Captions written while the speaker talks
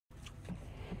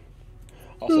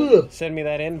Also, send me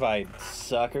that invite,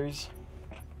 suckers.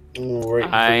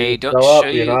 I don't show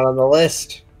you. You're not on the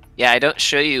list. Yeah, I don't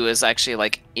show you as actually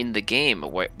like in the game.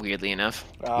 Weirdly enough,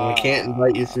 we can't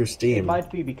invite you through Steam. It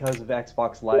might be because of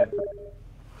Xbox Live.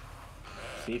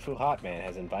 Sifu Hotman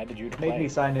has invited you to play. Made me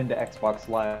sign into Xbox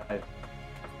Live.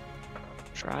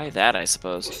 try that, I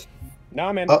suppose. No,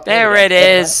 I'm in. Oh, there it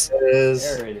is. There it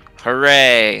is. There it is.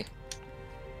 Hooray!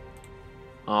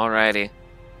 Alrighty.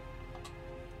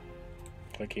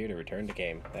 Click here to return to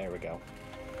game. There we go.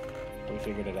 We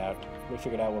figured it out. We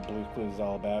figured out what Blue's Clues is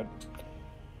all about.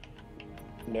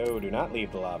 No, do not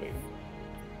leave the lobby.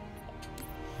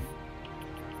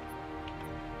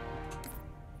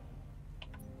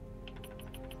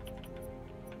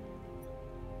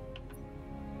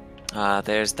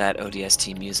 There's that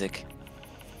ODST music.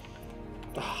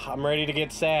 I'm ready to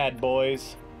get sad,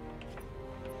 boys.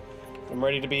 I'm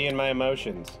ready to be in my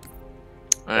emotions.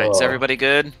 Alright, is everybody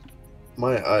good?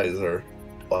 My eyes are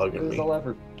bugging There's me. a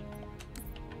lever.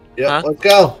 Yep, Huh? let's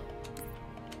go.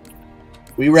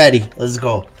 We ready. Let's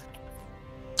go.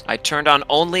 I turned on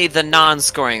only the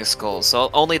non-scoring skulls, so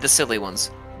only the silly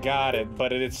ones. Got it,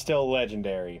 but it is still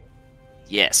legendary.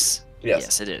 Yes. Yes.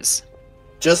 Yes, it is.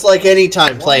 Just like any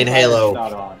time playing One light is Halo,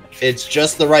 not on. it's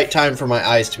just the right time for my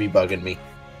eyes to be bugging me.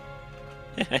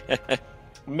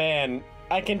 Man,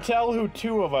 I can tell who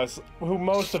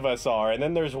most of us are, and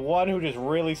then there's one who just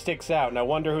really sticks out, and I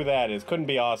wonder who that is. Couldn't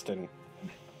be Austin.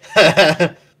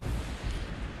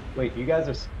 Wait, you guys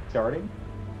are starting?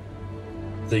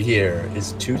 The year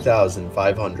is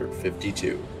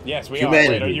 2552. Yes, we Humanity,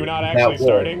 are. Wait, are you not that actually war.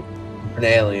 starting? An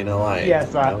alien alliance.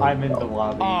 Yes, I'm in the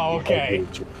lobby. Oh, okay.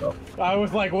 I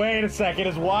was like, wait a second,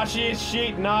 is Washi's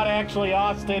sheet not actually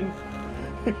Austin?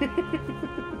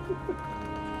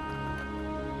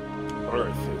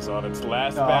 Earth is on its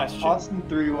last No, bastion. Austin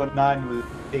 319 was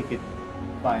taken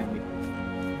finally.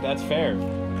 That's fair,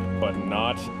 but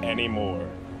not anymore.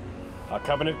 A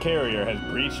Covenant carrier has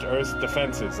breached Earth's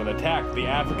defenses and attacked the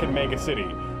African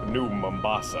megacity, New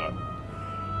Mombasa.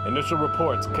 Initial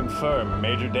reports confirm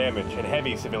major damage and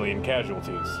heavy civilian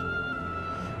casualties.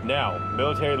 Now,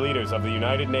 military leaders of the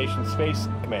United Nations Space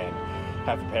Command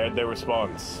have prepared their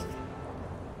response.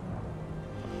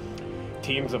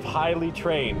 Teams of highly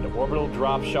trained orbital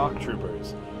drop shock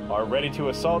troopers are ready to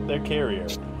assault their carrier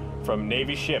from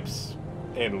Navy ships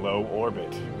in low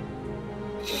orbit.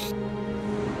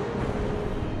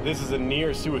 This is a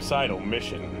near-suicidal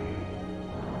mission.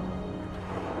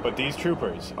 But these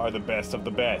troopers are the best of the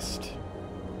best.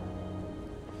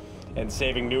 And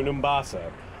saving New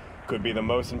Mombasa could be the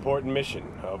most important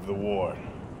mission of the war.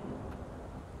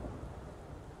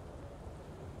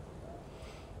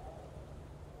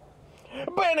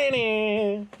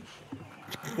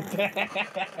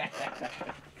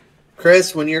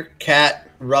 Chris, when your cat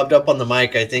rubbed up on the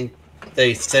mic, I think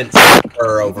they sent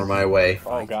her over my way.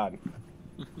 Oh, God.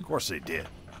 Of course they did.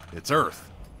 It's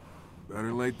Earth.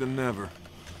 Better late than never.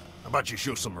 How about you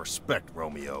show some respect,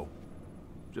 Romeo?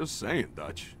 Just saying,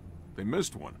 Dutch. They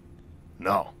missed one.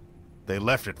 No. They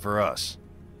left it for us.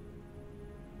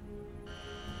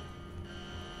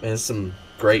 There's some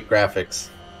great graphics.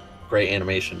 Great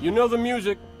animation. You know the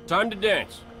music. Time to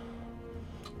dance.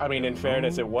 I mean, in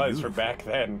fairness, it was for back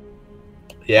then.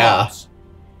 Yeah. Pause.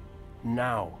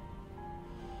 Now.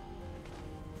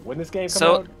 When this game come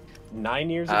So, out? 9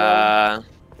 years ago?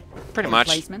 Pretty much.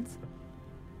 Replacements?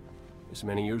 This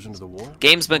many years into the war?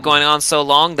 Game's been going on so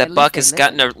long that At Buck least has they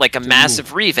gotten a listen.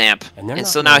 massive revamp, And they're and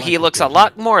not so gonna now like he what looks they a do.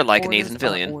 lot more like an Orders Nathan are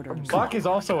Fillion. orders. Buck is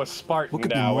also a Spartan What could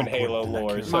be now more in Halo important than that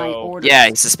lore, kid? My so... orders. Yeah,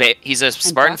 he's a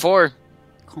Spartan Buck? 4.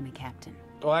 Call me captain,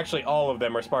 Well, actually, all of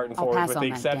them are Spartan I'll 4s, pass with on the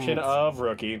that exception dance. of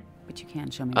Rookie. but you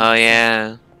can't show me. Oh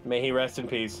yeah. May he rest in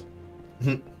peace.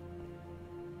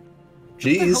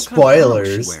 Geez, kind of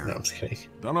spoilers. clothes she wear? No, I'm just kidding.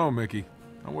 Dunno, Mickey.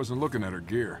 I wasn't looking at her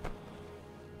gear.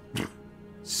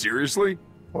 Seriously?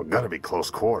 Well, gotta be close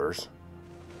quarters.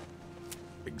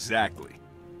 Exactly.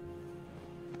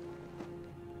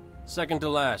 Second to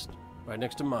last. Right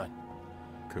next to mine.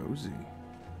 Cozy.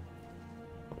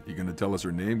 You gonna tell us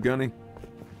her name, Gunny?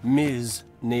 Ms.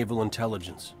 Naval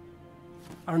Intelligence.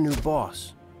 Our new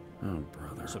boss. Oh,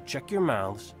 brother. So check your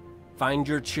mouths, find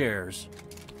your chairs,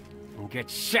 and get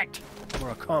set for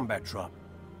a combat drop.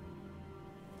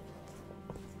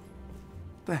 What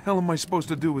the hell am I supposed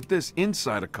to do with this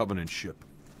inside a Covenant ship?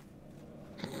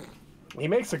 He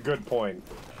makes a good point.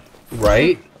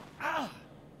 Right?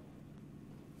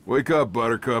 Wake up,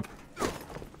 Buttercup.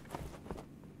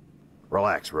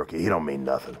 Relax, rookie. He don't mean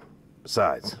nothing.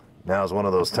 Besides, now's one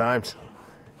of those times.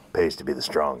 Pays to be the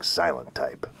strong, silent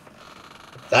type.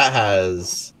 That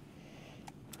has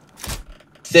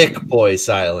thick boy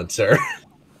silencer.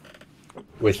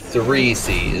 with 3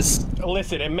 Cs.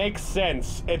 Listen, it makes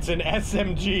sense. It's an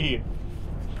SMG.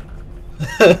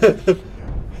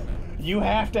 You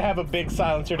have to have a big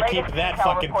silencer to keep that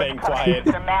fucking thing quiet.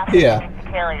 Yeah.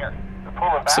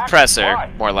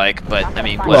 Suppressor, more like, but I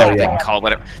mean, Well, whatever. yeah. They can call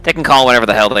whatever. They can call whatever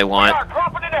the hell they want.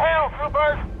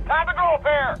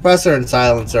 Suppressor and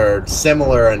silencer are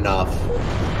similar enough,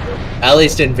 at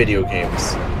least in video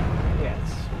games.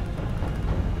 Yes.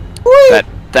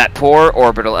 That poor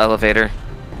orbital elevator.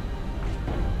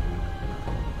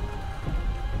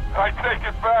 I take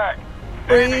it back.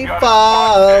 Free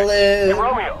falling. Hey,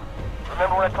 Romeo,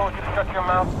 remember when I told you to shut your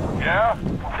mouth? Yeah?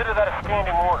 Consider that a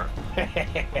standing order.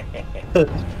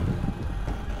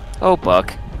 Oh,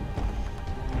 Buck.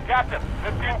 Captain,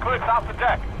 15 clicks off the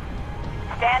deck.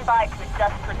 Stand by to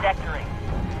adjust trajectory.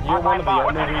 You're one of the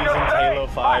only reasons Halo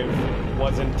 5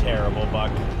 wasn't terrible,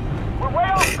 Buck. We're way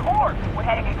off course. We're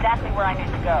heading exactly where I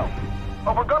need to go.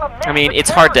 But we're gonna miss I mean, the it's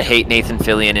hard to carrier. hate Nathan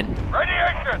Fillion and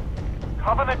Radiation!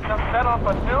 Covenant can set off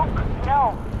a nuke?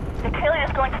 No, the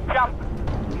carrier's going to jump.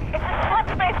 It's a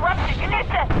slipspace rupture. You need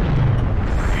to...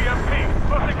 EMP,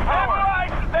 losing power.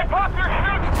 They popped their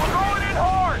chutes. We're going in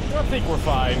hard. I think we're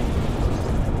fine.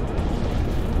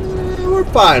 We're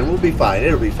fine. We'll be fine.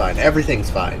 It'll be fine. Everything's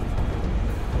fine.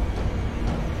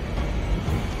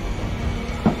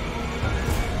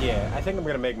 Yeah, I think I'm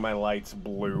gonna make my lights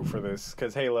blue for this,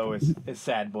 because Halo is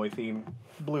sad boy theme.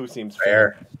 Blue seems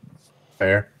fair.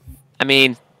 Fair. I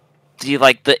mean,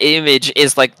 the image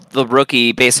is like the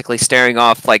rookie basically staring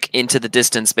off like into the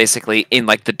distance, basically in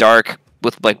like the dark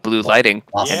with like blue lighting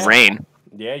Awesome. and rain.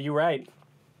 Yeah, you're right.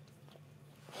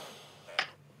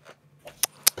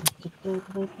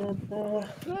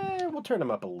 We'll turn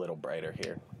them up a little brighter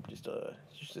here. Just a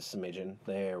smidgen.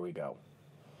 There we go.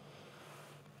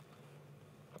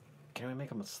 Can we make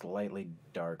them a slightly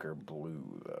darker blue,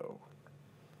 though?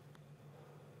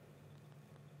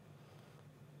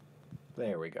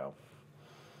 There we go.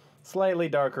 Slightly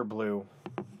darker blue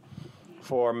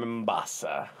for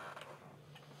Mombasa.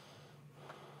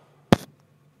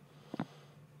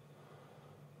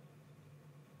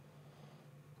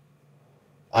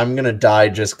 I'm gonna die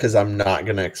just because I'm not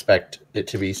gonna expect it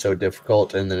to be so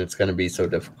difficult, and then it's gonna be so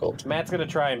difficult. Matt's gonna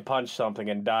try and punch something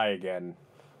and die again.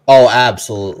 Oh,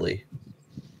 absolutely.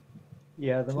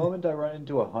 Yeah, the moment I run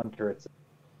into a hunter, it's...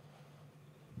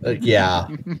 Yeah.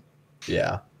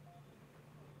 Yeah.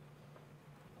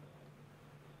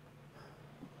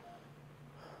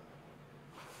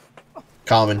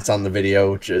 Comments on the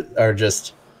video are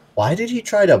just, why did he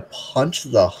try to punch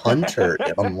the hunter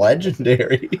on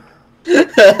Legendary? Couldn't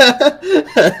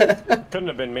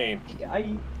have been me.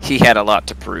 He had a lot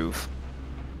to prove.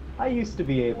 I used to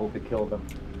be able to kill them.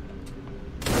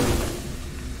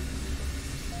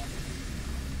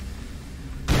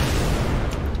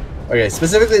 Okay,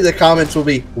 specifically the comments will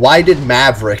be, why did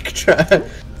Maverick try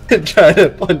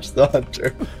to punch the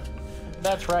hunter?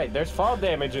 That's right, there's fall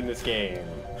damage in this game.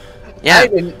 Yeah. I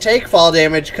didn't take fall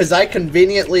damage because I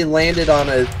conveniently landed on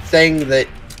a thing that,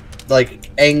 like,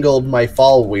 angled my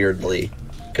fall weirdly.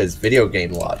 Because video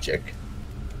game logic.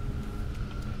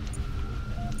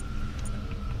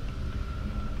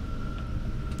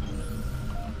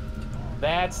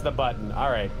 That's the button.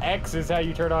 Alright, X is how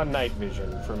you turn on night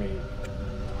vision for me.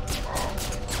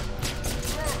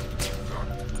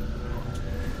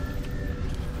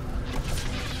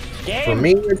 Game? For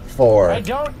me, it's 4. I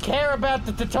don't care about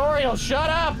the tutorial. Shut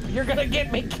up! You're gonna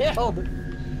get me killed.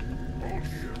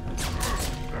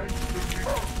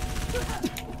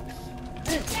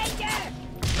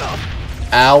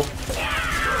 Ow.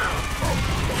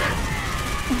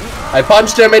 I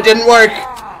punched him, it didn't work!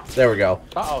 There we go.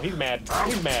 Uh-oh, he's mad.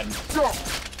 He's mad.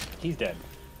 He's dead.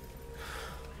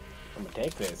 I'm gonna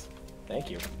take this. Thank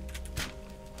you.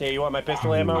 Hey, you want my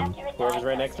pistol ammo? Whoever's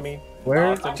right next to me?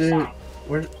 Where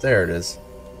there it is.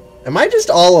 Am I just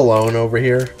all alone over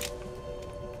here?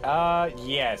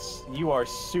 Yes. You are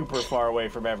super far away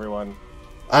from everyone.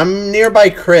 I'm nearby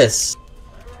Chris.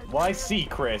 Well, I see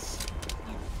Chris.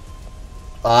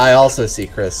 I also see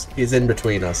Chris. He's in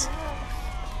between us.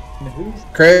 Who's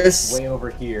Chris, way over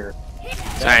here?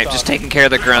 Alright, just taking care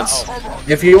of the grunts.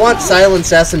 if you want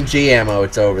silenced SMG ammo,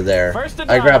 it's over there. First to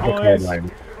I die, grabbed the coal boys.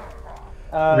 mine.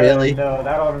 Really? No,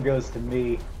 that one goes to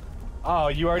me. Oh,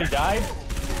 you already died?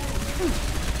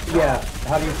 Yeah,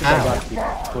 how do you think I got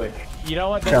you quick? You know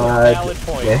what? That's a God, valid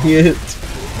point. dang it.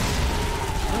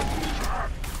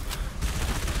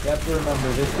 You have to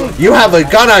remember this. You have a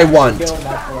gun I want! That's the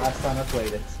last time I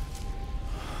played it.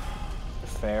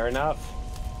 Fair enough.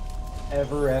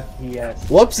 Ever FPS.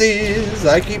 Whoopsies!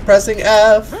 I keep pressing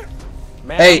F.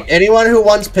 Man, Hey, anyone who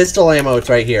wants pistol ammo, it's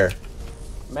right here.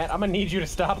 Matt, I'm gonna need you to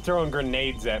stop throwing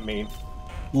grenades at me.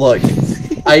 Look,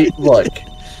 look.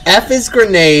 F is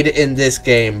grenade in this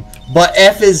game, but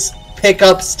F is pick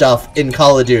up stuff in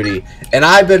Call of Duty, and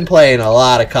I've been playing a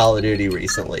lot of Call of Duty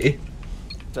recently.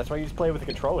 That's why you just play with a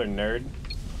controller, nerd.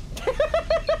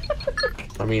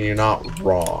 I mean, you're not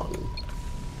wrong.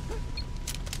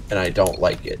 And I don't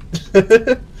like it.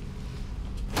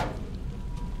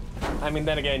 I mean,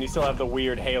 then again, you still have the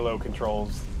weird Halo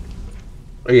controls.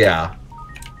 Yeah.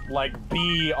 Like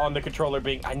B on the controller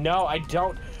being... I know, I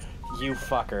don't... You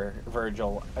fucker,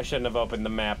 Virgil. I shouldn't have opened the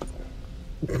map.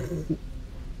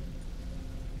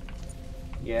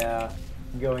 Yeah,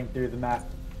 going through the map.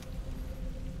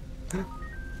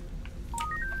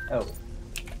 Oh.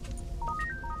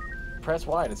 Press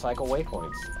Y to cycle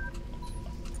waypoints.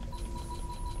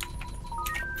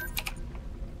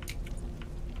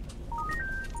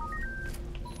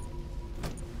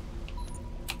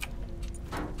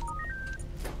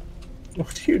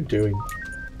 What are you doing?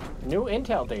 New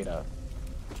intel data.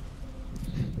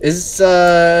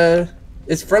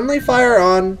 Is friendly fire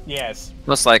on? Yes.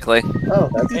 Most likely.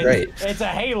 Oh, that's great. It's a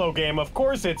Halo game, of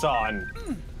course it's on.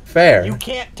 Fair. You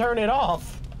can't turn it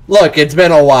off. Look, it's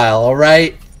been a while,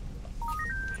 alright?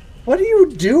 What are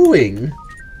you doing?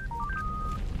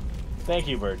 Thank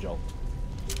you, Virgil.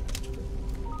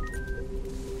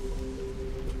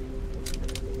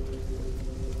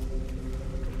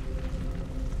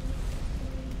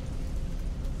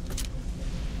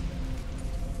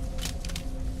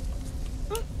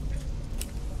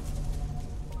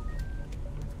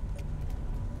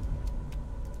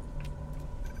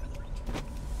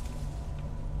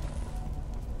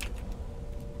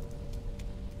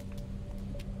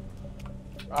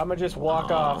 I'm gonna just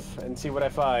walk off and see what I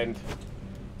find.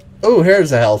 Oh,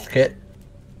 here's a health kit.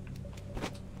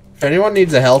 If anyone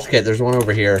needs a health kit, there's one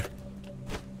over here.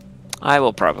 I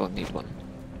will probably need one.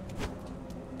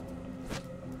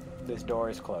 This door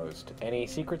is closed. Any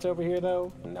secrets over here,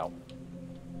 though? No.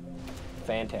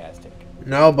 Fantastic.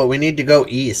 No, but we need to go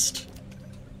east.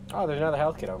 Oh, there's another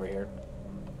health kit over here.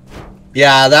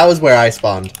 Yeah, that was where I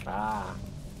spawned. Ah.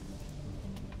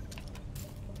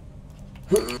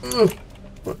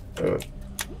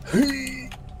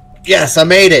 Yes, I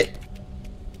made it!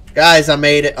 Guys, I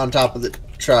made it on top of the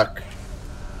truck.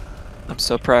 I'm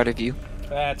so proud of you.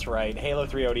 That's right. Halo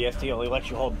 3 ODST only lets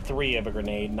you hold 3 of a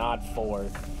grenade, not 4.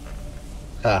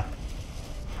 Huh.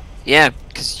 Yeah,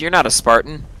 because you're not a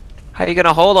Spartan. How are you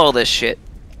gonna hold all this shit?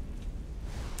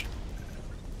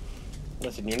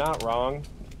 Listen, you're not wrong,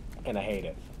 and I hate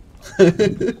it.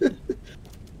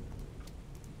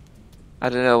 I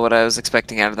don't know what I was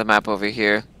expecting out of the map over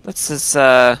here. Let's just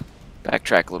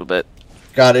backtrack a little bit.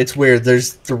 God, it's weird.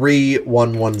 There's 3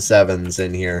 117s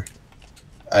in here.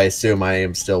 I assume I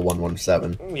am still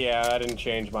 117. Yeah, I didn't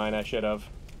change mine. I should have.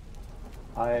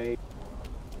 I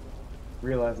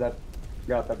realized that.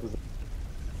 Forgot that was.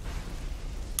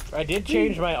 I did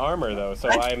change my armor, though, so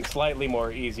I'm slightly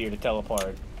more easier to tell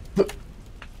apart.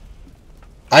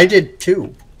 I did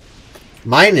too.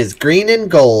 Mine is green and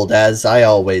gold, as I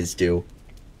always do.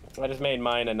 I just made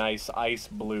mine a nice ice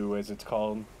blue, as it's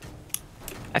called.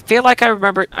 I feel like I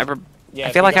remember. Yes,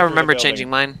 I feel we like go I through the remember building. changing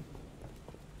mine.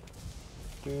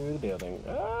 Through the building.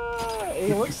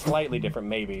 It looks slightly different,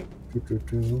 maybe.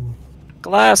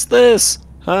 Glass this.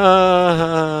 All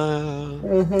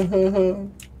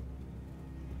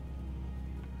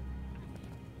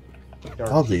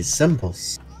these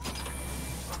symbols.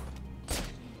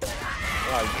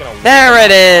 There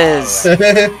it is.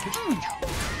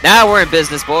 Now we're in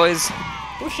business, boys.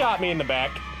 Who shot me in the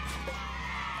back?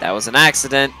 That was an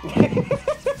accident.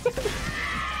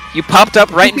 You popped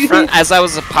up right in front as I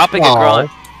was popping a grunt.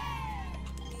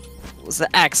 It was an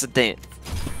accident.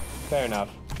 Fair enough.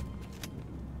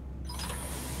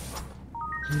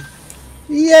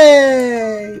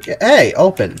 Yay! Hey,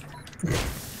 open.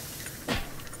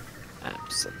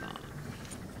 Absolutely.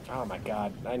 Oh my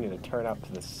god, I need to turn up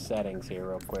the settings here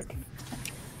real quick.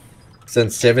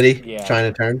 Sensitivity? Yeah.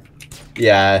 Trying to turn?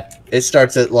 Yeah, it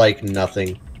starts at like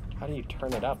nothing. How do you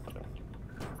turn it up?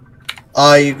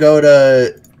 You go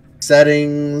to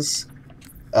settings,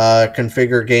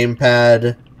 configure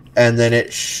gamepad, and then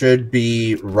it should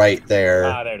be right there.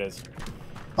 Ah, there it is.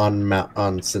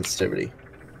 On sensitivity.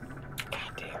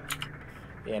 God damn.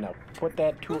 Yeah, now put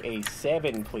that to a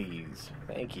 7, please.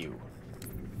 Thank you.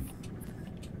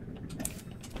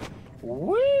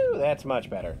 Woo! That's much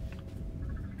better.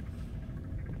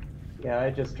 Yeah,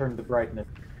 I just turned the brightness.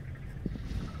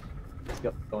 It's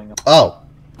going up. Oh!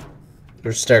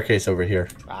 There's a staircase over here.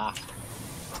 Ah.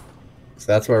 So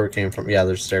that's where we came from. Yeah,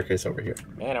 there's a staircase over here.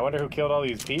 Man, I wonder who killed all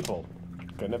these people.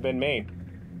 Couldn't have been me.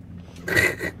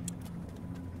 I'm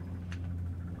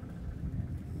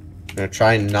gonna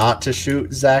try not to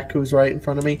shoot Zach, who's right in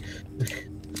front of me.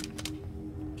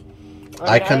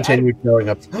 I continue going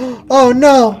up. Oh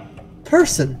no!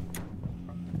 Person!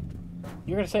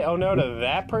 You're gonna say, oh no, to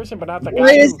that person, but not the guy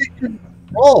Why who... is it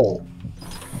control?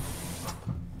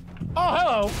 Oh,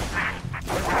 hello!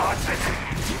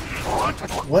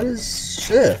 What is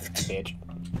shift? Bitch.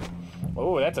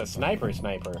 Oh, that's a sniper.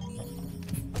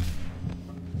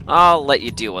 I'll let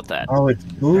you deal with that. Oh, it's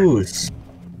boost.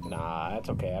 Nah, that's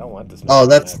okay. I don't want this. Oh,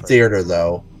 that's sniper. theater,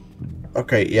 though.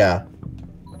 Okay, yeah.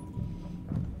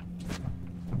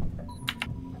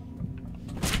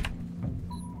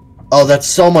 Oh, that's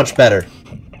so much better.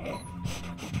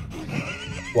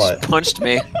 What? Punched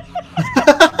me.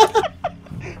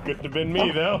 Couldn't have been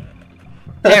me, though.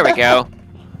 There we go.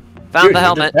 Found Dude, the you're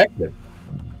helmet. detective.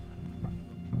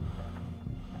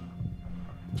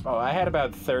 Oh, I had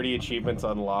about 30 achievements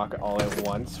unlock all at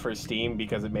once for Steam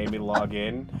because it made me log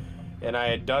in. And I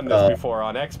had done this before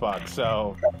on Xbox,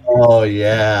 so... Oh,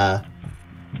 yeah.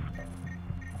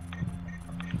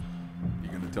 You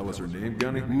gonna tell us her name,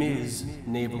 Gunny? Ms.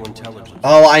 Naval Intelligence.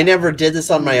 Oh, I never did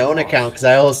this on my own account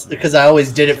because I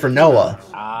always did it for Noah.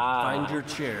 Find your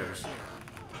chairs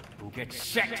and get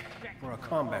set for a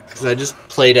combat Because I just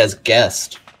played as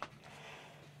guest.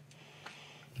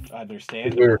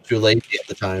 Understand. We were too lazy at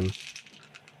the time.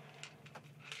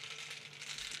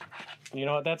 You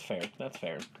know what? That's fair. That's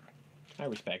fair. I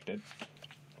respect it.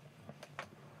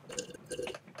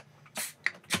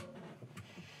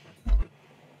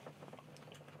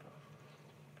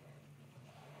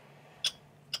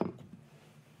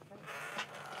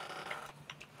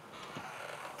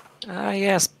 Ah,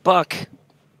 yes, Buck.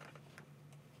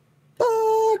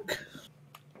 Fuck.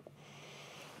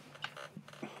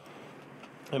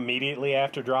 Immediately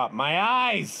after drop. My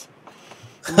eyes!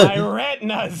 My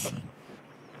retinas!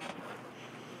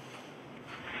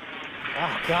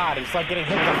 Oh god, it's like getting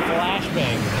hit with a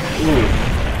flashbang. Ooh.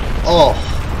 Oh,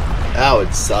 that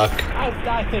would suck.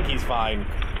 I think he's fine.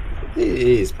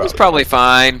 He's probably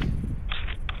fine.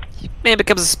 Man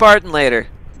becomes a Spartan later.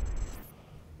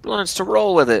 Learns to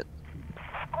roll with it.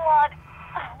 Squad,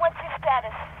 what's your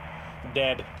status?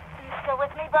 Dead. Are you still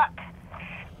with me, Buck?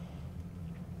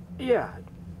 Yeah.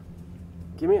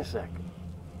 Give me a sec.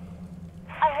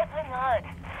 I hit pretty hard.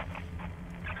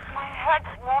 My hatch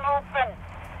won't open.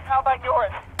 How about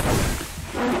yours?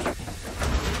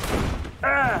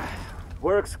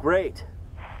 Works great.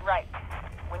 Right.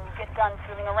 When you get done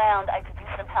fooling around, I could use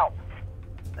some help.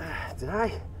 Did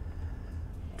I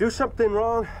do something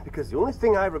wrong? Because the only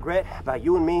thing I regret about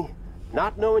you and me,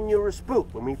 not knowing you were a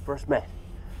spook when we first met.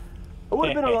 I would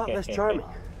have been a lot less charming.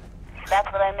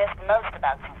 That's what I missed most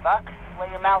about you, Buck. Well,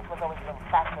 your mouth was always a little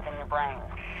faster than your brain.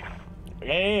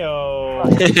 Heyo.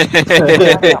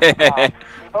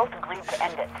 We both agreed to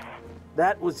end it.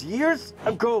 That was years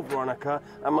ago, Veronica.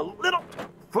 I'm a little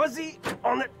fuzzy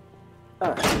on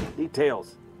the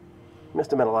details. Must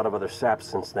have met a lot of other saps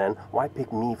since then. Why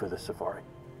pick me for the safari?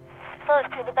 First,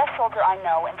 you're the best soldier I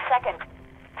know, and second,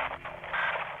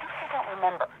 I don't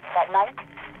remember that night.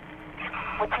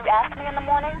 What you asked me in the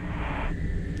morning?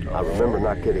 I remember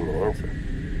not getting an answer.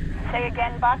 Say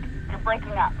again, Buck. You're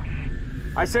breaking up.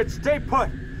 I said stay put.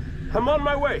 I'm on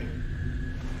my way.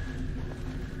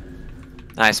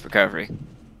 Nice recovery.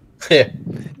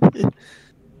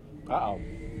 Uh-oh.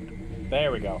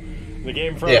 There we go. The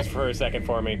game froze for a second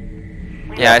for me.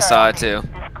 Yeah, I saw it too.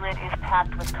 This grid is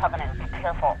packed with Covenant. Be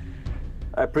careful.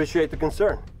 I appreciate the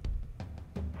concern.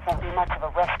 Won't be much of a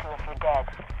rescue if you're dead.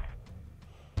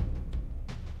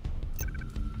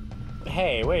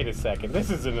 Hey, wait a second. This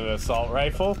isn't an assault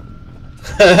rifle.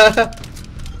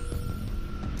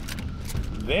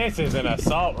 This is an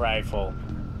assault rifle.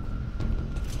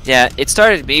 Yeah, it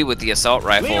started me with the assault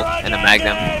rifle Leroy and a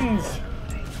magnum. Jenkins!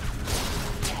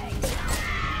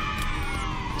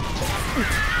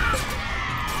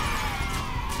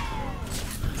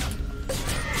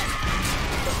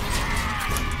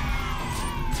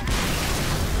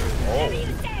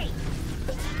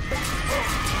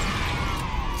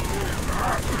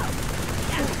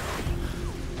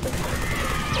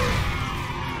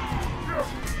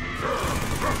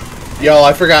 Yo,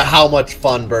 I forgot how much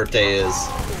fun birthday is.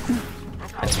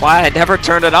 That's why I never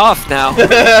turned it off now.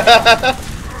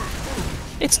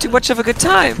 It's too much of a good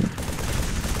time.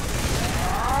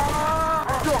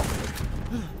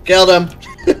 Killed him.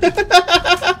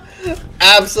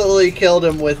 Absolutely killed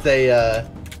him with a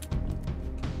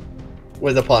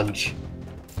punch.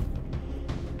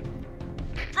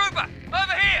 Trooper,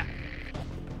 over here!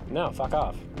 No, fuck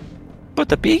off. But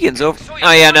the beacon's over.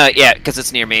 Oh yeah, no, yeah, because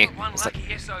it's near me. One It's like,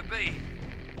 lucky SOB.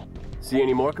 See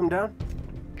any more come down?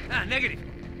 Ah, negative.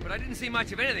 But I didn't see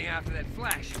much of anything after that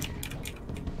flash.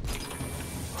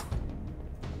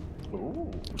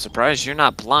 Ooh. I'm surprised you're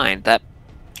not blind. That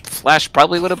flash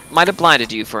probably might have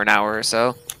blinded you for an hour or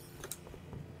so.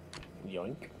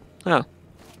 Yoink. Oh.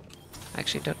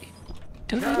 Actually, don't need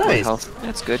Nice. health.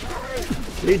 That's good.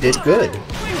 We did good.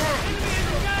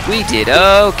 We did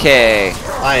okay.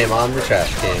 I am on the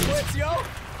trash can.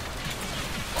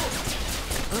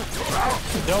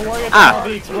 Don't worry about all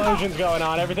the explosions going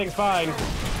on. Everything's fine.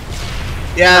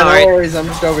 Yeah, no Alright. worries. I'm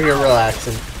just over here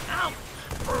relaxing.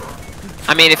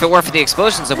 I mean, if it weren't for the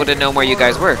explosions, I would have known where you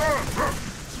guys were.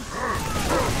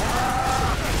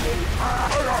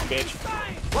 Bitch.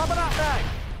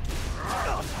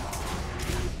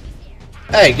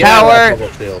 Hey, get out of that Coward!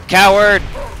 bubble field. Coward!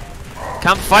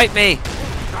 Come fight me!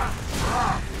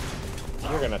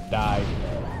 You're gonna die.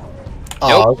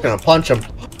 Oh, I was gonna punch him.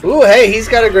 Ooh, hey, he's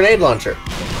got a grenade launcher.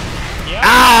 Yep.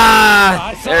 Ah!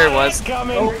 I saw There it that was.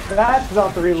 coming. Oh, that's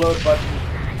not the reload button.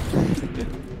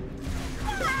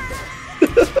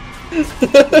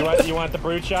 You want the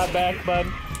brute shot back, bud?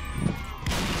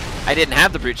 I didn't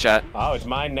have the brute shot. Oh, it's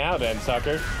mine now then,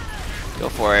 sucker. Go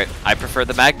for it. I prefer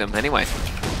the Magnum anyway.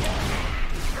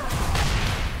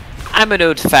 I'm an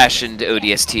old-fashioned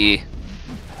ODST.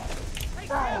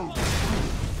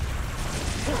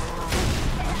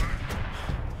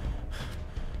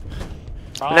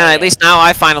 Oh, No, at least now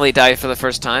I finally died for the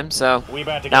first time, so... We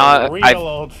about to now go real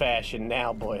old-fashioned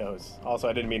now, boyos. Also,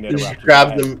 I didn't mean to You interrupt just you.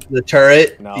 grab Go ahead. the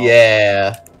turret. No.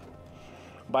 Yeah.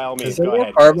 By all means, Is there go more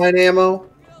ahead. carbine ammo?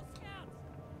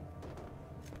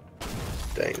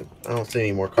 Dang, I don't see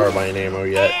any more carbine ammo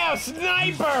yet. Ow,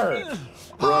 sniper! Veronica,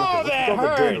 Oh, what's that all the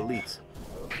dead hurt! elites?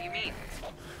 What do you mean?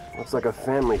 Looks like a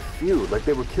family feud, like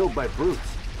they were killed by brutes.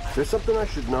 Is there something I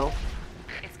should know?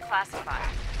 It's classified.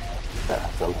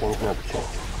 Ah, some things never change.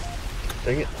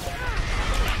 Dang it.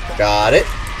 Got it.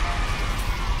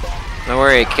 Don't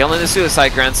worry, killing the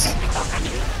suicide grunts.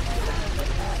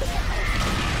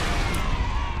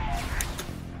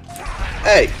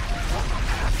 Hey.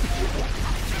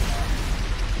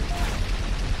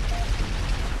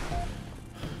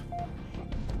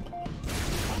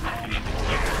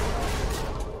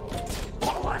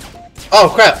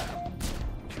 Oh crap!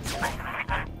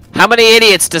 How many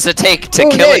idiots does it take to Ooh,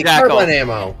 kill hey, a jackal? carbine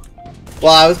ammo.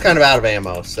 Well, I was kind of out of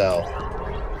ammo, so.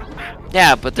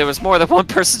 Yeah, but there was more than one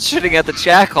person shooting at the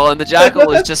jackal, and the jackal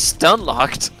was just stun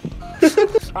locked.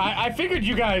 I figured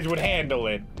you guys would handle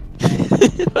it.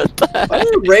 What the heck? Why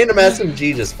did a random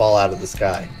SMG just fall out of the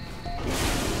sky?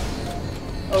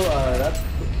 Oh, that's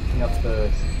picking up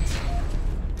the...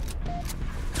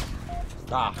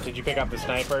 Ah, did you pick up the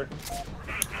sniper?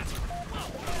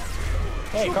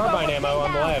 Hey, carbine ammo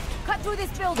on the left. Cut through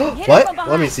this building. Hit What? him from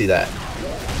Let me behind. see that.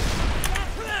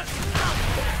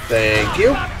 Thank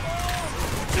you.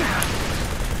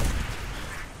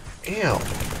 Ow.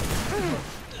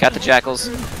 Got the jackals.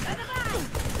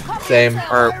 Same.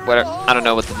 Or whatever. I don't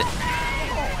know what the...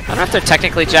 I don't know if they're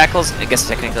technically jackals. I guess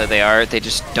technically they are. They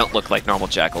just don't look like normal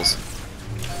jackals.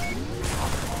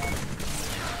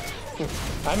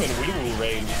 I'm in wee-wee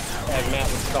range, as Matt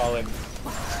was calling.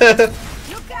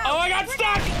 Oh, I got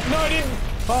stuck! No, I didn't.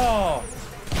 Oh.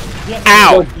 Yes,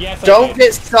 Ow! Yes, I Don't did.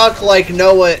 get stuck like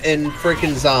Noah in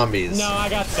freaking zombies. No, I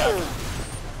got stuck.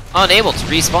 Unable to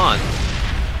respawn.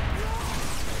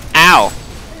 Ow!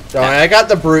 Don't worry, I got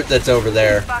the brute that's over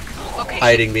there, Okay.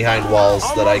 hiding behind walls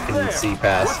that I can see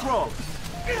past. What's wrong?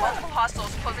 Multiple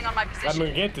hostiles closing on my I'm position.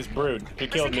 gonna get this brood. He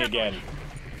killed me again.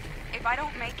 If I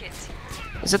don't make it,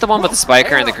 Is it the one with the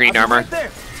spiker and the green armor? Right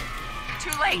there.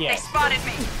 too late. Yes. They spotted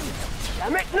me.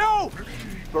 Damn it, no!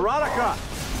 Veronica!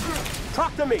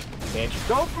 Talk to me! Bitch.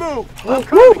 Don't move! Oh,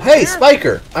 woo, hey,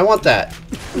 Spiker! I want that.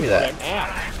 Give me that.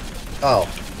 Ow. Oh,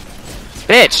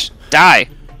 Bitch! Die!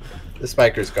 the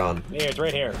Spiker's gone. Here, it's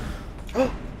right here.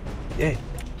 Yay.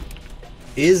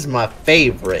 Is my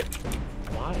favorite.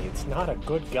 Why? It's not a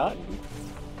good gun.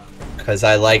 Because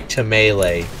I like to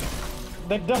melee.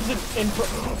 That doesn't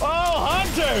Oh,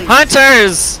 hunters!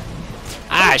 Hunters!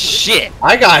 Ah, shit!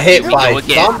 I got hit we by go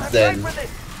again. something.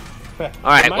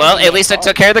 Alright, well, at least I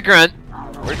took care of the grunt.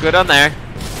 We're good on there.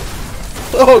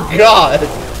 Oh god!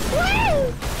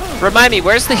 Remind me,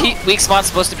 where's the weak spot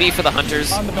supposed to be for the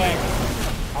hunters? On the back.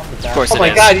 Of course Oh it my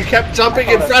is. god, you kept jumping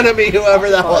in front of me, whoever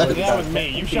that was. That was me.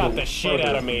 You shot the shit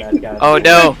out of me. Oh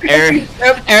no,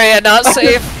 area not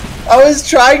safe. I was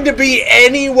trying to be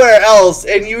anywhere else,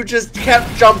 and you just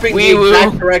kept jumping the Wee-woo.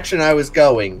 exact direction I was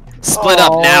going. Split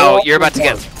up now. Oh, You're about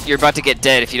to get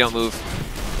dead if you don't move.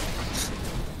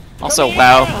 Also, Come here,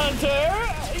 wow.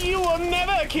 Hunter! You will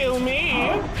never kill me!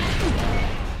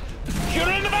 Shoot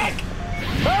her in the back!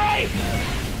 boy!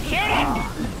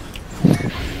 Shoot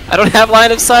it! I don't have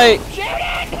line of sight. Shoot it!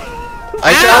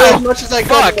 I shot as much as I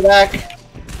could in the back.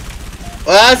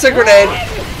 Well, that's a grenade.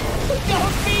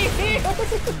 Don't be here!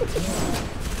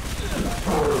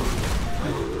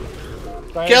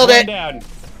 Right, Killed it. Down.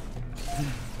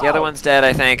 The other one's dead,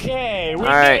 I think. Yay, we All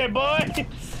did right. it, boys!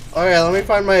 Okay, let me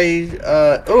find my,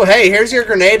 oh, hey, here's your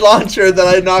grenade launcher that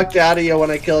I knocked out of you when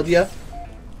I killed you.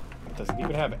 Does it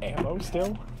even have ammo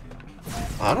still?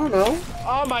 I don't know.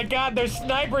 Oh my god, there's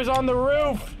snipers on the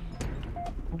roof!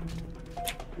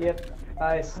 Yep.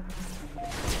 Nice.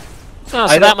 Oh,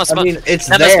 so that must, it's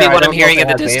that there. must be I what don't I'm hearing know in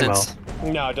if the it has distance.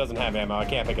 No, it doesn't have ammo. I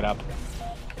can't pick it up.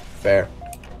 Fair.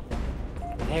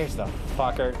 There's the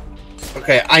fucker.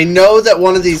 Okay, I know that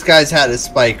one of these guys had a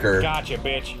spiker. Gotcha,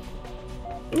 bitch.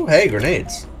 Ooh, hey,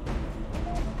 grenades.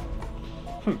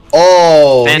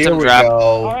 Oh, Phantom here we drop.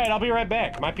 go. Alright, I'll be right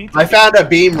back. My pizza. I found a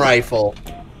beam rifle.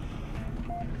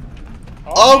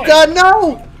 Oh god,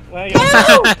 no! Well,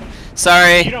 you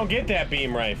Sorry. You don't get that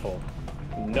beam rifle.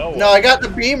 No. No, I got the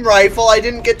beam rifle. I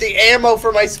didn't get the ammo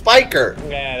for my spiker.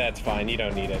 Yeah, that's fine. You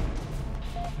don't need it.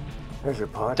 There's your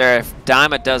pot. There are a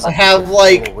dime a dozen. I have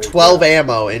like 12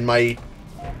 ammo in my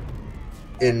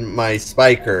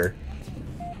spiker.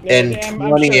 Yeah, And I'm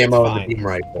 20 sure it's ammo in fine. the beam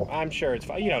rifle. I'm sure it's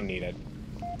fine. You don't need it.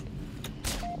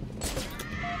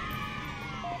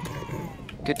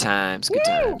 Good times, good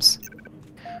times.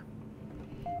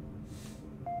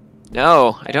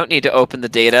 No, I don't need to open the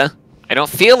data. I don't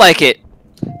feel like it.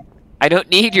 I don't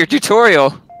need your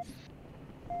tutorial.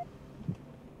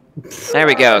 There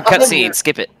we go. Cutscene.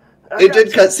 Skip it. It did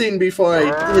cutscene before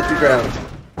I hit the ground.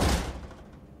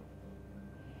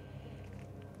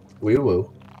 Woo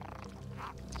woo.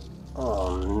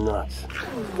 Oh, nuts.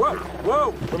 Whoa,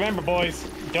 whoa! Remember, boys,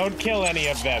 don't kill any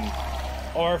of them.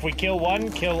 Or if we kill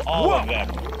one, kill all of them.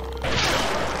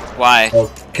 Why?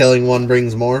 Oh, killing one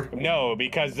brings more? No,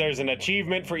 because there's an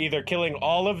achievement for either killing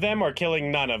all of them or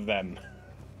killing none of them.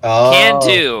 Oh. Can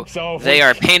do. So if They we-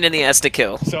 are a pain in the ass to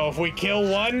kill. So if we kill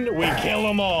one, we kill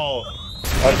them all.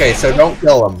 Okay, so don't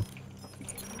kill him.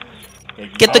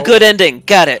 Get the good ending.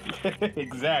 Got it.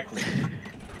 Exactly.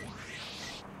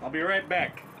 I'll be right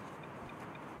back.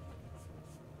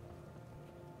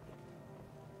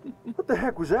 What the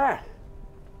heck was that?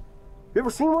 You ever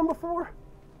seen one before?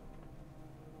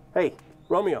 Hey,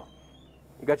 Romeo,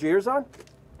 you got your ears on?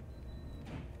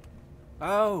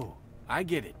 Oh, I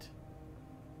get it.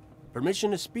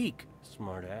 Permission to speak,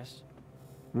 smartass.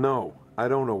 No, I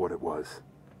don't know what it was.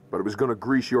 But it was gonna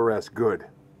grease your ass good.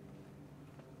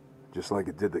 Just like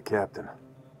it did the captain.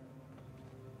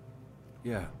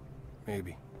 Yeah,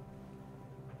 maybe.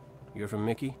 You're from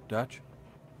Mickey, Dutch?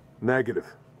 Negative.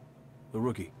 The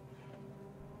rookie.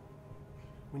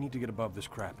 We need to get above this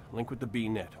crap. Link with the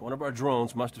B-net. One of our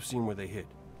drones must have seen where they hit.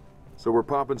 So we're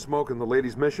popping smoke in the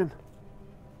lady's mission?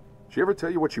 Did she ever tell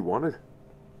you what she wanted?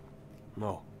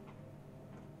 No.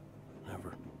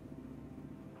 Never.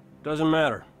 Doesn't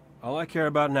matter. All I care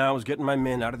about now is getting my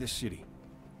men out of this city.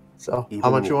 So, how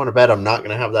much you want to bet I'm not going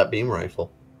to have that beam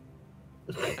rifle?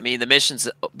 I mean, the mission's...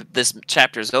 This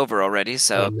chapter's over already,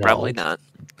 so I know. probably not.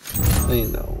 I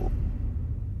know.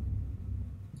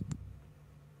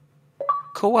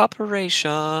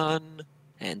 Cooperation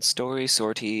and story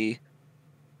sortie.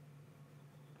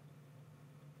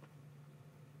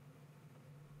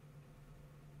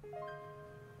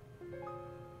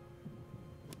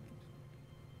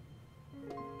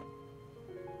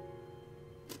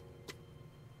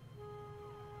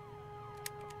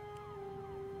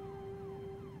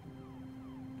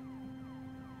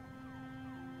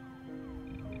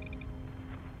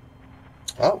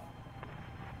 Oh.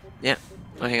 Yeah.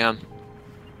 Oh, hang on.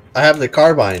 I have the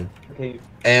carbine. Okay.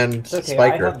 And It's okay,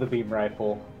 spiker. I have the beam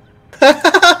rifle.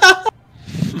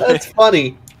 That's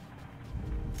funny.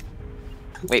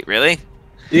 Wait, really?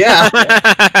 Yeah.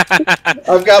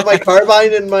 I've got my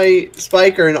carbine and my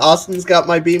spiker, and Austin's got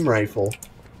my beam rifle.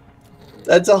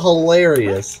 That's a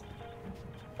hilarious.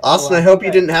 Austin, I hope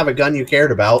you didn't have a gun you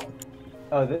cared about.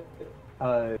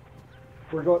 We're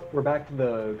back to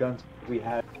the guns we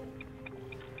had.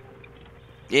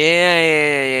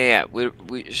 Yeah.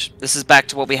 This is back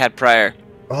to what we had prior.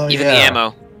 Oh, Even yeah. the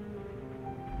ammo.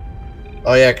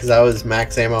 Oh yeah, because I was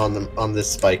max ammo on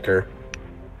this spiker.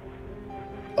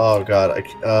 Oh god,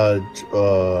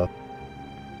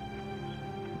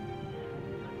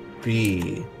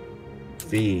 B,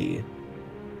 V,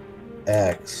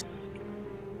 X.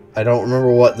 I don't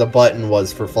remember what the button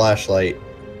was for flashlight.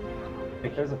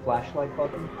 Like, there's a flashlight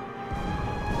button.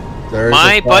 There's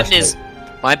My a button is... flashlight.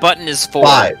 My button is 4.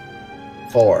 5.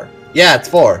 4. Yeah, it's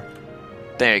 4.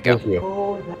 There you go. Thank you.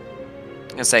 Oh,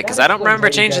 I say, because I don't remember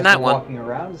changing that one. Walking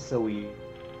around so we.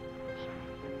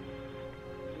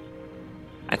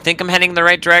 I think I'm heading the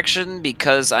right direction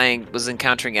because I was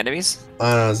encountering enemies.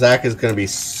 I don't know. Zach is gonna be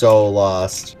so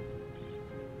lost.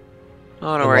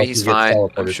 Oh, don't worry, he's fine.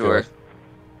 I'm sure.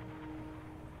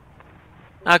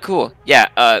 Ah, cool. Yeah.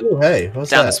 Ooh, hey, what's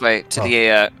down that? this way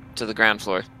to the ground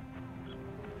floor.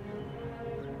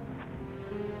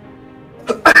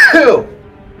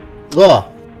 Ugh.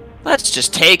 Let's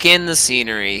just take in the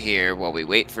scenery here while we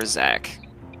wait for Zach.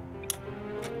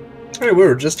 Hey, we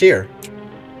were just here.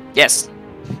 Yes.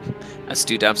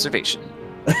 Astute observation.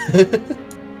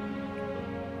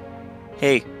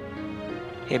 Hey.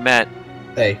 Hey, Matt.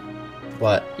 Hey.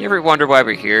 What? You ever wonder why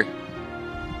we're here?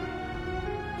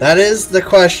 That is the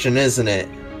question, isn't it?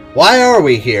 Why are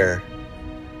we here?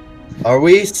 Are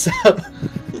we so...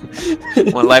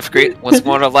 What's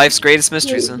one of life's greatest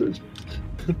mysteries? Huh?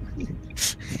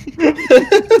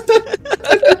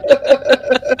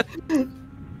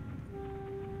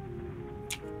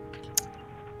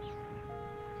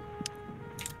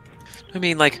 I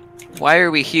mean, like, why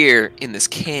are we here in this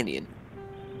canyon?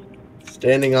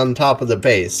 Standing on top of the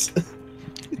base.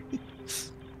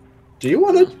 Do you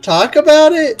want to talk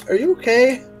about it? Are you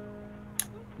okay?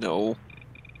 No.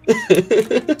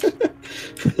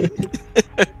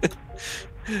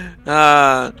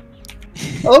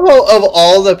 Of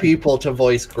all the people to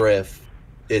voice Griff,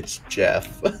 it's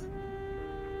Jeff. I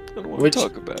don't want Which to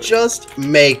talk about just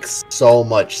makes so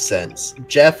much sense.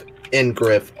 Jeff and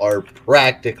Griff are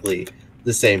practically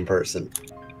the same person.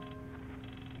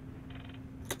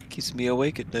 Keeps me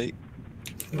awake at night.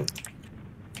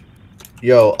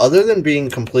 Yo, other than being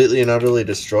completely and utterly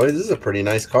destroyed, this is a pretty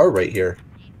nice car right here.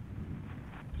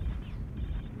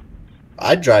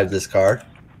 I'd drive this car.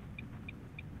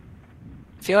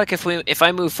 I feel like if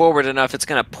I move forward enough, it's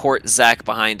gonna port Zach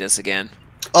behind us again.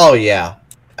 Oh yeah,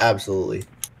 absolutely.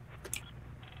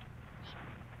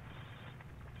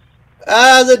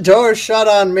 Ah, the door's shut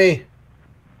on me.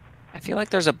 I feel like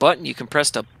there's a button you can press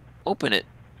to open it.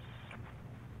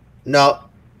 No,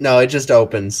 it just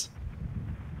opens.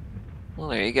 Well,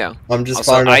 there you go. I'm just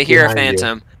also, far enough I hear a behind you.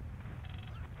 phantom.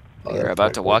 Oh, You're that's about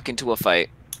not to cool. walk into a fight.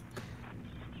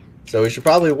 So we should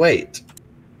probably wait.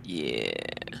 Yeah.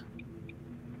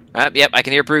 Yep, I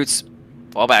can hear brutes.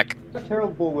 Fall back. How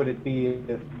terrible would it be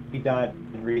if he died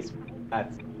in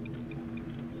respawn?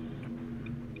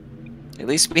 At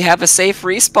least we have a safe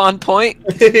respawn point.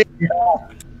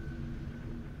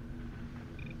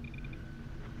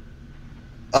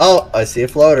 Oh, I see a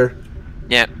floater.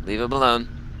 Yeah, leave him alone.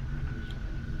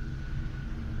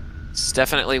 It's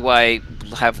definitely why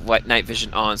I have night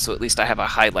vision on, so at least I have a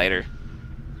highlighter.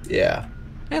 Yeah.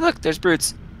 Hey, look, there's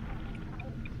brutes.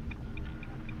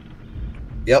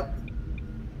 Yep.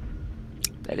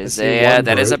 That is I see one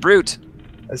that is a brute.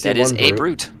 I see That is one a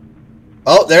brute.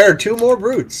 Oh, there are two more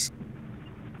brutes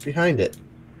behind it.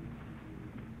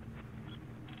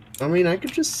 I mean, I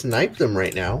could just snipe them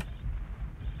right now.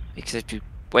 Except you.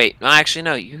 Wait, no, actually,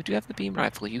 no. You do have the beam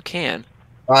rifle. You can.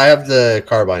 I have the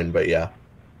carbine, but yeah.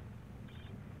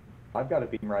 I've got a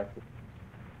beam rifle.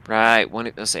 Right.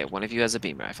 Let's say one of you has a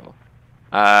beam rifle.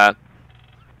 You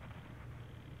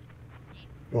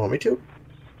want me to?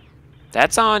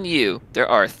 That's on you. There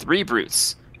are 3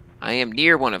 brutes. I am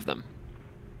near one of them.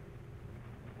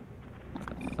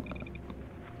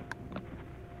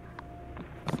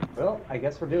 Well, I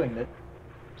guess we're doing this.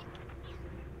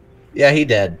 Yeah, he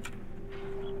dead.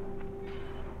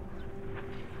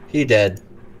 He dead.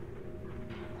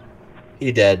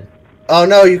 He dead. Oh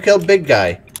no, you killed big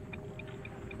guy.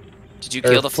 Did you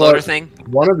kill the floater thing?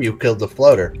 One of you killed the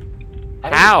floater.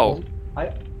 How?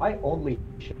 I only...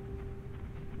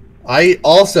 I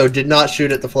also did not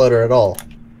shoot at the floater at all.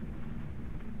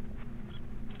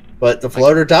 But the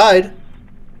floater died.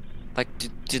 Like,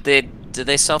 did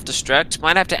they self-destruct?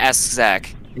 Might have to ask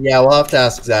Zach. Yeah, we'll have to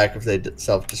ask Zach if they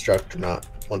self-destruct or not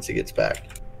once he gets back.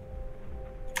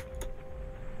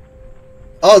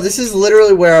 Oh, this is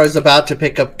literally where I was about to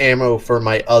pick up ammo for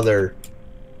my other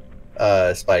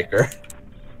spiker.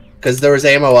 Because there was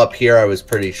ammo up here, I was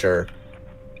pretty sure.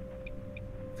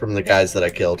 From the guys that I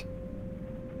killed.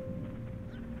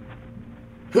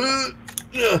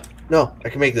 No, I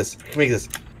can make this. I can make this.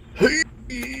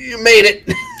 You made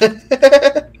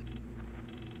it!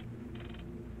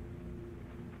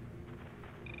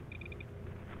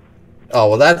 Oh,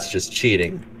 well, that's just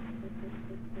cheating.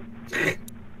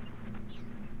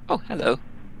 Oh, hello.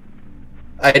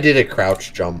 I did a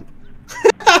crouch jump.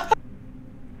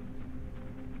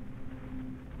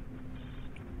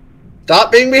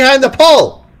 Stop being behind the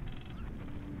pole!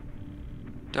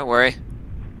 Don't worry.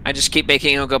 I just keep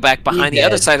making him go back behind the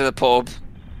other side of the pole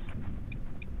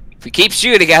If we keep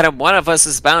shooting at him, one of us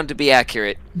is bound to be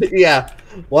accurate. Yeah,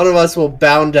 one of us will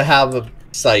bound to have a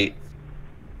sight.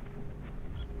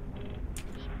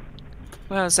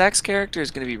 Wow, Zach's character is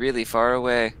going to be really far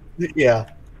away. Yeah.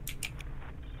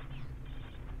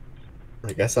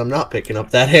 I guess I'm not picking up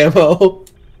that ammo.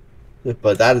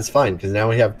 But that is fine, because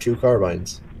now we have 2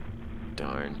 carbines.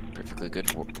 Darn. Perfectly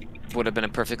good. Would have been a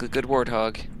perfectly good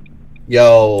warthog.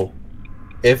 Yo.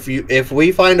 If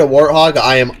we find a warthog,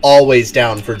 I am always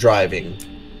down for driving.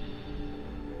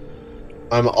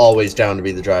 I'm always down to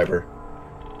be the driver.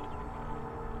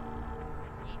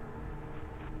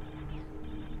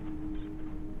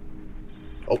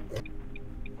 Oh.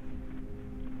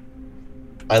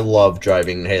 I love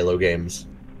driving in Halo games.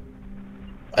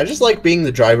 I just like being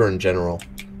the driver in general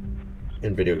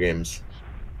in video games.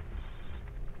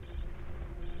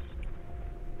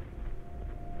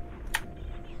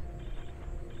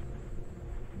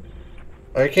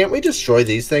 Alright, can't we destroy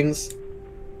these things?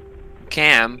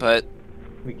 Can, but...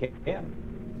 We can.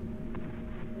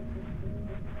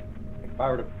 If I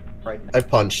were to right now. I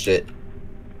punched it.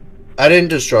 I didn't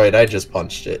destroy it, I just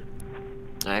punched it.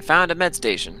 I found a med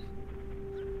station.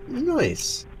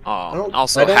 Nice. Oh,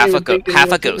 also half a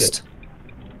ghost.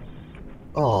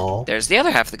 Oh. There's the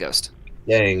other half of the ghost.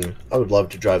 Dang, I would love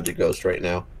to drive the ghost right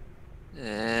now.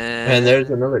 And there's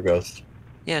another ghost.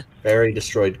 Yeah. Very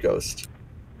destroyed ghost.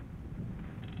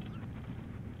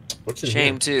 What's in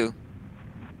Shame here? too.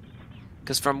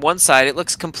 Because from one side it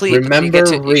looks complete. Remember but you get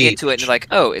to it reach. and you're like,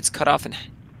 oh, it's cut off and.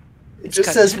 It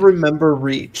just says remember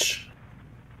reach.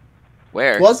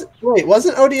 Where? Wasn't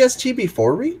ODST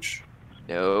before reach?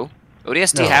 No.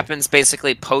 ODST No. happens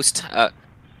basically post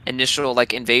initial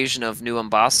like invasion of New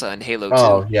Mombasa and Halo 2.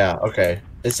 Oh yeah, okay.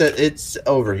 It's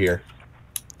over here.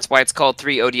 That's why it's called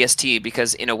 3 ODST,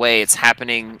 because in a way it's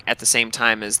happening at the same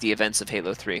time as the events of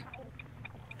Halo 3.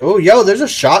 Oh, yo, there's a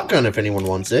shotgun if anyone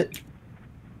wants it.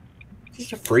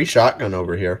 Just a free shotgun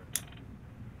over here.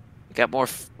 Got more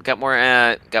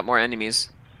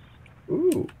enemies.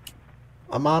 Ooh.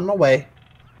 I'm on my way.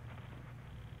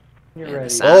 You're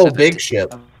ready. Oh, big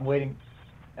ship. I'm waiting.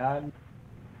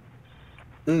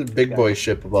 Big boy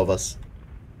ship above us.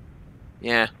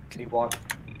 Yeah. Can you walk?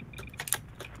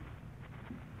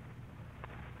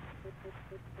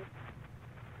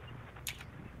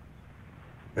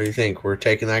 What do you think? We're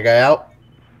taking that guy out?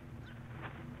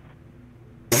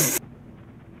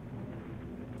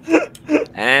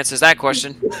 Answers that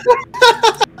question.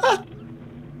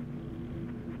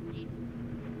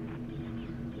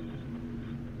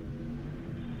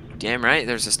 Damn right,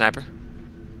 there's a sniper.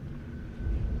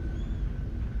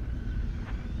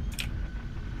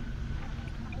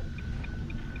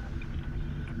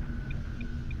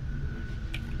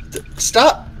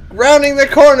 Stop rounding the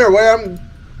corner where I'm...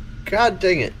 God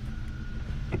dang it.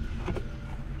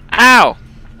 Ow!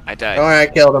 I died. Alright,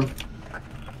 I killed him.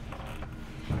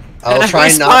 I'll And try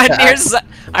not to...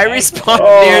 I respawned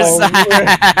Oh, near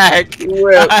Zach.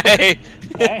 Rip. Hi.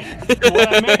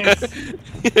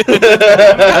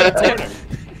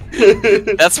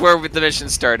 That's where the mission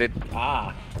started.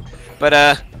 Ah.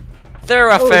 But they're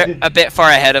a bit far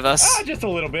ahead of us. Ah, just a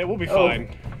little bit. We'll be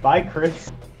fine. Bye,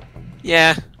 Chris.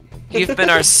 Yeah, you've been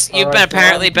our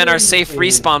apparently been our safe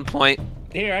respawn point.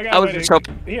 Here, I got a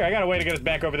way to get us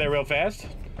back over there real fast.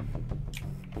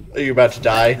 Are you about to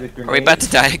die? Are we about to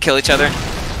die and kill each other?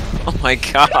 Oh my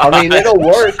god. I mean, it'll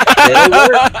work. It'll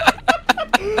work.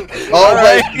 Oh,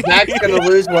 but Zach's gonna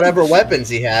lose whatever weapons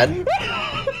he had.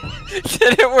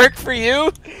 Did it work for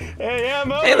you? Hey, yeah,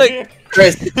 I'm over Hey, look. here.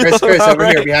 Chris, over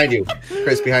Right. here, behind you.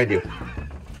 Chris, behind you.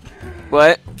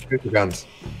 What? Shoot the guns.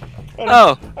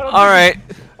 Oh, alright.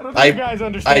 I don't think you guys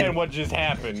understand what just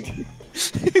happened.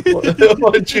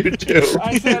 What'd you do?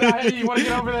 I said, hey, you want to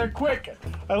get over there quick?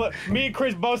 Me and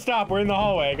Chris both stop. We're in the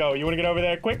hallway. I go, you want to get over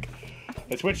there quick?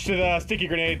 I switch to the sticky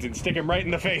grenades and stick him right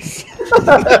in the face.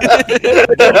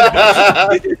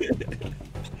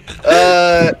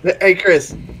 Hey,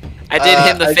 Chris. I did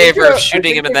him the favor of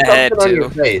shooting him in the head, too.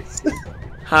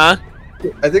 Huh?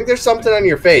 I think there's something on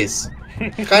your face.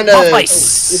 Kinda,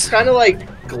 it's kind of like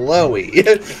glowy.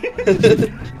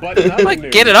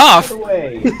 Like, get it off! By the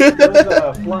way,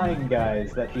 those flying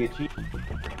guys that the achievement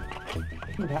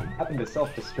happen to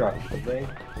self-destruct, did they?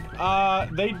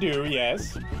 They do,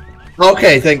 yes.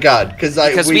 Okay, thank God, because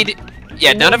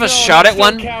yeah, none of us shot at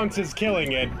one. Counts as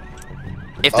killing it.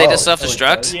 If they just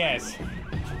self-destruct? Yes.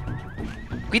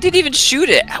 We didn't even shoot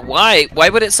it. Why? Why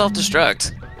would it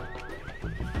self-destruct?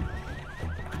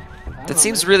 That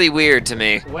seems really weird to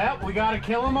me. Well, we gotta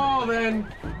kill them all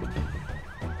then.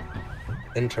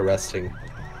 Interesting.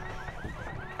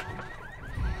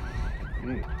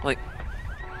 Like,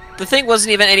 the thing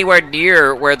wasn't even anywhere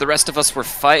near where the rest of us were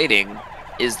fighting,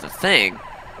 is the thing.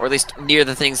 Or at least near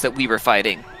the things that we were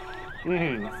fighting.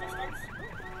 Mm-hmm.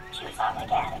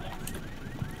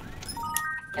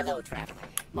 Hello, traveler.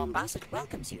 Mombasa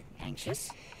welcomes you. Anxious?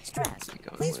 Stressed?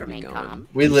 Please remain calm.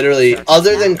 We literally,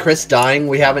 other than Chris dying,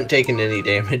 we haven't taken any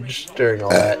damage during all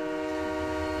that.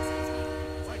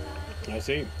 I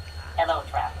see. Hello,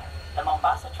 traveler. The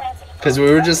Mombasa Transit. Because we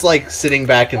were just like sitting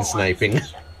back and sniping.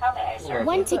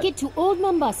 One ticket to Old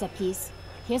Mombasa, please.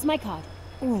 Here's my card.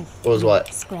 Ooh, What was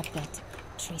what? scrap that.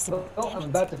 Traceable. Oh, I'm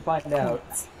about to find out.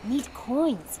 Need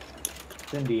coins.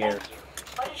 Incendiary.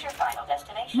 What is your final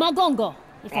destination? Magongo.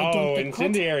 If I don't Oh, get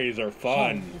incendiaries are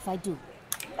fun. If I do.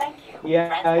 Thank you.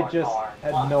 Yeah, I just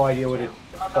had no idea what it.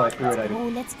 So I threw it at Oh,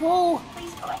 it. let's go.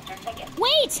 Please collect your ticket.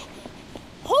 Wait!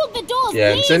 Hold the doors,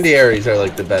 Yeah, please. incendiaries are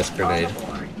like the best grenade.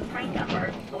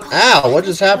 Ow, what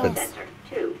just happened?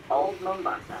 To Old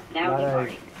Mombasa. Now Glad I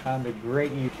departing. found a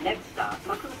great use. Next stop,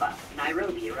 Makupa,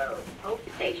 Nairobi Road, Hope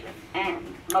Station, and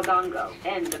Magongo,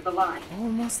 end of the line.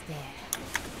 Almost there.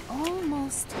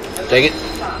 Almost. Dang it.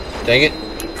 Dang it.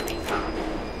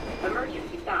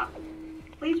 Emergency stop.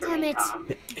 Please Damn remain it. calm.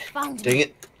 Found Dang me.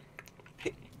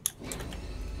 it.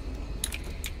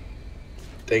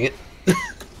 Dang it.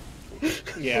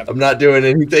 Yeah. I'm not doing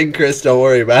anything, Chris. Don't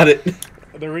worry about it.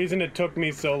 The reason it took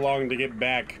me so long to get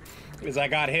back is I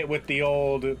got hit with the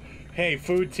old, hey,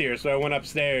 food's here, so I went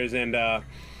upstairs, and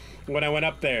when I went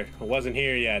up there, it wasn't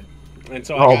here yet. And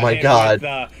so I Oh got my hit God.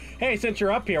 with, hey, since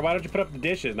you're up here, why don't you put up the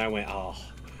dishes? And I went, oh.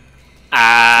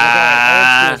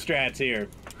 Ah. Old school strats here.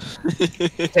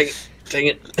 Dang it. Dang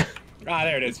it. Ah,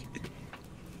 there it is.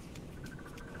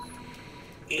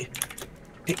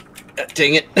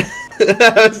 Dang it.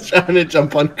 I was trying to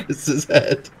jump on Chris's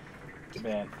head. Too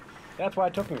bad. That's why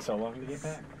it took me so long to get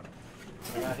back.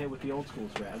 I got hit with the old school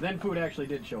strat. Then food actually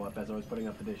did show up as I was putting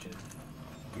up the dishes.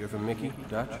 You're from Mickey,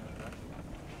 Dutch?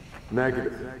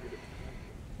 Negative.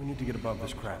 We need to get above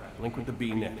this crap. Link with the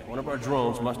B-net. One of our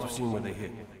drones must have seen where they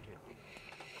hit.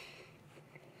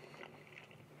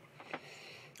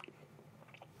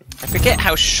 I forget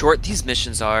how short these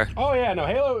missions are. Oh yeah, no,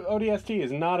 Halo ODST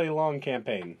is not a long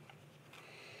campaign.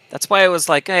 That's why I was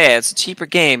like, hey, it's a cheaper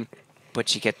game,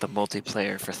 but you get the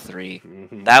multiplayer for $3.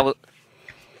 Mm-hmm.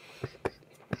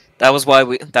 That was why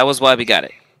we got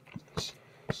it.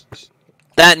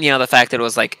 That and the fact that it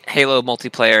was like Halo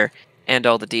multiplayer and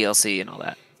all the DLC and all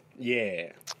that.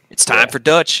 Yeah. It's time for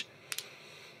Dutch.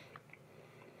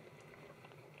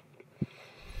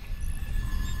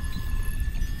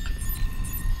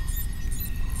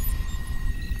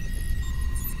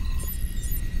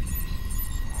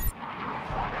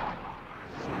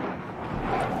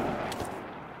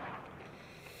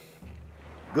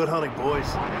 Good hunting, boys.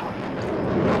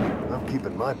 I'm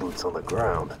keeping my boots on the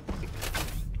ground.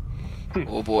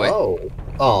 Oh boy. Oh.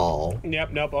 Oh.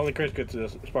 Yep, nope, only Chris gets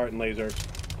this Spartan laser.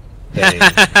 Dang.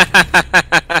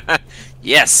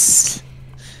 Yes.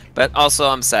 But also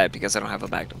I'm sad because I don't have a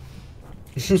Magnum.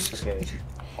 Okay.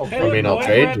 Hey, I mean, I'll boys,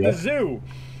 trade we're at you. the zoo.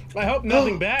 I hope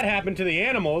nothing bad happened to the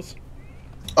animals.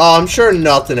 Oh, I'm sure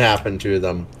nothing happened to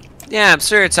them. Yeah, I'm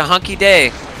sure it's a hunky day.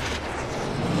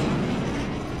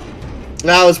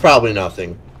 That was probably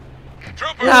nothing.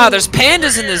 No, there's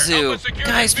pandas in the zoo.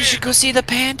 Guys, we should go see the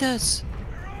pandas.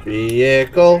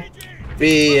 Vehicle.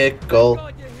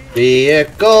 Vehicle.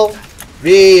 Vehicle.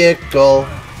 Vehicle.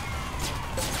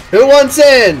 Who wants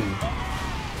in?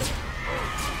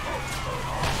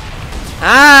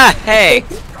 Ah, hey.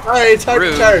 Alright, it's hard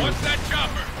Rude. to turn.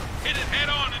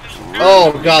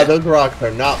 Oh god, those rocks are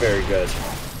not very good.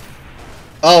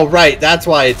 Oh right, that's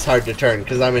why it's hard to turn,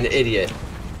 because I'm an idiot.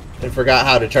 And forgot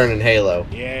how to turn in Halo.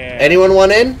 Yeah. Anyone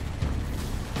want in?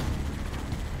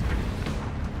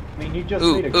 I mean, you just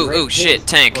Ooh, made a ooh, great ooh, shit, case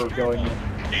tank. for going in.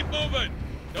 Keep moving.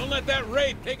 Don't let that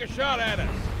Wraith take a shot at us.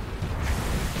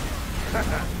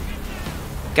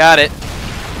 Got it.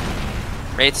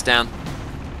 Rate's down.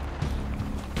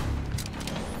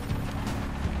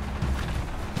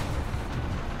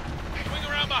 Swing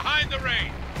around behind the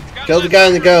Wraith. Kill the guy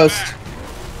in the ghost.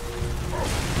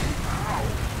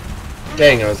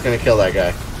 Dang, I was gonna kill that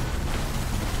guy.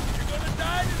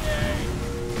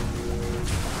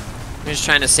 I'm just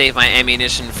trying to save my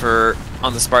ammunition for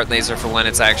on the Spartan laser for when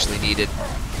it's actually needed.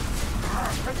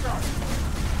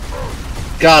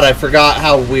 God, I forgot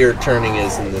how weird turning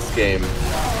is in this game.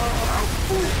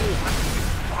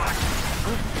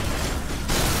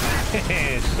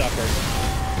 Sucker.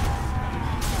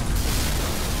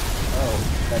 Oh,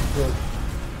 that's good.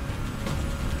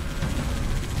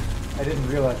 I didn't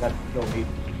realize that killed me.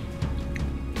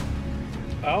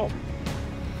 Oh.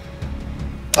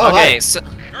 Oh, okay, hi. so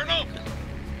Colonel,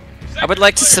 I would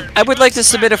like to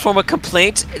submit a formal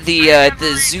complaint.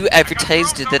 The zoo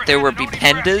advertised that there would be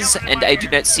pandas, and I do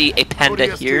not see a panda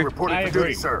here. I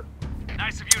agree. Sir.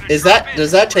 Does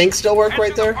that tank still work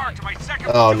right there?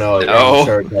 Oh no, No. I'm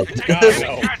sure it doesn't.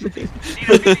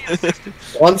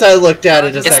 Once I looked at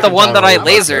it, It's the one that I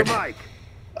lasered.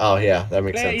 Oh yeah, that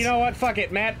makes sense. You know what? Fuck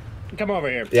it, Matt. Come over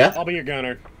here. Yeah? I'll be your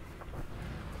gunner.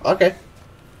 Okay.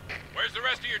 Where's the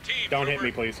rest of your team? Don't hit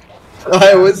me, please.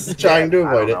 I was trying to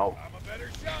avoid it.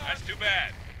 That's too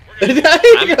bad.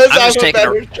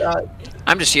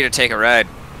 I'm just here to take a ride.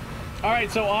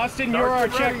 Alright, so Austin, you're our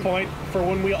checkpoint for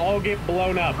when we all get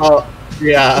blown up. Oh,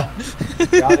 yeah.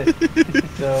 Got it.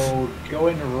 So,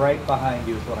 going right behind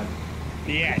you is what I'm...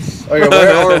 Yes. Okay,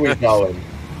 where are we going?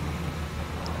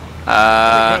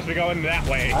 Because we're going that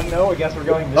way. I know, I guess we're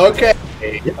going this Okay.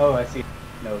 way. Oh, I see.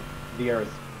 No, the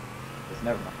Earth.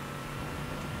 Never mind.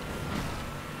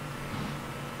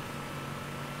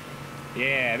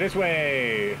 Yeah, this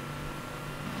way.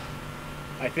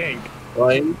 I think.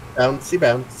 Going bouncy,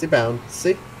 bouncy,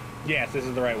 bouncy. Yes, this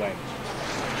is the right way.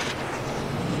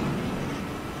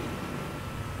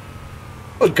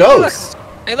 Oh, ghosts!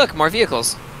 Hey, look, more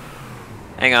vehicles.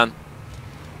 Hang on.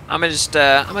 I'm gonna just,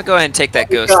 I'm gonna go ahead and take that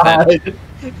ghost then.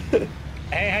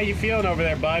 Hey, how you feeling over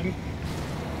there, bud?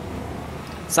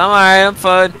 So I'm alright, I'm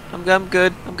fine. I'm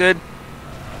good, I'm good.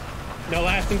 No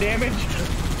lasting damage?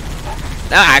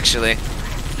 No, actually.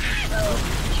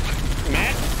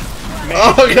 Matt?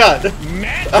 Oh god!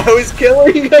 Matt? I was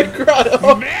killing a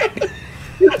grotto! Matt?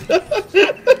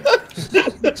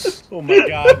 Oh my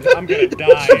god, I'm gonna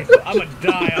die. I'm gonna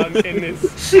die in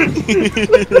this.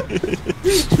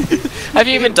 Have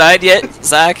you even died yet,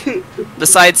 Zach?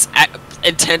 Besides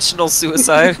intentional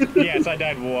suicide? Yes, I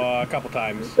died a couple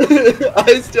times.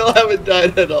 I still haven't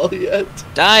died at all yet.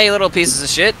 Die, you little pieces of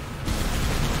shit.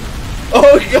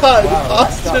 Oh god, wow,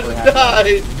 Austin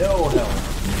died! No help.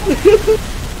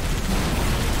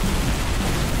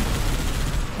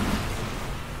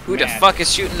 Who the fuck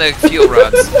is shooting the fuel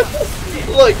rods?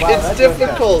 Look, Wow, it's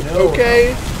difficult,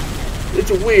 okay?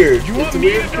 It's weird. You want it's me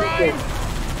weird to drive?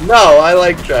 No, I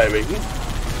like driving.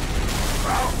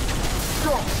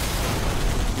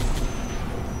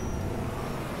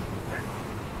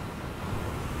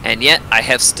 And yet, I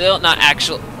have still not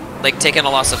actually, like, taken a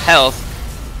loss of health,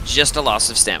 just a loss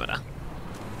of stamina.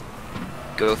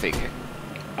 Go figure.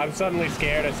 I'm suddenly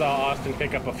scared I saw Austin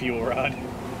pick up a fuel rod.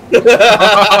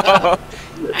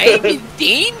 I'm in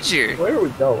danger! Where are we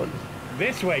going?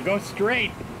 This way, go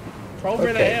straight.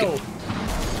 Over the Okay. hill.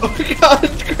 Oh god,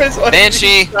 Chris, why Banshee!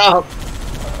 did you stop?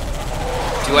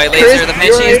 Do I Chris, laser the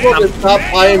you're Banshees? able to stop,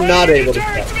 I am not able to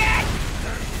stop.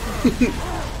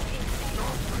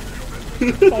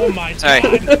 Oh my Sorry.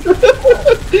 god.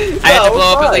 I had to No,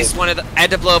 blow up we're at least fine. one of the. I had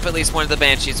to blow up at least one of the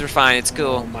Banshees. We're fine. It's Oh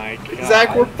cool. my god.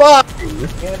 Zach, we're fine! I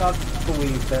cannot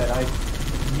believe that I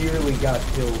nearly got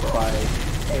killed by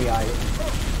AI.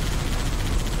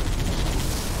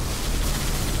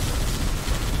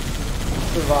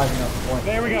 Surviving on point.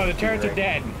 There we go, the turrets are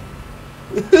dead.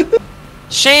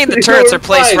 Shame the You turrets were are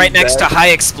placed fine, right next to Zach. high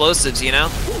explosives. You know.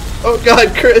 Oh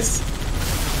god, Chris!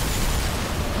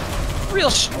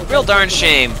 Real darn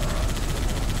shame.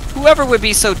 Whoever would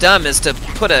be so dumb as to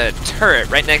put a turret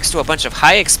right next to a bunch of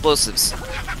high explosives.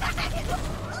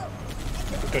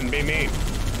 Couldn't be me.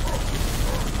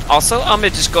 Also, I'm gonna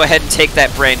just go ahead and take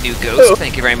that brand new ghost.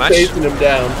 Thank you very much. Chasing him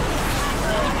down.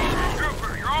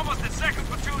 Trooper, you're almost at second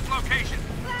platoon's location.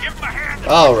 Give him a hand.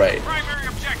 Alright. Primary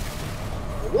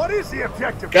objective. What is the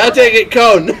objective? Gotta take it,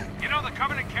 Cone! You know the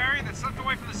Covenant carrier that slipped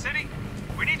away from the city?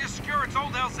 We need to secure its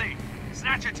old LZ.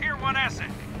 Snatch a Tier 1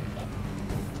 asset.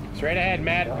 Straight ahead,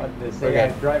 Matt. God, this Okay. AI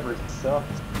driver sucks.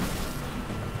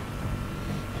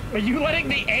 Are you letting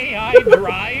the AI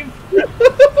drive?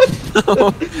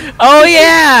 Oh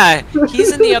yeah,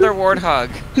 he's in the other warthog,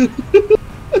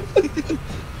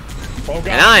 Oh god.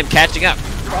 and I'm catching up.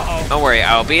 Uh-oh. Don't worry,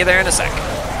 I'll be there in a sec.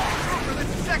 This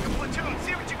is second platoon.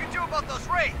 See what you can do about those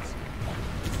raids.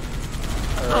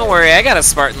 Don't worry, I got a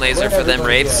Spartan laser Where'd for them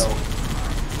everybody raids. go?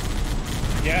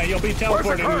 Yeah, you'll be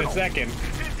teleported in a second.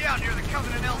 Pinned down near the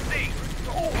Covenant LZ.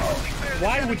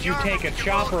 Why would you take a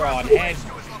chopper on head?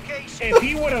 If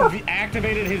he would have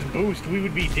activated his boost, we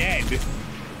would be dead.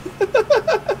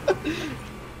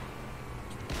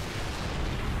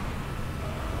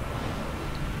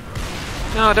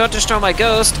 No, don't destroy my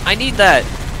ghost. I need that.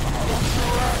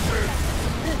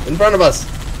 In front of us!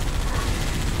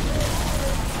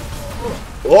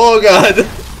 Oh god!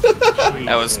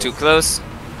 That was too close.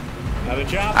 Another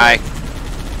chopper. Hi.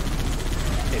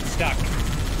 It's stuck.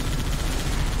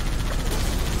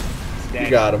 It's dead.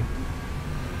 You got him.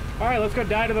 Alright, let's go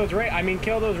die to those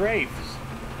kill those wraiths.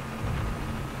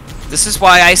 This is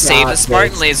why I saved the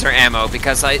Spartan laser ammo,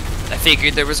 because I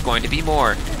figured there was going to be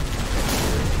more.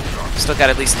 Still got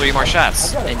at least 3 more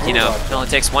shots. And, you know, it only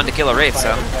takes 1 to kill a wraith,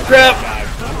 so... Crap!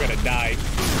 I'm gonna die.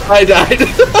 I died.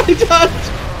 I died.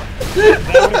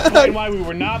 That would explain why we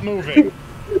were not moving.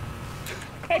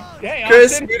 Hey,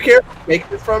 Chris, Austin. you care if I take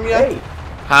this from you? Hey.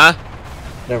 Huh?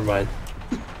 Never mind.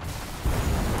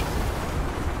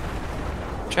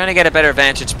 Trying to get a better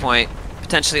vantage point.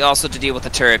 Potentially also to deal with the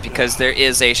turret, because there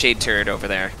is a shade turret over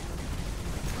there.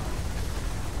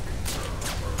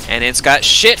 And it's got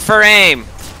shit for aim!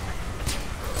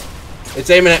 It's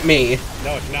aiming at me.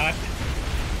 No, it's not.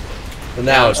 And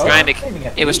now it's trying to.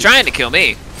 It was trying to kill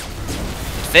me. It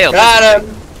failed. Got him.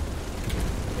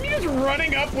 Are you just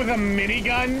running up with a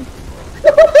minigun?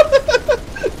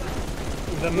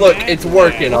 Look, it's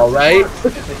working, all right.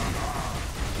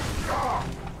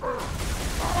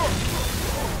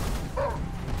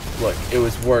 Look, it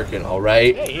was working, all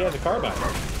right. Hey, he has a carbine.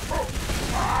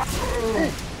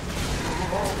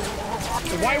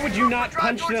 Why would you not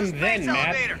punch them then,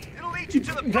 Matt?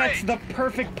 That's the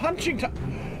perfect punching time.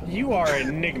 You are an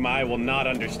enigma I will not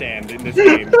understand in this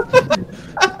game.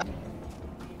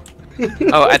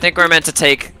 Oh, I think we're meant to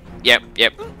take...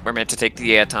 Yep. We're meant to take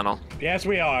the tunnel. Yes,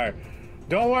 we are.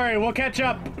 Don't worry, we'll catch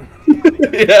up.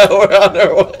 Yeah, we're on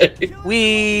our way.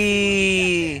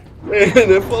 Whee!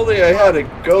 Man, if only I had a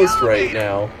ghost right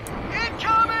now.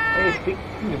 Hey,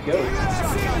 speaking of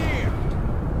ghosts.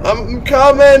 I'm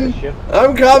coming!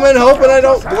 I'm coming, hoping I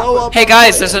don't blow up. Hey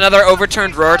guys, there's another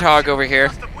overturned Roadhog over here.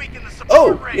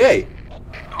 Oh, yay.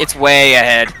 It's way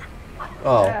ahead.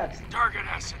 Oh.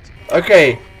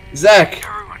 Okay, Zach,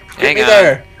 get me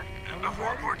there.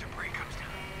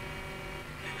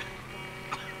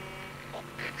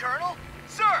 Colonel?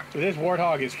 Sir! This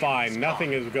Warthog is fine.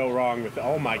 Nothing is go wrong with.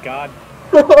 Oh my god.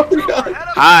 Oh god.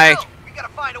 Hi. We gotta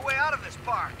find a way out of this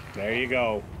park. There you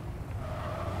go.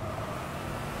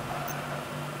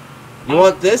 You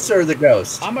want this or the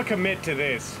ghost? I'm gonna commit to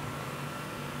this.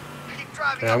 Keep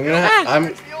driving. I'm gonna.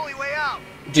 It's the only way out.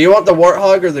 Do you want the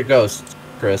warthog or the ghost,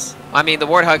 Chris? I mean, the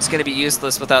Warthog's gonna be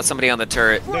useless without somebody on the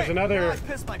turret. There's another.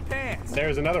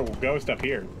 There's another ghost up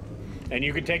here, and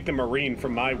you can take the Marine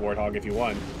from my Warthog if you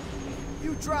want.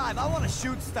 You drive. I want to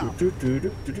shoot stuff.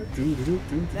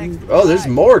 Oh, there's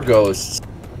more ghosts.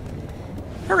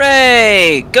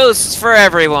 Hooray! Ghosts for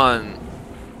everyone.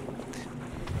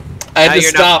 I had to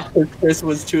stop because Chris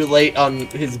was too late on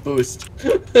his boost.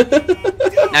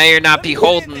 Now you're not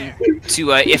beholden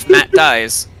to if Matt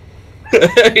dies.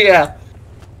 Yeah.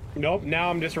 Nope,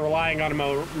 now I'm just relying on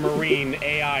a Marine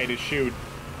AI to shoot.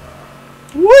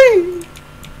 Whee!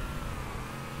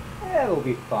 Yeah, it'll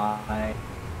be fine.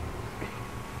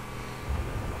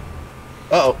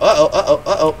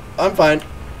 Uh-oh. I'm fine.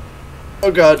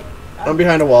 Oh god. I'm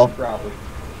behind a wall. Probably.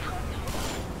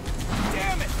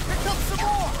 Damn it! Here comes some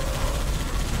more!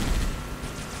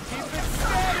 Keep it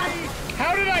steady!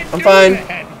 How did I do I'm fine.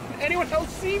 that? Anyone else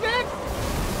see that?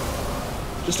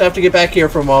 Just have to get back here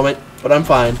for a moment, but I'm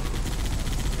fine.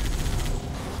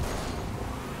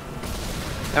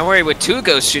 Don't worry, with 2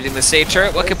 ghosts shooting the same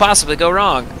turret, what could possibly go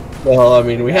wrong? Well, I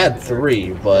mean, we had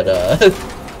 3, but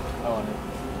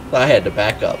I had to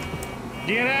back up.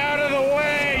 Get out of the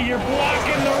way! You're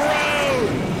blocking the road!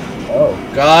 Oh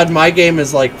god, my game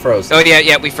is like frozen. Oh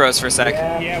yeah, we froze for a sec.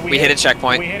 Yeah, we hit a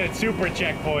checkpoint. We hit a super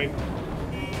checkpoint.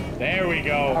 There we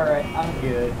go. Alright, I'm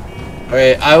good.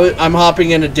 Okay, I'm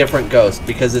hopping in a different ghost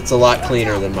because it's a lot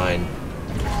cleaner than mine.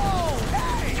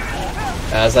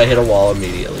 As I hit a wall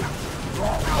immediately.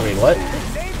 I mean, what?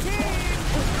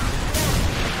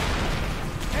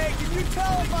 Hey, can you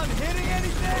tell if I'm hitting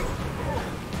anything?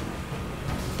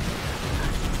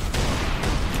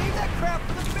 Leave that crap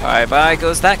for the fish. Bye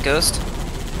goes that ghost.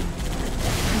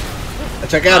 I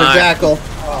took out a jackal.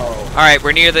 Oh. Alright,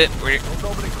 we're near the...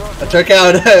 I took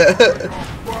out...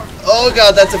 Oh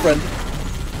god, that's a friend.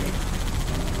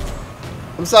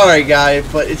 I'm sorry, guy,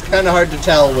 but it's kind of hard to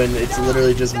tell when it's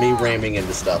literally just me ramming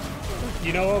into stuff.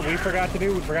 You know what we forgot to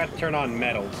do? We forgot to turn on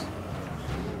medals.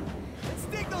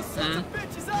 Stick those sons of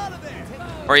bitches out of there.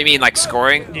 Or you mean like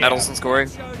scoring? Yeah. Medals and scoring?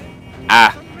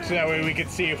 Ah. So that way we could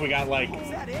see if we got like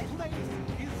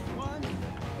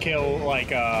kill like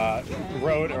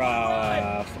road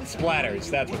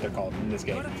splatters. That's what they're called in this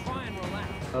game.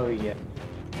 Oh yeah.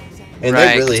 And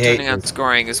right, they really hate turning on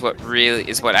scoring is what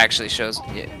actually shows.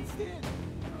 Yeah.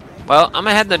 Well, I'm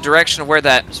gonna head in the direction of where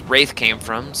that wraith came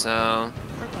from, so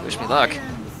wish me luck.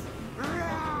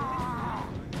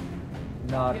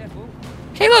 Not.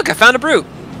 Hey, look! I found a brute.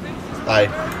 Hi.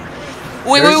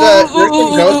 Wait, There's some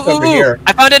ghosts over here.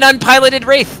 I found an unpiloted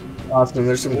wraith. Austin,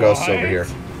 there's some ghosts over here.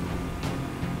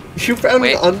 You found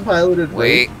an unpiloted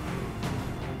wraith?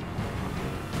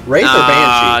 Wraith or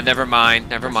Banshee? Never mind.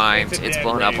 Never mind. It's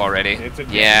blown up already.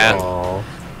 Yeah. Aww.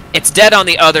 It's dead on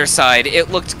the other side. It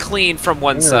looked clean from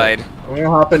one side. I'm gonna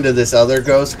hop into this other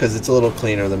ghost because it's a little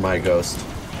cleaner than my ghost.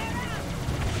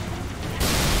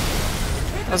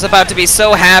 I was about to be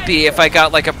so happy if I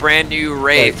got like a brand new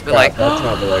wraith, but like that's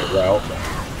not the right route.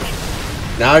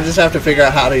 Now I just have to figure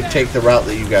out how to take the route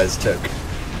that you guys took.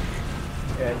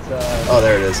 Oh,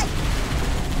 there it is.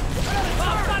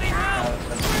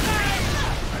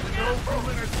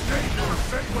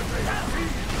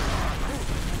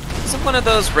 Is it one of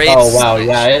those wraiths? Oh wow,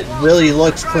 yeah, it really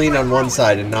looks clean on one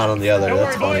side and not on the other.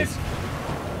 That's funny.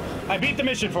 I beat the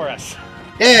mission for us.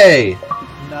 Yay!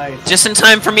 Nice. Just in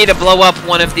time for me to blow up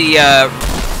one of the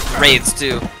wraiths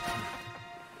too.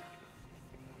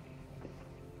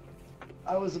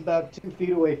 I was about 2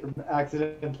 feet away from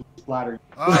accidentally splattering.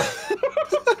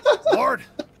 Lord,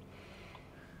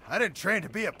 I didn't train to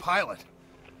be a pilot.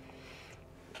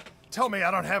 Tell me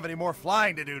I don't have any more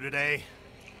flying to do today.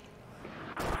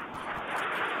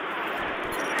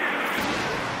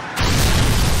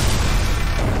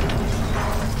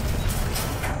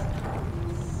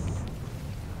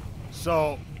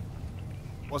 So,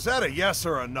 was that a yes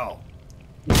or a no?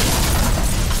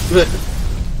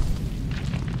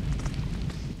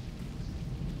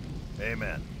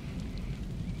 Amen.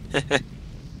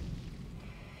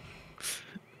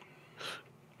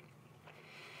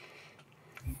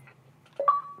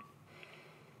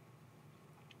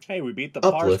 Hey, we beat the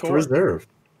par Uplift score. reserve.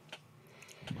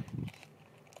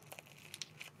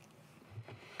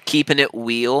 Keeping it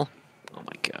wheel. Oh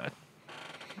my god.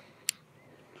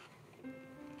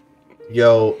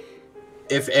 Yo,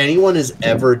 if anyone is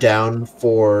ever down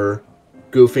for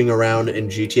goofing around in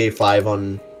GTA 5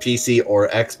 on PC or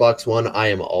Xbox One, I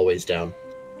am always down.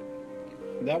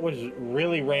 That was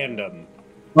really random.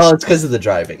 Well, it's because of the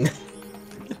driving.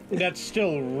 That's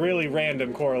still really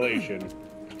random correlation.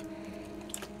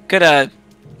 Could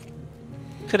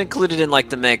include it in like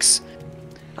the mix.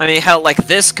 I mean, how like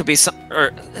this could be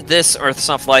this or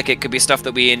stuff like it could be stuff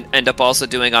that we end up also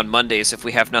doing on Mondays if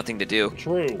we have nothing to do.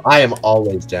 True. I am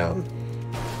always down.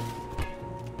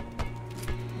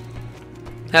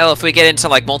 Hell, if we get into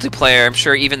like multiplayer, I'm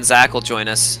sure even Zach will join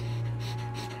us.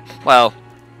 Well,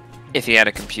 if he had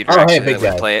a computer, Oh, actually, hey, big that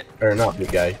would guy. play it. Or not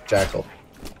big guy, Jackal.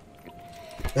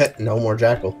 No more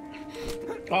Jackal.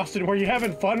 Austin, were you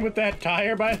having fun with that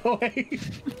tire, by the way?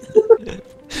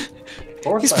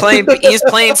 He's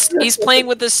playing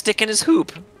with this stick in his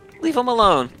hoop. Leave him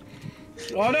alone.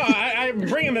 Oh no, I'm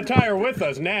bringing the tire with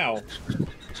us now.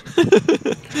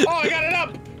 Oh, I got it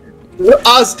up!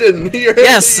 Austin, you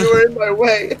were in my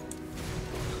way.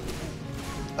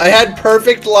 I had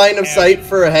perfect line of sight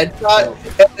for a headshot,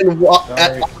 and then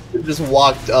Austin just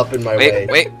walked up in my way.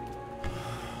 Wait.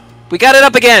 We got it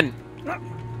up again!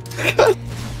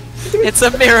 It's a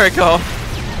miracle.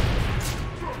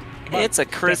 It's a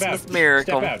Christmas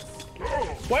miracle. Step out.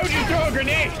 Why would you throw a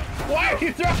grenade? Why are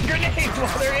you throwing grenades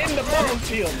while they're in the bubble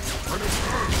shield?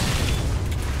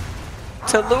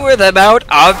 To lure them out,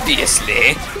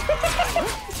 obviously.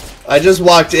 I just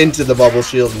walked into the bubble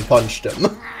shield and punched him.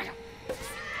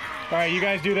 Alright, you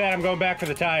guys do that, I'm going back for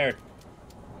the tire.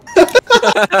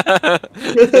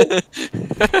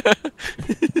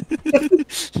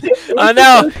 Oh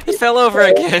no! It fell over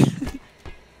again.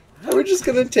 We're just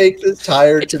gonna take this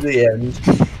tire to the end.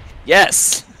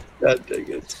 Yes. God dang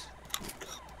it.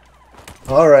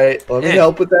 Alright, let me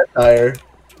help with that tire.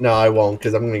 No, I won't,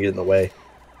 because I'm gonna get in the way.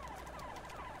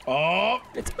 Oh!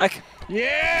 It's back.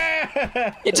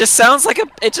 Yeah! It just sounds like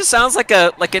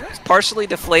a partially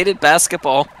deflated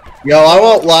basketball. Yo, I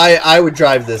won't lie, I would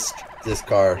drive this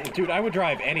car. Dude, I would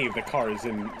drive any of the cars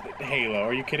in Halo.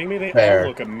 Are you kidding me? They Fair. all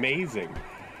look amazing.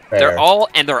 Fair. They're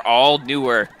all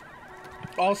newer.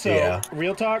 Also,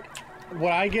 real talk,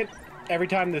 what I get every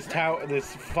time this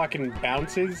fucking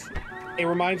bounces, it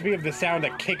reminds me of the sound a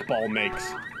kickball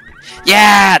makes.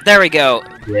 Yeah, there we go.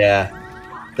 Yeah.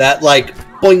 That like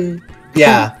boing.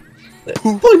 Yeah.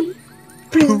 Boing.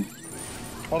 Ping.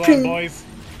 Hold Ping. on, boys.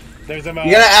 There's a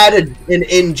You gotta add an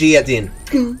NG at the end.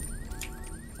 Ping.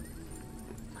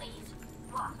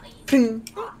 Ping.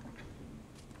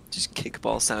 Just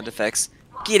kickball sound effects.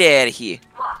 Get out of here.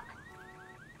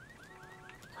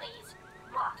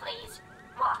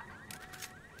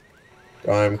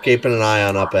 I'm keeping an eye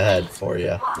on up ahead for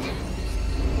you.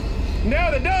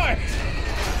 No, the door!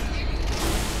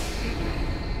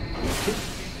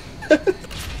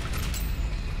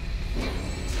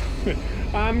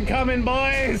 I'm coming,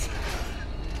 boys!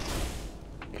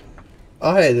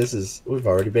 Oh, hey, we've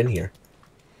already been here.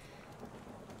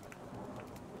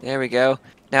 There we go.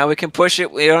 Now we can push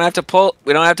it. We don't have to pull.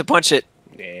 We don't have to punch it.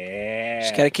 Yeah.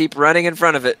 Just gotta keep running in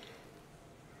front of it.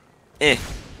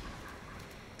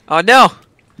 Oh no!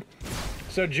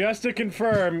 So just to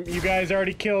confirm, you guys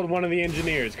already killed one of the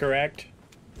engineers, correct?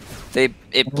 It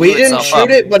blew We didn't itself shoot up.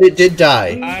 it, but it did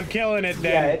die. I'm killing it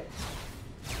then.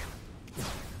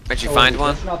 Did you find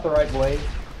one? That's not the right way.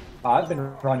 I've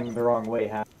been running the wrong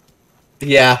way.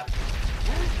 Yeah.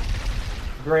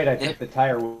 Great, I took the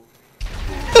tire.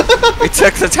 We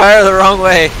took the tire the wrong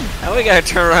way. Now we gotta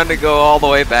turn around and go all the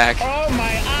way back. Oh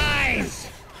my eyes!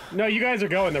 No, you guys are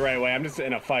going the right way. I'm just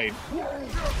in a fight.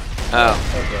 Oh.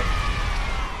 Okay.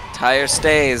 Tire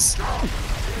stays.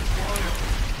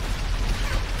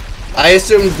 I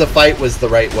assumed the fight was the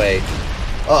right way.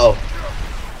 Uh-oh.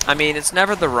 I mean, it's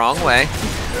never the wrong way.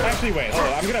 Actually, wait. Hold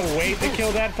on. I'm gonna wait to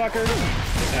kill that fucker.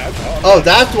 Oh,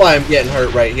 that's why I'm getting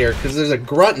hurt right here, because there's a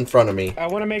grunt in front of me. I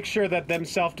want to make sure that them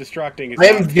self-destructing is I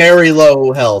am very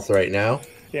low health right now.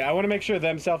 Yeah, I want to make sure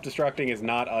them self-destructing is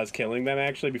not us killing them,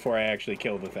 actually, before I actually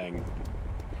kill the thing.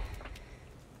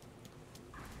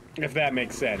 If that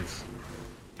makes sense.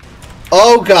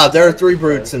 Oh god, there are 3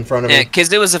 brutes in front of me. Yeah,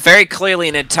 because it was very clearly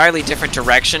an entirely different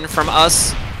direction from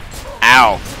us.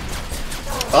 Ow.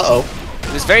 Uh-oh.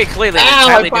 It was very clearly an Ow,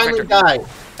 entirely I finally different died.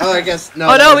 Oh, I guess, no.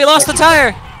 Oh no, we lost the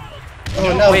tire!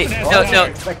 Oh no. Wait, no. Wait, no,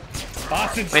 it's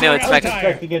back.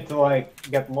 Expecting it to,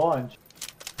 like, get launched.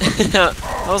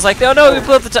 I was like, no, we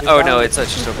blew up the tire. Oh no, it's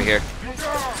just over here.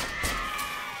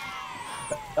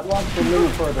 That launched a little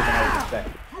further than I was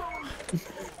expecting.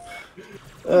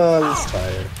 Oh, this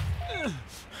tire.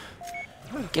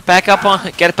 Get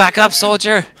back up,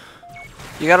 soldier.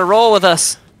 You gotta roll with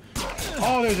us.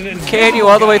 Oh, there's an Can you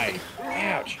all the way?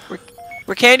 Ouch.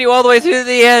 We're can you all the way through to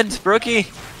the end, rookie.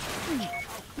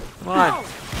 Come on.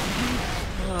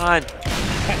 Come on.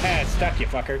 Stuck, you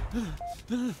fucker.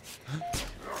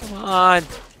 Come on.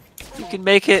 You can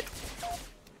make it.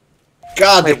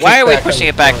 God, wait, why are we pushing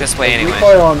it back this way anyway?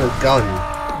 Recoil on the gun.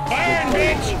 Burn,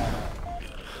 bitch!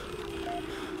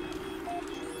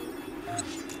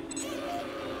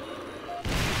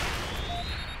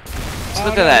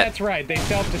 Look at that. That's right. They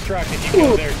self-destruct if you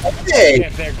kill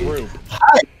their group.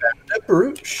 I found a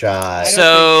brute shot.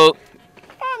 So,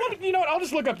 you know what? I'll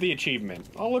just look up the achievement.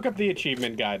 I'll look up the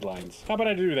achievement guidelines. How about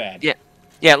I do that?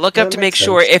 Yeah. Look up to make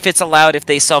sure if it's allowed if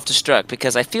they self-destruct,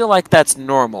 because I feel like that's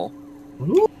normal.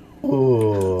 Ooh.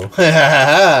 Oh,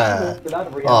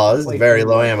 this is very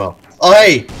low ammo. Oh,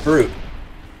 hey, brute.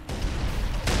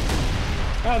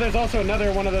 Oh, there's also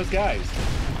another one of those guys.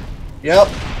 Yep.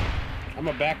 I'm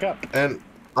gonna back up. And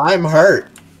I'm hurt.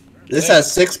 This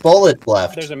has 6 bullets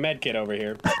left. There's a med kit over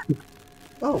here.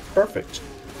 Oh, perfect.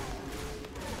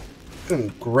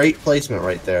 Great placement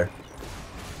right there.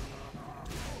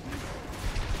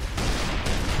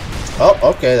 Oh,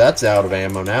 okay, that's out of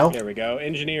ammo now. There we go.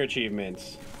 Engineer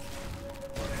achievements.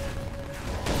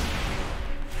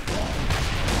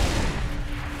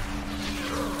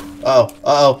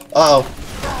 Uh-oh.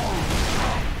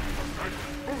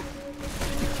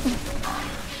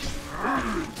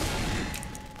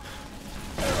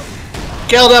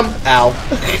 Killed him! Ow.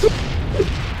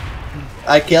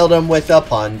 I killed him with a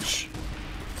punch.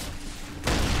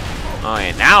 Oh,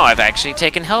 and now I've actually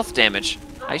taken health damage.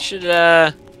 I should,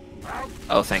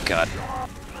 Oh, thank God.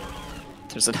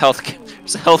 There's a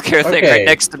healthcare thing right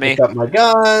next to me. Pick up my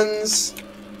guns.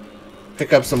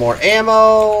 Pick up some more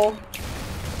ammo.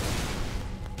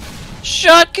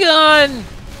 Shotgun!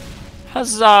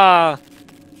 Huzzah!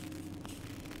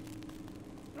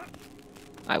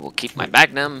 I will keep my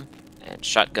magnum and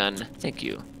shotgun. Thank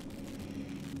you.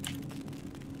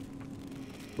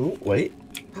 Ooh, wait.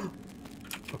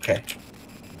 Okay.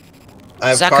 I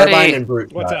have Zachary, carbine and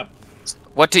brute. What's up?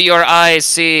 What do your eyes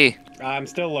see? I'm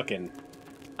still looking.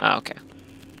 Oh, okay.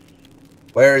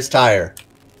 Where is Tyre?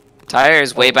 Tyre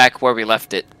is way back where we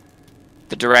left it.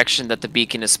 The direction that the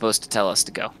beacon is supposed to tell us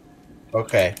to go.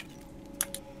 Okay.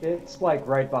 It's like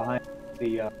right behind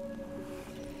the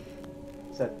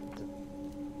set.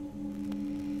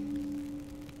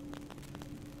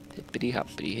 Hippity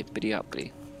hoppity, hippity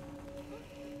hoppity.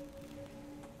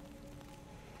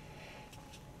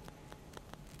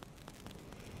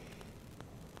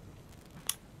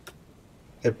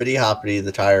 Hippity hoppity,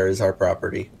 the Tyre is our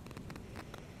property.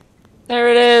 There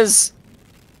it is!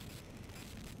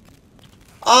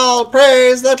 All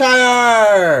praise the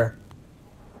Tyre!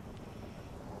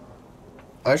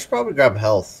 I should probably grab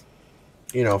health.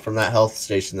 You know, from that health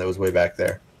station that was way back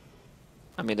there.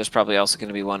 I mean, there's probably also going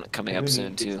to be one coming up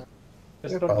soon, too.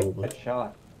 Just don't get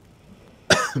shot.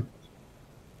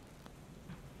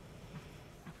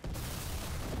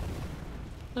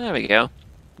 There we go.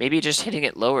 Maybe just hitting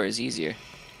it lower is easier.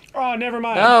 Oh, never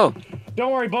mind. No!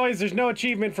 Don't worry, boys. There's no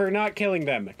achievement for not killing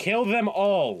them. Kill them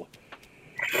all.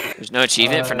 There's no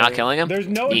achievement for not killing them? There's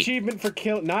no achievement for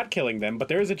not killing them, but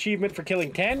there is achievement for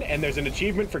killing 10, and there's an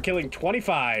achievement for killing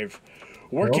 25.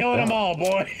 We're killing them all,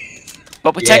 boys.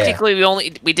 But technically,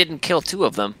 we didn't kill 2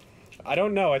 of them. I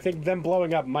don't know. I think them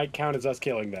blowing up might count as us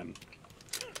killing them.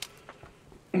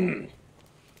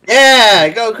 Yeah,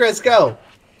 go, Chris, go.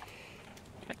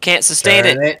 I can't sustain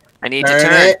it. I need to turn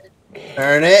turn. it.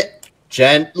 Turn it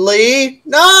gently.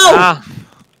 No. Ah.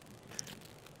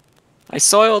 I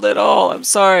soiled it all. I'm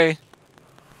sorry.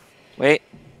 Wait.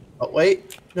 Oh,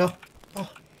 wait. No. Oh,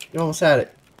 you almost had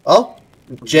it. Oh,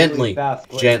 gently.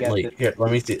 Gently. Here,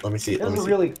 let me see. Let me see. Let me see.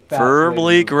 Really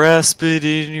Firmly grasp it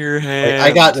in your hand. Wait,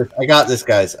 I got this. I got this,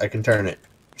 guys. I can turn it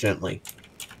gently.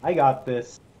 I got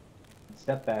this.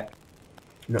 Step back.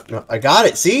 No, no. I got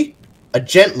it. See?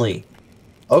 Gently.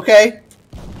 Okay.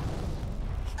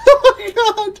 Oh my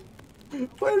god.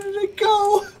 Where did it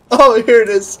go? Oh, here it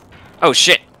is. Oh,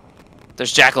 shit.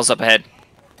 There's jackals up ahead.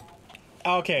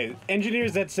 Okay,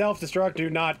 engineers that self-destruct do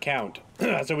not count.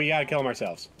 So we gotta kill them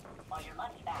ourselves.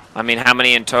 I mean, how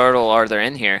many in total are there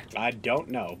in here? I don't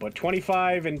know, but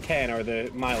 25 and 10 are the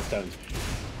milestones.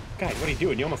 God, what are you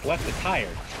doing? You almost left the tire.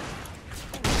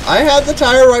 I had the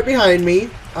tire right behind me.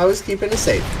 I was keeping it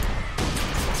safe.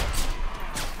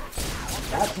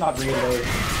 That's not reloaded.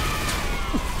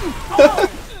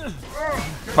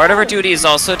 Part of our duty is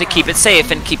also to keep it safe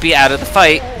and keep you out of the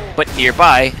fight, but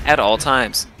nearby at all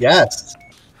times. Yes.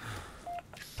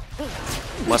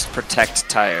 Must protect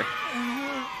Tyre.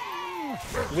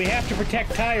 We have to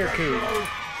protect Tire Coup.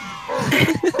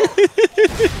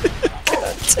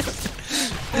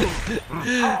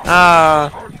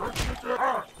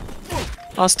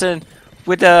 Austin,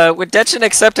 would Detchen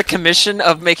accept a commission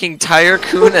of making Tyre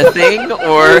Coon a thing,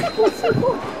 or?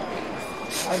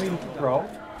 I mean, bro.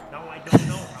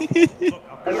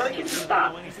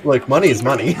 Look, money is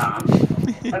money.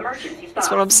 That's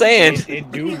what I'm saying.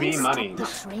 It do be money.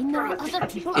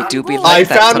 It do be like I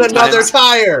that found sometimes. another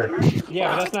tire.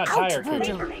 Yeah, but that's not Tire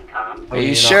Coup. Are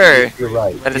you sure You're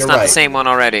right. that it's You're not right. the same one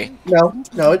already? No,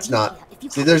 no, it's not.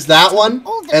 See, there's that one,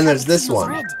 and there's this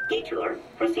one.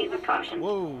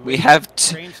 We have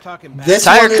This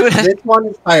Tire one, Coon. this one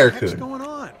is Tire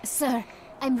Coon. Sir,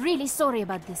 I'm really sorry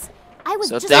about this. I was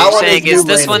So just you're saying is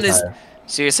new this one landing is? tire.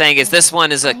 So you're saying is this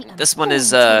one is a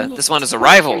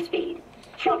rival?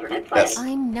 Yes.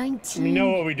 I'm 19. You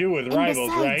know what we do with And rivals,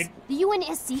 besides, right? The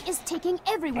UNSC is taking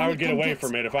everyone. I would it get can away get.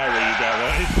 from it if I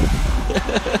were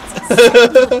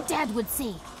you, What Dad would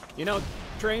say. You know,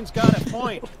 Train's got a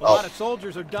point. A lot of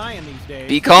soldiers are dying these days.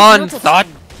 Be gone, Not a thought.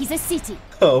 train. He's a city.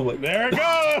 Oh my. There it goes.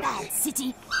 Bad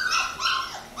city.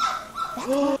 That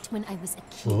worked when I was a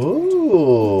kid.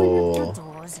 Ooh.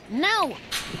 Doors. Now.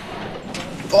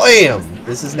 Bam!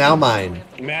 This is now mine.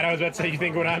 Matt, I was about to say you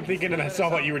think what I'm thinking, and I saw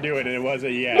what you were doing, and it was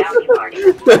a yes.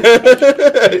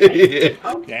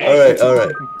 Yeah. Alright,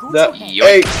 alright. Now,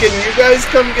 hey, can you guys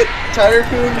come get Tire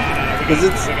Coon? Because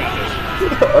it's...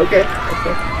 okay,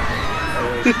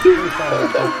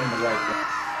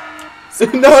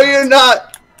 okay. No, you're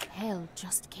not! Hell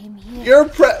just came here.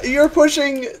 You're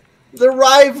pushing the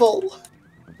rival!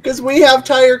 Because we have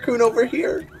Tire Coon over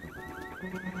here.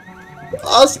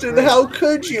 Austin, how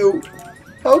could you?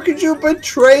 How could you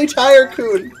betray Tire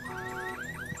Coon?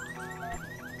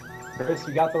 Chris,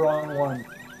 you got the wrong one.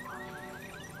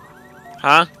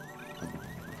 Huh?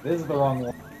 This is the wrong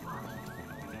one.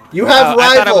 You have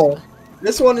I thought rival.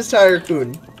 This one is Tire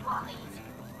Coon.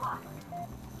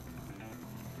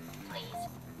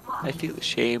 I feel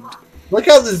ashamed. Look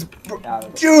how this...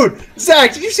 Dude!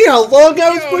 Zach, did you see how long I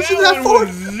was pushing that for?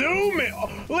 Zooming! Oh,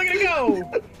 look at it go!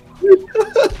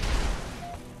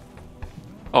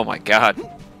 Oh my god.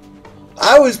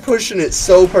 I was pushing it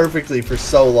so perfectly for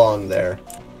so long there.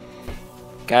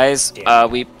 Guys,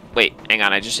 wait, hang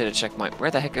on, I just hit a checkpoint.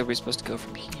 Where the heck are we supposed to go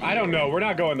from here? I don't know. We're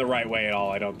not going the right way at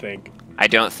all, I don't think. I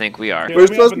don't think we are. Dude, We're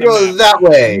let me supposed to open the go map. that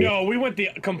way. No, we went the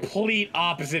complete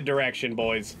opposite direction,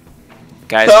 boys.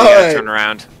 Guys, we gotta Alright. turn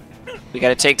around. We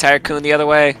gotta take Tire Coon the other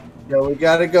way. Yeah, we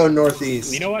gotta go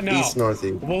northeast. You know what? No. East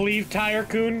northeast. We'll leave Tire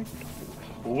Coon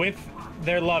with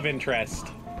their love interest.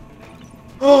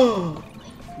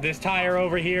 This tire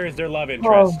over here is their love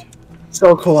interest.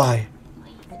 So kawaii.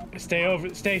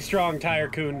 Stay strong, Tire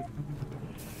Coon.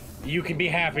 You can be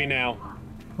happy now.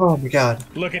 Oh my god.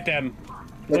 Look at them.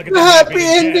 It's Look at a them happy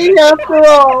together. ending after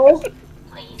all.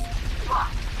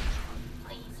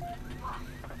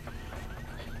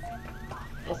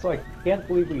 Also, I can't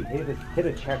believe we hit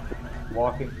a check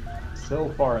walking so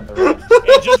far in the race.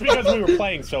 It's just because we were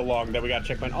playing so long that we got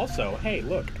checkpoint. Also, hey,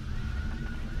 look.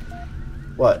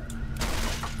 What?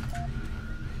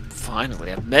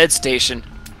 Finally, a med station.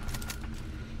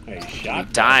 Hey, shot.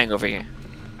 I'm dying over here.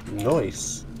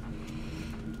 Nice.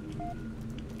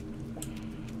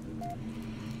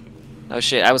 Oh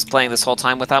shit, I was playing this whole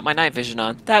time without my night vision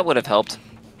on. That would have helped.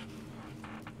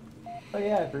 Oh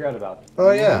yeah, I forgot about that.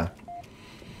 Oh yeah.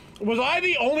 Was I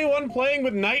the only one playing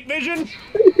with night vision?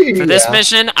 For this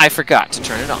mission, I forgot to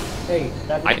turn it on. Hey,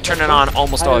 I turn it on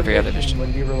almost all every other mission.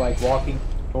 When we were like walking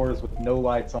doors with no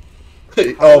lights on.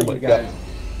 Oh my you guys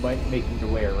god. making your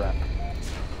way around.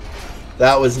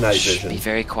 That was night Shh, vision. be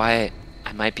very quiet.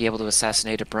 I might be able to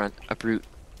assassinate a brute.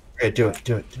 Okay, do it,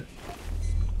 do it, do it.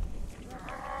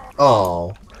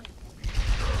 Oh.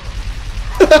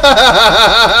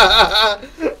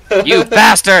 You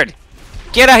bastard!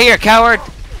 Get out here, coward!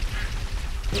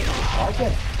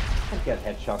 I get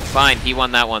headshots. Fine, he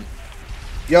won that one.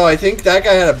 Yo, I think that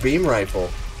guy had a beam rifle.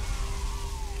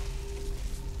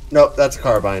 Nope, that's a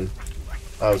carbine.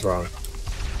 I was wrong.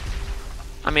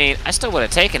 I mean, I still would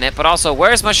have taken it, but also,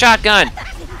 where's my shotgun?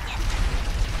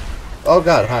 Oh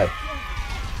god, hi.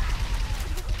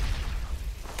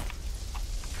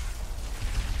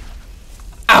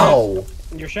 Ow!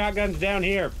 Your shotgun's down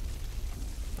here.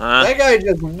 That guy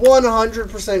just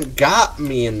 100% got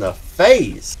me in the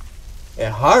face. It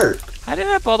hurt. I did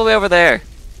up all the way over there.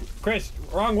 Chris,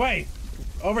 wrong way.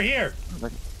 Over here.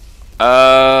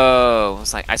 Oh,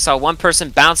 it's like I saw one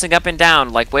person bouncing up and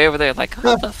down, like way over there, like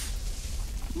mother.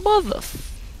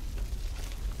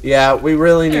 Yeah, we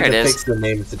really need There to it is. fix the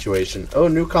name situation. Oh,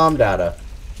 new comm data.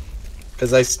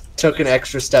 Because I took an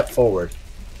extra step forward.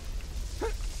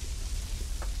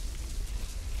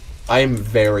 I am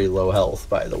very low health,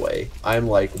 by the way. I'm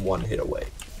like 1 hit away.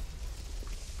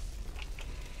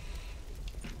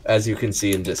 As you can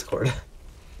see in Discord.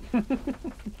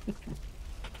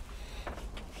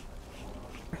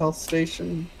 Health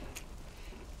station.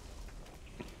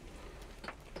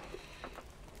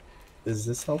 Is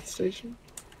this health station?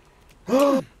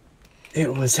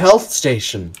 It was health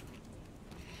station.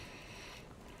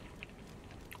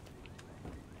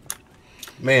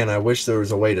 Man, I wish there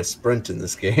was a way to sprint in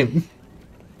this game.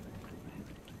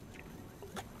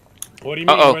 What do you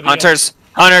mean? Uh-oh, hunters!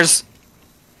 Hunters!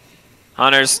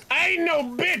 Hunters! I ain't no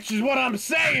bitch is what I'm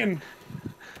saying!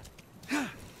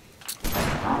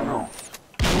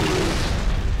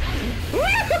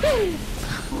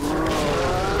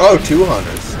 Oh, 2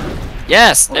 hunters.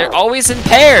 Yes, they're always in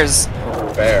pairs!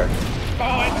 Fair. Oh,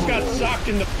 I just got socked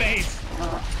in the face!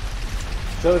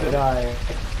 So did I.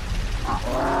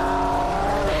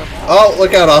 Oh,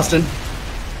 look out, Austin.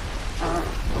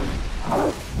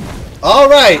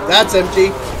 Alright, that's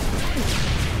empty.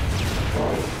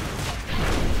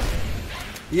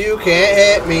 You can't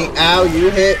hit me. Ow, you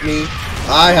hit me.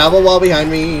 I have a wall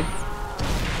behind me.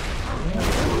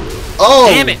 Oh,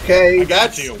 Damn it. okay,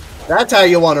 that's how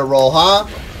you want to roll, huh?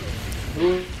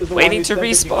 Waiting to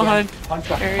respawn.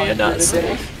 Area not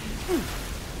safe.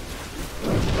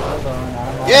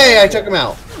 Yay, I took him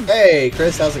out. Hey,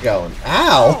 Chris, how's it going?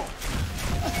 Ow!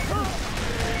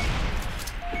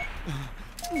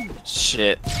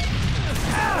 Shit.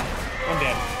 I'm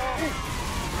dead.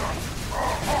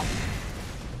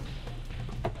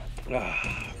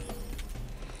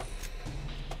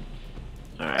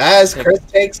 As Chris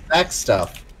takes back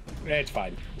stuff. It's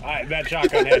fine. That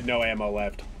shotgun had no ammo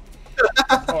left.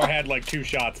 Or had like 2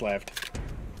 shots left.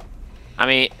 I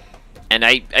mean, and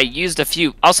I used a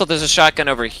few. Also, there's a shotgun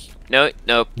over here. Nope.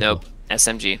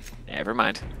 SMG. Never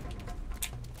mind.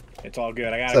 It's all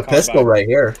good. I got It's a pistol right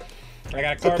here. I got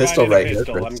a It's carbine pistol and right a here,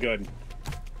 pistol. Chris. I'm good.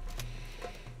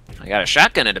 I got a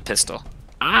shotgun and a pistol.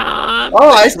 Oh,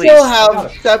 I still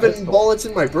have 7 bullets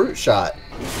in my brute shot.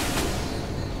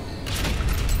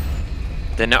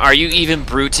 Then are you even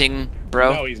bruting,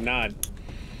 bro? No, he's not.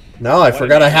 No, I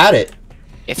forgot I had it.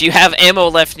 If you have ammo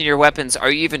left in your weapons, are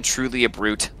you even truly a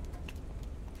brute?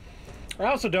 I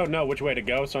also don't know which way to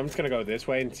go, so I'm just gonna go this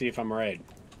way and see if I'm right.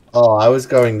 Oh, I was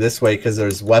going this way because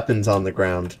there's weapons on the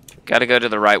ground. Gotta go to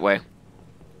the right way.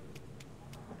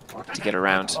 To get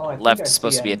around. Left is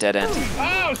supposed to be a dead end.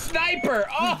 Oh, sniper!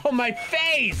 Oh, my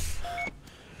face!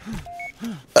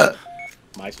 My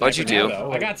sniper What'd you do? now,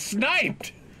 though. I got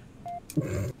sniped!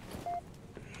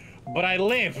 But I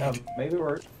lived.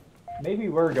 Maybe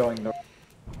we're going the.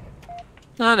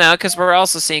 No, because we're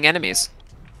also seeing enemies.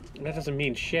 That doesn't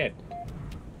mean shit.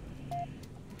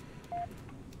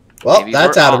 Well, Maybe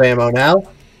that's we're out of off. ammo now.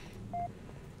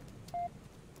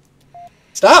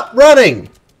 Stop running!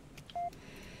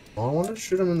 Oh, I want to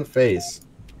shoot him in the face.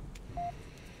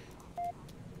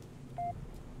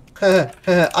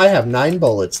 I have 9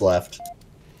 bullets left.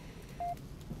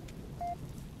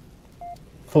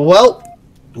 Well,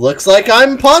 looks like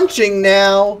I'm punching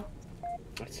now.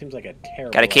 That seems like a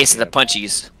terrible Got a case idea. of the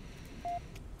punchies.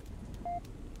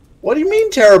 What do you mean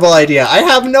terrible idea? I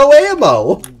have no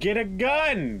ammo. Get a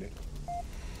gun!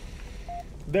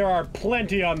 There are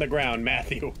plenty on the ground,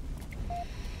 Matthew.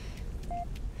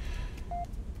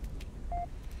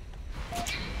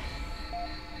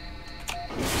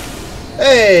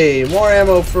 Hey, more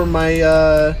ammo for my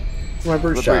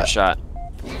brute shot. Brute shot.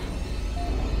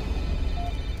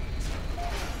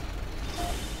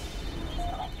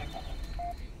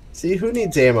 See, who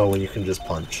needs ammo when you can just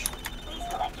punch?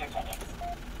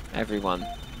 Everyone.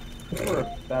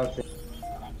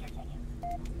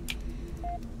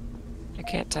 I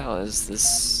can't tell. Is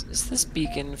this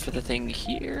beacon for the thing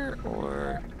here,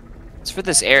 or it's for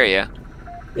this area?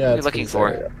 Yeah, What are we it's looking this for?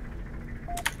 area.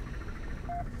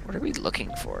 What are we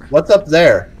looking for? What's up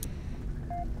there?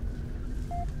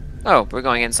 Oh, we're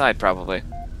going inside probably.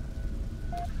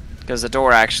 Because the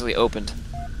door actually opened.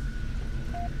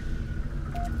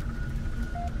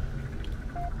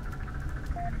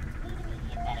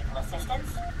 Medical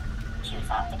assistance? Choose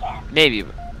optic. Maybe.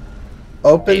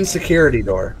 Open security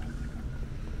door.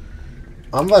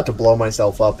 I'm about to blow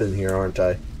myself up in here, aren't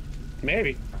I?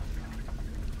 Maybe.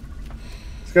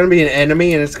 It's gonna be an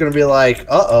enemy, and it's gonna be like,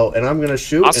 uh-oh, and I'm gonna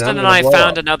shoot, Austin and I'm and I gonna blow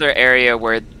found up. another area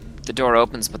where the door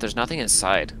opens, but there's nothing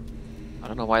inside. I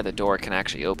don't know why the door can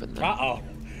actually open then. Uh-oh.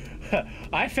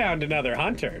 I found another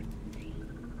hunter.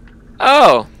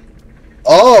 Oh!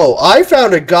 Oh, I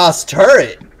found a Gauss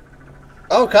turret!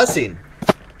 Oh, cussing.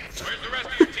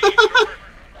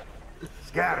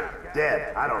 Scattered,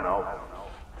 dead, I don't know.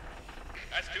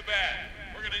 That's too bad.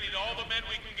 We're gonna need all the men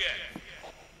we can get.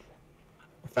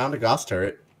 Found a Gauss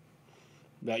turret.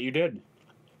 That you did.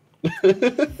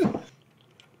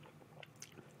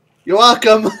 You're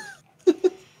welcome!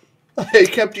 I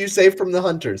kept you safe from the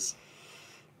hunters.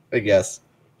 I guess.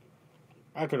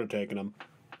 I could have taken him.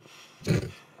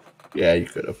 Yeah, you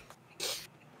could have.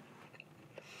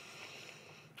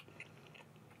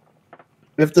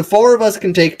 If the 4 of us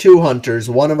can take 2 hunters,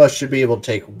 one of us should be able to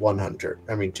take 1 hunter.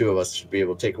 I mean, 2 of us should be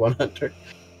able to take 1 hunter.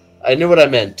 I knew what I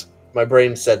meant. My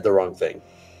brain said the wrong thing.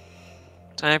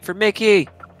 Time for Mickey!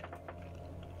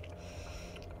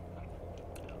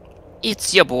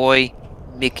 It's your boy,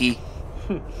 Mickey.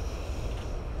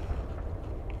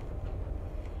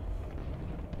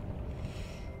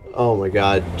 Oh my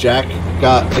god, Jack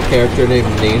got a character named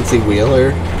Nancy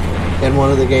Wheeler in one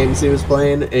of the games he was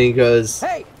playing, and he goes,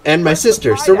 Hey, and my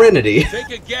sister, Serenity. take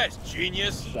a guess,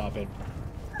 genius. Stop it.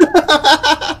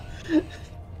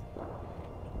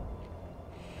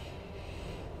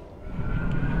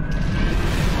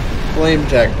 Blame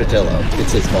Jack Patillo.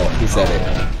 It's his fault. He said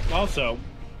it. Also,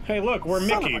 hey look, we're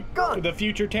Mickey, the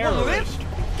future terrorist.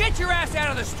 Get your ass out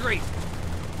of the street.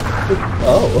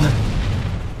 Oh.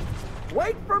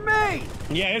 Wait for me.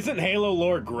 Yeah, isn't Halo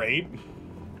lore great?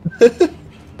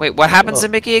 Wait, what happens to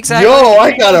Mickey exactly? Yo,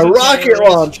 I got a rocket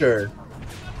launcher!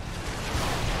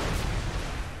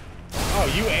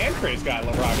 Oh, you and Chris got a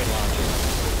rocket launcher.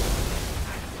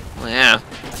 Well, yeah.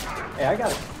 Hey,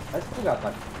 I still got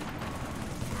my...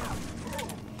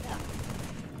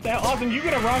 That Austin, you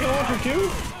got a rocket launcher too?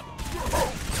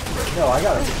 No, I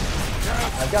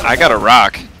got a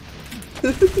rock.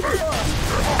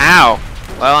 Ow.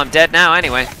 Well, I'm dead now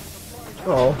anyway.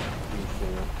 Oh.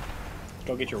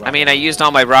 Go get your rocket. I mean, I used all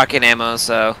my rocket ammo,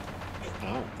 so...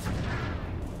 Oh.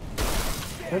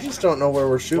 I just don't know where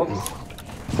we're shooting. Is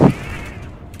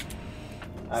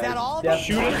that all?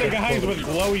 Shoot at the guys with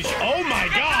glowy oh my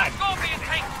god! Scorpion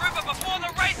takes River before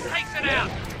the race takes it out.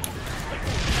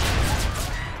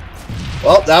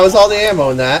 Well, that was all the ammo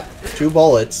in that. 2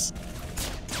 bullets.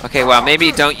 Okay, well,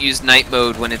 maybe don't use night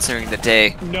mode when it's during the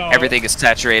day. No. Everything is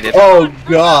saturated. Oh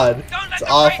god. It's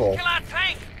awful.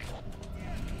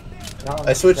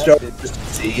 I switched over to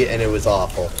C and it was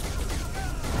awful.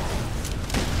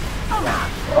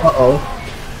 Uh-oh.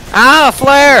 Ah,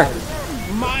 flare!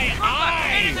 My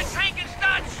eyes! The tank and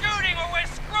start shooting or we're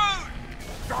screwed.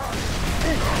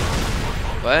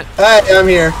 What? Hey, I'm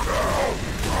here.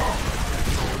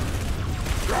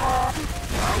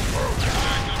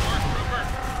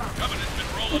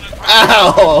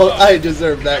 Ow! I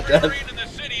deserve that death.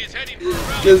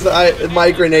 Because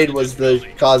my grenade was the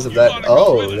cause of that.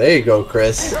 Oh, there you go,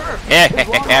 Chris. Yeah,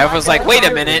 I was like, wait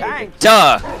a minute.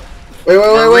 Duh.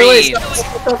 Wait.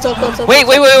 Stop.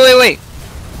 Wait.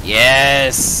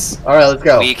 Yes. Alright, let's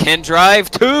go. We can drive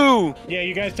too. Yeah,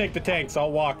 you guys take the tanks.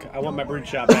 I'll walk. I want my brute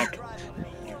shot back.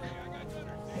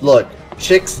 Look,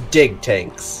 chicks dig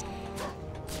tanks.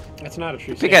 That's not a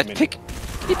true You statement.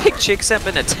 pick chicks up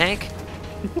in a tank?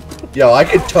 Yo, I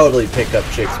could totally pick up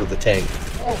chicks with a tank.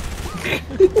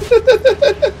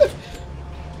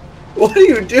 What are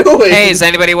you doing? Hey, does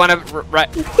anybody want to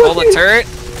roll a turret?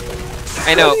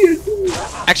 I know.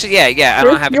 Actually, yeah. I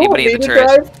don't have anybody in the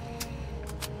turret.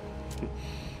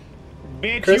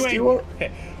 Bitch, Chris, you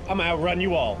ain't. I'm gonna outrun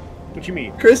you all. What you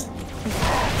mean? Chris?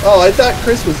 Oh, I thought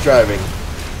Chris was driving.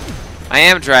 I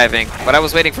am driving, but I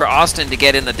was waiting for Austin to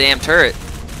get in the damn turret.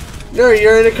 No,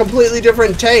 you're in a completely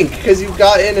different tank because you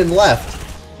got in and left.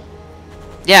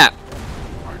 Yeah.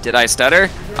 Did I stutter?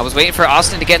 I was waiting for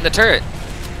Austin to get in the turret.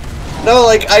 No,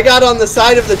 like, I got on the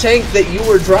side of the tank that you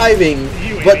were driving,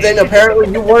 but then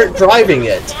apparently you weren't driving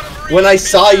it when I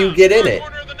saw you get in it.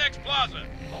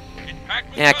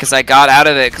 Yeah, because I got out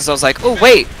of it because I was like, oh,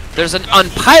 wait, there's an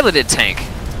unpiloted tank.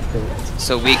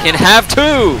 So we can have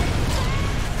two.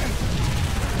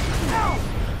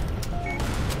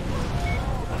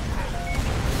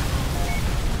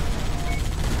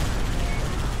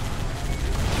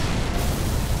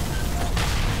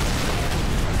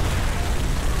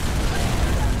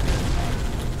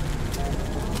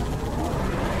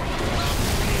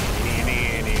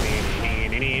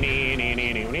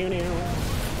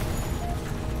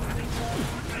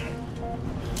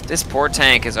 This poor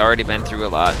tank has already been through a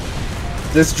lot.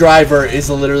 This driver is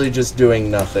literally just doing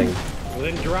nothing. Well,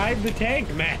 then drive the tank,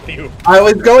 Matthew. I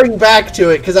was going back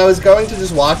to it because I was going to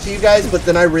just walk to you guys, but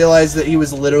then I realized that he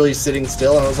was literally sitting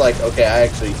still, and I was like, okay, I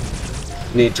actually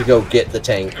need to go get the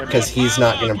tank because he's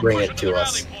not going to bring it to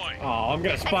us. Oh, I'm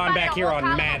going to spawn back here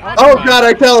on Matt. Oh god,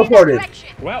 I teleported!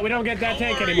 Well, we don't get that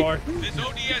tank anymore.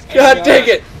 God dang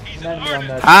it!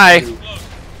 Hi!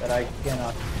 That I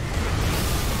cannot.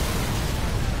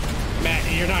 Matt,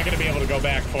 you're not going to be able to go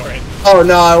back for it. Oh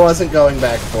no, I wasn't going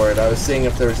back for it. I was seeing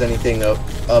if there was anything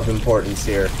of importance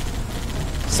here.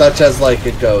 Such as like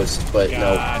a ghost, but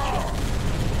no.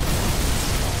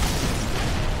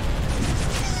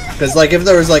 Because like if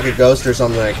there was like a ghost or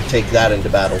something, I could take that into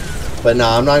battle. But no,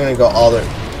 I'm not going to go all the...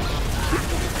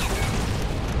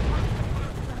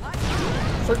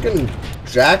 Freaking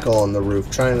jackal on the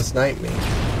roof trying to snipe me.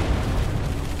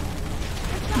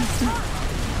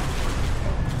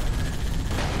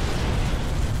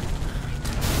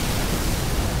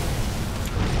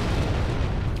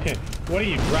 What are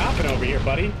you dropping over here,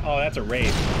 buddy? Oh, that's a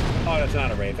wraith. Oh, that's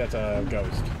not a wraith. That's a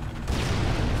ghost.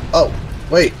 Oh,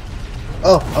 wait.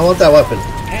 Oh, I want that weapon.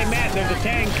 Hey, Matt, there's a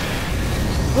tank.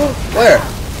 Where?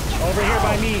 Over here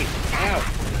by me. Ow.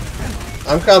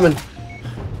 I'm coming.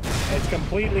 It's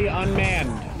completely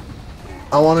unmanned.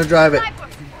 I want to drive it.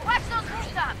 Watch those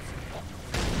rooftops.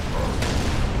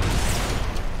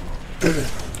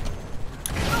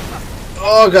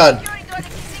 Oh god.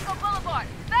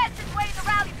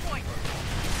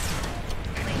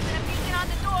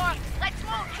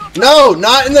 No,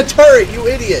 not in the turret, you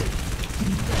idiot.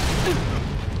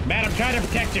 Matt, I'm trying to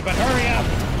protect you, but hurry up.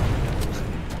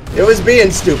 It was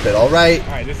being stupid, alright?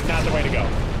 Alright, this is not the way to go.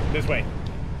 This way.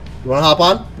 You wanna hop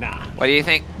on? Nah. What do you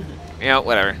think? You know,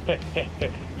 whatever.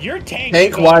 Your tank.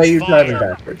 Tank, why are you driving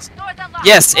backwards?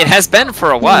 Yes, it has been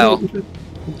for a while.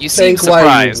 You seem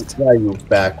surprised. Why are you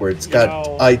backwards? God,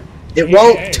 it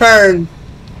won't turn.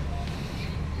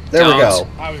 There we go.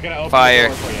 I was gonna open Fire.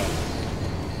 the door for you.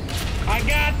 I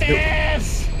got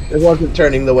this! It wasn't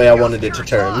turning the way I wanted it to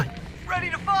turn.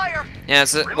 Yeah,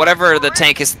 so whatever the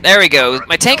tank is. There we go.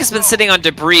 My tank has been sitting on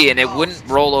debris and it wouldn't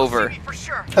roll over.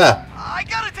 Huh. I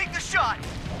gotta take the shot.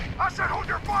 I said hold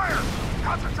your fire.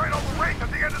 Concentrate on the wraith at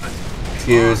the end of this.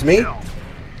 Excuse me.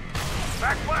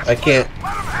 I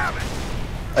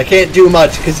can't do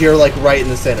much because you're like right in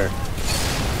the center.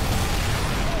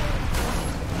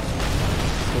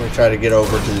 Let me try to get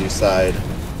over to the side.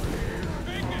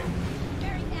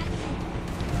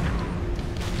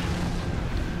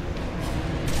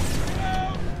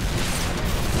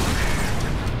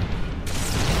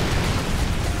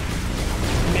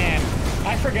 Man,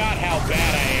 I forgot how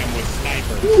bad I am with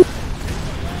snipers.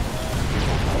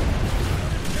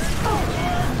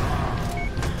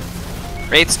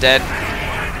 Wraith's dead.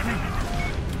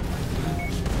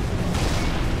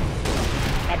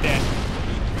 I'm dead.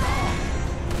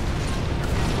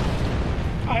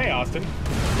 Oh, hey, Austin.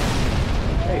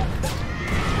 Hey.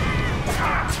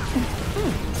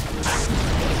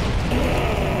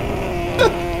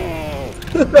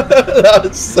 That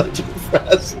was such a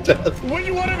fast death. Which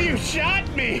one of you shot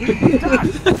me?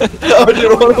 Oh,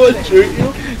 did one of us shoot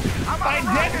you? I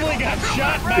definitely got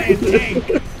shot by a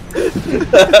tank.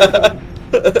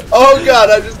 Oh god,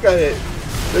 I just got hit.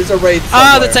 There's a wraith somewhere.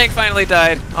 Ah, the tank finally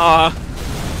died. Aw.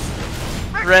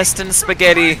 Rest in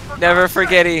spaghetti. Never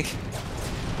forgetty.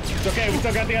 It's okay, we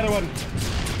still got the other one.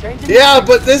 Yeah,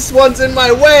 but this one's in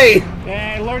my way!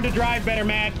 Hey, learn to drive better,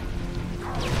 Matt.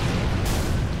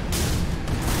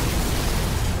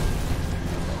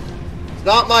 It's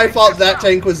not my fault that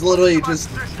tank was literally just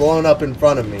blown up in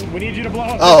front of me. We need you to blow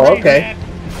up. Oh, okay.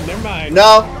 Matt. Never mind.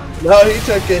 No, he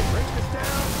took it.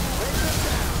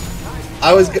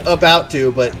 I was about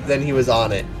to, but then he was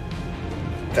on it.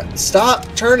 Stop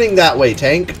turning that way,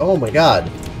 tank. Oh my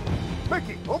god.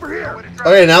 Mickey, over here.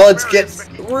 Okay, now let's get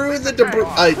through the debris.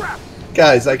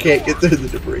 Guys, I can't get through the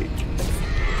debris.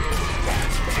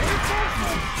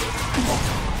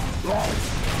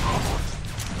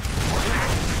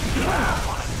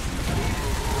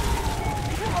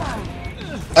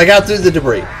 I got through the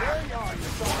debris.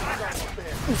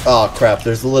 Oh crap,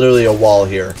 there's literally a wall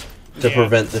here to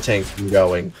prevent the tank from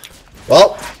going.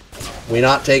 Well, we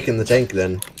not taking the tank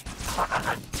then.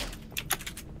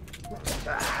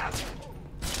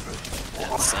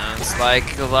 That sounds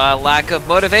like a lack of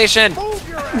motivation.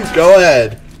 Go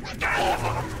ahead.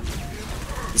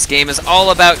 This game is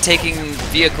all about taking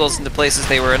vehicles into places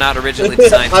they were not originally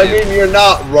designed to. I mean, you're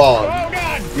not wrong.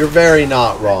 You're very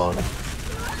not wrong.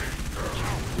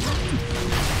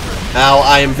 Ow,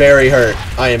 I am very hurt.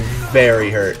 I am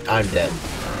very hurt. I'm dead.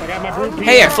 I got my brute.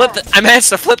 Hey, I managed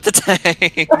to flip the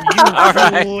tank.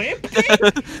 Alright.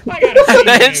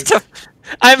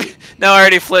 No, I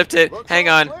already flipped it. Hang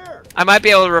on. I might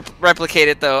be able to replicate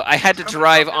it though. I had to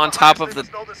drive on top of the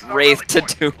Wraith to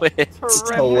do it.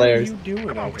 It's hilarious.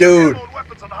 Dude,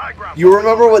 you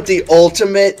remember what the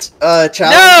ultimate challenge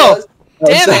was? Oh,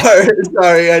 Damn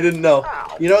sorry, I didn't know.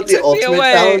 You know what the ultimate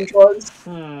challenge was?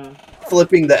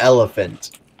 Flipping the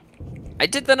elephant. I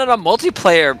did that in a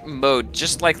multiplayer mode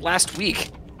just like last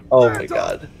week. Oh my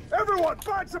god. Everyone,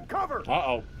 find some cover.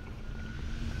 Uh-oh.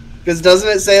 Because doesn't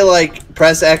it say, like,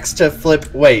 press X to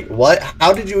flip... Wait, what?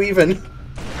 How did you even...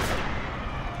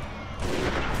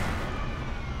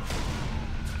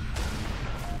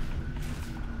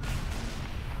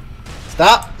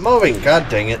 Stop moving! God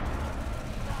dang it.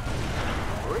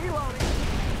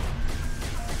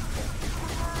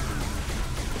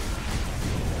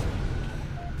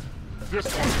 We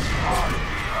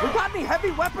got any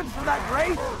heavy weapons for that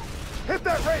Wraith? Hit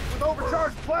that Wraith with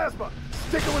overcharged plasma.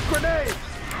 Stick it with grenades.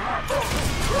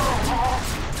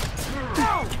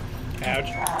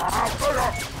 Ouch.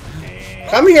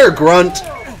 Come here, grunt. Kill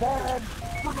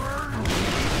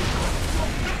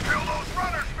those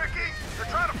runners, Mickey. They're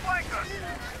trying to flank us.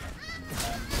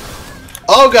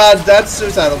 Oh god, that's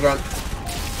suicidal grunt. Is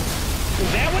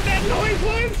that what that noise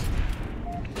was?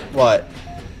 What?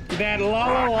 That la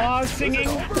la la singing?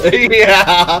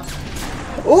 Yeah.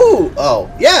 Ooh. Oh.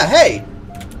 Yeah. Hey.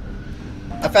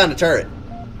 I found a turret.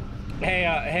 Hey,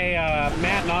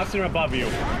 Matt and Austin are above you.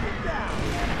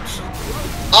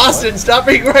 Austin, stop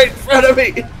being right in front of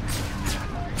me.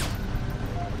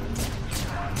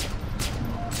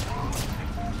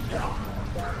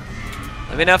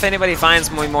 Let me know if anybody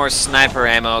finds me more sniper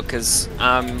ammo, cause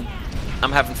I'm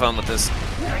having fun with this.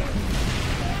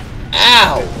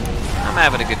 Ow! I'm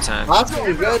having a good time. Austin,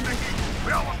 you good?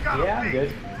 Yeah, I'm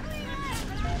good.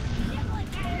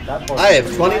 I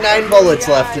have 29 bullets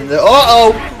left in the.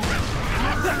 Uh-oh!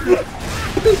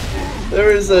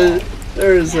 There is a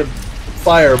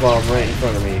firebomb right in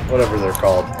front of me. Whatever they're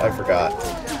called, I forgot.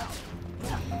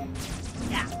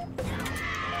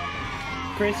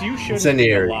 Chris, you shouldn't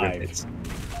Incendiary be alive. grenades.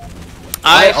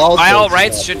 By all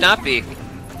rights, should not be.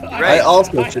 I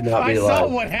also should not be I alive. saw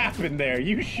what happened there.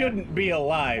 You shouldn't be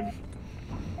alive.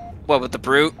 What, with the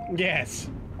brute? Yes.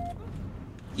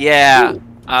 Yeah.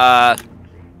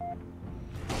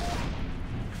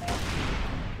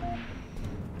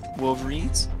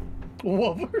 Wolverines?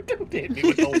 Wolverine? Don't hit me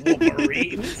with the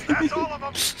Wolverines. That's all of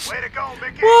them. Way to go,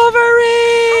 Mickey. Wolverine!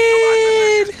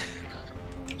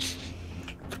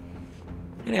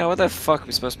 Yeah, where the fuck are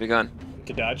we supposed to be going?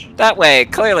 To dodge? That way,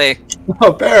 clearly.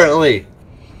 Apparently.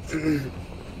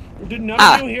 Did none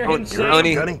of you hear him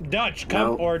say, Gunny? Dutch,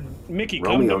 come, or Mickey,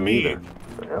 come Romeo to me? neither.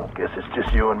 Well, guess it's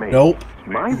just you and me. Nope.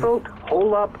 My vote,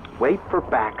 hold up, wait for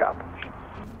backup.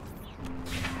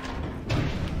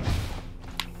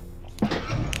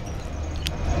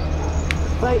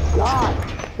 Thank God!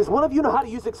 Does one of you know how to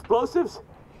use explosives?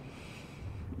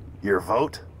 Your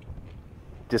vote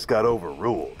just got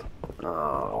overruled.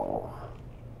 Oh.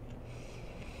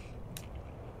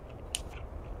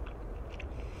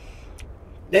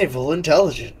 Naval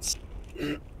intelligence.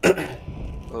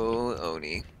 Oh,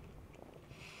 Oni.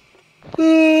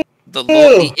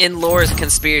 The in-laws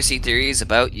conspiracy theories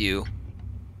about you.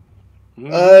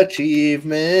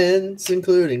 Achievements,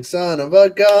 including son of a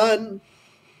gun.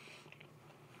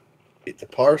 Beat the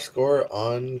par score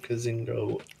on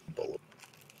Kazingo Boulevard.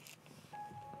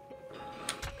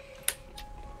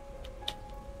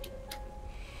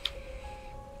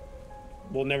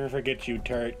 We'll never forget you,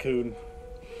 Turret Coon.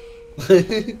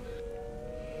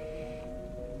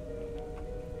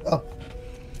 Oh.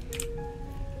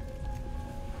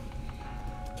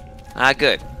 Ah,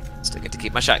 good. Still get to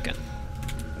keep my shotgun.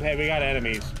 Hey, we got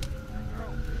enemies.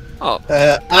 Oh,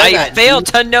 I failed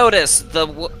to notice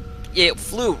it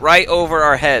flew right over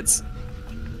our heads.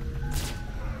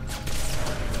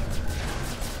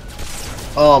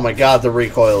 Oh my god, the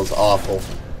recoil is awful.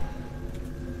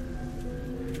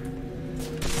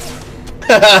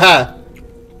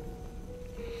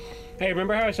 Hey,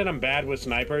 remember how I said I'm bad with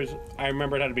snipers? I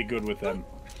remembered how to be good with them.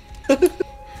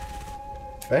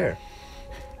 Fair.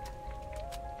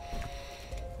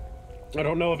 I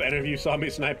don't know if any of you saw me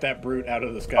snipe that brute out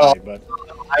of the sky, but...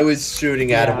 I was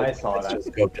shooting at him. I saw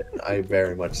that. I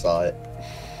very much saw it.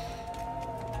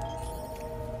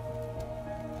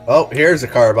 Oh, here's a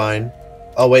carbine.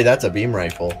 Oh wait, that's a beam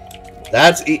rifle.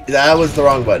 That was the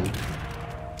wrong button.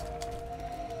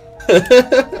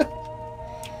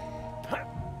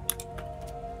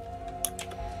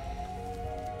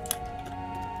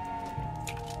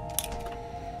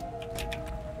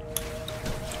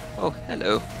 Oh,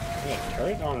 hello. Yeah,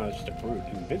 turret? Oh no, it's just a brute.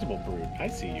 Invisible brute. I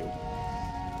see you.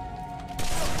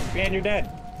 Man, you're dead.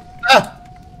 Ah!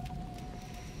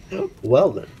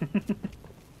 Well then.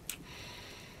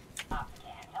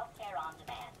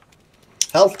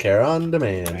 Healthcare on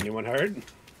demand. Anyone hurt?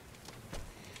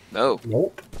 No.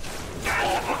 Nope.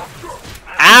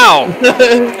 Ow!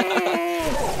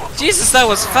 Jesus, that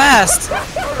was fast!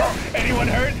 Anyone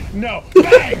hurt? No.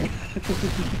 Bang!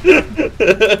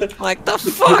 Like, the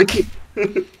fuck?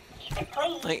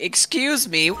 Like, excuse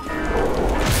me?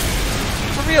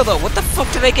 For real though, what the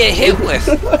fuck did I get hit with?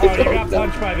 Oh, you got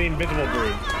punched by the invisible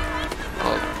brute.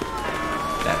 Oh.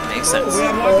 That makes sense. We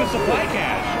unlocked the supply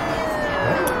cache.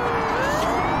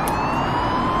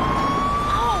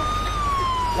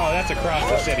 Oh, that's across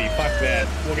the city. Fuck that.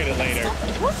 We'll get it later.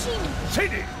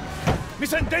 Sadie!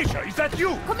 Miss Andesha, is that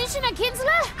you? Commissioner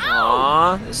Kinsler?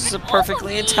 Aw, this is a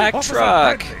perfectly intact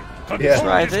truck. Yeah.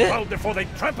 Drive it. Before they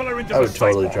trample her into I would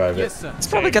totally drive it. Yes, sir. It's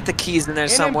probably got the keys in there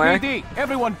somewhere. NMPD,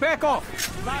 everyone back off.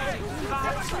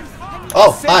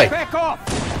 Oh, hi. Back off.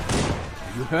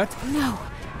 You hurt? No.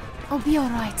 I'll be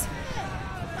alright.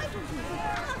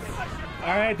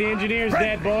 Alright, the engineer's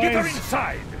dead, boys. Get her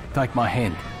inside! Take my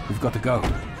hand. We've got to go.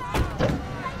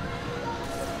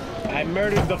 I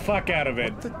murdered the fuck out of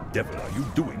it. What the devil are you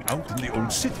doing out in the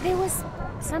old city? There was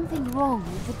something wrong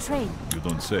with the train. You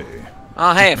don't say.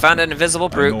 Oh, hey, I found an invisible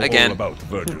brute I know again. all about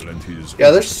Virgil and his...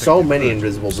 Yeah, there's so many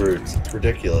invisible brutes. It's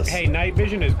ridiculous. Hey, night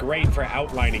vision is great for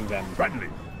outlining them. Bradley,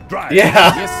 drive!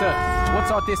 Yeah! Yes, sir. What's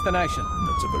our destination?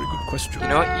 That's a very good question. You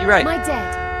know what? You're right. My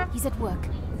dad. He's at work.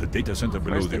 The data center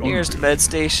below Where's the the nearest Orbital. med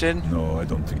station? No, I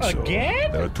don't think so.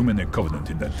 Again? There are too many Covenant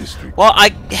in that district. Well,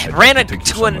 I ran have to take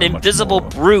you into an somewhere much invisible more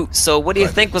brute, so what do you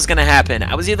private. think was gonna happen?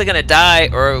 I was either gonna die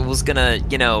or it was gonna,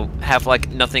 you know, have like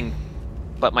nothing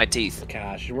but my teeth.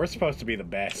 Gosh, we're supposed to be the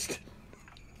best.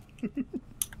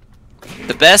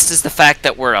 The best is the fact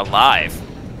that we're alive.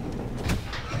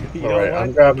 You know Alright, what?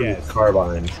 I'm grabbing Yes. the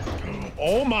carbine.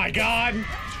 Oh my god!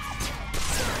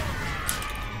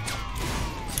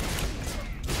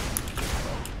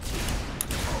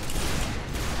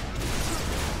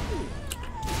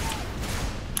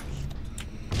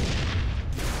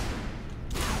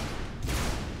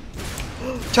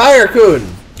 Tire Kun!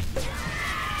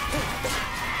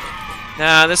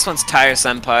 Nah, this one's Tire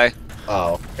Senpai.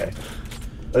 Oh, okay.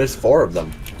 There's 4 of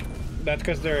them. That's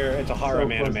because it's a harem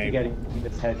So close to anime. getting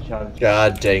this headshot.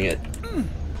 God dang it.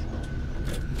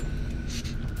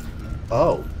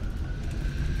 Oh.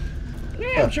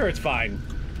 Yeah, I'm sure it's fine.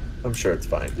 I'm sure it's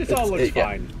fine. This all looks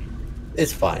fine.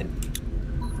 It's fine.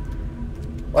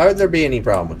 Why would there be any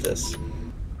problem with this?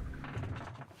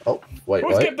 Oh, wait, Who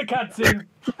what? skipped the cutscene?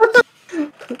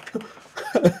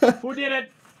 Who did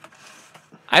it?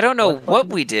 I don't know what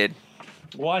we did.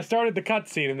 Well, I started the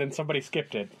cutscene and then somebody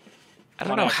skipped it. I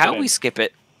don't On know how accident. we skip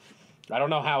it. I don't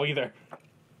know how either.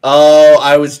 Oh,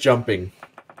 I was jumping.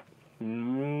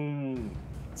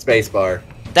 Spacebar.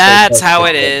 That's how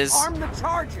it is. Arm the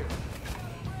charger!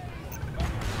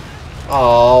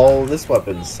 Oh, this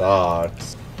weapon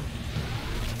sucks.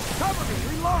 Cover me,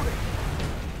 reloading!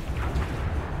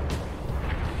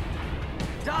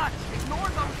 Dodge, ignore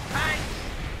those tanks!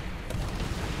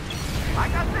 I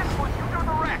got this one, you do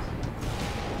the rest!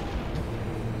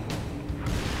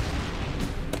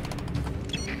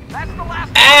 That's the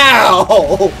last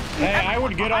Ow! Hey, I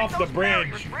would get off the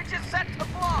bridge. Bridge is set to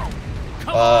blow!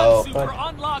 Oh.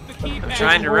 I'm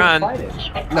trying to run.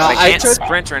 No, I can't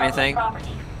sprint or anything.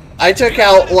 I took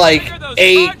out like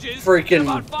 8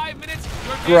 freaking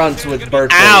grunts with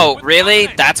bird. Ow! Really?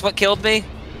 That's what killed me?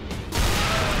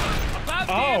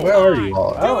 Oh. Where are you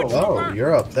all? Oh,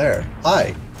 you're up there.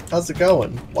 Hi. How's it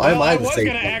going? Why am I the I was safe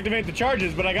gonna one? activate the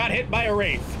charges, but I got hit by a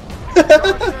wraith.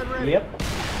 Yep.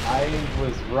 I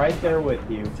was right there with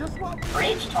you.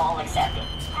 Bridge toll accepted.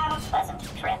 Have a pleasant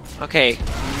trip. Okay,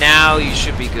 now you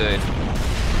should be good.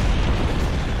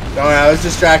 Don't worry, I was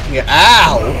distracting it.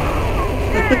 Ow!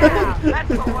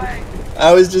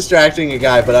 I was distracting a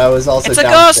guy, but I was also. It's a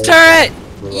ghost turret!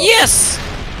 Yes!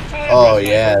 Oh,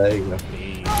 yeah, there you go.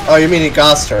 Oh, you mean a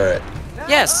ghost turret?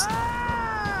 Yes.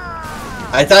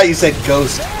 I thought you said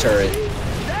ghost turret.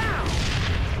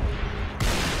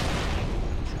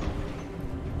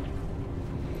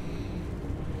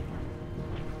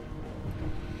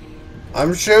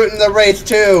 I'm shooting the wraith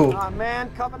too. Aw, man,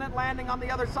 Covenant landing on the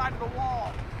other side of the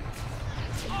wall.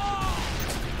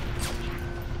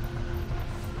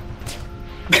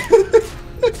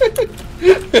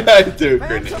 I threw a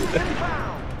grenade. No,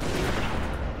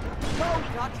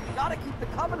 Dutch, you gotta keep the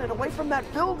Covenant away from that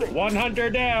building. 1 hunter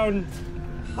down.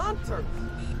 Hunters.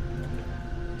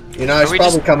 You know, I should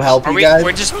probably come help you guys.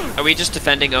 Are we just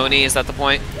defending Oni? Is that the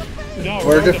point? No,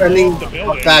 we're defending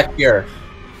back here.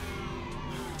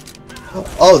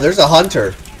 Oh, there's a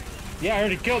hunter. Yeah, I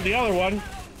already killed the other one.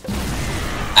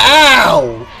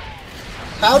 Ow!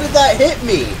 How did that hit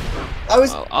me? I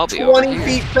was I'll be 20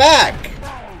 feet back.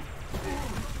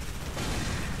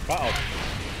 Uh-oh.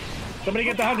 Somebody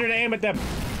get the hunter to aim at them.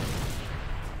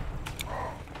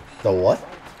 The what?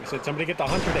 I said somebody get the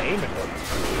hunter to aim at them.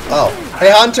 Oh,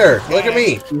 hey hunter, look at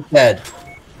me. He's dead.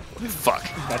 Fuck.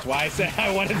 That's why I said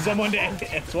I wanted someone to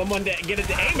get it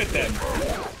to aim at them.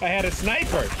 I had a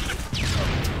sniper.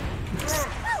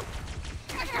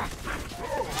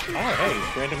 Oh,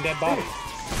 hey, random dead body.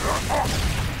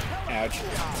 Ouch.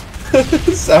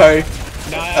 Sorry.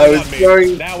 No, I was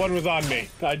throwing. That one was on me.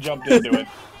 I jumped into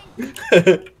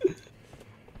it.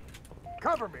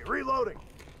 Cover me, reloading.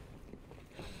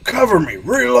 Cover me,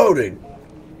 reloading.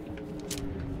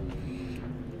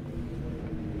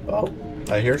 Oh,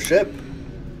 I hear ship.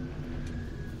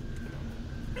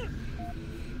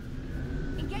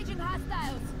 Engaging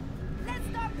hostiles. Let's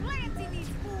start planting these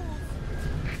fools.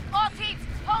 All teams,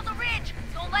 hold the ridge.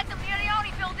 Don't let them near the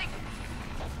Oni building.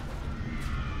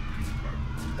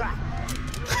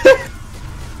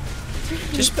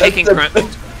 Just picking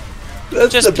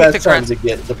That's just the pick best the time to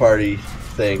get the party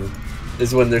thing,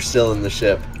 is when they're still in the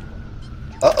ship.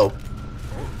 Uh-oh.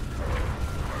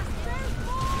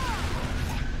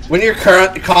 When you're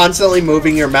constantly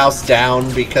moving your mouse down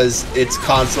because it's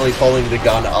constantly pulling the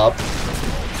gun up.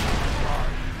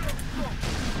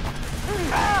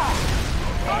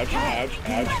 Ouch, ouch,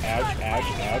 ouch, ouch, ouch, ouch,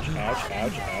 ouch,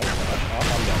 ouch, ouch, ouch.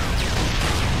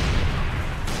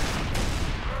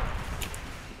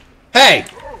 Hey!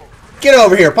 Get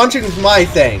over here! Punching my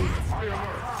thing!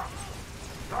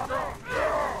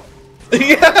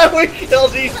 Yeah, we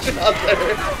killed each other!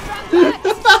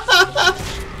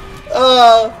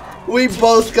 We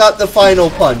both got the final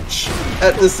punch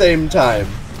at the same time.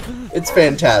 It's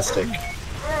fantastic.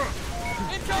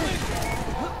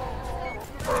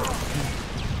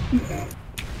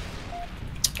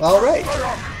 Alright.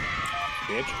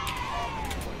 Bitch.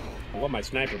 I want my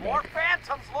sniper back. More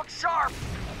phantoms look sharp.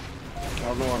 I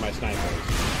don't know where my sniper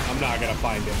is. I'm not gonna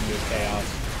find it in this chaos.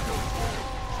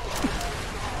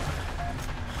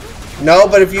 No,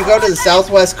 but if you go to the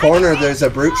southwest corner, there's a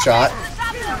brute shot.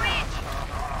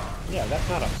 Yeah, that's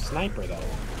not a sniper though.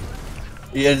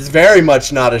 It's very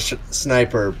much not a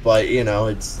sniper, but you know,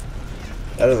 it's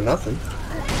better than nothing.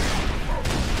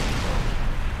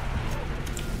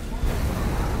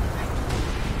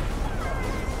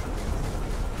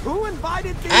 Who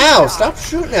invited these Ow! guys? Stop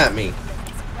shooting at me.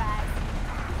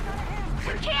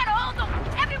 We can't hold them.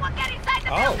 Everyone get inside the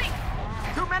building.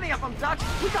 Too many of them, Dutch.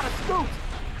 We gotta scoot.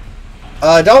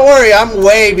 Don't worry, I'm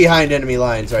way behind enemy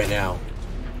lines right now.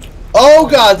 Oh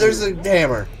god, there's a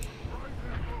hammer.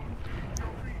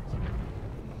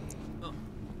 I'm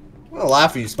gonna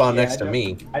laugh if you spawn next to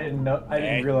me. I didn't know. I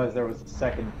didn't realize there was a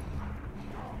second.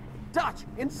 Dutch,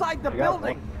 inside the I got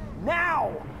building.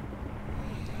 Now.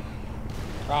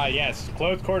 Ah, yes.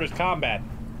 Close quarters combat.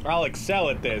 I'll excel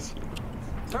at this.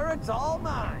 Turrets all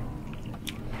mine.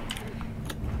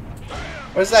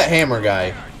 Where's that hammer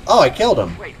guy? Oh, I killed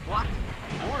him. Wait, what?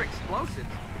 More explosives?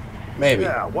 Maybe.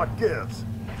 Yeah, what gives?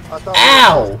 I thought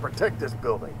Ow! we were supposed to protect this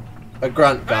building. A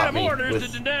grunt got me with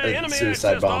a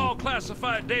suicide bomb.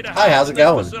 Hi, how's it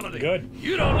going? Good.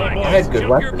 You don't I had good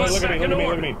weapons. Look at me, look at me,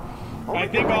 look at me. I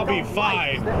think I'll be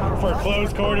fine for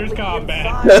close quarters combat.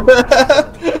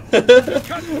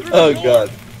 Oh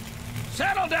god.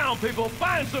 Settle down, people.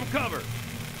 Find some cover.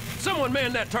 Someone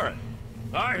man that turret.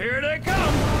 All right, here they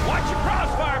come. Watch your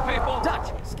crossfire, people.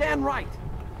 Dutch, scan right.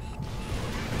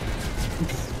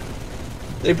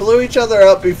 They blew each other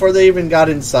up before they even got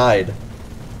inside.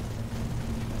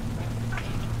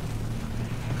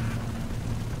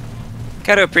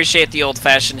 Gotta appreciate the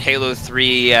old-fashioned Halo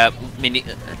 3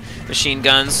 machine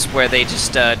guns where they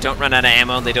just don't run out of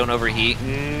ammo and they don't overheat.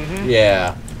 Mm-hmm.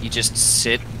 Yeah. You just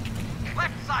sit.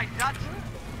 Left side, Dutch.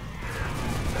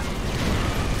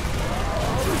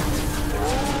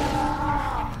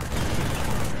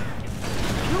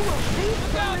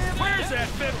 Where's that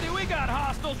 50? We got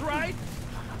hostiles, right?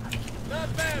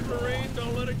 Not bad, Marine.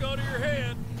 Don't let it go to your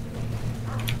head.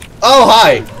 Oh,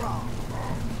 hi!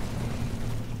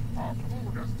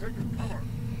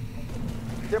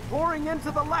 They're pouring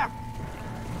into the left.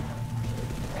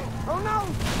 Oh no!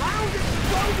 Loud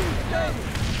exploding thing!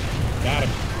 Got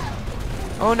him.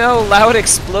 Oh no, loud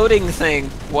exploding thing.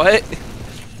 What?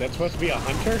 That's supposed to be a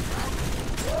hunter?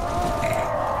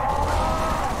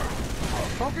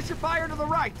 Focus your fire to the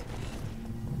right.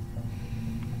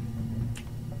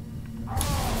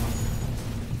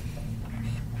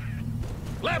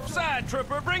 Left side,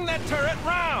 trooper. Bring that turret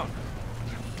round.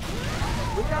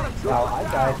 We got a trooper. Now, I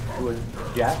died to a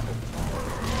Jackson.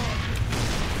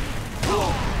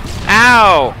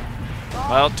 Ow!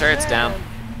 Well, turret's down.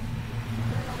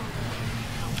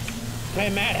 Hey,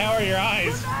 Matt, how are your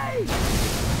eyes?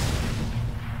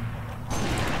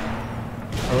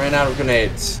 I ran out of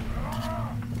grenades.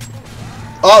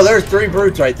 Oh, there's 3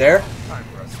 brutes right there.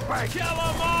 Kill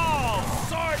them all.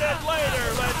 Sorted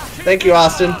later. Let's keep Thank you,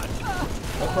 Austin.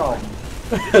 No problem.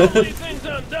 You don't leave things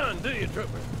undone, do you,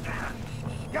 trooper?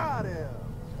 Got him.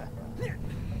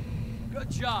 Good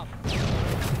job.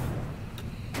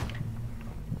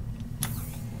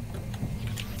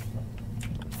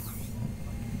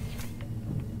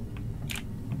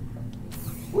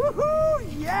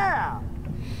 Woohoo! Yeah!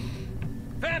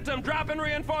 Phantom dropping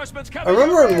reinforcements I coming.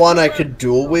 remember in 1 I could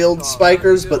dual wield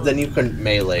spikers, but then you couldn't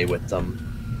melee with them.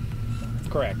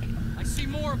 Correct. I see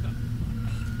more of them.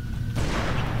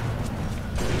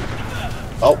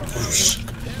 Oh,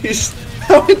 he's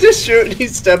having to shoot and he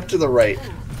stepped to the right.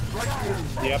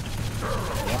 Yep.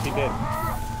 Yep, he did.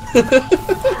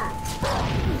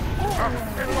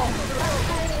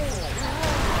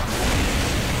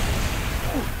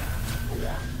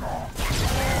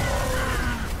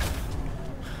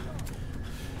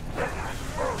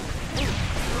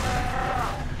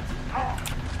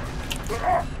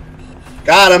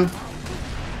 Got him.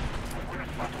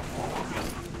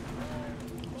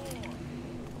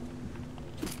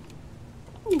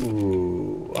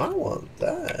 Ooh, I want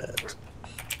that.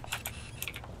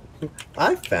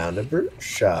 I found a brute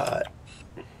shot.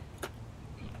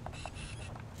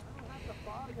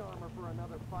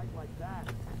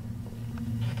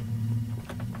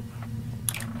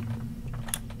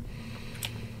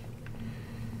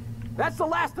 That's the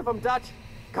last of them, Dutch.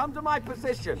 Come to my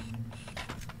position.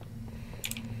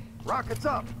 Rockets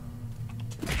up.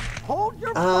 Hold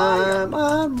your fire. I'm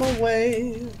on my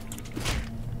way.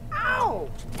 Ow!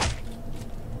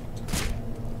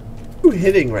 Who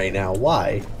hitting right now?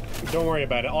 Why? Don't worry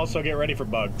about it. Also, get ready for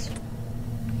bugs.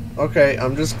 Okay,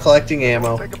 I'm just collecting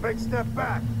ammo. Take a big step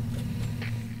back.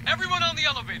 Everyone on the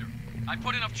elevator. I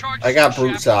put enough charges I got to the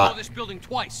brute shaft to blow shot. this building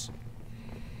twice.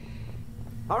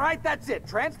 All right, that's it.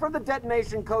 Transfer the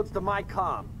detonation codes to my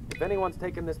comm. If anyone's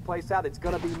taking this place out, it's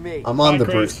gonna be me. I'm on the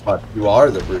brute squad. You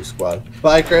are the brute squad.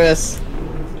 Bye, Chris.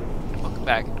 Welcome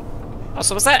back.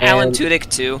 Also, was that Alan Tudyk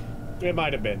too? It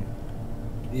might have been.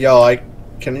 Yo,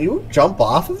 can you jump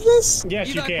off of this?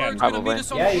 Yes, you can. Probably.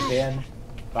 Yeah, you can.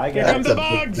 Bye, Here guys. come That's the a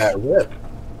big bugs. fat rip.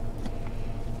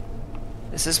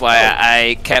 This is why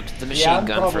I kept the machine Yeah, I'm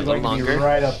gun for a probably little going to be longer.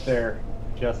 right up there.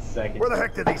 Just a second. Where the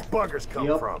heck did these buggers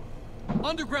come from?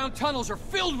 Underground tunnels are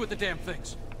filled with the damn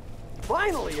things.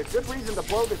 Finally, a good reason to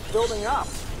blow this building up.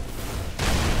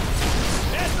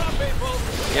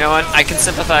 You know what? I can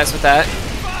sympathize with that.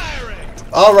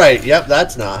 Alright, yep,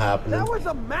 that's not happening. That was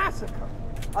a massacre.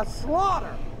 A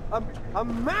slaughter. A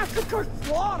massacre,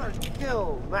 slaughter,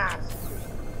 kill, massacre.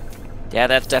 Yeah,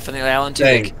 that's definitely Alan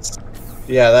Tudyk. Thanks.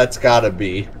 Yeah, that's gotta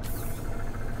be.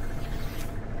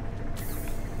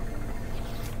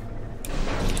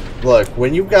 Look,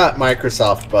 when you got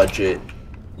Microsoft budget,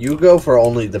 you go for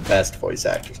only the best voice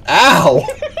actors. Ow!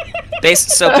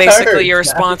 So That basically, hurts. your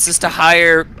response is to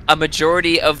hire a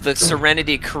majority of the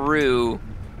Serenity crew,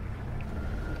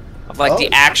 of like the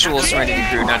actual Serenity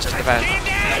crew, not just the best.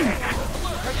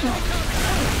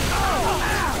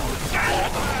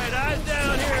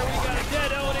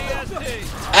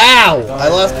 Ow! I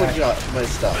lost my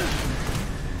stuff.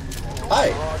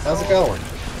 Hi, how's it going?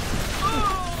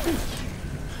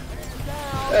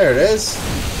 There it is.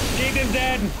 Keegan's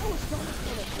dead.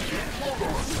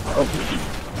 Oh,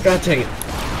 God dang it.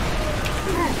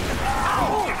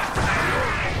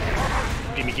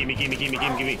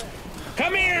 Gimme.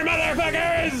 Come here,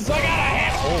 motherfuckers! I got a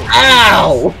hammer!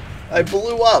 Ow! I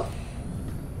blew up.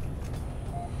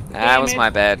 That was my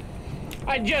bad.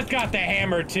 I just got the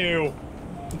hammer, too.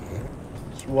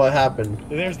 What happened?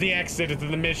 There's the exit to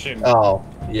the mission. Oh,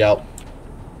 yep.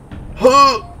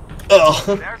 Oh.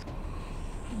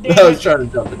 I was trying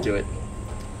to jump into it.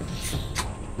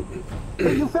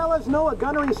 You fellas know a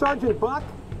gunnery Sergeant Buck?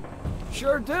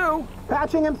 Sure do.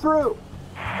 Patching him through.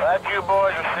 Glad you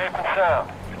boys are safe and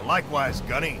sound. Likewise,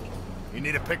 Gunny. You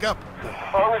need a pickup?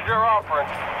 As long as you're offering.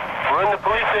 We're in the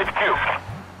police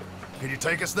HQ. Can you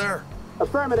take us there?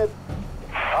 Affirmative.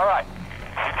 All right.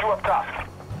 You two up top.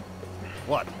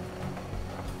 What?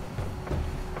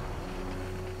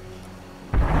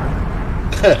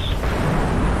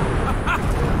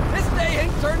 This day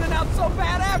ain't turning out so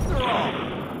bad after all.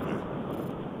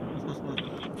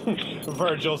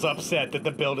 Virgil's upset that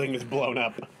the building is blown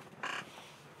up.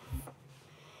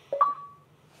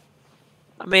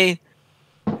 I mean,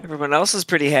 everyone else is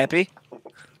pretty happy.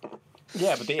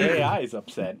 Yeah, but the AI is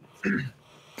upset.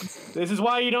 This is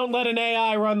why you don't let an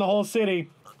AI run the whole city.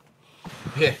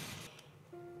 Yeah.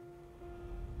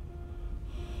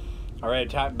 All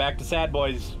right, back to Sad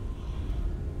Boys.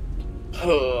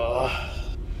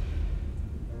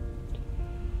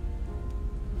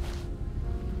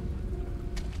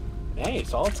 Hey,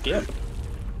 solid skip.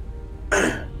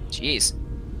 Jeez.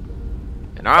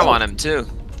 And I want him too.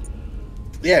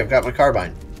 Yeah, I've got my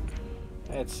carbine.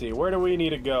 Let's see, where do we need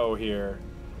to go here?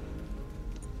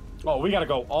 Oh, we gotta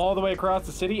go all the way across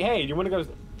the city? Hey, do you wanna go,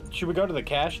 should we go to the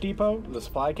cash depot? The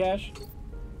supply cache?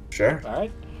 Sure.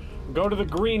 Alright. Go to the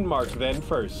green mark then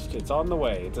first. It's on the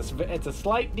way. It's a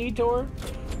slight detour,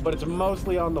 but it's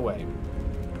mostly on the way.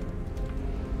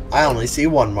 I only see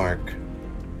one mark.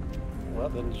 Well,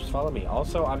 then just follow me.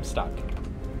 Also, I'm stuck.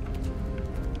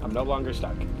 I'm no longer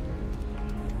stuck.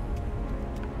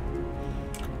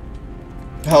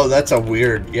 Oh, that's a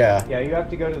weird, yeah. Yeah, you have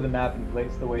to go to the map and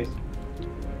place the waste.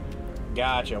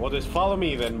 Gotcha. Well, just follow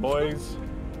me then, boys.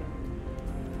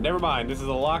 Never mind, this is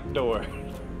a locked door.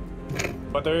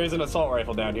 But there is an assault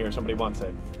rifle down here if somebody wants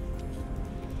it.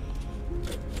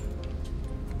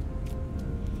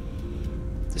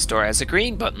 This door has a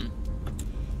green button.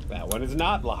 That one is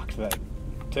not locked then.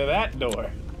 To that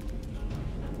door.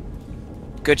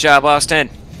 Good job, Austin.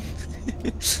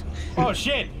 Oh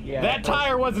shit! Yeah, that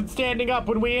tire wasn't standing up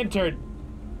when we entered.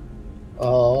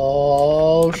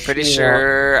 Oh, I'm pretty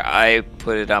sure I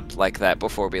put it up like that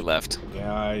before we left.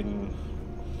 Yeah, I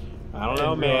don't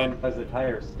know, man. As the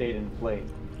tire stayed in place.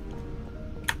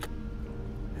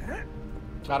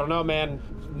 I don't know, man.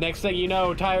 Next thing you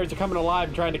know, tires are coming alive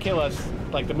and trying to kill us,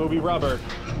 like the movie Rubber.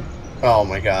 Oh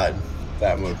my god,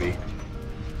 that movie.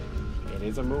 It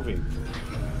is a movie.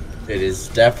 It is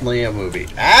definitely a movie.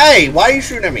 Hey, why are you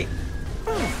shooting at me?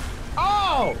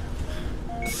 Oh!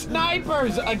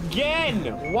 Snipers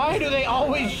again! Why do they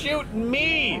always shoot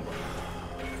me?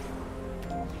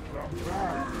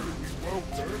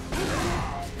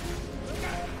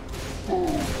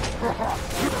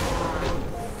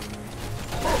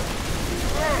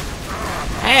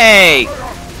 Hey!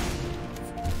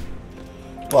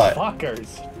 What?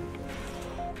 Fuckers.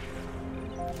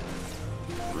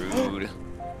 Rude.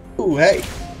 Ooh, hey.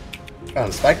 Found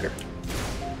a spiker.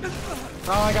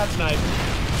 Oh, I got sniped.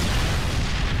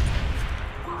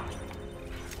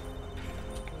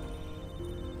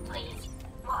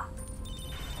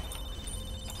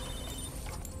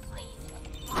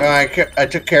 I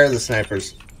took care of the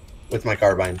snipers with my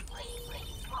carbine.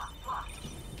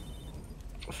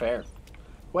 Fair.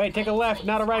 Wait, take a left,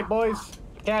 not a right, boys.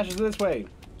 Cash is this way.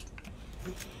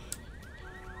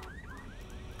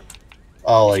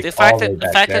 Oh, like The fact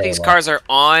that these cars are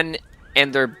on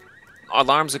and their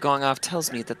alarms are going off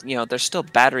tells me that they're still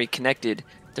battery connected.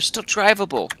 They're still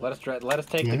drivable. Let us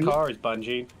take the cars,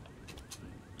 Bungie.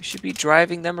 We should be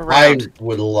driving them around. I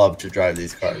would love to drive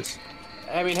these cars.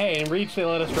 I mean, hey, in Reach they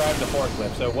let us drive the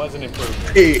forklift, so it was an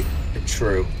improvement.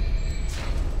 True.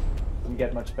 Doesn't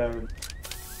get much better.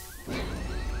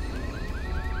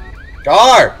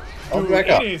 Car! Dude, Back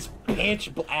up. it is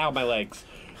pitch ow, my legs.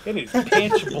 It is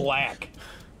pitch black.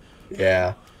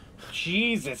 Yeah.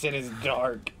 Jesus, it is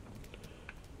dark.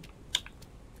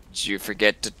 Did you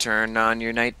forget to turn on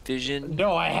your night vision?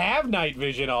 No, I have night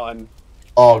vision on.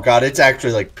 Oh god, it's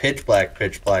actually like pitch black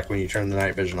when you turn the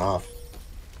night vision off.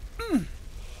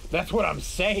 That's what I'm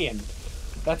saying.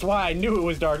 That's why I knew it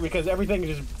was dark, because everything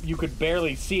just, you could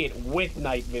barely see it with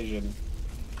night vision.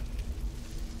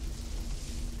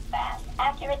 Fast,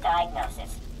 accurate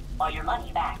diagnosis. Or your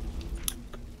money back.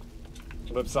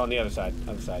 Whoops, on the other side.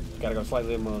 Other side. Gotta go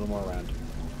slightly a little more around.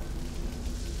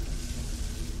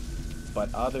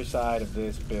 But other side of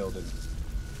this building.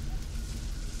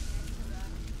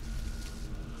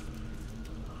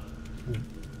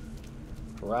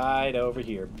 Right over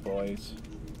here, boys.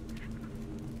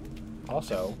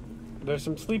 Also, there's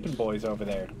some sleeping boys over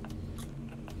there.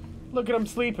 Look at them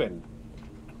sleeping.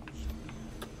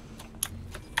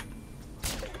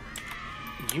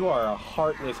 You are a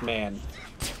heartless man.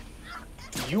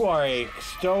 You are a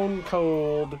stone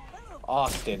cold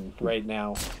Austin right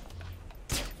now.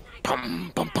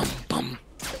 Bum, bum, bum, bum.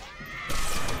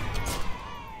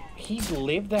 He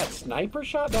lived that sniper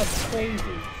shot? That's crazy.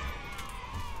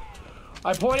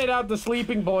 I pointed out the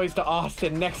sleeping boys to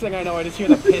Austin. Next thing I know, I just hear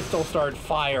the pistol start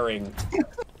firing.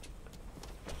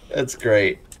 That's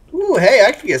great. Ooh, hey,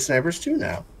 I can get snipers too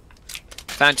now.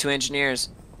 Found 2 engineers.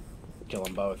 Kill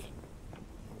them both.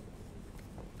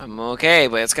 I'm okay,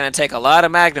 but it's gonna take a lot of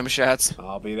Magnum shots.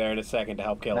 I'll be there in a second to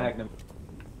help kill him.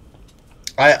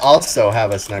 I also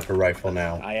have a sniper rifle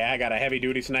now. I got a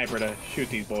heavy-duty sniper to shoot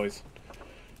these boys.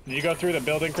 Did you go through the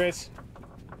building, Chris?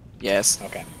 Yes.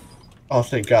 Okay. Oh,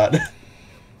 thank God.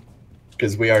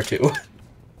 Because we are too.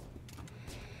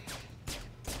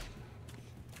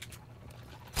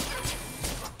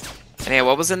 And yeah,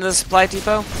 what was in the supply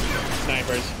depot?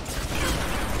 Snipers.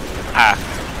 Ah.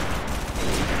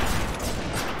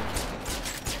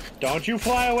 Don't you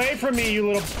fly away from me, you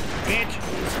little bitch.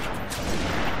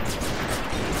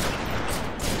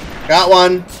 Got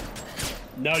one.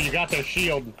 No, you got the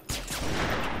shield.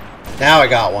 Now I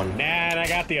got one. Nah, and I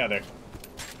got the other.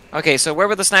 Okay, so where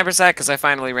were the snipers at? Because I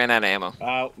finally ran out of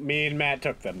ammo. Me and Matt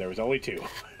took them. There was only 2.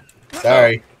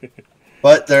 Sorry.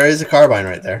 But there is a carbine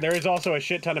right there. There is also a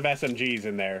shit ton of SMGs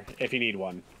in there, if you need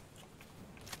one.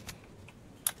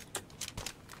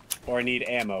 Or need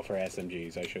ammo for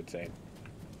SMGs, I should say.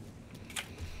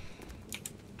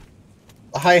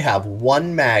 I have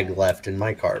 1 mag left in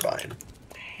my carbine.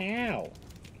 How?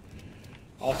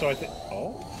 Also, I think...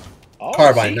 Oh,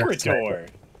 Carbine, secret not door.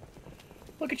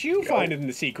 Look at you finding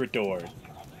the secret door.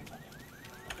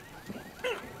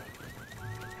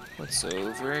 What's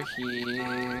over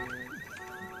here?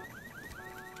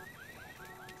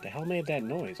 The hell made that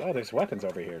noise? Oh, there's weapons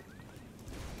over here.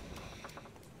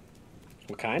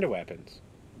 What kind of weapons?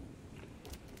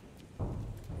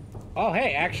 Oh,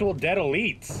 hey, actual dead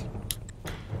elites.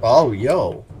 Oh,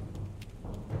 yo.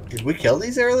 Did we kill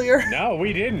these earlier? No,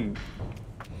 we didn't.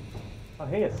 Oh,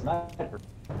 hey, a sniper.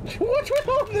 What's with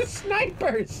all the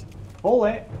snipers? Full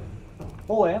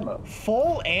ammo.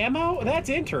 Full ammo? That's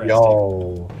interesting.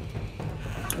 Yo.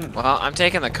 Well, I'm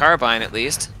taking the carbine at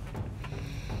least.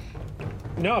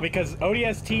 No, because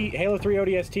ODST, Halo 3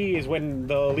 ODST is when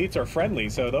the elites are friendly,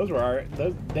 so those were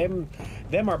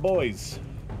them are boys.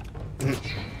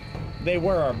 They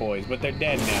were our boys, but they're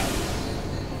dead now.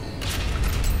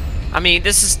 I mean,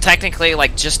 this is technically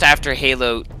like just after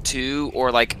Halo 2 or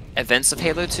like events of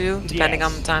Halo 2, depending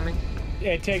on the timing.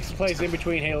 It takes place in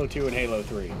between Halo 2 and Halo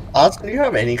 3. Austin, do you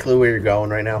have any clue where you're going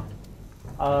right now?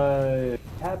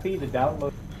 Happy to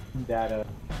download data.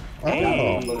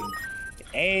 Hey,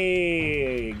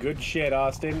 hey, good shit,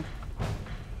 Austin.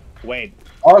 Wait.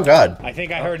 Oh, God. I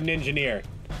think I heard an engineer.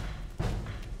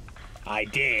 I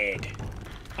did.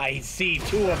 I see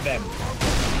 2 of them.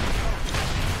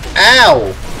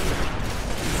 Ow!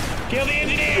 Kill the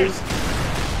engineers!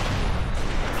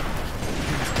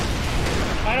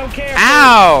 I don't care.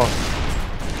 Ow!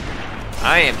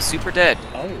 I am super dead.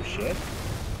 Oh, shit.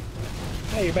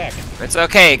 Hey, you're back. It's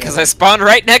okay, because I spawned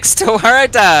right next to where I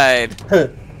died.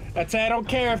 That's I don't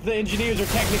care if the engineers are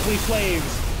technically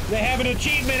slaves. They have an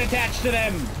achievement attached to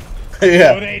them.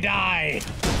 Yeah. So they die.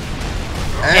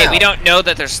 Hey, we don't know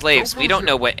that they're slaves. We don't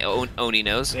know what Oni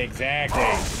knows. Exactly.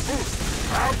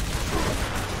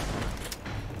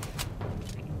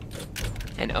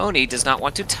 And Oni does not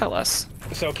want to tell us.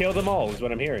 So kill them all is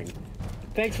what I'm hearing.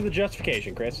 Thanks for the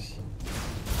justification, Chris.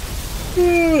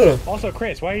 Also,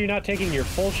 Chris, why are you not taking your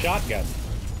full shotgun?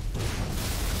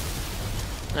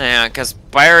 Yeah, because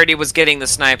priority was getting the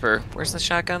sniper. Where's the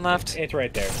shotgun left? It's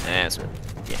right there. Yeah.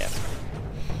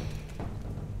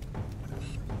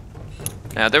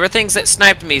 Now, there were things that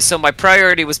sniped me, so my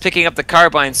priority was picking up the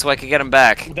carbine so I could get them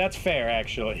back. That's fair,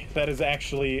 actually. That is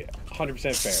actually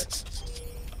 100% fair.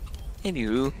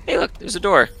 Anywho, hey look, there's a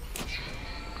door.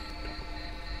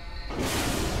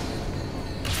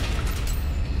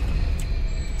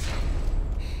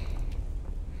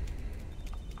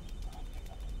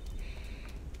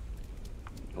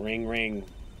 Ring, ring.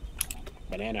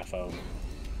 Banana phone.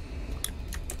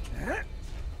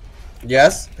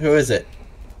 Yes? Who is it?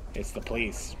 It's the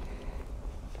police.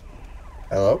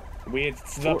 Hello?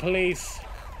 It's the police.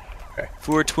 Okay.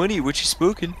 420, what you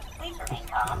smoking?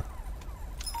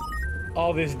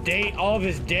 All this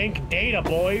dank data,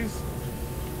 boys.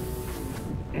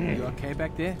 You okay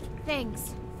back there?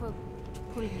 Thanks for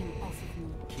pulling him off of me.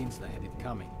 Kinsler had it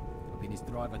coming. I've been his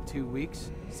driver 2 weeks,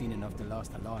 seen enough to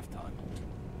last a lifetime.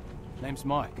 Name's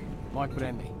Mike. Mike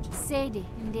Brenly. Sadie,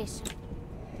 Indesh.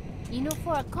 You know,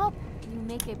 for a cop, you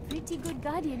make a pretty good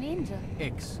guardian angel.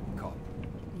 Ex-cop.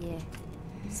 Yeah.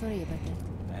 Sorry about that.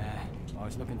 I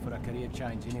was looking for a career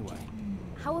change anyway.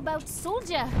 How about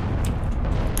soldier?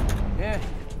 Yeah,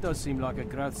 does seem like a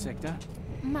growth sector.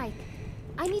 Mike,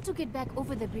 I need to get back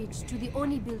over the bridge to the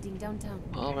Oni building downtown.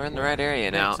 Well, we're in the right area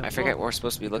now. I forget what we're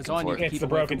supposed to be looking for. It's the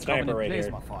broken sniper right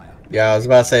here. Yeah, I was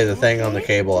about to say the thing on the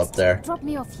cable up there. Drop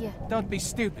me off here. Don't be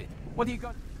stupid. What do you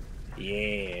got?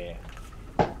 Yeah.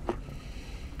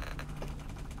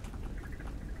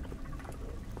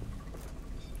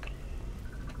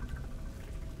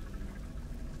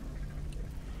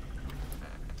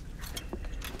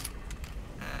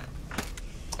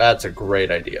 That's a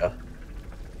great idea.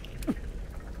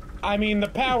 I mean, the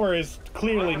power is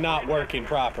clearly not working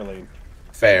properly.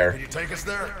 Fair. Can you take us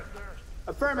there?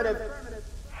 Affirmative.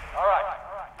 All right.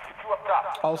 Get you up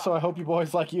top. Also, I hope you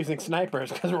boys like using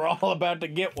snipers, because we're all about to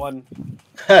get one.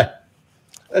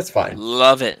 That's fine.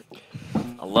 Love it.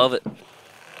 I love it.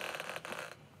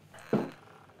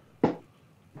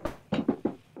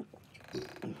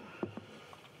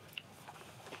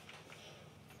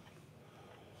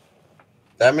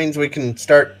 That means we can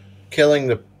start killing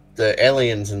the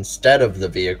aliens instead of the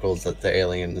vehicles that the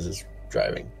aliens is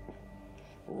driving.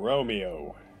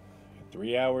 Romeo.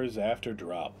 3 hours after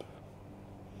drop.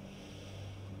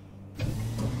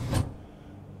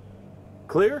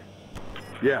 Clear?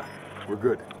 Yeah, we're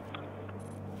good.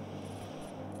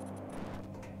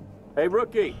 Hey,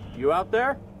 rookie, you out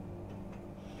there?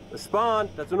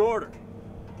 Respond, that's an order.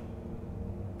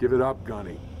 Give it up,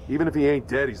 Gunny. Even if he ain't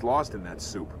dead, he's lost in that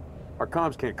soup. Our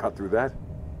comms can't cut through that.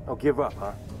 Oh, give up,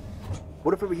 huh?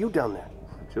 What if it were you down there?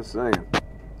 Just saying.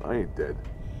 I ain't dead.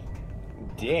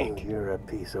 Dick. Oh, you're a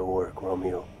piece of work,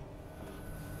 Romeo.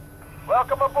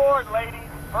 Welcome aboard, ladies.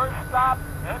 First stop,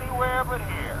 anywhere but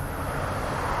here.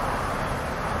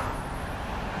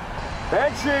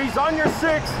 Banshees, on your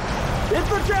 6!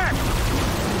 Interject!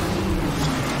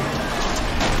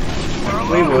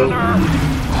 We will.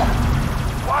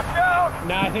 Watch out!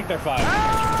 Nah, I think they're fine.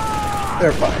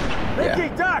 They're fine. Mickey,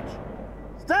 Yeah. Dutch!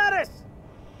 Status!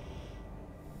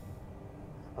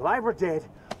 Alive or dead,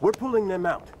 we're pulling them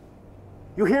out.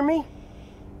 You hear me?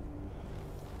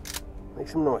 Make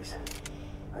some noise.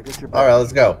 I got your back. Alright,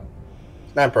 let's go.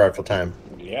 Sniper rifle time.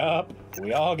 Yup.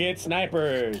 We all get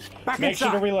snipers. Back Make sure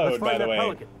to inside. reload, Let's by find the that way.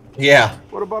 Pelican. Yeah.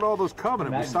 What about all those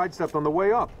Covenant we sidestepped on the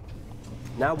way up?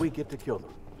 Now we get to kill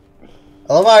them.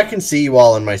 I love how I can see you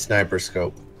all in my sniper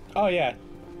scope. Oh, yeah.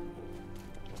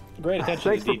 Great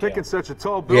attention Thanks to for detail. picking such a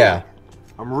tall building. Yeah.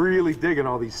 I'm really digging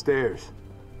all these stairs.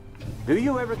 Do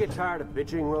you ever get tired of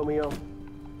bitching, Romeo?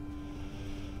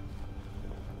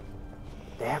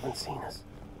 They haven't seen us.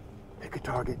 Pick a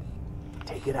target,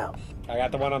 take it out. I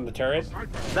got the one on the turret.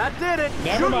 That did it!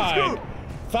 Never mind.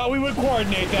 Thought we would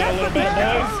coordinate that a little bit,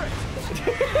 boys.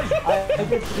 I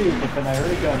did too, but then I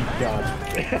heard a gunshot.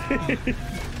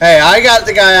 Hey, I got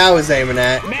the guy I was aiming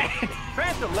at.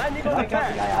 Phantom, landing on I the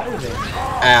got the guy tag. out of there.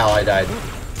 Ow, I died.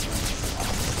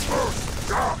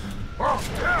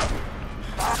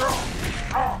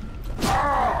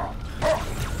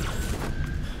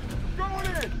 Going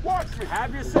in! Watch me!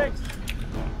 Have your 6.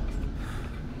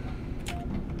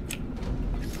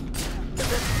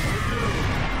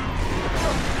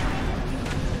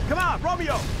 Come on,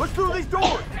 Romeo! Push through these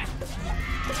doors!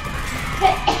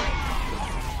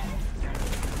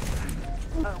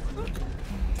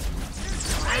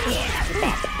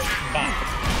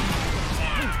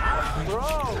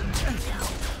 Bro!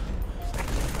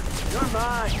 You're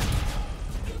mine!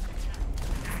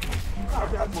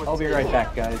 I'll be right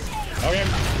back, guys. Okay.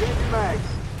 Mags.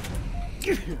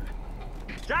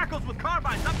 Jackals with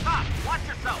carbines up top! Watch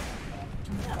yourself!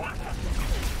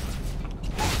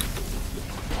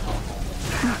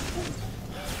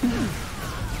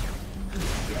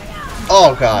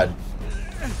 Oh, God.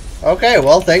 Okay,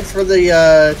 well, thanks for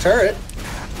the turret.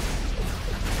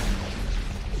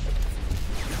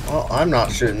 Well, I'm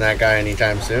not shooting that guy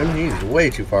anytime soon. He's way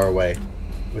too far away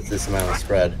with this amount of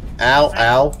spread. Ow,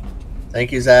 ow.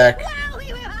 Thank you, Zach.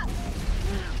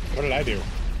 What did I do?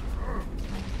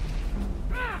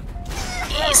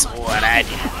 Guess what I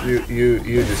did? You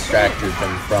distracted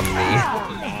them from me.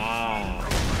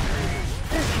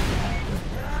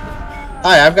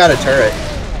 Hi, I've got a turret.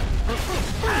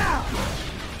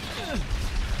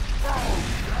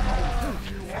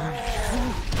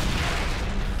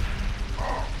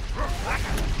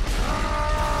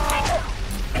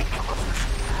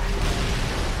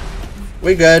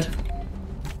 We good.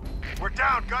 We're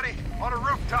down, Gunny. On a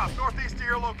rooftop northeast of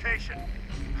your location.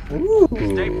 Ooh,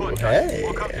 Stay put, hey.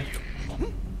 We'll come to you.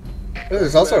 Oh,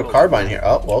 there's also a carbine here.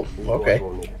 Oh, well, okay.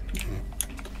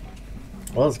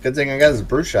 Well, it's a good thing I got this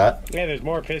brute shot. Yeah, there's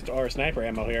more pistol or sniper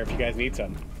ammo here if you guys need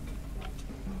some.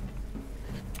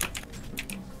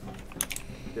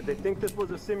 Did they think this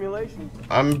was a simulation?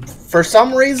 I'm, for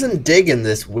some reason, digging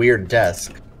this weird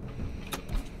desk.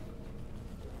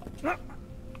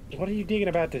 What are you digging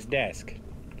about this desk?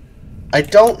 I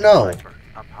don't know.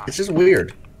 It's just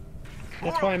weird.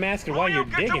 That's why I'm asking why you're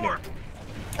digging it.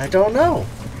 I don't know.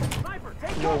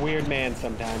 You're a weird man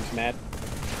sometimes, Matt.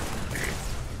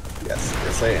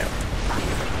 Yes I am.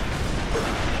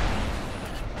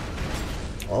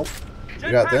 Well,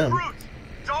 you got them.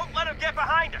 Don't let him get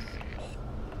behind us.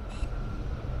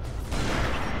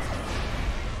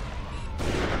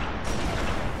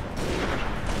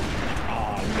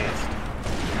 Oh, I missed.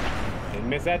 Didn't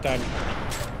miss that time.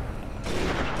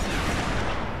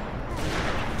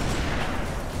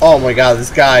 Oh my god,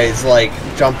 this guy is like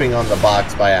jumping on the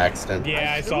box by accident.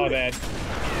 Yeah, I saw that.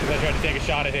 'Cause I tried to take a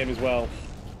shot at him as well.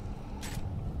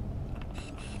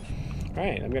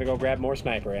 Alright, I'm gonna go grab more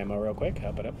sniper ammo real quick.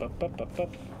 Up it up.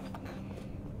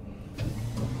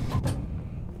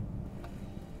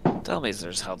 Tell me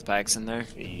there's health packs in there.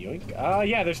 Yoink.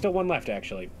 Yeah, there's still one left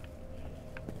actually.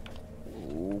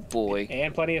 Oh boy.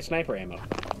 And plenty of sniper ammo.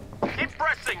 Keep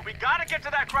pressing. We gotta get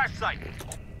to that crash site.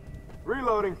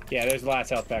 Reloading. Yeah, there's the last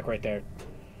health pack right there.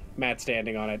 Matt's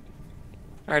standing on it.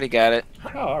 Already got it.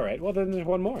 Oh, alright. Well, then there's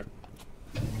one more.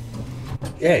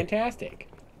 Yeah. Fantastic.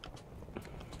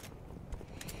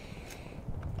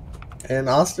 And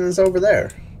Austin is over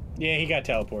there. Yeah, he got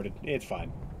teleported. It's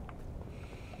fine.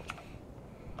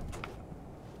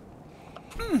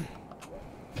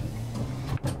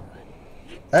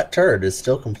 That turret is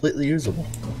still completely usable.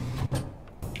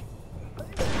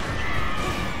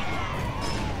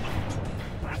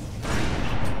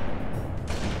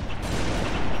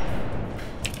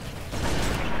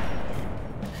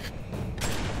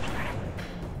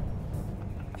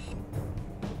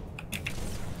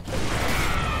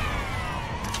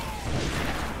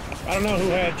 I don't know who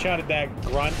had shot at that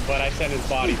grunt, but I sent his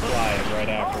body flying right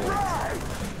afterwards.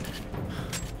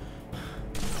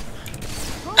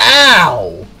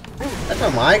 Ow! That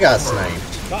time I got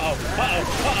sniped.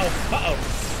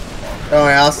 Don't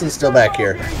worry, Austin's still back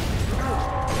here.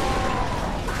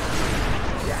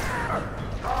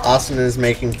 Austin is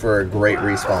making for a great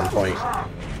respawn point.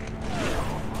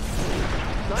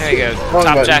 There you go. Wrong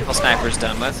Top button. Jackal Sniper's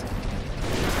done with.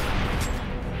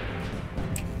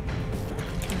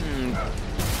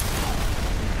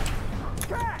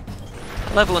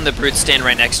 I love when the brutes stand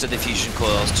right next to the fusion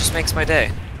coils. Just makes my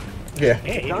day. Yeah.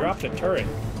 Hey, he dropped a turret.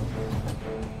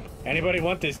 Anybody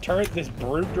want this turret this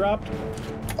brute dropped?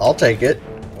 I'll take it.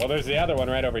 Well, there's the other one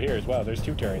right over here as well. There's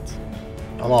two turrets.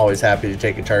 I'm always happy to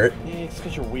take a turret. Yeah, it's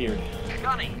because you're weird.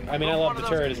 I mean, I love the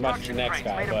turret as much as the next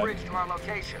guy, but...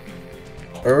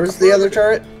 Where was the other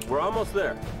turret? We're almost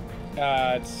there.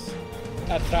 It's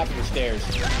at the top of the stairs.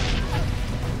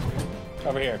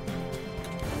 Over here.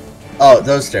 Oh,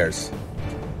 those stairs.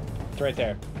 It's right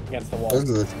there, against the wall. Those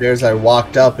are the stairs I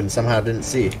walked up and somehow didn't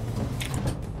see.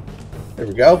 There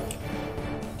we go.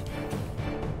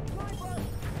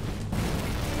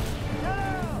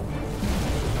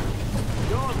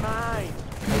 You're mine.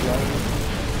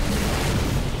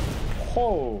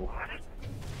 Oh.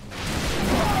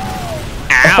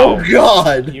 Ow! Oh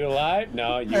god! You alive?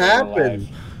 No, you What ain't happened?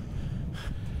 alive.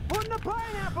 Putting the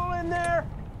pineapple in there.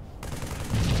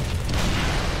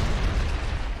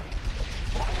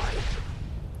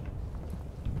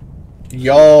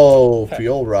 Yo,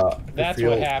 fuel rock. That's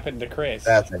fuel. what happened to Chris.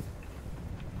 That thing.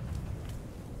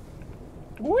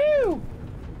 Woo!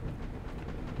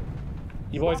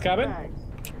 You boys coming?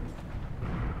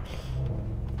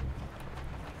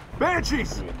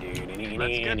 Banshees! Let's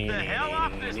get the hell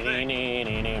off this thing.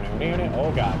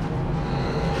 Oh god.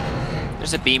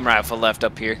 There's a beam rifle left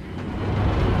up here.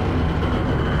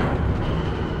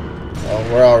 Well,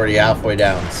 we're already halfway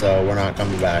down, so we're not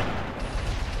coming back.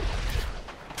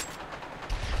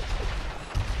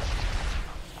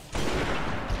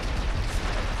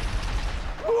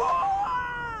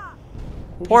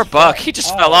 Poor Buck, he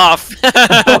just fell off.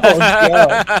 Oh,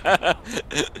 God.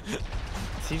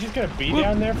 he just gonna be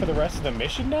down there for the rest of the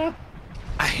mission now?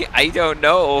 I don't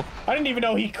know. I didn't even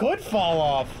know he could fall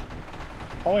off.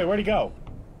 Oh wait, where'd he go?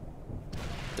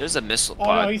 There's a missile Oh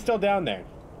pod. no, he's still down there.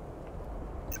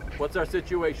 What's our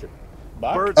situation?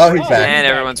 Buck? Oh, he's back. And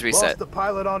everyone's reset. Lost the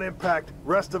pilot on impact.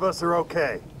 Rest of us are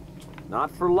okay.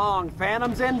 Not for long.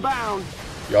 Phantom's inbound.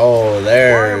 Oh, Why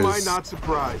am I there's... not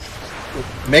surprised?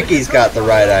 Mickey's got the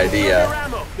right idea.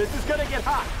 Ammo. This is gonna get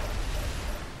hot.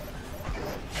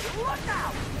 Look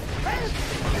out!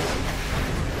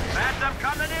 Phantom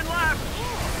coming in left.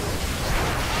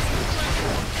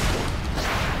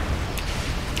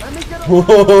 Let me get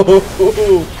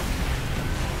Whoa.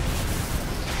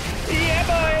 Yeah,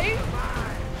 boy!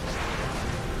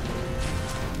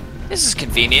 This is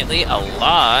conveniently a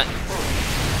lot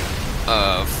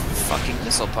of fucking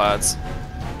missile pods.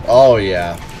 Oh,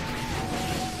 yeah.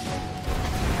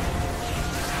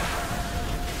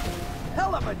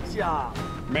 Hell of a job.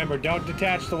 Remember, don't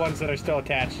detach the ones that are still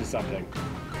attached to something.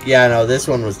 Yeah, no, this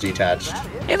one was detached.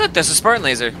 Hey, look, there's a Spartan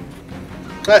laser.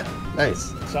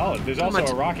 Nice. Solid. There's also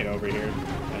a rocket over here,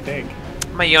 I think.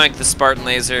 I'm gonna yoink the Spartan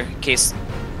laser in case.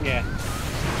 Yeah.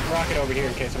 Rocket over here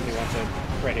in case somebody wants it.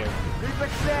 Right here. Keep it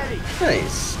steady.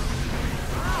 Nice.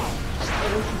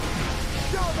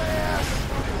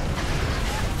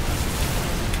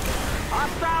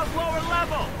 Hostiles lower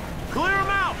level. Clear them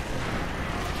out.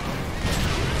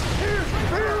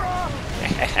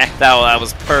 that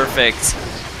was perfect.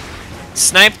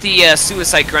 Snipe the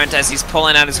suicide grunt as he's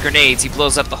pulling out his grenades. He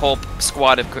blows up the whole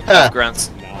squad of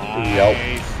grunts.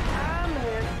 Nice.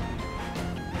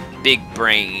 Big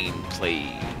brain,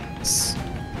 please.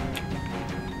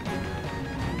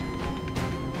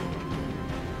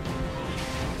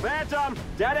 Phantom,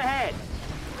 dead ahead.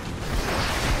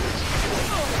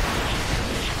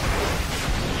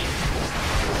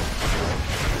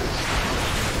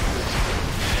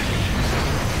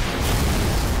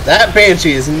 That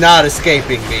Banshee is not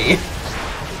escaping me.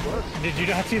 Did you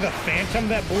not see the Phantom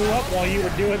that blew up while you were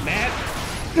doing that?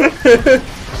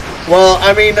 Well,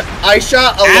 I mean, I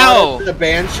shot a lot of the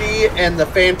Banshee, and the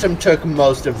Phantom took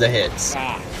most of the hits.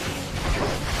 Ah.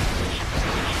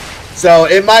 So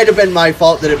it might have been my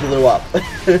fault that it blew up.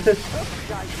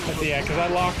 Yeah, because I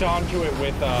locked onto it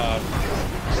with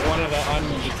one of the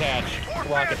undetached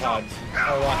rocket pods,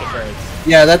 or rocket turrets.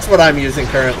 Yeah, that's what I'm using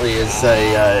currently.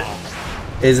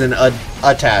 Is an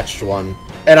attached one,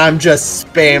 and I'm just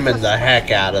spamming the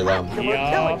heck out of them.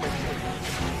 Yup.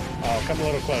 Oh, come a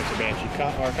little closer, Banshee.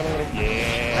 Come a little.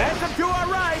 Yeah. Phantom to our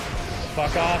right.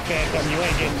 Fuck off, Phantom. You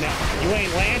ain't getting that. You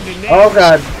ain't landing there. Oh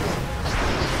god.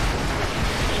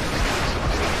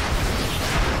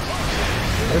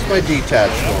 Where's my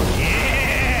detached one?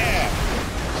 Yeah.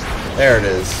 There it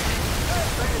is.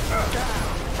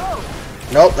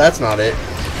 Nope, that's not it.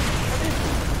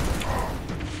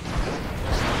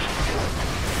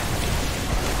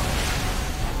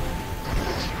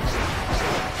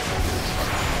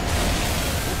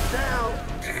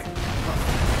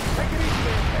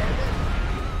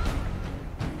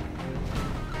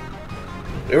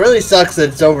 It really sucks that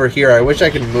it's over here. I wish I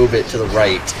could move it to the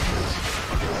right.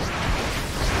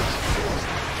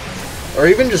 Or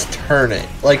even just turn it.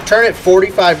 Like, turn it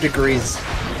 45 degrees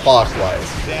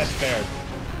clockwise. That's fair.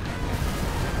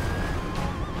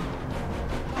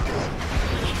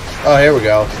 Oh, here we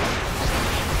go.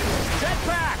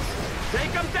 Jetpacks,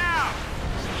 take them down.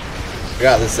 I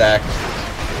got this, Zach.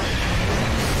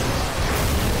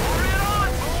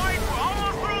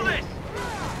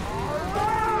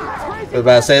 I was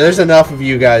about to say, there's enough of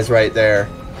you guys right there.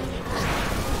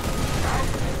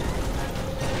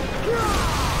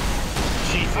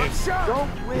 Jesus. Don't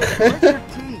win. Where's your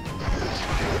teeth?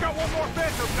 We got one more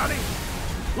Phantom, Gunny.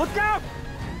 Look out!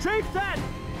 Chief dead!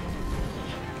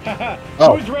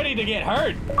 Oh. Who's ready to get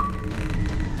hurt?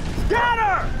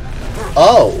 Scatter!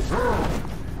 Oh.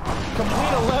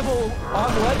 Complete a level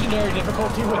on legendary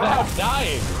difficulty without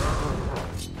dying.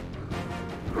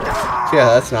 Yeah,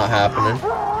 that's not happening.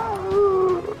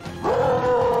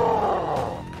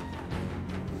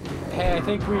 Hey, I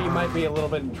think we might be a little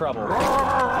bit in trouble.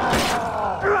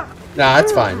 Nah,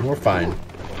 it's fine. We're fine.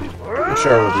 I'm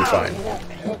sure we'll be fine.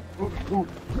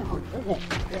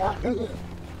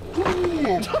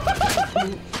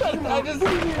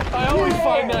 I always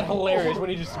find that hilarious when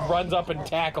he just runs up and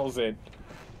tackles it.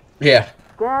 Yeah.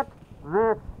 Get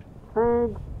this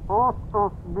thing off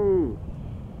of me.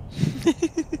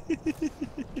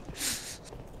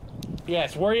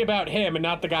 Yes, worry about him and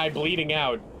not the guy bleeding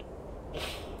out.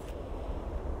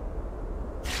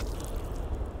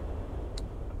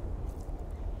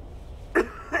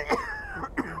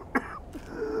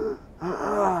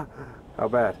 How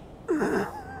bad?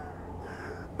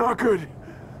 not good.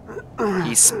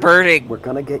 He's spurting. We're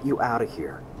gonna get you out of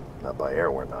here. Not by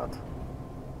air, we're not.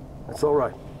 That's all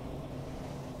right.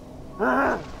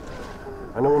 I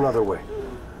know another way.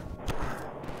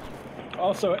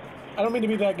 Also, I don't mean to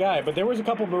be that guy, but there was a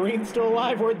couple Marines still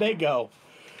alive. Where'd they go?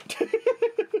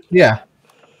 Yeah.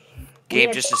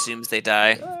 Game just assumes they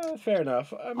die. Fair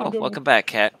enough. I mean, welcome back,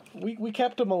 Cat. We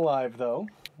kept them alive, though.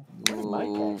 Where'd my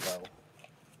cat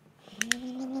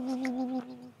go?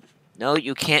 No,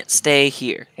 you can't stay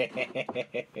here.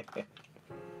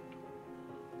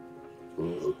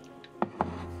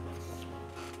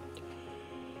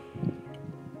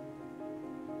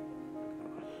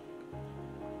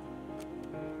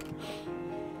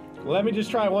 Let me just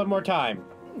try one more time.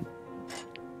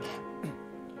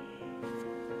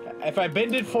 If I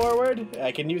bend it forward,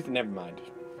 I can use... Never mind.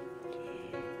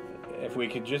 If we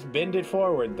could just bend it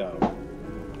forward, though,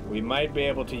 we might be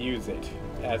able to use it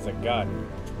as a gun.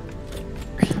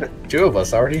 2 of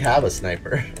us already have a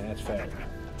sniper. That's fair.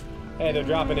 Hey, they're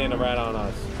dropping in right on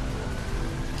us.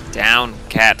 Down,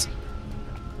 Cat.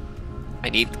 I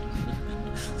need...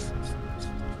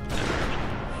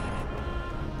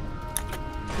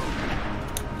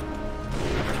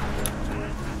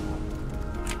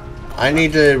 I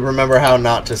need to remember how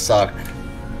not to suck.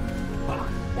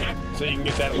 So you can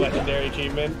get that legendary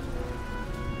achievement?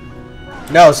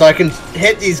 No, so I can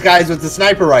hit these guys with the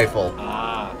sniper rifle.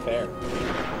 Ah, fair.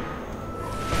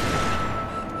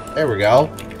 There we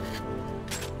go.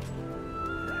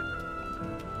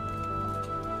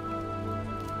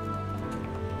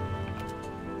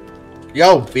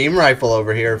 Yo, beam rifle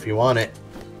over here if you want it.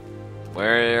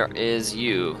 Where is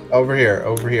you? Over here,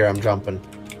 I'm jumping.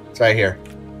 It's right here.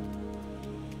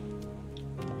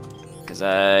 Because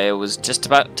I was just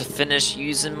about to finish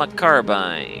using my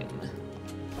carbine.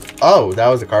 Oh, that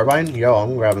was a carbine? Yo,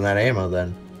 I'm grabbing that ammo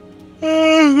then.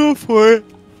 Go for it.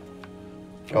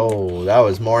 Oh, that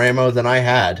was more ammo than I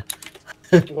had.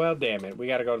 Well, damn it. We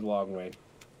gotta go the long way.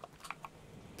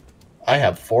 I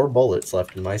have 4 bullets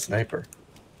left in my sniper.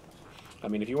 I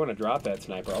mean, if you want to drop that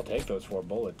sniper, I'll take those 4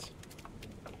 bullets.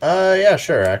 Yeah,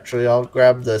 sure. Actually, I'll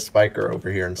grab the spiker over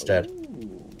here instead.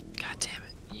 Ooh. God damn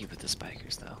it. You with the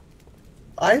spikers, though.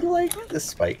 I like the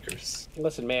spikers.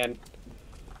 Listen, man.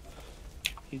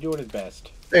 He's doing his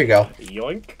best. There you go.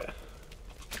 Yoink.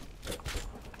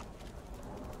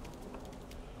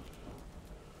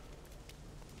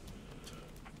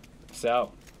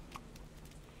 So,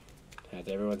 how's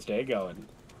everyone's day going?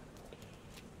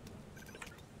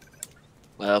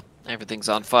 Well, everything's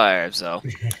on fire, so...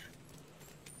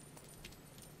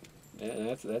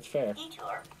 Yeah, that's fair.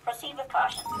 Detour. Proceed with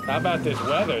caution. How about this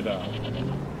weather, though?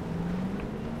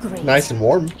 Great. Nice and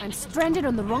warm. I'm stranded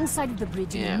on the wrong side of the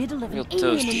bridge in the middle of an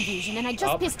alien invasion, and I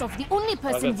just pissed off the only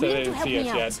person willing to help me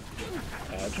out.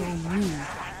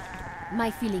 My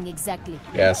feeling exactly.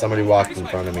 Yeah, somebody walked in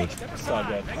front of me. Saw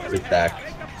that. Get back.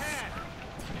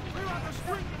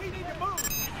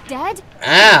 Dad?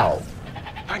 Ow!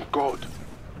 Thank God.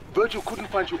 Virgil couldn't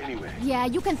find you anywhere. Yeah,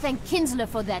 you can thank Kinsler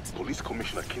for that. Police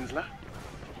Commissioner Kinsler?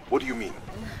 What do you mean?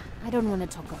 I don't want to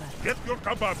talk about it. Get your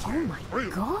kebabs. Oh my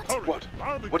God! What?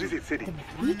 What is it, City? The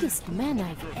biggest man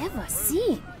I've ever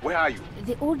seen. Where are you?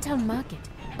 The Old Town Market.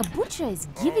 A butcher is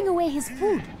giving away his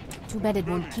food. Too bad it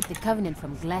won't keep the Covenant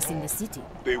from glassing the city.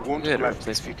 They won't glass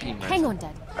the city. Hang on,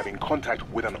 Dad. I'm in contact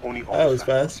with an Oni officer. That was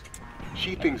fast.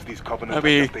 She thinks these Covenants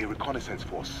are just a reconnaissance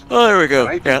force. Oh, there we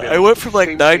go. Yeah, I went from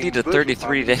like 90 to Virgil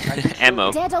 33 to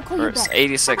ammo. Dad, I'll call you Or back.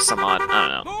 86 some odd. I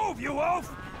don't know. Move, you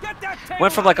wolf! Get that tank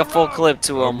Went from like a full on clip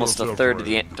to almost a third of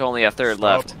the to only a third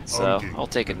left. So hunting. I'll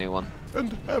take a new one.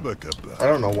 And have a kebab. I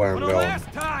don't know where I'm For the going.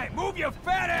 last time, move your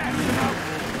fat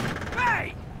ass!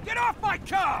 Hey! Get off my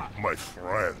car! My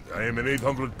friend, I am an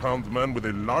 800-pound man with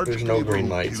a large... There's no green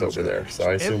caliber lights over there, so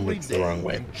I assume every it's the day wrong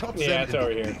way. and chops Yeah, them it's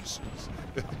over into here. pieces.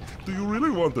 Do you really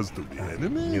want us to be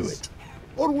enemies? Knew it.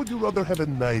 Or would you rather have a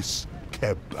nice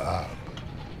kebab?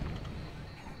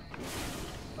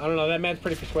 I don't know, that man's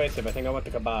pretty persuasive. I think I want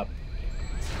the kebab.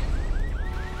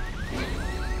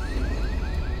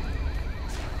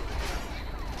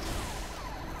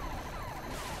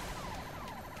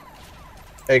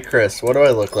 Hey Chris, what do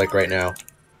I look like right now?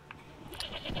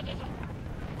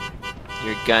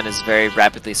 Your gun is very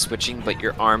rapidly switching, but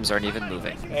your arms aren't even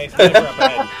moving. Hey, sniper up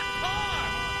ahead.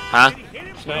 Huh? For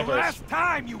the Snipers. last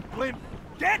time, you blimp!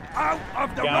 Get out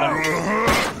of the Got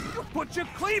road! You put your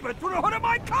cleaver through the hood of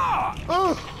my car!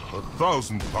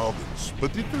 1,000 pardons,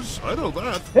 but if you settle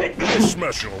that, I'll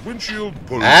smash your windshield,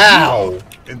 pull Ow! you up,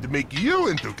 and make you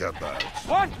into kebabs.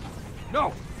 What?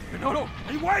 No! No,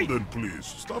 hey, wait! Then please,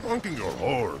 stop honking your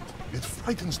horn. It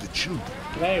frightens the children.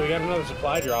 Hey, we got another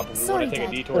supply drop if we want to take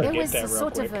a detour to get there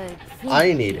real quick.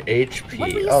 I need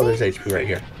HP. Oh, there's HP right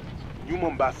here. New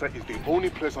Mombasa is the only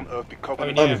place on Earth the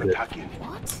Covenant yeah. is attacking.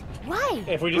 What? Why?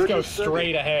 If we just go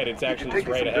straight ahead, it's actually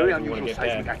straight ahead if we want to get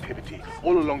seismic there. activity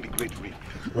all along the Great Reef.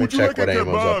 We'll check what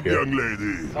ammo's up here. Young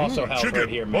lady? Also health Chicken, right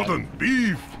here, mutton,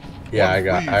 beef. Yeah, I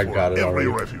got it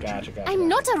already. Gotcha. I'm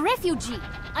not a refugee.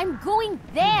 I'm going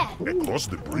there. Across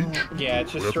the bridge? Yeah,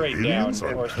 it's just straight down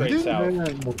or straight south.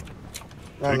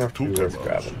 Take 2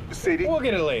 camels. Sadie, we'll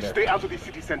get it later. Stay out of the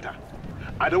city center.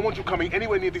 I don't want you coming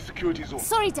anywhere near the security zone.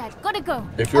 Sorry, Dad. Gotta go.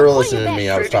 If you were listening to me,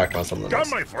 I was talking about something else.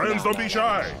 Come, my friends, don't be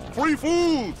shy. Free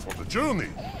food for the journey.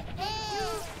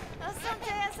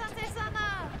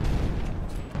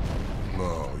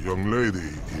 Now, young lady,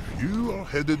 if you are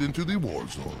headed into the war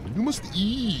zone, you must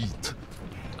eat.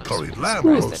 Curried lamb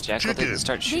roast, chicken. Didn't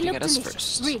start shooting at us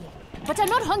first. Really, but I'm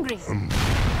not hungry.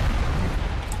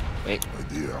 Wait. My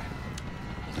dear,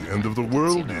 the end of the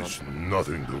world is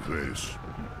nothing to face.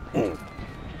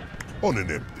 On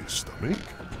an empty stomach.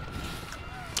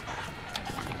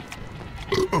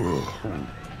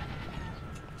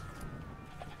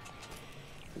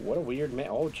 What a weird man.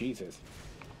 Oh, Jesus.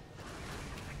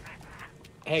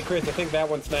 Hey, Chris, I think that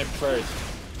one sniped first.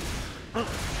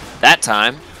 That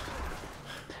time.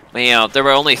 You know, there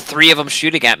were only 3 of them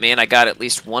shooting at me, and I got at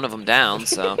least 1 of them down,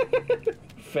 so...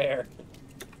 Fair.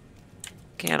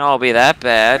 Can't all be that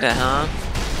bad, huh?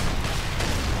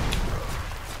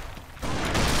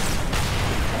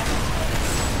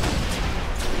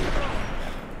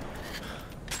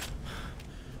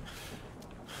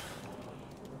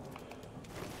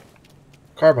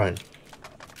 Carbine.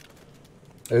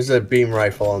 There's a beam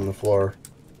rifle on the floor.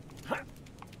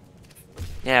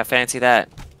 Yeah, fancy that.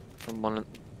 From one of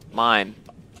mine.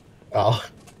 Oh.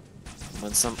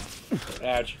 When some...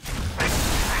 Ouch.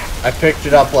 I picked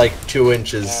it up like 2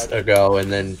 inches ago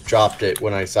and then dropped it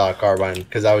when I saw a carbine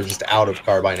because I was just out of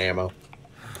carbine ammo.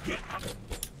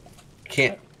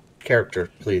 Can't. Character,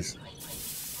 please.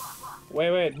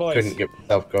 Wait, boys. Couldn't get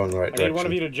myself going the right I direction. need one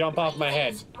of you to jump off my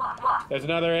head. There's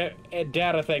another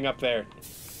data thing up there.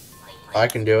 I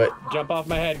can do it. Jump off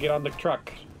my head, get on the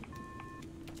truck.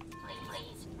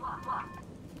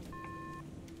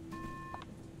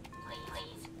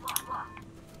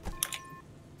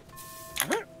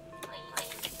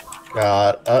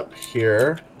 Got up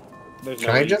here. There's Can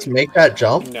I just make that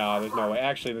jump? No, there's no way.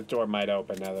 Actually, the door might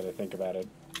open now that I think about it.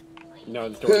 No,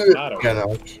 the door is not open.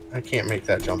 No, I can't make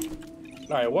that jump.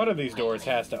 Alright, one of these doors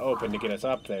has to open to get us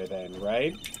up there then,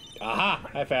 right? Aha!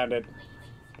 I found it.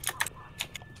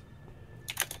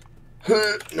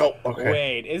 No, okay.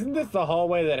 Wait, isn't this the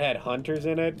hallway that had hunters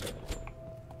in it?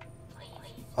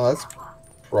 Oh, that's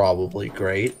probably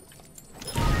great.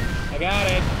 I got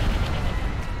it!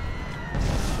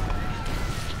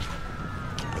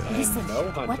 Listen,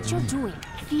 no what you're doing,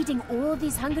 feeding all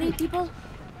these hungry people,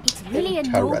 it's really a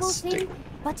noble thing,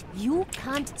 but you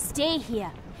can't stay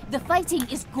here. The fighting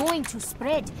is going to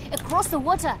spread across the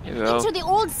water into the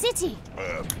old city.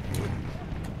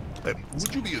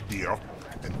 Would you be a dear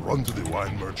and run to the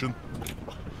wine merchant?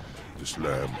 This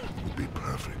lamb would be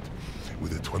perfect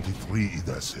with a 23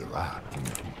 Ida Syrah.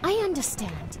 I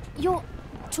understand. You're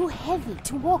too heavy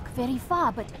to walk very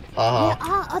far, but there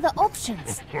are other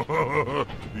options.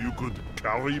 You could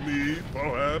carry me,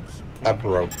 perhaps? I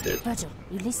broke it. Virgil,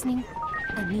 you listening?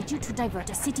 I need you to divert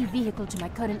a city vehicle to my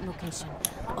current location.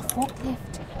 A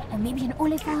forklift, or maybe an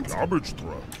Oliphant. Garbage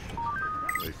truck.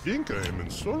 I think I am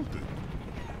insulted.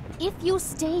 If you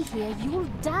stay here, you'll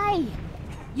die.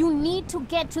 You need to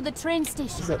get to the train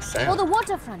station. Or the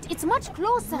waterfront. It's much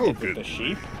closer. Look at the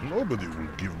sheep. Nobody will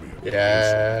give me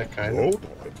a kind of.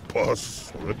 A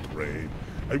bus or a train.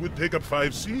 I would take up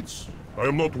 5 seats. I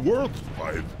am not worth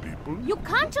 5 people. You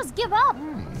can't just give up.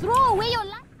 Throw away your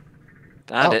life.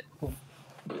 Got it.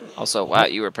 Also, wow,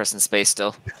 you were pressing space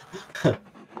still.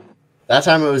 That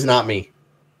time it was not me.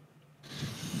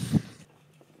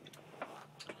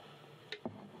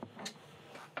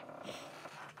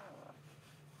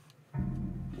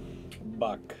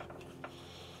 Buck.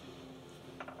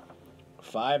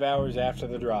 5 hours after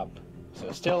the drop.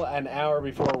 So still an hour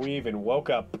before we even woke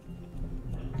up.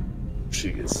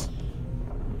 Jeez.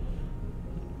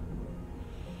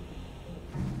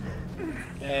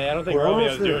 Hey, I don't think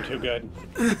Romeo's doing too good.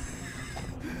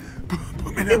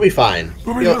 He'll be fine.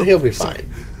 He'll be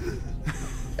fine.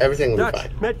 Everything will be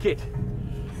fine. Medkit.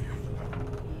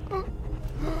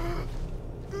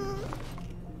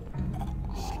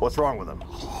 What's wrong with him?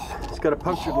 He's got a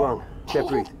punctured lung. Can't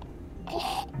breathe.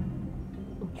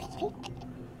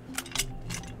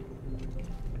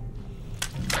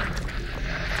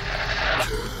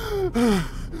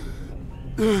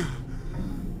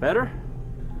 Better?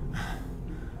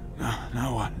 No,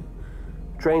 now what?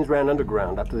 Trains ran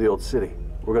underground up to the old city.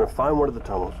 We're gonna find one of the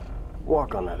tunnels.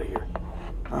 Walk on out of here.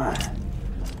 Alright.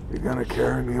 You're gonna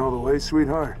carry me all the way,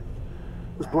 sweetheart?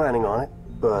 Was planning on it,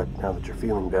 but now that you're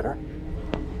feeling better.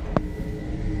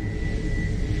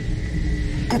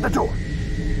 Get the door!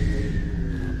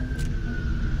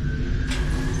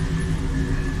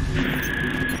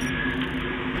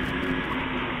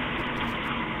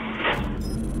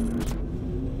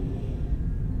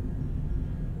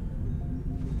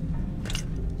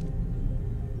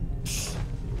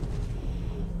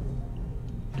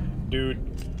 Dude,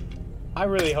 I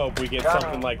really hope we get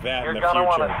something like that in the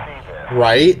future.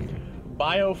 Right?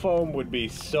 Biofoam would be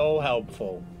so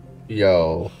helpful.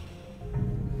 Yo.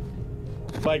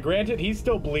 Like, granted, he's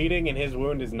still bleeding and his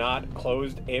wound is not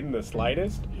closed in the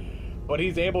slightest, but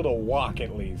he's able to walk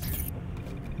at least.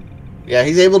 Yeah,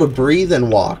 he's able to breathe and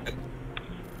walk.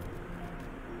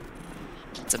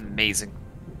 It's amazing.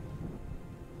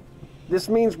 This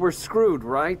means we're screwed,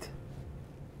 right?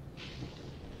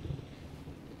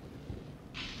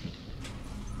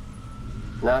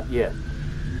 Not yet.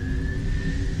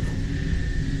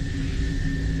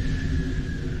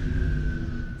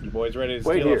 You boys ready to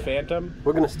steal a Phantom?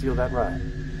 We're gonna steal that ride.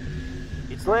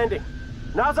 It's landing.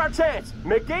 Now's our chance.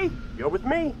 Mickey, you're with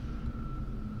me.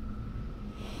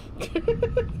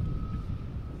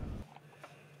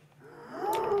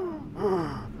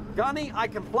 Gunny, I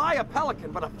can fly a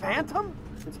Pelican, but a Phantom?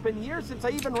 It's been years since I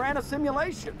even ran a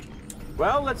simulation.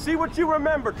 Well, let's see what you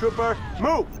remember, Trooper.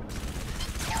 Move!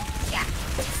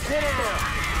 Sit down!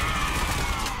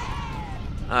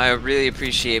 I really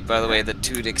appreciate, by the way, that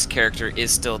Tudyk's character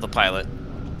is still the pilot.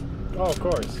 Oh, of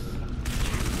course.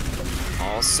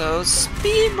 Also,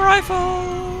 speed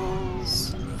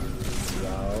rifles!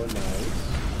 Oh, nice.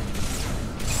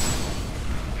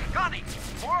 Gunny,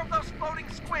 more of those floating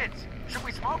squids. Should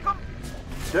we smoke them?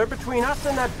 They're between us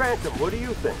and that Phantom. What do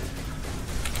you think?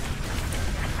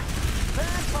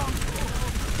 Phantom!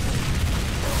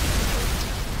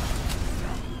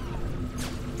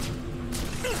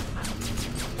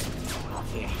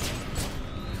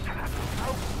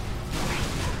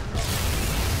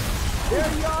 There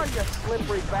you are, you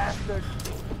slippery bastard.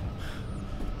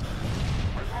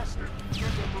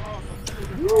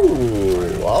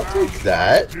 Ooh, I'll take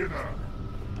that.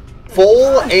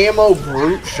 Full ammo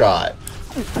brute shot.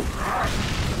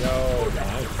 Yo,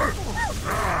 nice.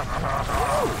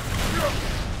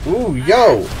 Ooh,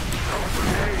 yo.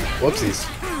 Whoopsies.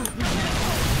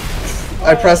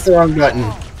 I pressed the wrong button.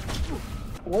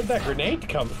 Where'd that grenade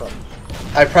come from?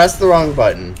 I pressed the wrong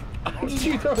button. Did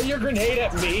you throw your grenade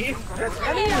at me?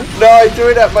 No, I threw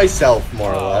it at myself,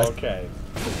 more or less. Okay.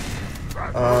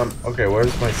 Okay,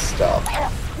 where's my stuff?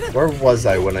 Where was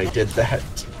I when I did that?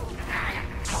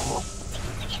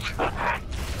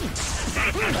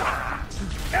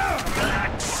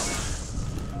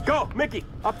 Go, Mickey!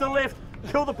 Up the lift!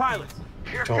 Kill the pilots!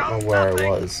 Don't know where I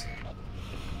was.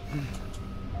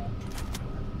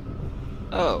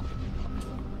 Oh.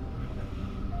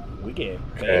 We get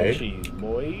Okay. banshees,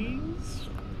 boys.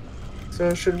 So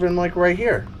it should have been like right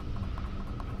here.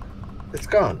 It's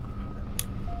gone.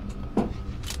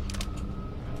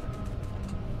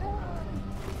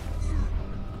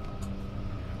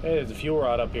 Hey, there's a fuel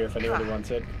rod up here if anybody wants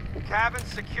it. Cabin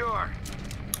secure.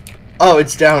 Oh,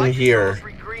 it's down here.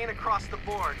 Green across the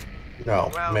board. No,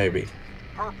 Well, maybe.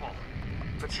 Purple.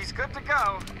 But she's good to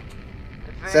go.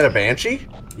 Is that a banshee?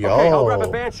 Yo. Okay, I'll grab a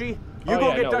Banshee. You Oh, go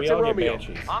yeah, get no, Dutch we and all get Romeo.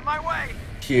 Banshees. On my way.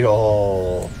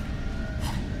 Yo.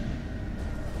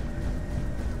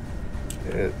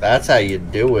 That's how you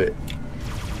do it.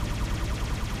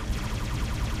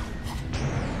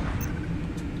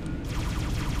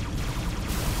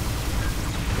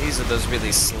 These are those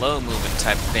really slow-moving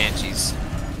type of banshees.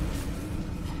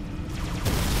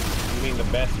 You mean the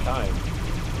best kind?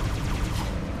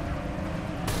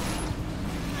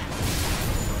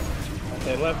 I'd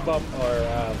say left bump, or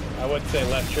I would say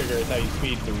left trigger is how you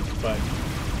speed boost, but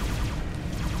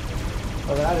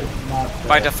Oh, that is not.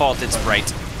 By default, it's right.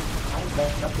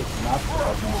 That is not.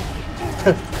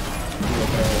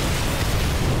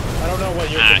 I don't know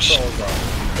what your controls are.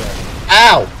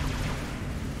 Ow!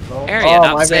 Area oh,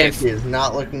 not my safe. banshee is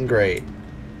not looking great.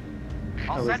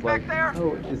 I was like,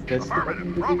 oh, is this the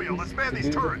button to do, let's man these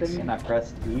the turrets. thing? And I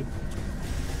pressed E.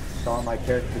 Saw my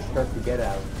character start to get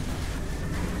out.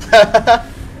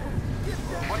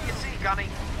 What do you see, Gunny?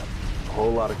 A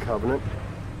whole lot of Covenant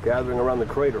gathering around the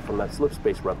crater from that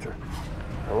slipspace rupture.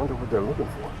 I wonder what they're looking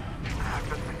for.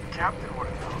 But the captain would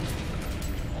have known.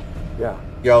 Yeah.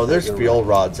 Yo, there's fuel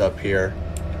rods up here.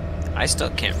 I still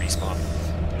can't respawn.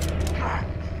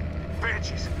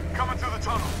 Banshees, coming through the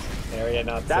tunnel. Area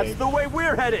not That's safe. the way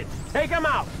we're headed. Take them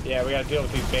out. Yeah, we gotta deal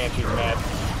with these banshees, man.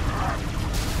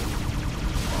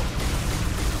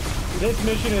 This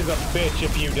mission is a bitch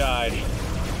if you die.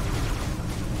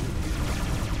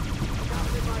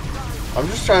 I'm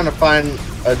just trying to find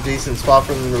a decent spot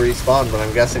for them to respawn, but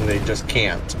I'm guessing they just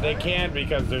can't. They can't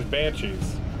because there's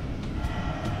banshees.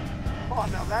 Oh,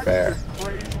 now that's Fair. just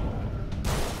crazy.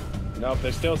 Nope,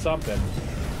 there's still something.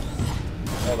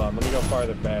 Hold on, let me go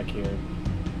farther back here.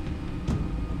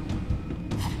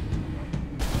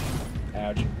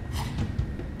 Ouch.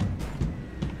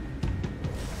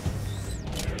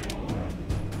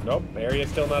 Nope, area's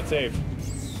still not safe.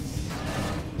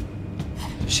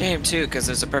 Shame too, because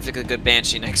there's a perfectly good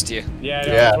banshee next to you. Yeah, I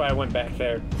know, that's why I went back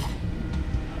there.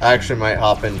 I actually might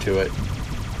hop into it.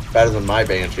 Better than my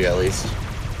Banshee, at least.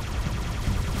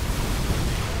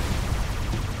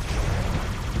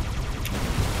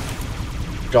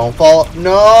 Don't fall.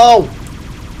 No!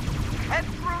 Head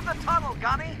through the tunnel,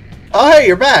 Gunny. Oh, hey,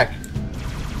 you're back.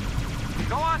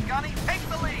 Go on, Gunny. Take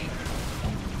the lead.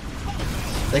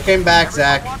 They came back,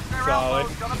 Zach. Solid.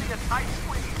 It's gonna be a tight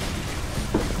squeeze.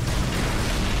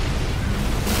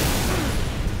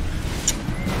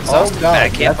 Oh god,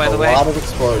 back camp, that's by the a way. lot of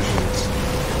explosions.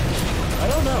 I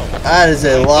don't know. That is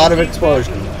a lot of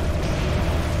explosions.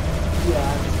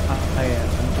 Yeah, I am.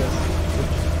 I'm just.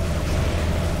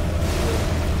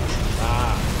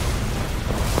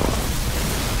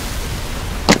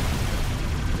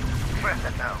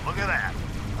 Look at that.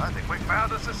 I think we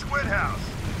found us a squid house.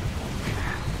 Give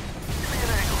me an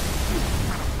angle.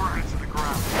 I'm gonna burn it to the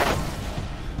ground.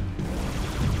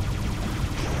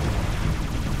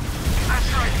 That's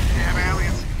right, you damn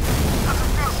aliens.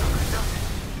 Doesn't feel so good, does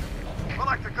it? Well,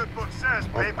 like the good book says,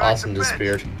 pay back Austin the bitch.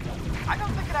 disappeared. I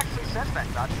don't think it actually says that,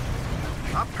 Dutch.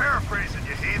 I'm paraphrasing,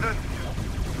 you heathen.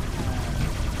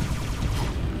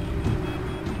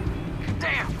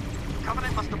 Damn!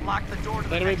 Covenant must have locked the door to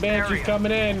the Enemy next banshees area.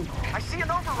 coming in. I see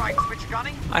an override switch,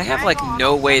 Gunny. I have Hang like on,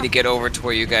 no I'll way set to up- get over to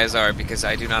where you guys are because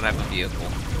I do not have a vehicle.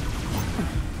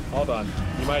 Hold on.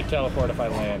 You might teleport if I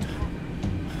land.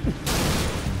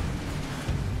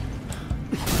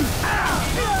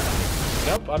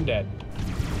 Nope, I'm dead.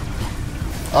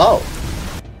 Oh.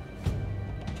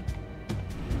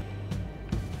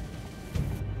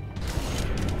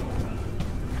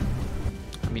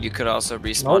 I mean, you could also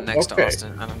respawn Nope, next okay. to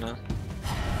Austin. I don't know.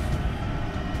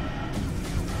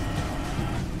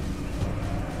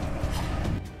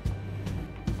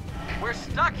 We're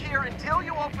stuck here until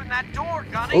you open that door,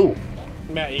 Gunny. Ooh.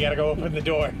 Matt, you gotta go open the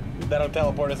door. That'll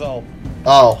teleport us all.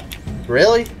 Oh.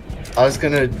 Really? I was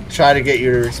gonna try to get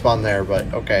you to respawn there, but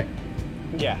okay.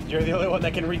 Yeah, you're the only one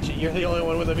that can reach it. You're the only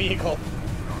one with a vehicle.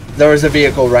 There was a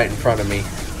vehicle right in front of me.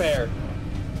 Fair.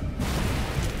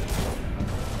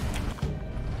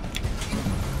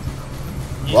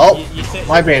 Well,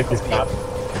 my Banshee's gone.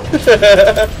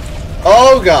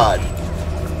 Oh god.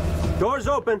 Door's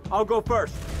open. I'll go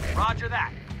first. Roger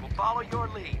that. We'll follow your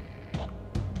lead.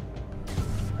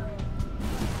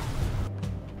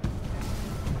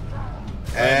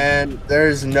 And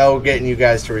there's no getting you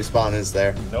guys to respawn, is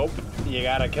there? Nope. You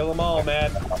gotta kill them all,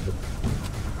 man.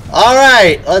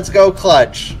 Alright, let's go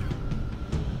clutch.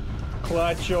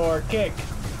 Clutch or kick.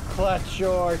 Clutch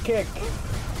or kick.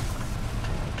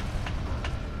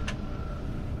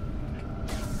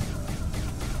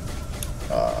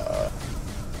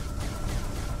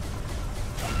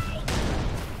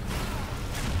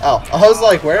 Oh, I was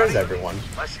like, where is everyone?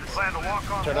 Unless you plan to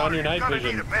walk on Turn water, on your you're night gonna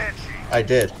vision. need a banshee. I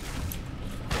did.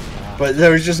 But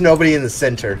there was just nobody in the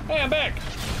center. Hey, I'm back.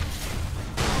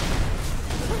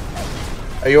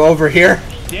 Are you over here?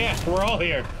 Yeah, we're all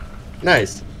here.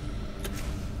 Nice.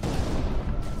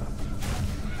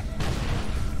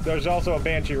 There's also a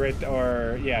banshee right,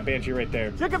 banshee right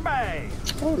there. Chicken bang!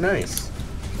 Oh, nice.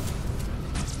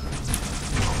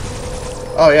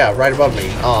 Oh yeah, right above me.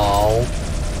 Oh,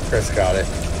 Chris got it.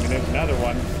 I mean, there's another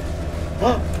one.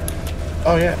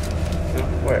 Oh yeah.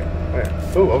 Where?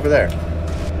 Where? Ooh, over there.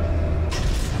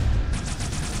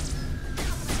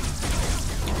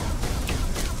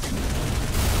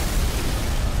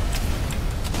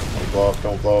 Don't blow up,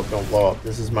 don't blow up, don't blow up.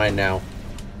 This is mine now.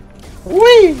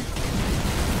 Whee!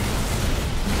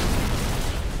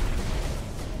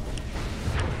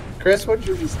 Chris, what'd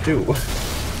you just do?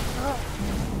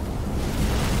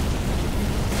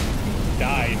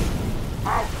 Died.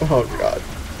 Oh god.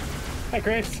 Hi,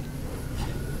 Chris.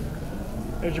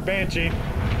 There's your banshee.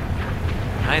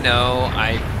 I know.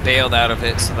 I bailed out of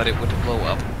it so that it wouldn't blow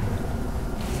up.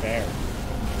 Fair.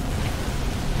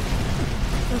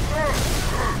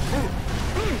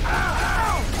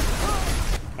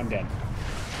 I'm dead.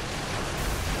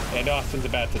 And Austin's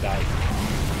about to die.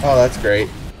 Oh, that's great.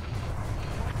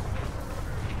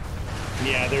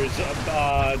 Yeah, there's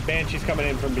Banshees coming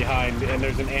in from behind, and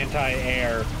there's an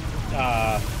anti-air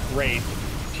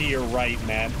Wraith to your right,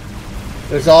 Matt.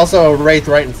 There's also a Wraith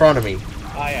right in front of me.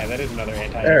 Oh yeah, that is another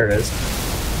anti-air. There it is.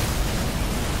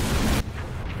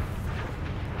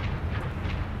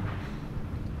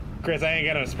 Chris, I ain't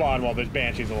gonna spawn while there's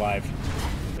Banshees alive.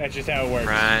 That's just how it works.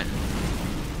 Right.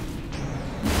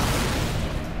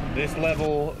 This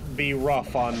level be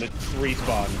rough on the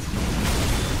respawns.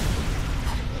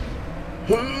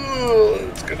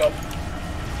 Let's get up.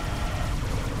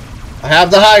 I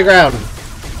have the high ground.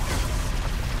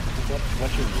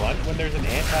 What you want when there's an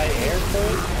anti-air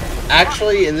turret?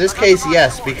 Actually, in this case,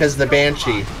 yes, because the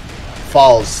Banshee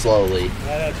falls slowly.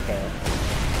 Yeah, that's fair.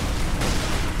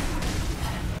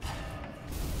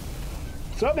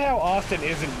 Somehow Austin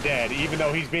isn't dead, even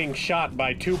though he's being shot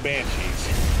by 2 Banshees.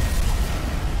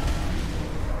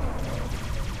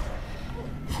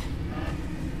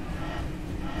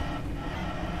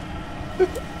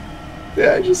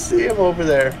 Yeah, I just see him over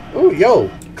there. Ooh, yo,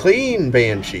 clean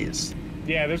Banshees.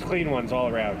 Yeah, there's clean ones all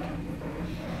around.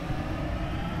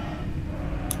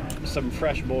 Some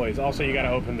fresh boys. Also, you gotta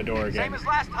open the door again. Same as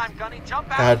last time, Gunny. Jump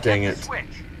out. God dang it. Switch.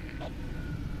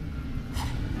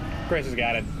 Chris has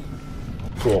got it.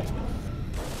 Cool.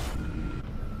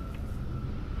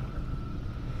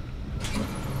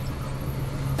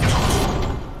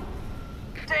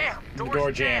 Damn, The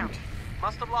door jammed.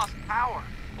 Must have lost power.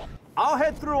 I'll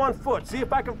head through on foot, see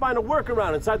if I can find a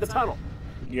workaround inside the tunnel.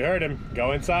 You heard him.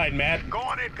 Go inside, Matt. Go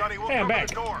on in, Gunny. We'll Hey, I'm cover back.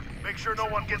 the door. Make sure no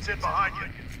one gets in behind you.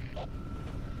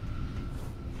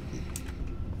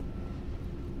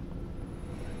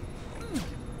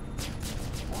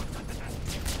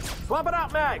 Swap it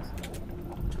out, Mags.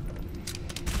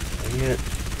 Dang it.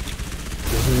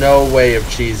 There's no way of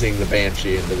cheesing the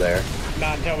Banshee into there.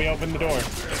 Not until we open the door.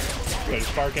 Gotta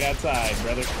spark it outside,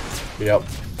 brother. Yep.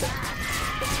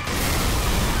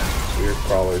 Weird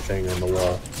crawler thing on the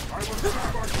wall.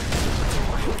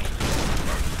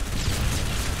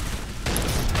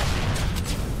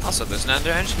 Also, there's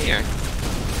another engineer.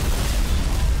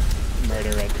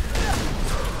 Murder it.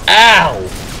 Ow!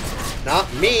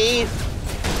 Not me!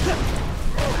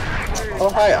 Oh,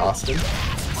 hi, Austin.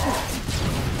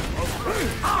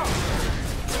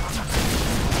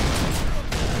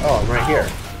 Oh, I'm right here.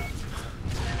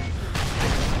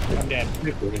 I'm dead.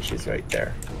 She's right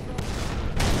there.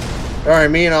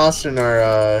 Alright, me and Austin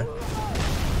are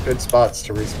good spots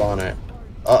to respawn at.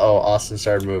 Uh-oh, Austin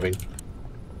started moving.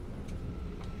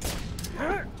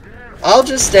 I'll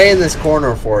just stay in this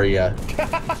corner for you.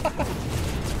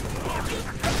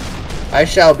 I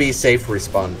shall be safe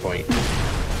respawn point.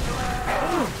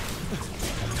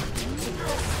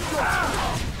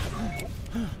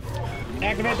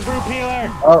 Activate the brew peeler!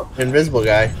 Oh, invisible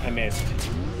guy. I missed.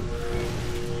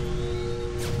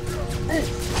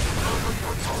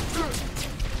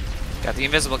 Got the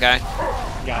invisible guy.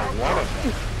 Got one of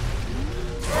them.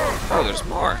 Oh, there's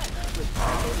more.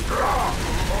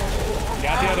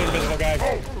 Got the other invisible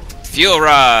guy. Fuel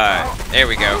rod. There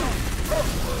we go.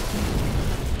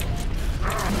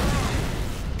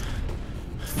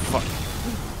 Fuck.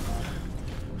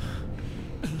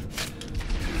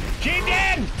 Keep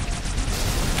in!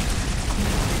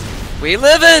 We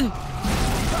livin'!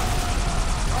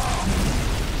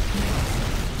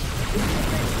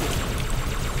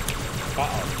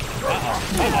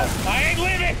 Uh-oh. I ain't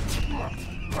living!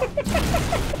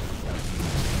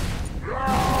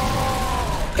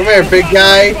 Come here, big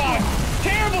guy.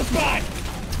 Terrible spot!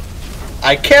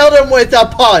 I killed him with a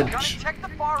punch!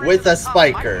 With a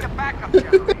spiker.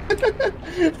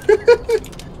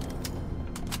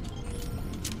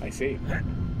 I see.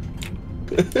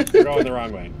 We're going the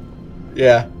wrong way.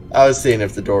 Yeah, I was seeing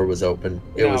if the door was open.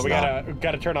 It was we not.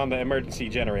 gotta turn on the emergency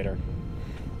generator.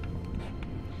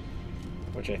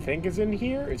 Which I think is in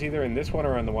here. It's either in this one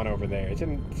or on the one over there. It's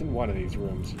in one of these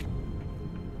rooms.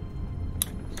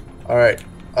 Alright.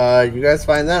 You guys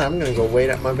find that? I'm gonna go wait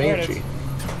at my Banshee.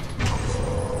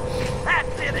 That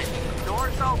did it!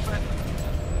 Door's open.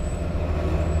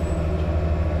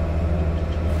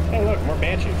 Hey look, more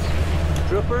Banshees.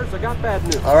 Troopers, I got bad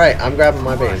news. Alright, I'm grabbing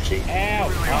my Banshee. Ow!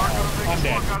 Uh-oh. I'm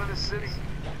dead.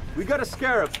 We got a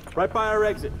Scarab right by our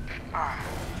exit.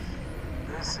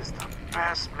 This is the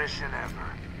best mission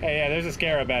ever. Hey, yeah, there's a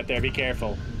scarab out there. Be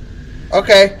careful.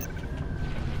 Okay.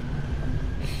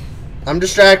 I'm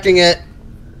distracting it.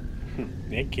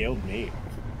 It killed me.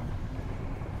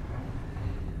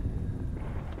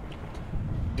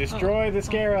 Destroy the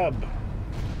scarab.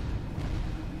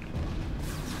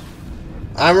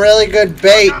 I'm really good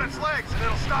bait. Cut its legs and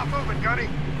it'll stop moving, Gunny.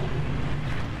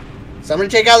 Somebody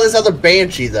take out this other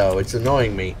banshee, though. It's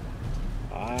annoying me.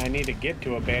 I need to get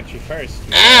to a banshee first.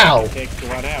 Ow! It takes to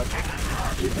run out.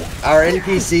 Our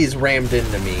NPCs rammed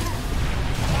into me.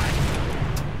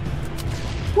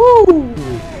 Woo!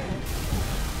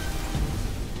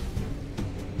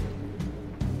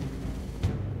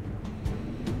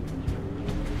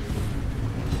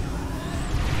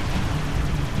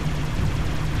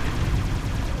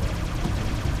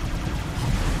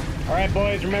 Alright,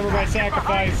 boys, remember my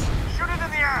sacrifice. Shoot it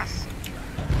in the ass.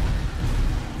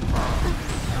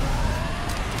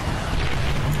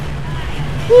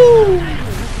 Woo!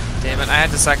 Damn it, I had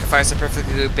to sacrifice a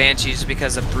perfectly good banshee just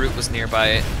because a brute was nearby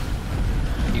it.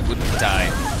 He wouldn't die.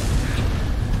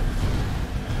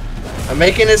 I'm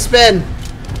making it spin.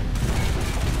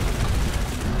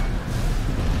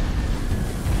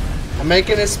 I'm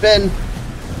making it spin.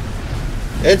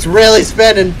 It's really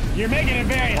spinning. You're making it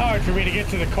very hard for me to get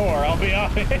to the core, I'll be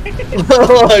honest.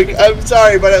 Look, I'm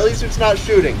sorry, but at least it's not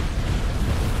shooting.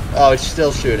 Oh, it's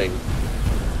still shooting.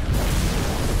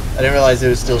 I didn't realize it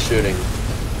was still shooting.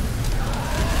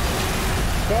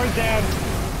 Core's down.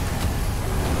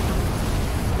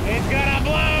 It's gonna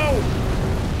blow!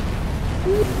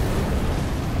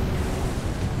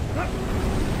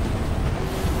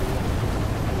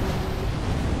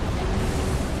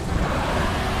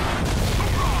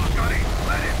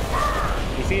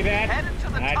 You see that? Head into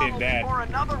the I tunnel did that. before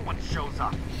another one shows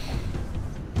up.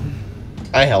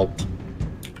 I helped.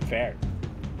 Fair.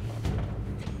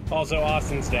 Also,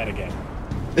 Austin's dead again.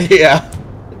 Yeah.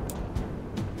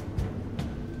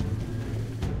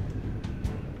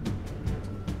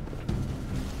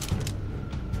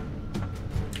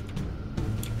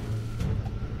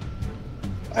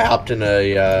 I hopped in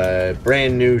a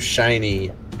brand new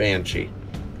shiny banshee.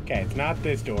 Okay, it's not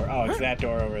this door. Oh, it's that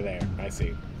door over there. I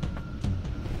see.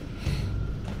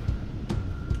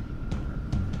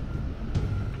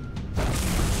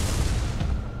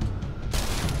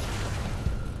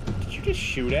 Did you just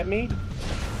shoot at me?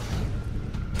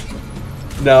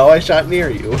 No, I shot near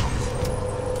you.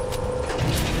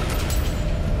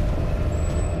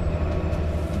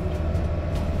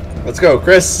 Let's go,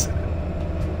 Chris.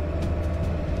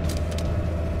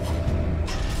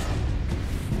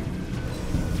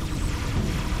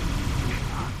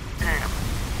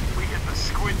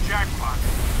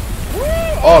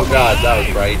 Oh god, that was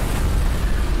bright.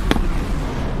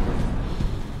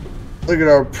 Look at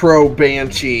our pro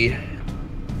banshee.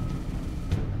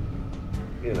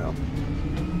 You know.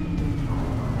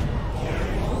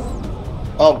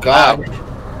 Oh god.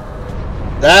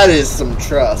 That is some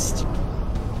trust.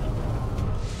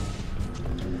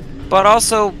 But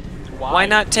also, why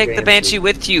not take the Banshee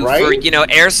with you for, you know,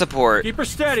 air support? Keep her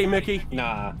steady, Mickey.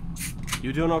 Nah.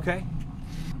 You doing okay?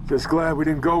 Just glad we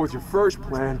didn't go with your first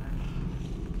plan.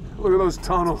 Look at those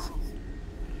tunnels.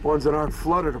 Ones that aren't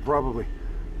flooded are probably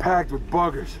packed with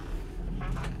buggers.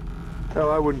 Hell,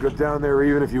 I wouldn't go down there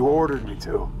even if you ordered me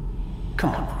to.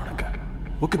 Come on, Veronica.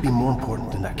 What could be more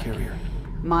important than that carrier?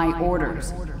 My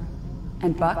orders.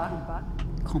 And Buck,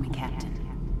 call me Captain.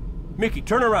 Mickey,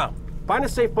 turn around. Find a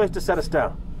safe place to set us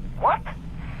down. What?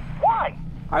 Why?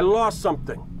 I lost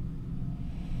something.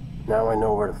 Now I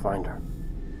know where to find her.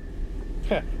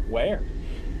 Where?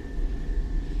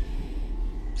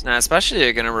 Now, especially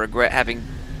you're gonna regret having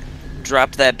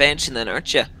dropped that bench, and then,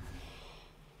 aren't you?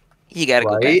 You gotta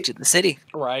go back to the city.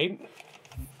 Right.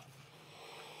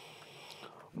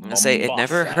 I'm gonna say it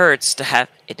never hurts to have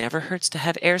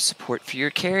air support for your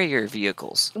carrier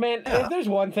vehicles. Man, if there's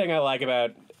one thing I like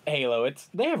about Halo, it's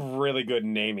they have really good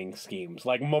naming schemes.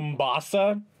 Like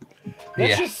Mombasa.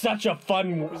 That's just such a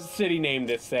fun city name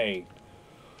to say.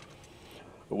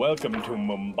 Welcome to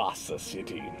Mombasa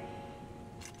City.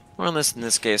 Or unless in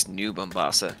this case, New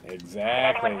Mombasa.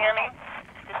 Exactly. Anyone hear me?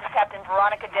 This is Captain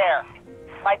Veronica Dare.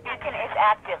 My beacon is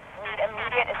active. Need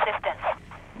immediate assistance.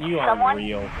 You are Someone,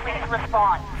 real. please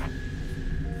respond.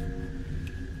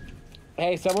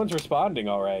 Hey, someone's responding,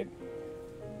 all right.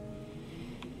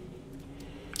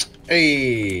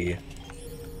 Hey.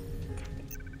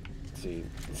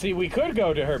 See, we could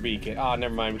go to her beacon. Oh,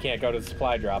 never mind. We can't go to the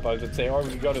supply drop. I was gonna say, or we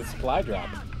could go to the supply drop.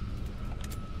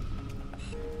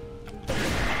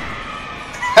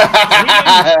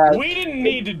 we didn't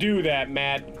need to do that,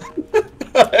 Matt.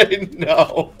 I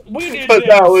know. We did but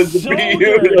that was so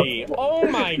beautiful. dirty. Oh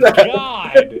my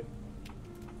god.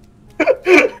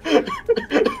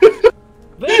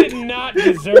 They did not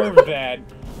deserve that.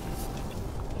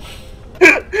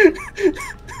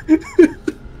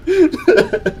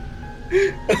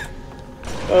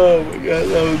 Oh my god,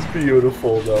 that was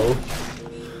beautiful though.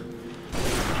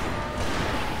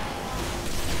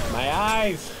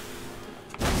 guys!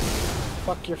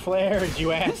 Fuck your flares,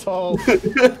 you asshole! How'd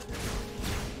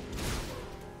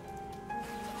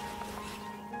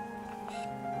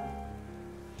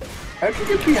you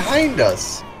get behind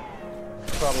us?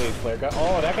 Probably his flare gun.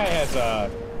 Oh, that guy has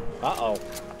uh-oh.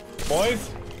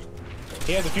 Boys,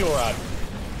 he has a fuel rod.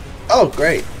 Oh,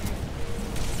 great.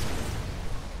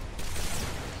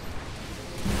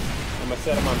 I'm gonna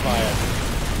set him on fire.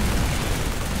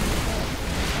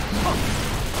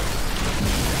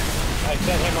 I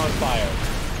set him on fire.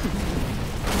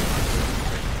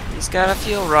 He's got a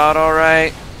fuel rod,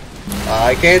 alright.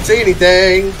 I can't see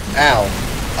anything. Ow.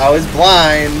 I was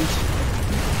blind.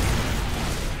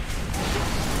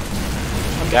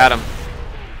 Got him.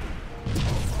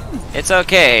 It's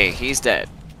okay, he's dead.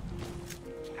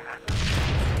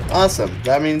 Awesome.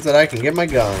 That means that I can get my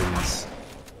guns.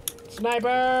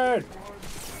 Sniper!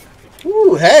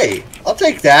 Ooh, hey. I'll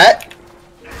take that.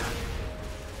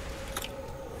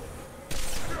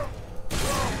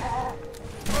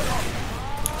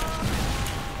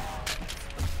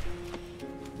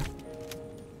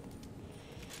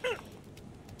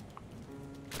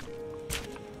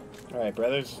 Alright,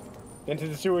 brothers. Into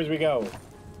the sewers we go.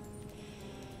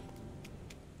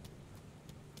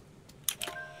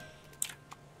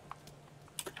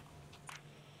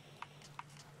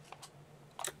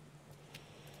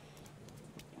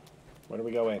 Where do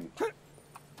we go in?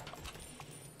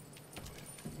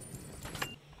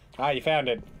 Ah, you found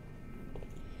it.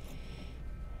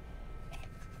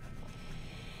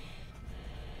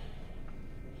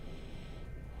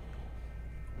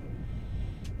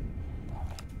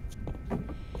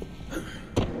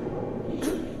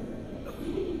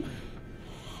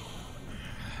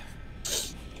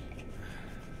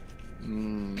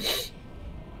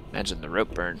 Imagine the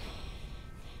rope burn.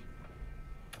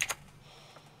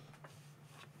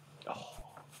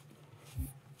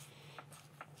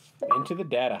 Into the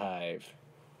data hive.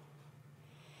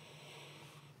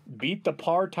 Beat the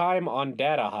part-time on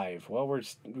data hive. Well,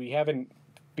 we haven't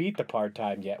beat the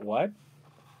part-time yet. What?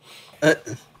 I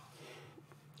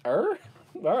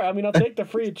mean, I'll take the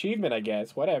free achievement, I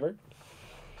guess. Whatever.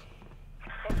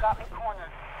 They've got me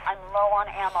cornered. I'm low on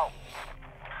ammo.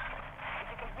 If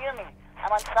you can hear me,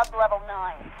 I'm on sub-level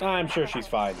 9. I'm sure she's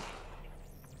fine.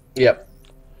 Yep.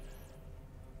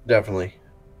 Definitely.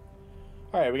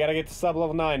 Alright, we gotta get to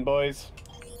sub-level 9, boys.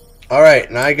 Alright,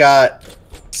 and I got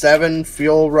 7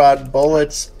 fuel rod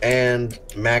bullets and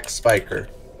max spiker.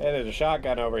 Hey, there's a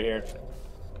shotgun over here.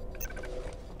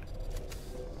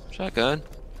 Shotgun?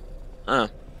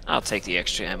 I'll take the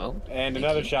extra ammo. And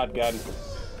another shotgun.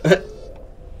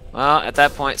 Well, at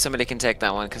that point, somebody can take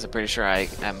that one, because I'm pretty sure I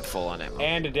am full on ammo.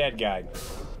 And a dead guy.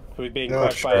 Who's being No,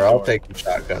 crushed by a sure, door. I'll take the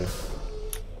shotgun.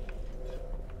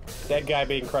 Dead guy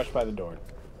being crushed by the door.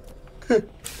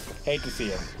 Hate to see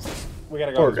it. We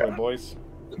gotta go Poor this way, guy. boys.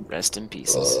 Rest in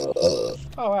pieces.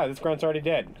 Oh wow, this grunt's already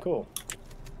dead. Cool.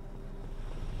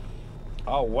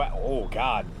 Oh wow! Oh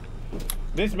god,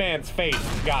 this man's face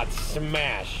got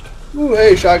smashed. Ooh,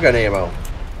 hey, shotgun ammo.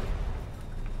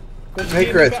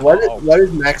 Hey, Chris, what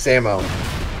is max ammo?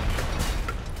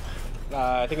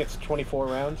 I think it's 24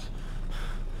 rounds.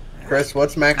 Chris,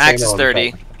 what's max Max ammo? is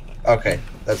 30. Okay,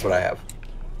 that's what I have.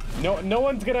 No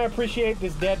one's gonna appreciate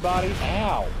this dead body.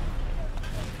 Ow!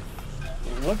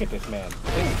 Look at this man.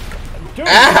 Dude,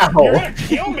 Ow! You're gonna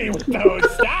kill me with those.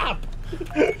 Stop!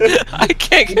 I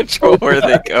can't control where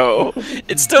they go.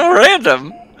 It's still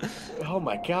random. Oh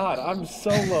my god, I'm so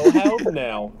low health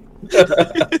now.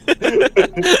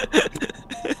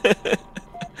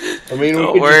 I mean,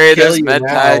 Don't we could worry, just kill there's you med now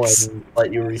packs. and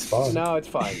let you respawn. No, it's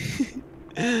fine.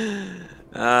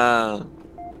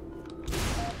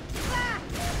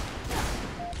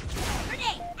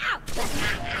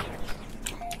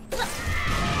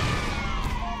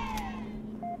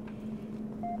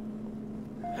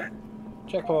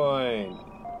 Checkpoint.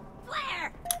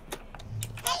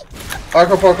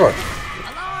 Parkour, parkour.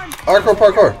 Parkour,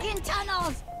 parkour. In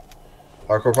tunnels.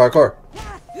 Parkour, parkour.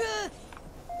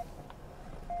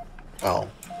 Oh,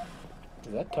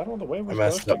 Is that tunnel the way I we're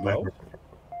messed supposed up to my. go?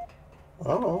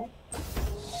 Oh.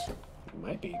 It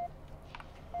might be.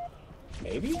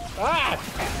 Maybe? Ah!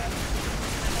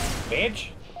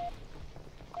 Bitch!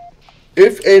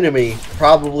 If enemy,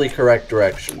 probably correct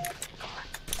direction.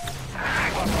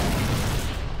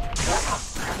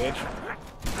 Bitch.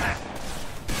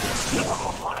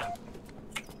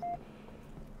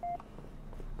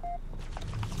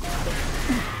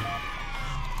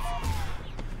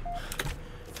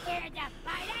 Scared to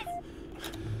fight us?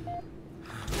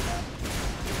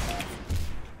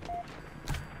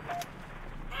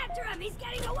 After him, he's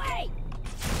getting away.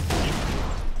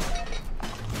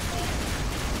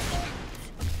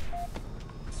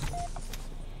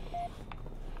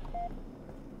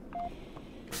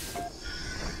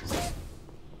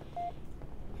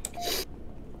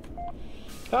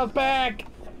 Health back!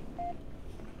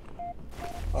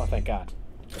 Oh, thank God.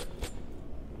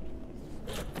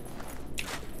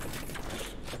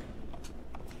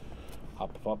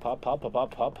 Hop, hop, hop, hop, hop,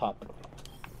 hop, hop, hop.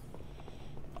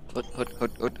 Hop, hop,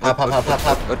 hop, hop, Hop, hop, hop,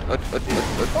 hop,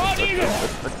 hop.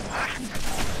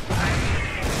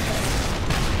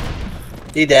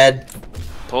 He dead.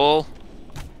 Pull.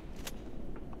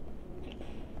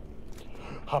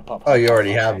 Hop, hop, Oh, you hop,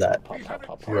 already hop, have hop, that. hop, hop,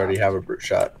 hop, You already have a brute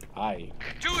shot. Aye.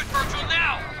 Do it, Virgil,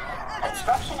 now!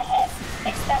 Construction ahead.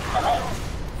 Expect delay.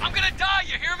 I'm gonna die,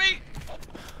 you hear me?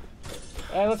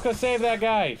 Hey, let's go save that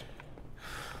guy.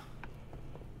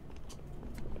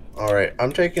 Alright,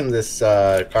 I'm taking this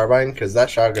carbine because that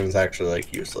shotgun is actually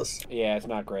like useless. Yeah, it's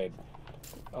not great.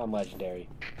 On legendary.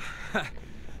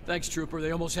 Thanks, Trooper.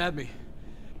 They almost had me.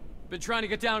 Been trying to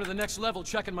get down to the next level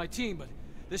checking my team, but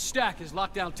this stack is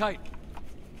locked down tight.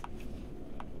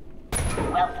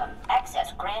 Welcome.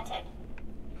 Access granted.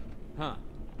 Huh.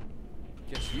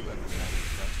 Guess you haven't had any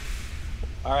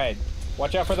touch. Alright,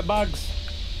 watch out for the bugs.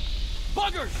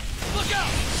 Buggers! Look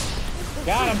out!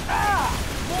 Got him!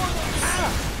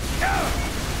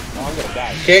 Oh, I'm gonna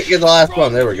die. Can't get the last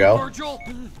one. There we go. Virgil,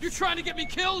 you trying to get me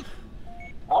killed?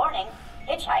 Warning.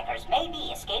 Hitchhikers may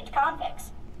be escaped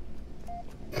convicts.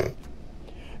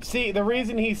 See, the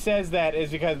reason he says that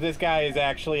is because this guy is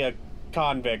actually a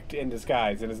convict in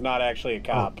disguise and is not actually a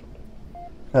cop.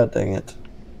 God dang it.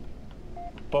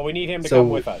 But we need him to So- come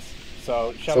with us.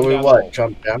 So shove So him we down the what? hole.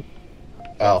 Jump down?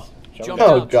 Oh. Shove him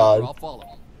Oh down. God. I'll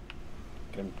follow.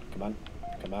 Get him. Come on.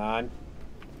 Come on.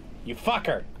 You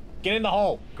fucker! Get in the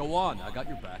hole! Go on, I got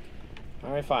your back.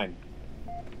 Alright, fine.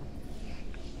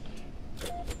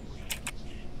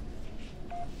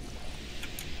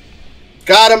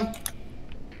 Got him!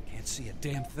 Can't see a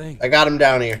damn thing. I got him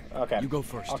down here. Okay. You go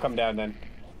first. I'll come down then.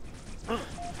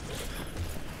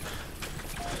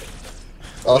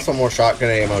 Also more shotgun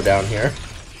ammo down here.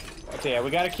 So yeah, we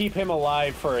gotta keep him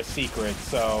alive for a secret,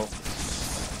 so...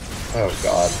 Oh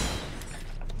God.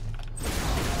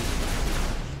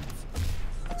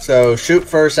 So shoot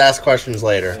first, ask questions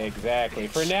later. Exactly.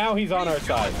 For now, he's on our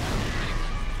side.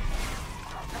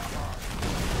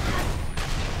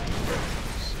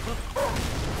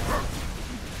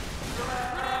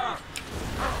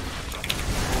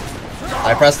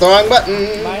 I pressed the wrong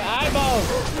button. My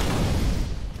eyeballs!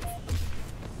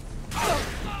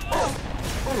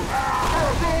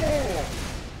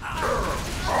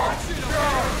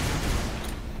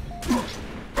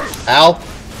 Ow.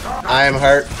 I am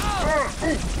hurt.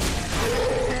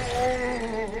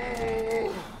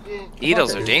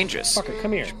 Needles are dangerous. Fucker,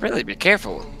 come here. Should really be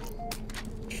careful.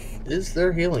 Is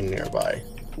there healing nearby?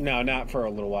 No, not for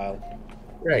a little while.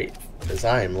 Right, because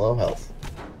I am low health.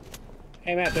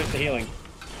 Hey Matt, there's the healing.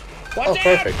 Watch Oh, out!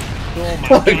 perfect.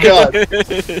 Oh my God.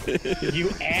 You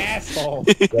asshole!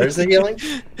 Where's the healing?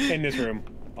 In this room,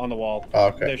 on the wall. Oh,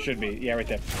 okay. There should be. Yeah, right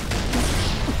there.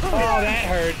 Oh, that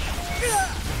hurt.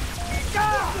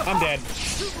 I'm dead.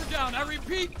 Trooper down, I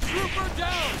repeat, trooper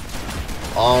down!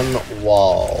 On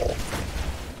wall.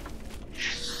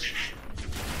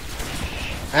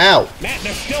 Ow! Matt,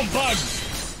 there's still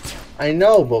bugs! I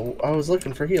know, but I was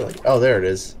looking for healing. Oh, there it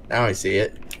is. Now I see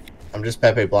it. I'm just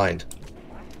Pepe blind.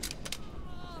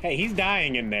 Hey, he's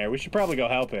dying in there. We should probably go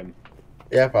help him.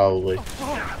 Yeah, probably.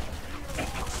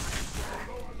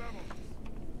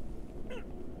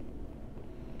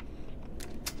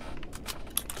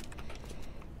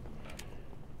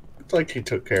 Looks like he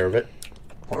took care of it.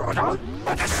 Oh,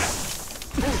 hello.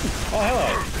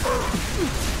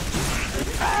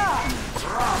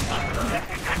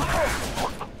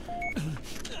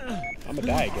 I'm gonna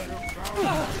die again.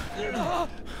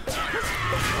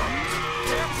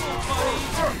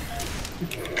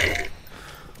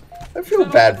 I feel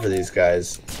bad for these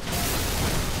guys.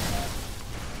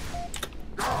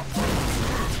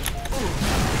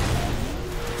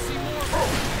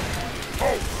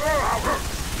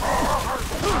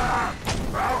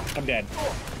 I'm dead.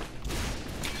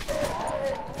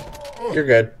 You're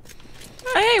good.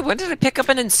 Hey, when did I pick up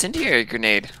an incendiary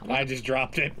grenade? I just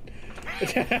dropped it. He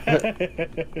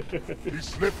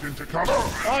slipped into cover.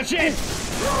 Oh shit!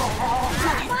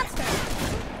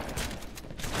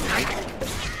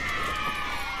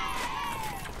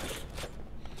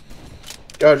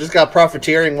 Yo, just got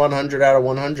profiteering 100 out of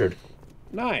 100.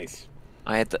 Nice.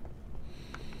 I had the.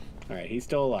 Alright, he's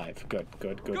still alive. Good,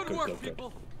 good, good, good, good, good.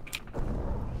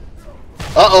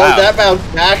 Uh-oh, Wow. that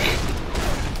bounced back.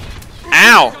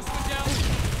 Ow!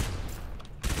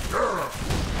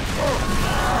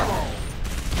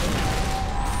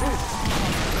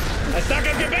 I stuck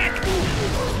him, get back!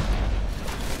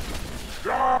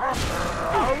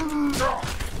 I'm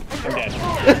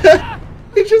dead.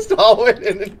 He just all went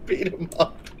in and beat him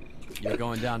up. You're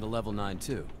going down to level 9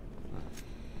 too.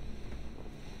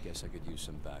 Guess I could use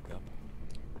some backup.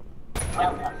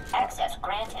 Welcome. Access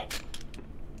granted.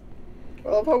 I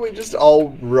love how we just all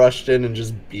rushed in and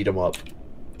just beat him up.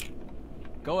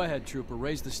 Go ahead, Trooper.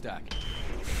 Raise the stack.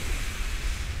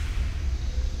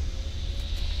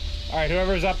 Alright,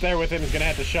 whoever's up there with him is gonna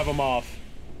have to shove him off.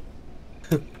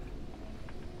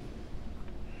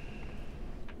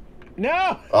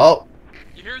 No! Oh.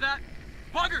 You hear that?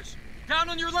 Buggers! Down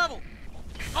on your level!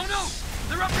 Oh no!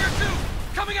 They're up here too!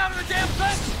 Coming out of the damn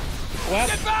fence! Well,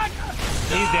 get back!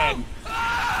 He's dead.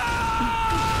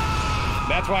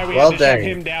 That's why we Well, had to shove dang.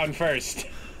 him down first.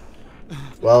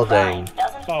 Well, dang.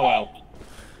 Oh well.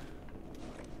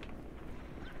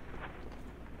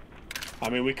 I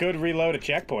mean, we could reload a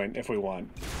checkpoint if we want.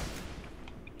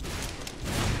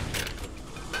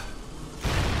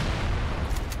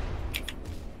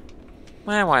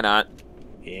 Well, why not?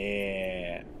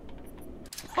 Yeah.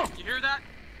 You hear that?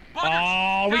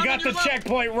 Oh, we got the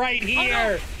checkpoint right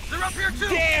here. They're up here too!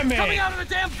 Damn it! Coming out of the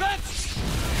damn fence!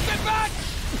 Get back!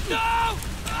 No!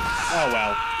 Oh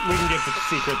well, we can get the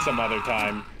secret some other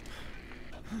time.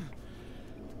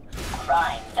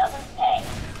 Crime doesn't pay.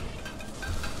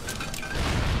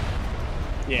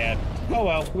 Yeah. Oh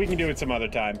well, we can do it some other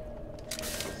time.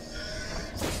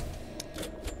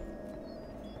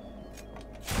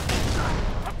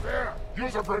 Up there!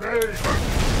 Use a grenade!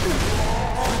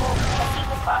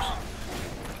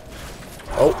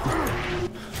 Oh.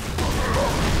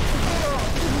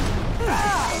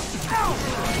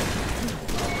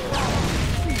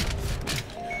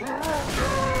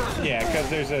 Yeah, because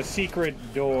there's a secret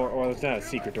door, or it's not a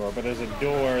secret door, but there's a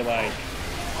door, like,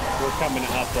 we're coming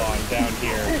up on down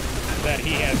here that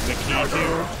he has the key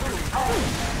to.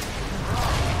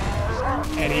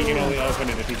 And he can only open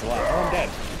it if he's alive. Oh, I'm dead.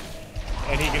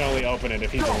 And he can only open it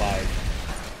if he's alive.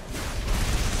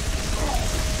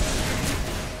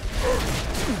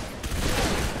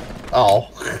 Oh.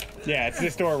 Yeah, it's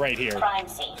this door right here. Crime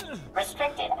scene.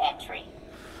 Restricted entry.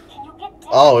 Can you get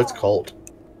down? Oh, it's cold.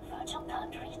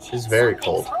 It's very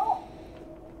cold.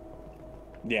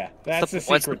 Yeah, that's the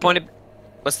secret.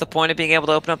 What's the point of being able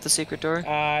to open up the secret door?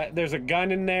 There's a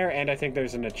gun in there, and I think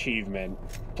there's an achievement,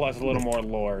 plus a little more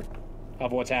lore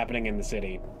of what's happening in the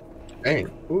city.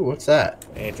 Dang. Ooh, what's that?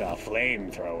 It's a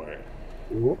flamethrower.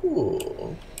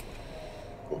 Ooh.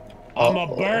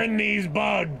 I'ma burn these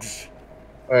bugs.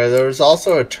 Alright, there was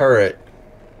also a turret.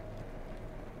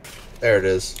 There it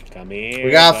is. Come here.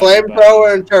 We got a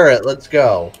flamethrower and turret. Let's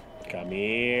go. Come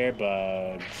here,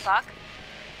 bugs. Fuck.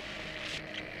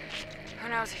 Who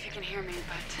knows if you can hear me,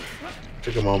 but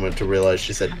Took a moment to realize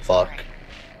she said fuck.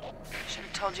 should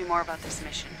have told you more about this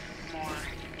mission. More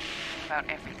about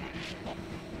everything.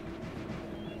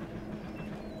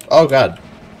 Oh god.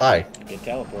 Hi. Get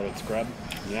teleported, scrub.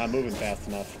 You're not moving fast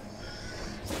enough.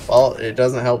 Well, it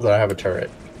doesn't help that I have a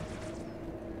turret.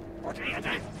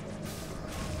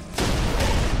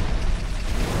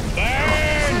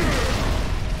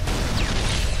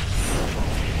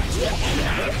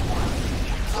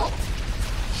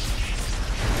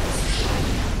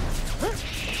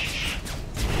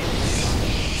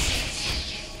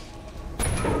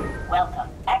 Welcome.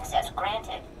 Access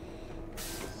granted.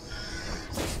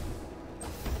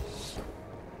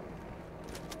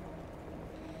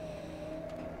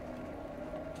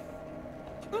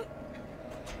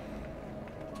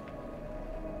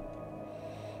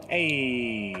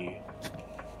 Hey.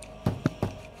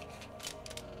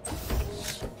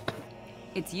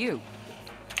 It's you.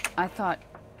 I thought...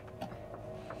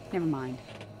 Never mind.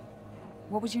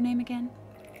 What was your name again?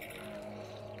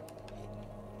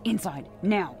 Inside,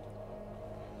 now.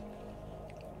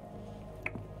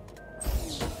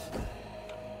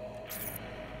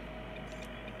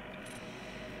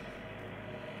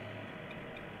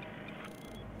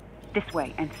 This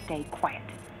way, and stay quiet.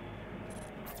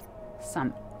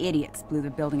 Some idiots blew the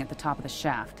building at the top of the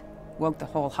shaft. Woke the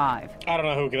whole hive. I don't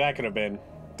know who that could have been.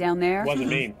 Down there? Wasn't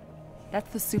me.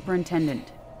 That's the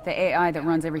superintendent. The AI that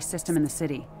runs every system in the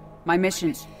city. My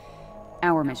mission...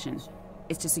 Our mission...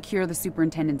 is to secure the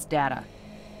superintendent's data.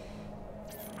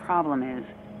 Problem is,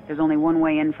 there's only one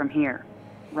way in from here.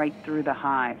 Right through the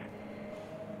hive.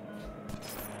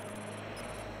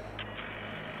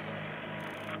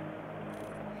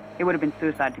 It would have been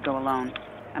suicide to go alone,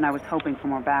 and I was hoping for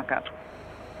more backup.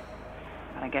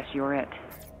 But I guess you're it.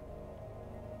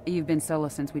 You've been solo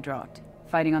since we dropped.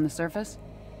 Fighting on the surface?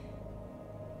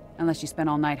 Unless you spent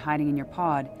all night hiding in your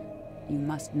pod, you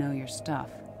must know your stuff.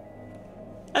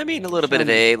 I mean, a little bit of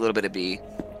A, a little bit of B.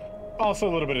 Also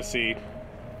a little bit of C.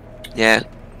 Yeah.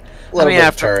 Little bit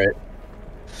of turret.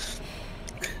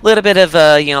 Little bit of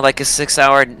you know, like a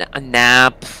 6-hour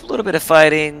nap, a little bit of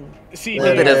fighing, a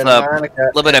little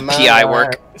bit of PI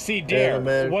work. See, dear,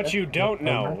 what you don't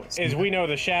know is we know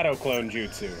the shadow clone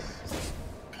jutsu.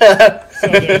 So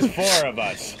there's 4 of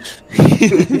us.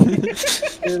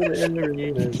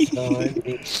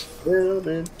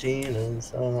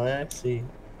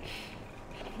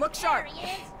 Look sharp.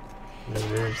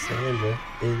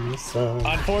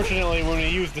 Unfortunately, when we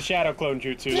use the shadow clone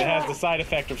jutsu, it has the side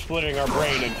effect of splitting our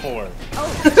brain in 4.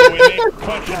 So we make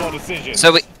questionable decisions.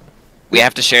 So we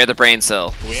have to share the brain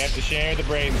cell. We have to share the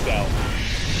brain cell.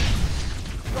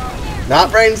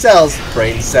 Not brain cells,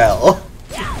 brain cell.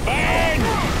 Burn!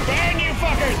 Burn, you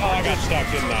fuckers! Oh, I got stuck,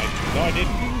 didn't I? No, I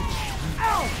didn't.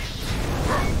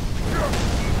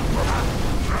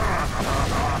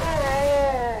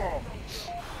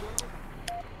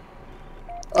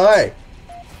 Alright.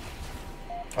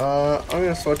 I'm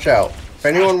gonna switch out. If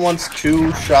anyone wants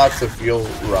 2 shots of fuel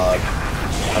rod,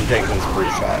 I'm taking this free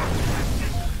shot.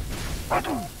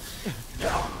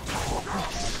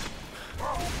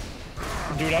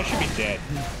 Dude, I should be dead.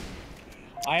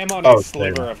 I am on a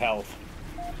sliver of health.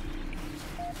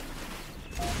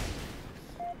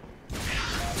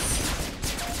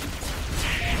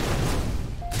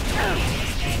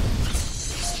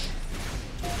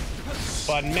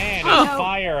 But man, is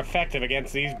fire effective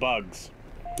against these bugs.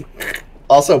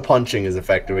 Also, punching is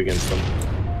effective against them.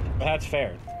 That's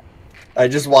fair. I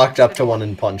just walked up to one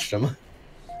and punched him.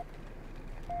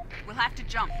 We'll have to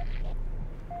jump.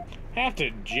 Have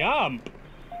to jump?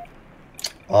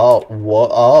 Oh, whoa,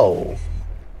 oh.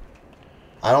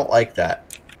 I don't like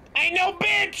that. Ain't no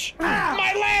bitch!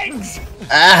 My legs!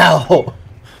 Ow!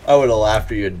 I would have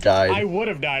laughed if you had died. I would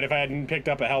have died if I hadn't picked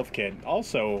up a health kit.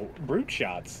 Also, brute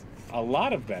shots. A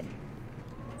lot of them.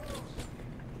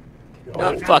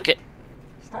 Oh, fuck it.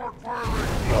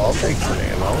 I'll take some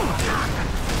ammo.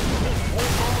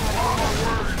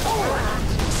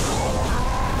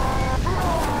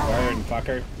 Burn,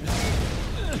 fucker.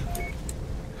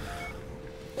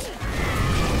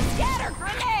 Scatter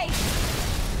grenade!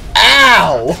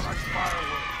 Ow!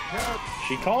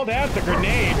 She called out the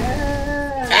grenade.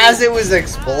 As it was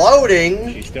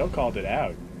exploding. She still called it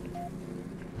out.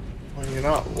 Well, you're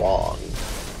not wrong.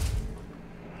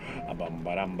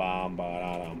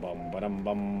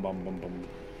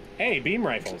 Hey, beam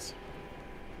rifles.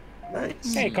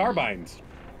 Nice. Hey, carbines.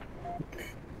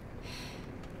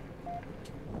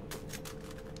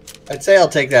 I'd say I'll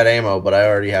take that ammo, but I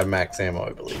already have max ammo,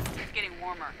 I believe. It's getting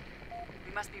warmer.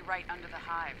 We must be right under the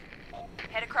hive.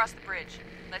 Head across the bridge.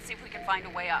 Let's see if we can find a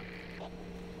way up.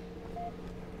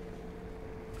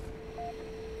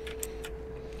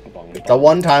 The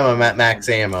one time I'm at max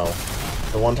ammo.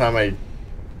 The one time I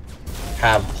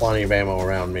have plenty of ammo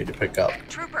around me to pick up.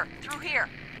 Trooper, through here.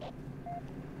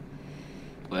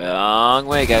 Long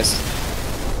way, guys.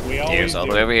 Here's all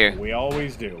the way over here. We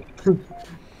always do.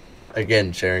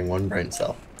 Again, sharing one brain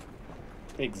cell.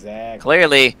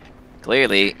 Exactly.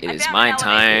 Clearly, it is my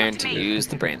time to use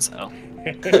the brain cell.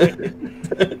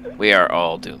 We are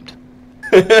all doomed.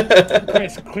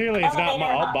 Chris, clearly it's not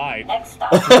my. I'll buy.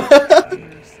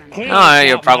 Oh,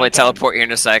 you'll probably teleport here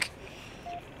in a sec.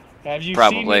 Have you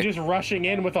seen me just rushing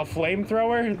in with a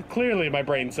flamethrower? Clearly my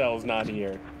brain cell's not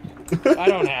here. I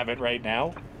don't have it right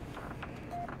now.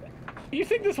 You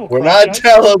think this will We're not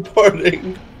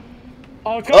teleporting.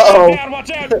 Oh, it's coming down,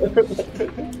 watch out!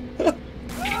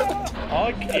 Oh,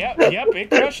 yep, it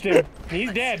crushed him.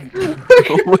 He's dead.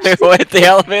 Wait, what? The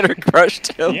elevator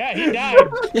crushed him? Yeah, he died.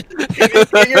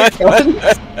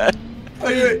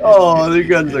 Oh, the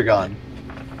guns are gone.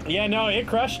 Yeah, no, it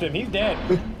crushed him. He's dead.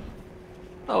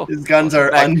 Oh, his guns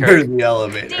are under the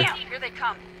elevator. Damn, here they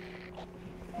come.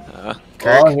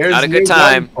 Kirk, here's not a good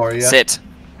time. For you. Sit,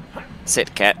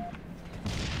 cat.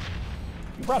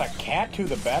 You brought a cat to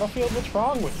the battlefield? What's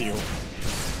wrong with you?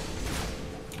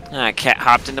 A cat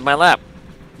hopped into my lap.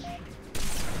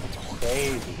 That's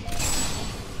crazy.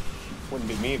 Wouldn't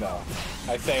be me, though.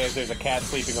 I say as there's a cat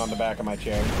sleeping on the back of my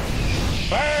chair.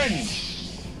 Burn!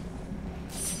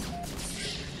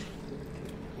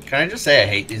 Can I just say I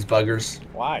hate these buggers?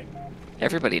 Why?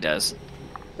 Everybody does.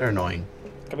 They're annoying.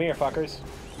 Come here, fuckers.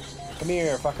 Come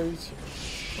here, fuckers.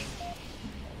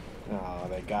 Oh,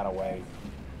 they got away.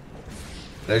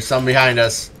 There's some behind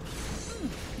us.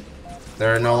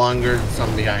 There are no longer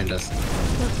some behind us.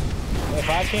 If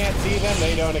I can't see them,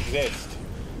 they don't exist.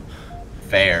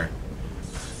 Fair.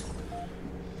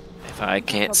 If I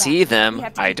can't see them,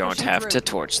 I don't have to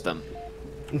torch them.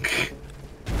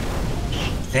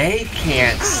 They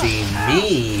can't see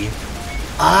me.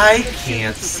 I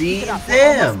can't see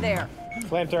them.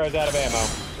 Flamethrower's out of ammo.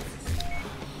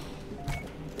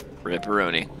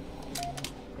 Ripperoni.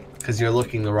 Because you're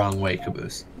looking the wrong way,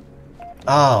 Caboose.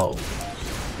 Oh.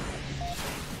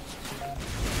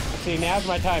 See, now's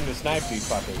my time to snipe these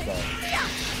fuckers, though.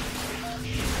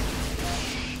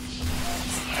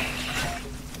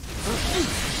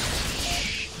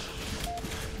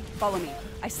 Follow me.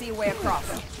 I see a way across.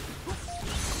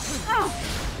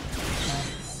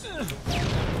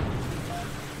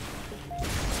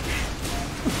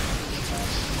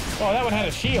 Oh, that one had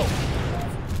a shield.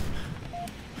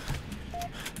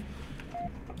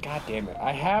 God damn it.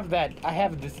 I have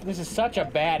this. This is such a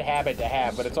bad habit to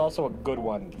have, but it's also a good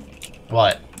one.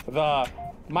 What?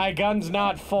 My gun's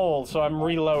not full, so I'm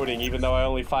reloading, even though I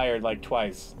only fired like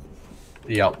twice.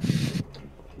 Yep.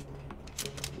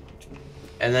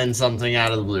 And then something out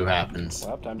of the blue happens.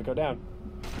 Well, time to go down.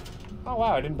 Oh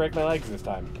wow, I didn't break my legs this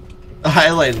time.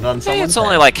 I landed on someone's It's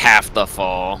only like half the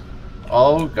fall.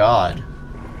 Oh god.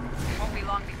 Won't be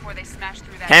long before they smash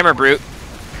through that. Hammer Brute.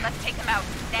 Let's take them out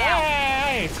now. Hey,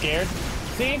 I ain't scared.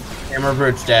 See? Hammer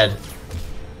Brute's dead.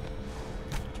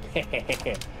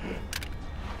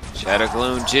 Shadow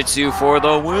Clone Jitsu for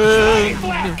the win! You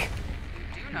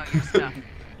do know your stuff.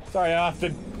 Sorry,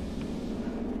 Austin.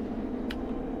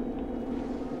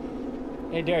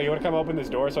 Hey, Dare, you want to come open this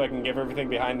door so I can give everything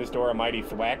behind this door a mighty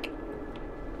thwack?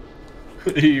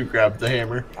 You grabbed the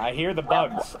hammer. I hear the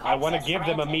bugs. I want to give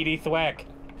them a meaty thwack.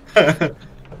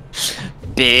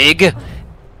 Big,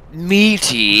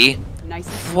 meaty, nice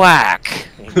thwack.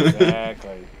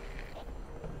 Exactly.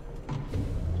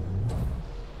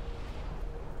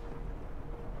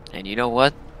 And you know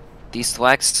what? These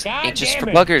thwacks God ain't just damn for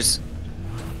it. buggers.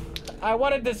 I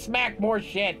wanted to smack more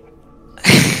shit.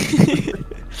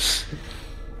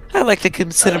 I like to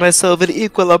consider myself an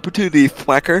equal opportunity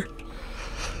thwacker.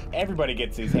 Everybody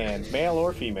gets these hands, male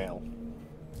or female.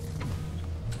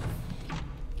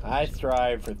 I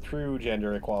strive for true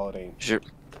gender equality.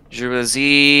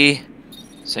 Jurazi,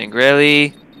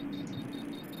 Sangrelli.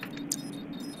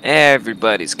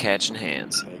 Everybody's catching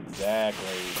hands.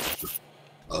 Exactly.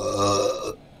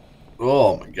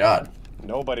 Oh my god.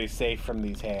 Nobody's safe from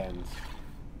these hands.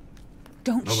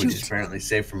 Don't Nobody's shoot. apparently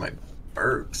safe from my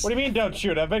birds. What do you mean, don't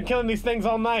shoot? I've been killing these things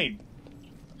all night.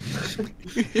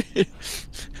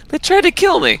 They tried to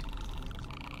kill me.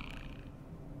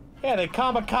 Yeah, they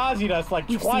kamikazed us like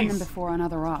We've seen them twice. before on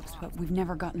other ops, but we've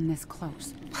never gotten this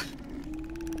close.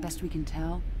 Best we can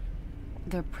tell,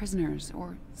 they're prisoners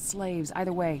or slaves.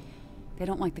 Either way, they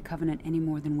don't like the Covenant any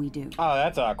more than we do. Oh,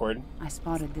 that's awkward. I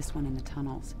spotted this one in the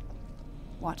tunnels.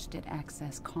 Watched it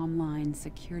access comm lines,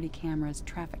 security cameras,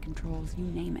 traffic controls, you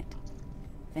name it.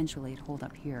 Eventually, it'd hold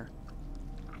up here.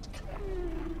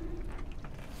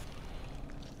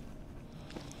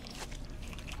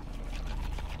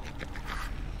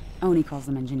 Oni calls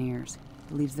them engineers.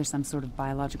 Believes they're some sort of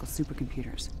biological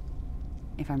supercomputers.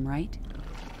 If I'm right,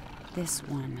 this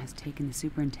one has taken the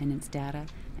superintendent's data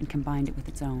and combined it with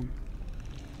its own.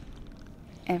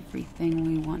 Everything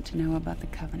we want to know about the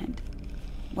Covenant,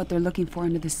 what they're looking for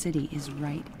into the city, is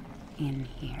right in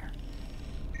here.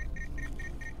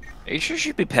 Are you sure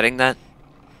she'd be petting that?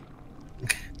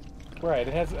 Right,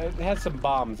 it has some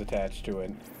bombs attached to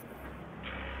it.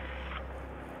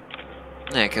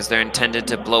 Yeah, because they're intended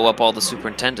to blow up all the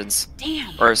superintendents.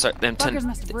 Damn! Or sorry, Fuckers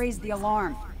must have raised the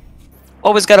alarm.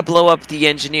 always got to blow up the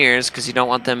engineers because you don't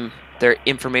want their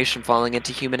information falling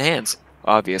into human hands.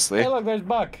 Obviously. Hey, look, there's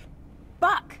Buck.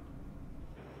 Buck!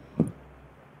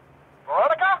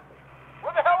 Veronica?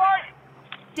 Where the hell are you?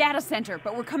 Data center,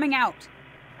 but we're coming out.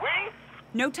 We?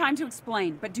 No time to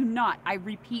explain, but do not, I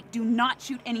repeat, do not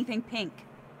shoot anything pink.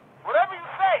 Whatever you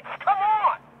say, just come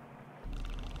on!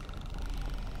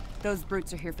 Those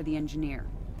brutes are here for the engineer.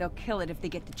 They'll kill it if they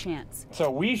get the chance.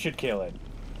 So we should kill it.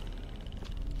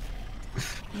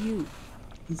 You.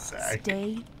 Zach.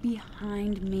 Stay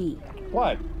behind me.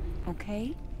 What?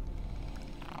 Okay?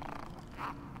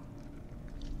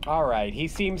 Alright, he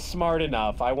seems smart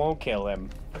enough. I won't kill him.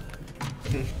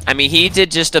 I mean, he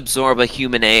did just absorb a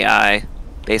human AI,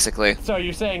 basically. So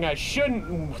you're saying I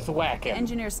shouldn't thwack The him?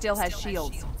 engineer still has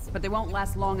shields, but they won't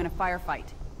last long in a firefight.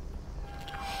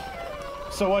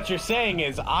 So what you're saying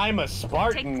is I'm a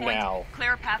Spartan Take point. now.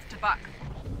 Clear a path to Buck.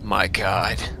 My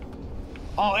God.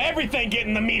 Oh, everything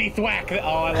getting the meaty thwack. Oh,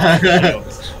 I love the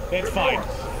shields. It's fine.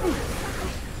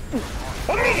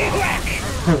 A meaty thwack!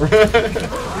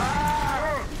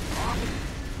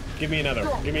 Give me another.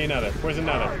 Give me another. Where's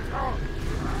another?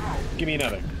 Give me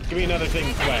another. Give me another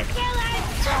thing thwack.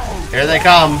 Here they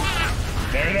come.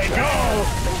 There they go!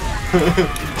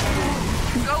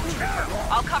 Go, Trooper.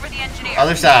 I'll cover the engineer.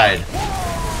 Other side.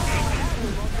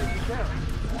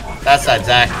 That side,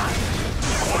 Zach.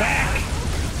 Thwack!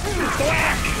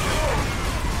 Thwack!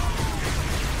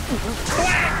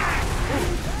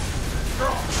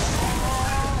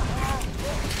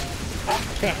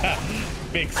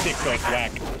 Big sicko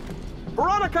thwack.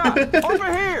 Veronica,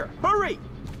 over here! Hurry!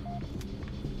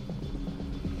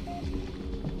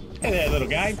 Hey there, little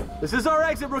guy. This is our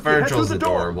exit, rookie. Head through Virgil's the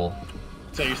door. adorable.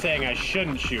 So you're saying I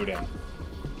shouldn't shoot him?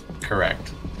 Correct.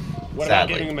 What Sadly. about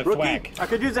giving him a Rookie, thwack? I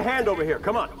could use a hand over here.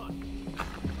 Come on.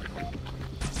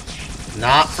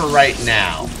 Not for right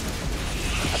now.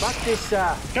 How about this,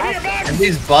 Come here, Bugs! And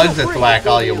these bugs that thwack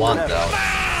all you want, though.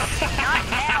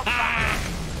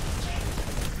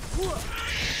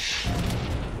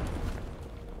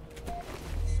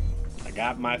 I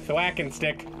got my thwacking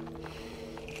stick.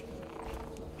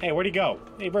 Hey, where'd he go?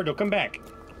 Hey, Virgil, come back.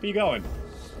 Where you going?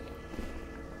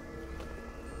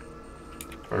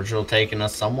 Virgil taking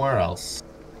us somewhere else.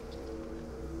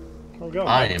 Where we going?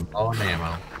 I am low on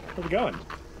ammo. Where we going?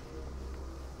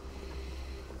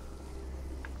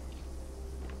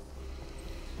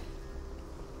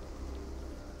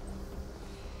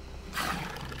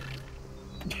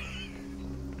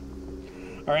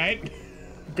 All right.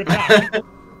 Good talk.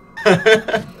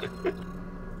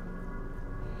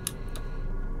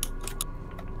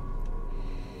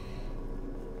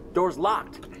 Door's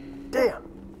locked. Damn.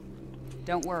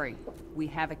 Don't worry. We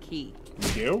have a key. You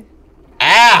do?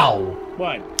 Ow!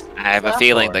 What? I have a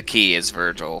feeling the key is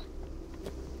Virgil.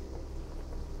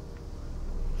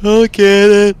 I'll get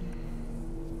it.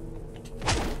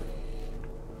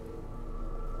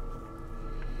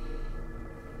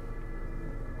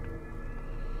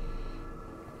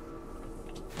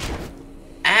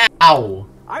 Ow!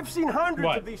 I've seen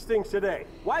hundreds of these things today.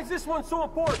 Why is this one so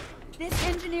important? This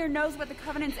engineer knows what the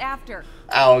Covenant's after.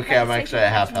 Oh, okay, I'm actually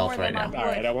at half health right now.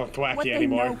 Alright, I won't thwack What you they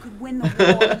anymore. know could win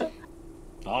the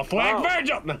war. I'll thwack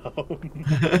Virgil! No.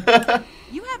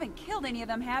 You haven't killed any of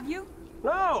them, have you?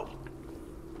 No.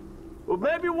 Well,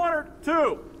 maybe one or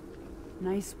two.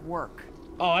 Nice work.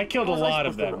 Oh, I killed a lot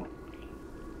of them.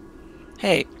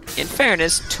 Hey, in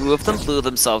fairness, 2 of them blew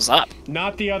themselves up.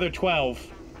 Not the other 12.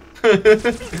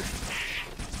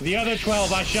 The other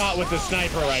 12 I shot with the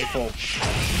sniper rifle.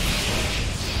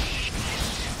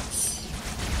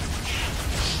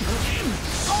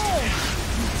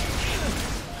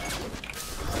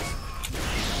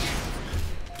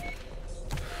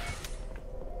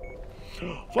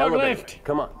 Forklift!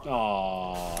 Come on.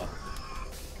 Aww.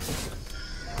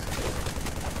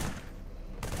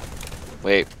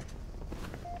 Wait.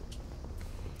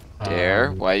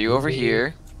 Dare, why are you over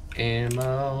here?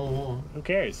 Ammo. Who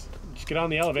cares? Just get on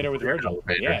the elevator with Virgil.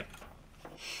 Yeah.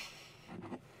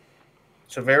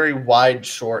 It's a very wide,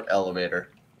 short elevator.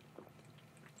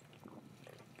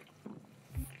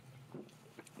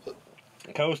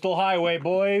 Coastal Highway,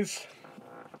 boys.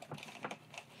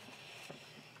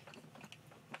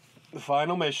 The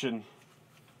final mission.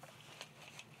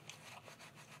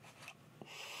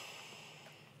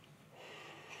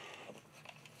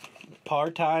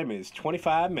 Part time is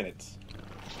 25 minutes.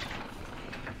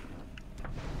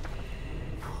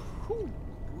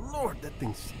 Lord, that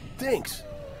thing stinks.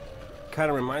 Kind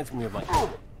of reminds me of like...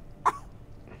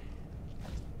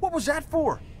 What was that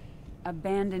for?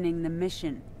 Abandoning the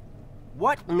mission.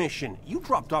 What mission? You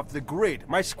dropped off the grid.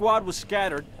 My squad was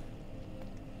scattered.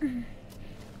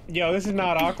 Yo, this is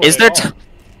not awkward.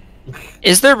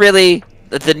 Is there really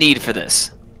the need for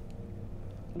this?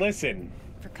 Listen.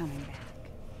 For coming back.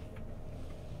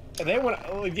 They want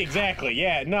exactly.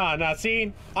 Yeah. Nah.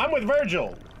 See, I'm with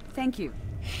Virgil. Thank you.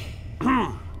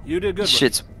 You did good.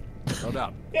 Shit's. No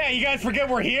doubt. Yeah, you guys forget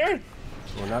we're here?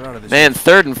 We're not out of this. Man,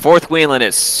 3rd and 4th wheeling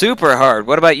is super hard.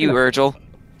 What about you, Virgil?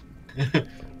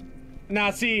 Now,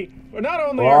 see, not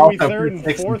only are we 3rd and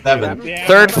 4th,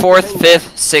 3rd, 4th,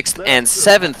 5th, 6th, and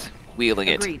 7th wheeling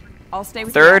it. Agreed. I'll stay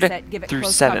with 3rd the asset, give it through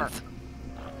close 7th.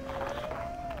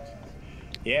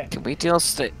 Yeah. Can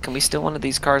we steal one of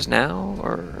these cars now,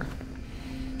 or?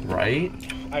 Right?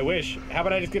 I wish. How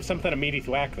about I just give something a meaty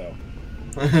thwack, though?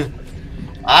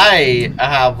 I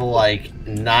have like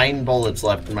 9 bullets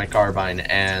left in my carbine,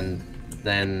 and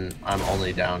then I'm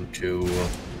only down to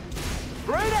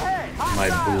my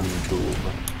boom tube.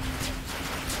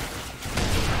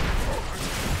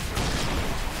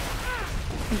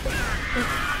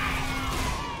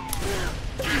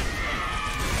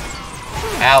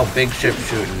 Ow, big ship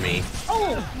shooting me.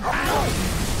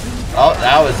 Oh,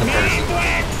 that was a person.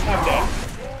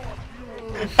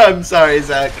 I'm sorry,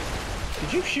 Zach.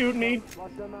 Did you shoot me?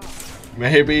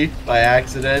 Maybe, by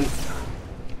accident.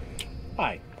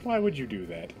 Why? Why would you do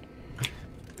that?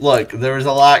 Look, there was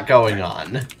a lot going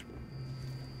on.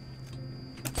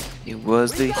 It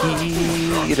was the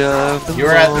heat of the You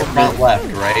were at the front left,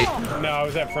 right? No, I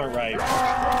was at front right.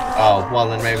 Oh, well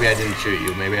then maybe I didn't shoot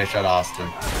you. Maybe I shot Austin.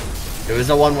 It was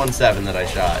a 117 that I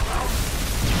shot.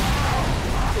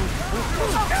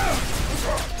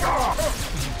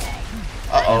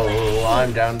 Uh-oh,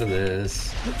 I'm down to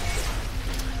this.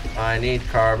 I need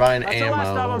carbine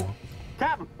ammo.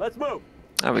 Captain, let's move.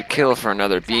 I would kill for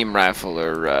another beam rifle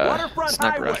or Waterfront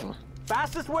sniper highway. rifle.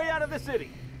 Fastest way out of the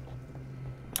city.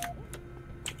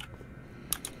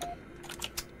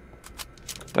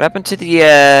 What happened to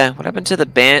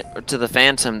the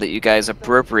Phantom that you guys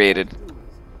appropriated?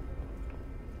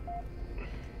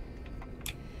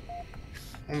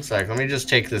 One sec, let me just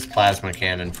take this plasma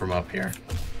cannon from up here.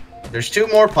 There's 2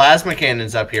 more plasma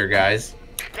cannons up here, guys.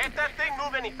 Can't that thing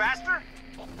move any faster?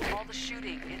 All the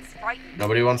shooting, it's frightening.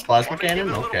 Nobody wants plasma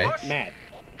cannon? Okay. Matt.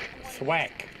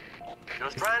 Thwack.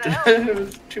 Just trying to help.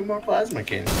 2 more plasma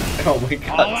cannons. Oh my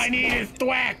god. All I need is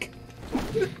thwack!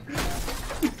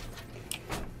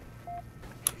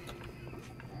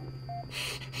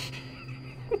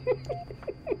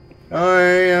 I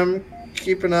am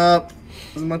keeping up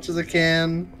as much as I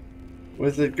can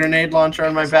with a grenade launcher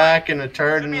on my back and a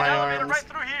turret in my arms. Right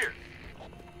through here.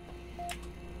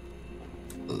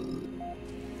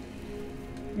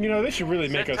 You know, they should really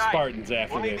make us Spartans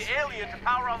after We'll need this. the alien to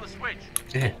power on the switch.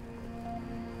 Yeah.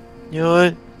 You know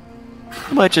what?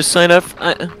 I might just sign up.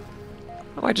 I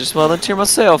might just volunteer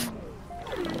myself.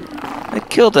 I'd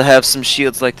kill to have some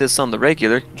shields like this on the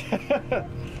regular.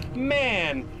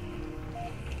 Man!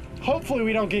 Hopefully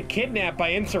we don't get kidnapped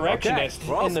by insurrectionists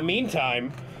in the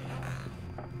meantime.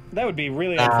 That would be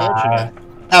really unfortunate.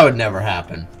 That would never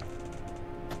happen.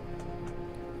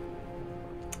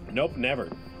 Nope, never.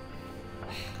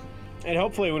 And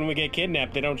hopefully when we get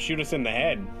kidnapped, they don't shoot us in the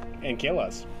head and kill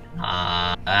us.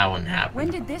 That wouldn't happen. When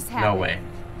did this happen? No way.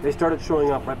 They started showing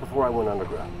up right before I went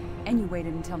underground. And you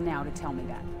waited until now to tell me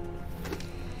that.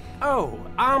 Oh,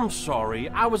 I'm sorry.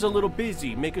 I was a little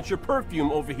busy making sure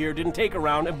Perfume over here didn't take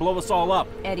around and blow us all up.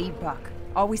 Eddie Buck,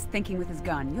 always thinking with his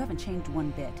gun. You haven't changed one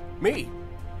bit. Me?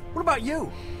 What about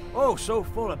you? Oh, so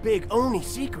full of big Oni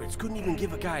secrets. Couldn't even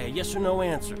give a guy a yes or no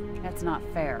answer. That's not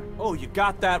fair. Oh, you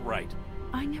got that right.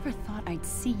 I never thought I'd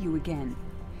see you again.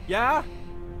 Yeah?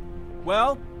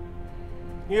 Well,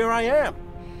 here I am.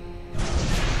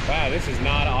 Wow, this is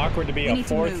not awkward to be We a need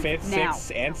to 4th, move 5th, now.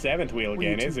 6th, and 7th wheel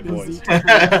again, is it, busy boys? talking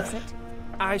about it?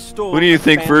 I stole. What do you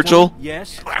think, Phantom. Virgil?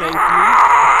 Yes, thank you.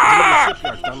 The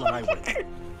shipyard's down the highway.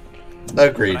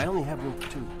 Agreed. But I only have room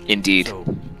for 2. Indeed. So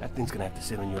that thing's gonna have to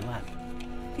sit on your lap.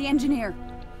 The engineer.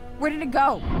 Where did it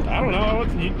go? I don't know.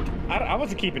 I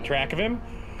wasn't keeping track of him.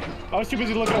 I was too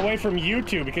busy looking away from you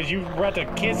two because you were at to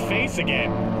kiss face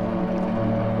again.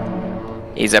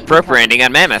 He's appropriating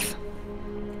on Mammoth.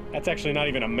 That's actually not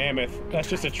even a mammoth. That's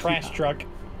just a trash truck.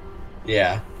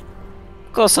 Yeah.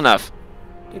 Close enough.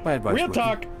 Take my advice. Real Rookie.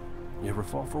 talk. You ever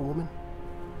fall for a woman?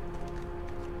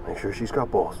 Make sure she's got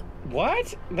balls.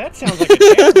 What? That sounds like a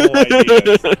terrible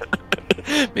idea.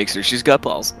 Make sure she's got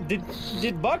balls.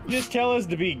 Did Buck just tell us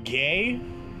to be gay?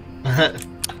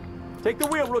 Take the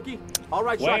wheel, rookie. All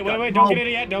right, Wait, shotgun. don't get in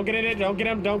it yet. Don't get in it. Don't get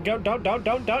him. Don't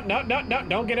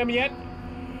get him yet.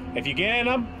 If you get in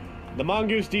him, the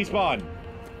mongoose despawn.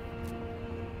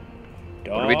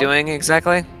 What are we doing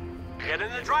exactly? Get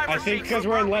in the driver's I think seat, because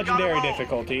we're in Super. We gotta legendary roll.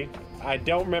 difficulty. I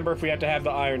don't remember if we have to have the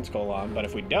Iron Skull on, but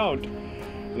if we don't,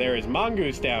 there is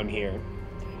mongoose down here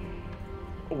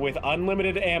with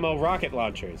unlimited ammo rocket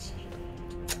launchers.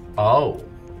 Oh.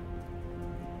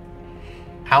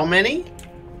 How many?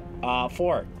 4.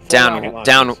 4 rocket Down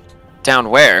launchers. down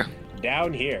where?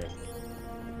 Down here.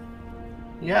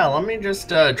 Yeah, let me just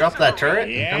drop that turret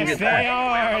and come Yes, get they that.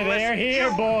 are. They're here,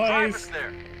 boys.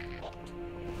 There.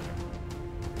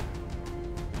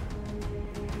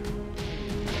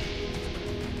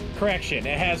 Correction,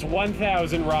 it has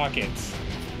 1,000 rockets.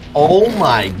 Oh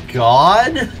my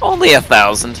god! Only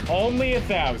 1,000. Only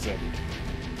 1,000.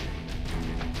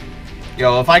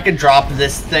 Yo, if I could drop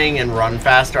this thing and run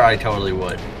faster, I totally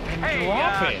would.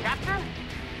 Drop it. Captain?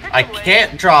 I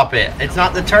can't drop it. It's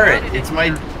not the turret. It's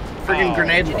my friggin'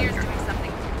 grenade Engineers launcher. doing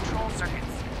something with control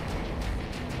circuits.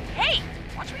 Hey,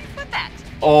 watch where you put that.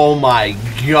 Oh my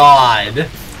god.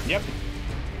 Yep.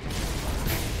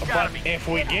 But if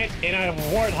we get in a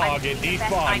warthog, it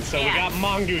despawns, so we got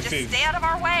mongooses. Just stay out of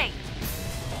our way.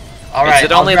 Alright, Is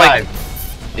it only like?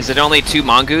 Is it only 2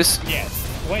 mongoose? Yes.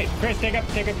 Wait, Chris, take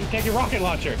your rocket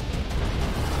launcher.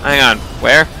 Hang on.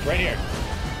 Where? Right here.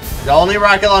 The only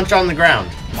rocket launcher on the ground.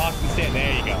 Austin Stin,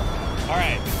 there you go.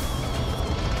 Alright.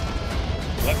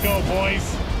 Let's go,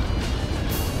 boys.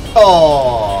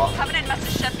 Oh. Covenant must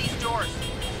have shut these doors.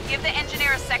 Give the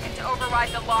engineer a second to override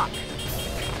the lock.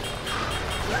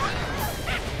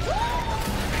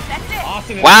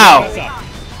 Austin has wow. blown us up.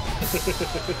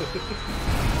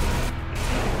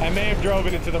 I may have drove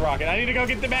it into the rocket. I need to go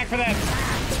get the back for that.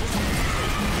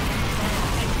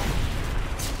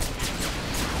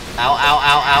 Ow, ow,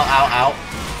 ow, ow, ow, ow.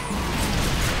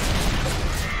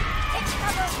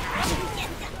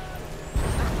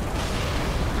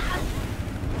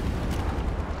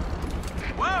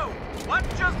 Whoa! What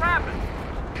just happened?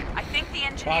 I think the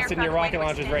engineer Austin, found your a way rocket to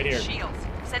launcher's extend right the here. shields.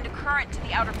 Send a current to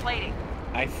the outer plating.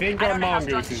 I think I our don't know how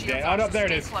strong mongoose the is shields dead. are, Oh, no, so there it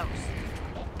stay is. close.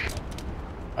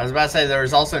 I was about to say there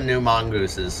was also new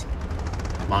mongooses.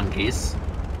 Monkeys.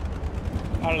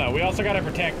 I don't know. We also got to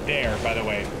protect Dare, by the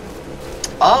way.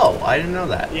 Oh, I didn't know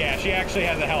that. Yeah, she actually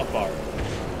has a health bar.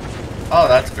 Oh,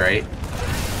 that's great.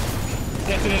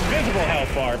 It's an invisible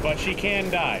health bar, but she can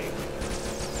die.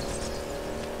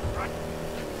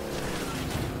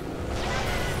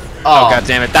 Oh, god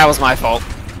damn it, that was my fault.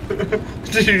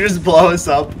 Did you just blow us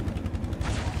up?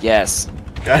 Yes.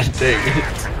 God dang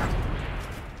it.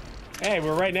 Hey,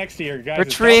 we're right next to your guys.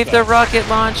 Retrieve the rocket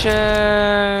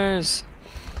launchers!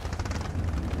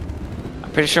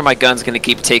 I'm pretty sure my gun's gonna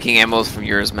keep taking ammo from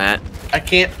yours, Matt. I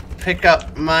can't pick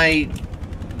up my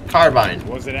carbine.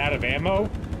 Was it out of ammo?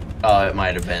 Oh, it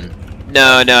might have been.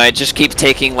 No, it just keeps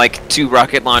taking like 2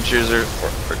 rocket launchers or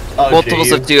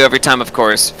multiples of 2 every time, of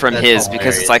course, from That's his,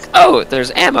 because it's like, oh,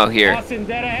 there's ammo here. Austin,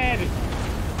 dead ahead.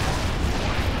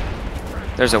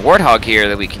 There's a warthog here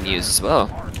that we can use as well.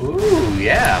 Ooh,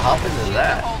 yeah, hop into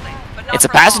that. It's a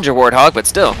passenger warthog, but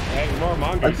still. Hey, more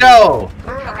mongooses. Let's go!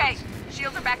 Okay,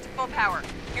 shields are back to full power.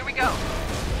 Here we go.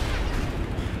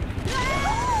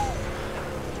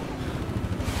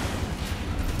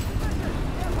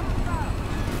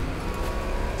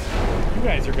 You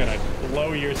guys are gonna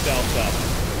blow yourselves up.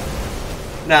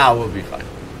 Nah, we'll be fine.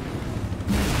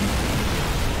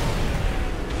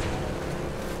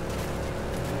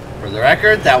 For the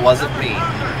record, that wasn't me.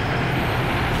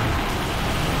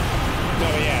 No,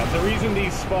 yeah, the reason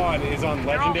these spawn is on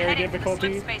legendary heading for the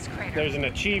difficulty. Slipspace crater. There's an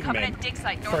achievement Covenant dig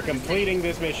site north for of the completing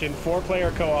this mission,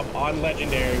 4-player co-op on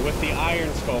legendary with the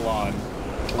Iron Skull on,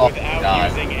 Oh, without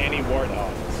God. using any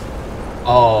warthogs.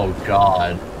 Oh,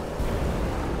 God.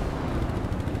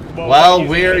 Well, Well,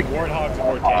 we're... warthogs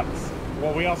or tanks.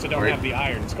 Well, we also don't We're- have the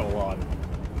Iron Skull on.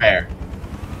 Fair.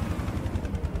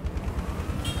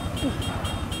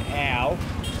 Ow.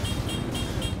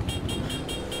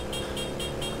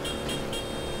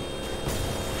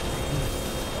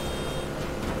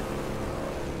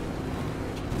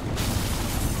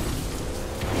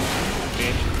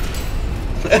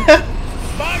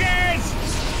 Buggers!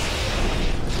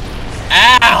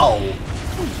 Ow!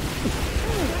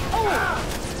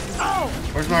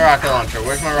 Where's my rocket launcher?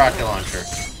 Where's my rocket launcher?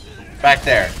 Back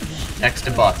there. Next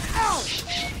to Buck.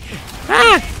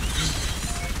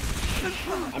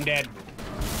 I'm dead.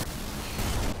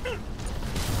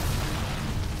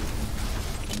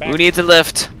 Who needs a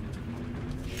lift?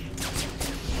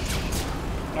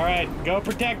 Alright, go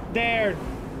protect Dare.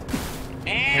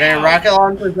 Okay, rocket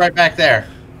launcher's right back there.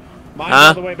 Mine's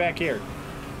all the way back here.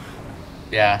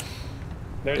 Yeah.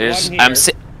 There's one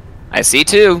here. I see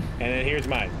 2. And then here's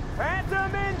mine.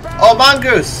 Oh,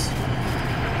 mongoose!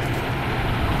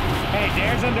 Hey,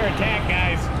 Dare's under attack,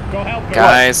 guys. Go help her.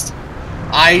 Guys,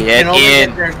 I get can only in.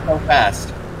 get there so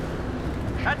fast.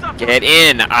 Get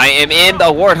in. I am in the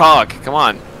warthog. Come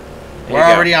on. There We're you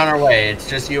go. already on our way. It's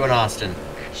just you and Austin.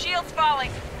 Shields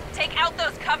falling. Take out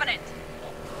those Covenant.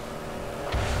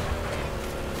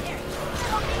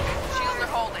 Shields are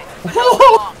holding, but not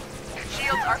for long.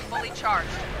 Shields are fully charged.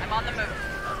 I'm on the move.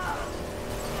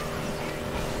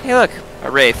 Hey, look,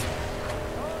 a wraith.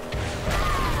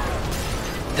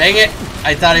 Dang it!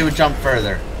 I thought he would jump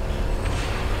further.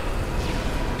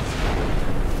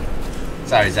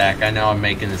 Sorry, Zach. I know I'm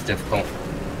making this difficult.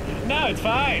 No, it's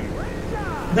fine.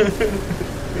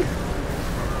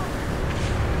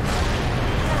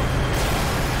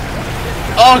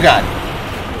 Oh, God.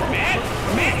 Matt,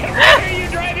 why are you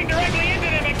driving directly into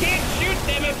them? I can't shoot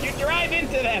them if you drive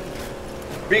into them.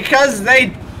 Because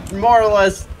they more or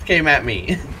less came at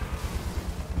me.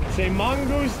 Say,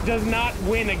 Mongoose does not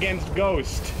win against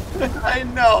Ghost. I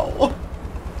know.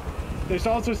 There's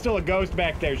also still a ghost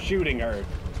back there shooting her.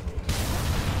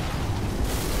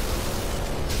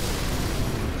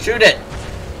 Shoot it.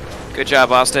 Good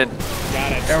job, Austin.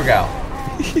 Got it. There we go.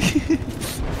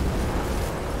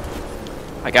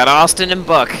 I got Austin and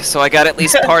Buck, so I got at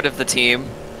least part of the team.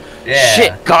 Yeah.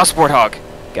 Shit, Gauss Warthog,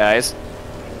 guys.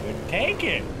 Take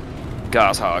it.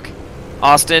 Gauss Hog.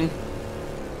 Austin.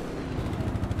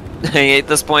 At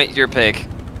this point, your pick.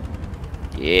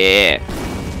 Yeah.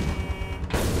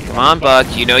 Come on, Buck.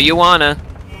 You know you wanna.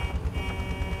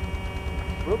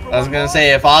 I was gonna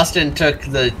say, if Austin took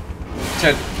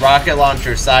rocket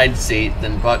launcher side seat,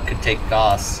 then Buck could take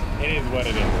Goss. It is what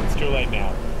it is. It's too late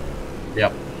now.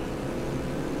 Yep.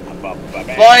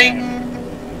 Boing!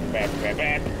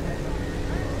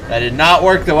 That did not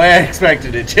work the way I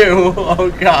expected it to. Oh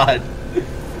god.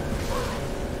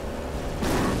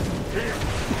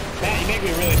 Matt, you make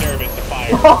me really nervous to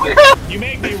fire. You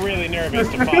make me really nervous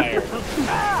to fire.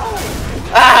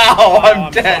 Ow!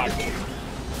 I'm dead.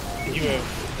 Fucked. You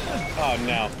have... Oh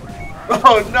no.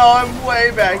 Oh no, I'm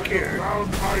way back here.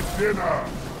 Found my dinner.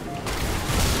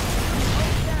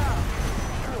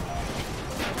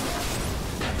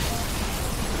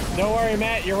 Don't worry,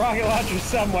 Matt. Your rocket launcher's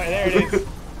somewhere. There it is.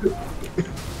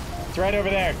 It's right over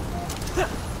there.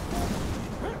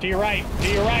 To your right.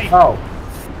 To your right. Oh.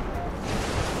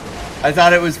 I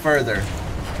thought it was further.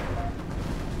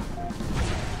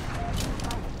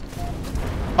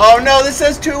 Oh no, this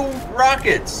says 2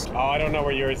 rockets. Oh, I don't know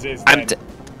where yours is. We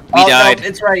died. No,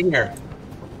 it's right here.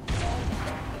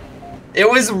 It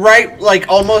was right, like,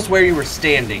 almost where you were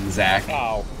standing, Zach.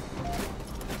 Oh.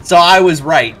 So I was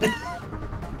right.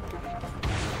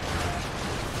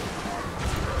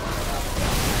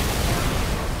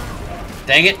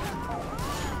 Dang it.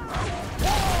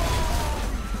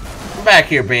 Come back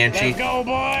here, Banshee. Let's go,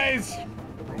 boys!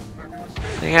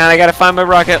 Hang on, I gotta find my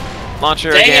rocket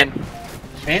launcher again. It.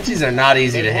 Banshees are not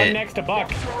easy There's to one hit. next to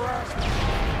Buck.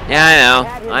 Yeah,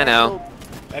 I know.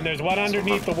 And there's one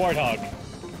underneath the Warthog.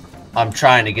 I'm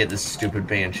trying to get this stupid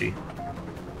Banshee.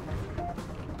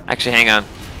 Actually, hang on.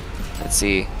 Let's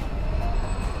see.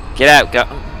 Get out, go.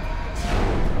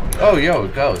 Oh, yo, a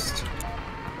ghost.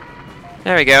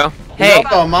 There we go. Hey.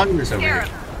 Oh, Mongoose over here.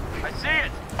 I see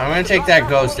it. I'm gonna take that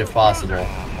ghost if possible.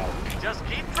 Just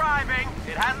keep driving.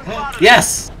 It hasn't spotted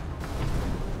Yes!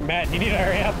 Matt, you need to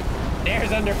hurry up.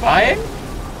 Dare's under fire.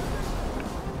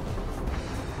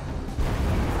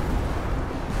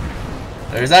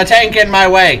 There's a tank in my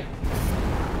way.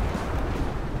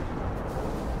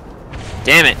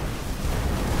 Damn it.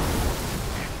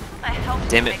 I hope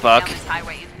Damn it, Buck. this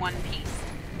highway in one piece.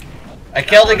 I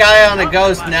killed a guy on a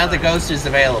ghost, now the ghost is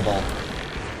available.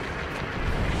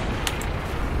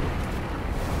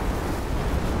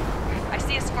 I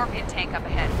see a Scorpion tank up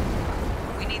ahead.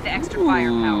 We need the extra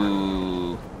firepower.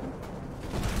 Ooh.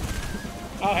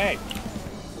 Oh, hey.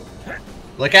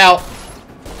 Look out.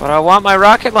 But I want my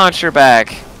rocket launcher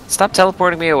back. Stop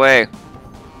teleporting me away.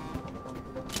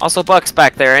 Also, Buck's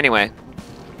back there anyway.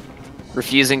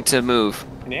 Refusing to move.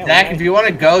 Yeah, Zach, if you want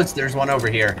a ghost, there's one over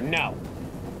here. No.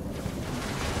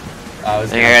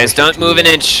 Hey guys, don't move an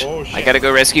inch. Oh, I gotta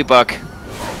go rescue Buck.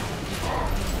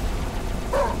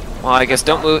 Well, I guess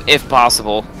don't move if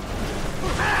possible.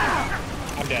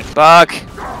 I'm dead. Buck!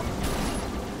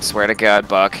 Swear to God,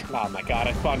 Buck. Oh my god,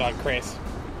 I spawned on Chris.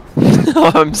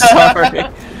 Oh, I'm sorry.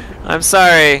 I'm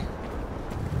sorry.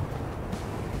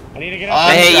 I need to get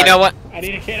up Hey, you know what? I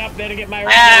need to get up there to get my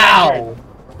rocket Ow! launcher.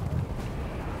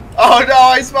 Oh no,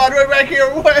 I spawned right back here.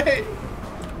 Wait.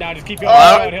 No, just keep going.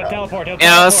 He'll teleport. He'll teleport.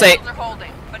 Yeah, let's say. They're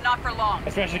holding, but not for long.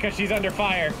 Especially because she's under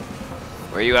fire.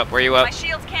 Where you up? Where you up? My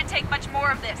shields can't take much more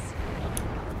of this.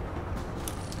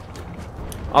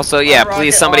 Also, yeah,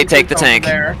 please somebody take the tank.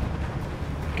 There.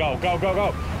 Go, go, go,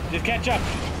 go. Just catch up.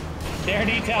 Dare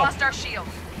needs help. Lost our shield.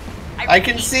 I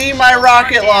can see my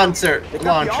rocket launcher.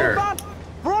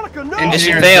 Veronica, no! Mission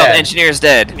Engineer's failed. dead. Engineer's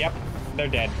dead. Yep, they're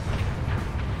dead.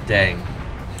 Dang.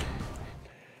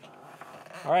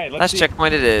 All right, Last see.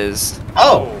 checkpoint it is.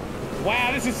 Oh.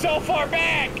 Wow, this is so far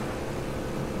back.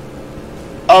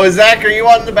 Oh, Zach, are you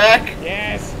on the back?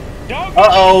 Yes. Don't.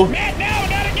 Uh-oh. Matt, no,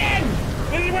 not again.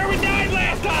 This is where we died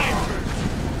last time.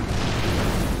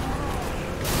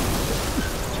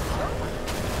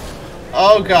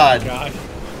 Oh God. God,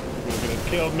 we're gonna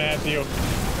kill Matthew.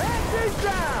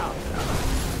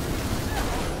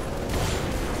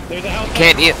 There's a health.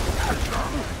 Can't you?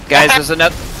 Guys, there's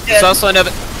another. There's also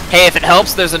another. Hey, if it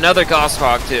helps, there's another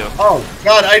Goshawk too. Oh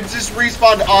God, I just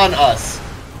respawned on us.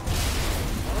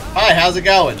 Hi, how's it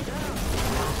going?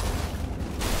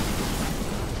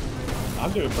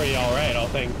 I'm doing pretty all right, all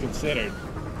things considered.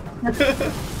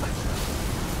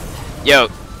 Yo,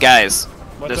 guys,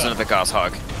 What's there's up? another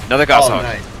Goshawk. Another Goshawk. Oh,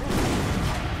 nice.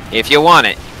 If you want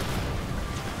it.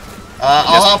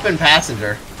 I'll hop in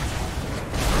passenger.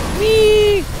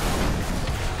 Whee!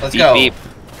 Let's Beep, go. beep.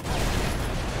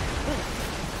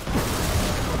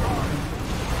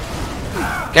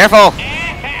 Careful!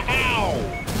 Ow!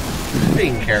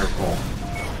 Being careful.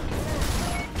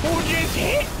 Who just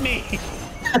hit me?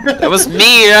 That was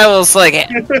me. I was like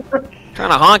trying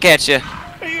to honk at you.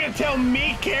 Are you gonna tell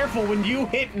me careful when you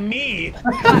hit me?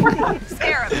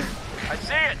 Scare him. I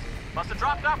see it. Must have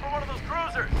dropped off from one of those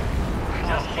cruisers.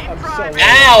 Just keep driving.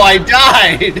 Ow, I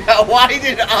died! Why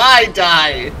did I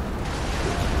die?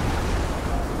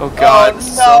 Oh god, oh, no,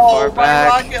 so far back.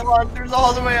 My rocket launcher's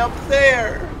all the way up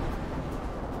there.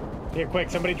 Here, quick,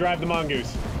 somebody drive the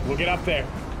mongoose. We'll get up there.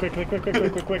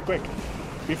 Quick.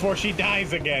 Before she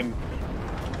dies again.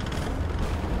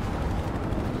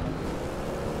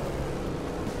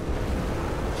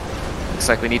 Looks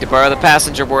like we need to borrow the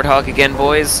passenger warthog again,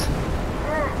 boys.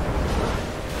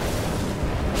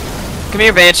 Come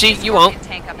here, Banshee. You won't.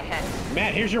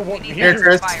 Matt, here's your Here,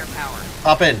 Chris. firepower.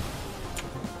 Hop in.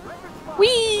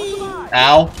 Whee!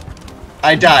 Ow.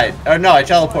 I died. Oh no, I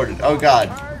teleported. Oh god.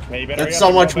 That's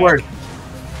so much worse.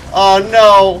 Oh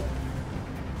no.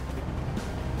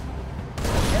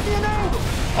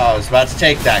 Oh, I was about to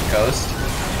take that ghost.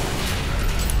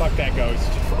 Fuck that ghost.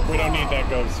 We don't need that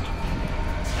ghost.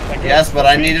 Yes, but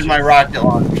I needed my rocket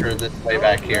launcher this way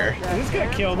back here. Is this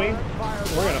gonna kill me?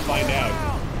 We're gonna find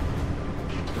out.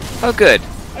 Oh, good.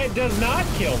 It does not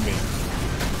kill me.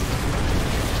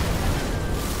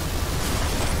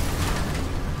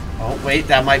 Oh, wait,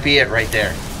 that might be it right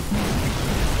there.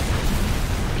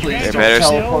 Please don't better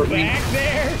teleport me. Back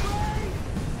there?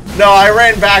 No, I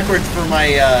ran backwards for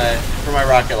my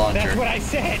rocket launcher. That's what I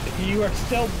said. You are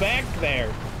still back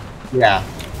there. Yeah.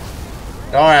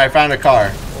 Don't worry, I found a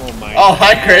car. Oh my Oh, god.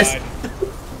 hi, Chris.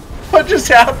 What just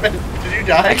happened? Did you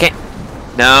die? I can't.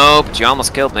 No, but you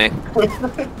almost killed me.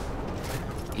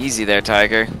 Easy there,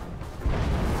 Tiger.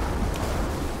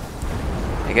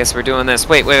 I guess we're doing this.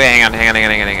 Wait, hang on.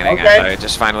 Okay. Sorry, I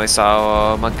just finally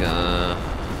saw my gun.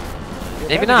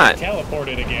 Maybe not.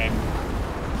 Teleported again.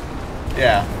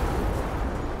 Yeah.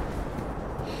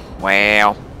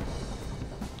 Wow.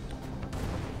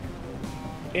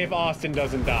 If Austin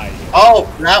doesn't die.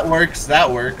 Oh, that works. That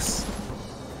works.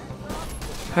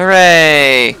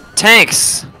 Hooray!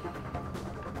 Tanks!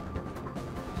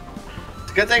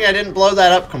 It's a good thing I didn't blow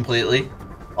that up completely.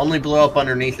 Only blew up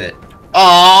underneath it.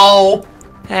 Oh!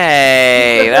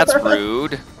 Hey, that's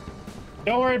rude.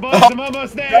 Don't worry, boys. I'm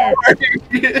almost there.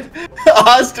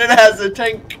 Austin has a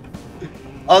tank.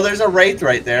 Oh, there's a Wraith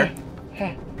right there.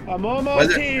 I'm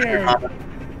almost here.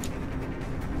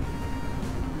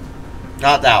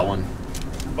 Not that one.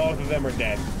 Both of them are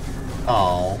dead.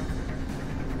 Oh.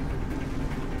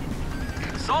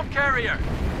 Assault carrier.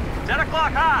 10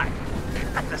 o'clock high.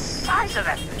 At the size of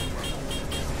that thing.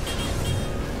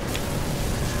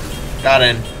 Got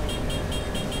in.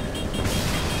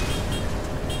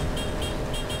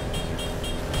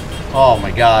 Oh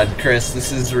my god, Chris,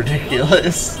 this is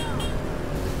ridiculous.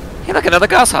 Hey, look, another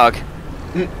Gosshog.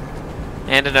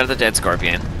 And another dead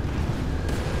Scorpion.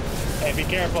 Hey, be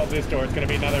careful at this door. It's gonna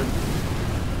be another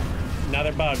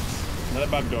bug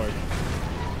door.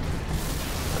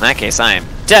 In that case, I am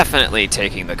definitely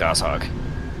taking the Gosshog.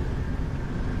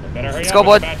 Better hurry Let's up. go,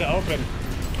 bud. It's about to open.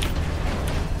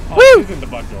 Oh, Woo! this isn't the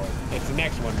bug door. It's the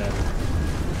next one then.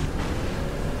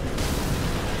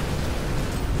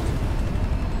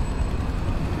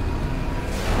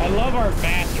 I love our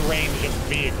vast range of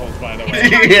vehicles, by the way.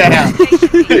 Yeah.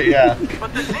 Yeah.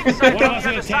 But the thing's One of us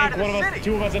in a tank,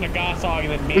 two of us in a Gosshog,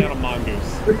 and then me on a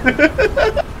mongoose.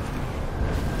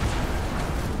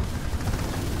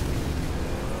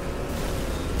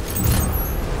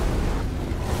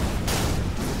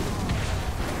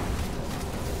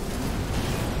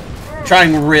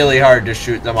 Trying really hard to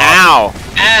shoot them off. Ow!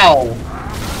 Ow!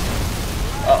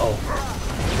 Uh-oh.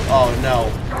 Oh no.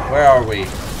 Where are we?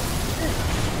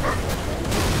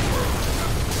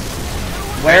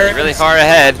 Where? You're really far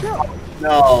ahead.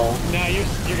 No. No, you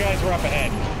guys were up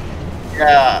ahead.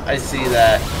 Yeah, I see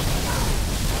that.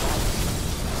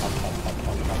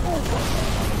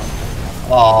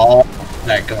 Oh,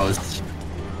 that ghost.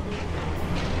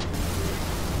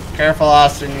 Careful,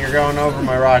 Austin, you're going over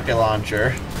my rocket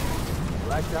launcher.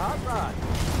 Like the hot rod.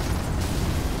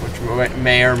 Which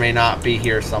may or may not be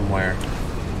here somewhere.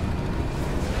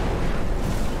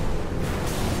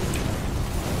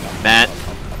 Matt.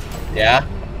 Yeah?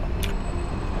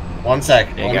 One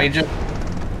sec. Let me just...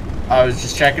 I was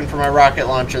just checking for my rocket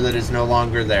launcher that is no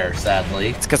longer there, sadly.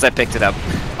 It's because I picked it up.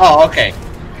 Oh, okay.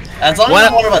 As long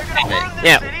as one of us have it.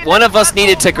 Yeah, one of us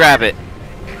needed to grab it.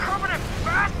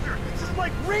 This is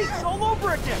like race all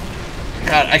over again.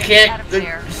 God, I can't...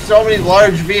 There's so many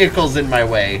large vehicles in my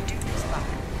way.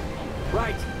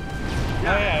 Right. Oh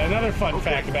yeah, another fun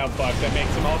fact about Buck that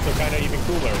makes him also kind of even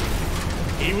cooler.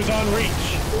 He was on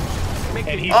Reach,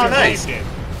 and he survived it.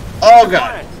 Oh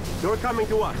god. You're coming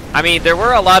to us. I mean, there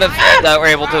were a lot of that were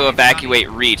able to evacuate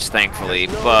Reach, thankfully,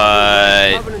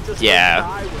 but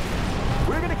yeah.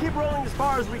 We're gonna keep rolling as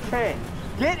far as we can.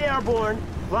 Get airborne,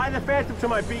 Fly the Phantom to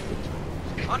my beacon.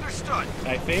 Understood.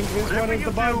 I think this one is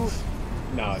the bugs.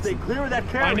 No, Stay clear of that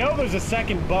carrier. I know there's a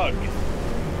second bug.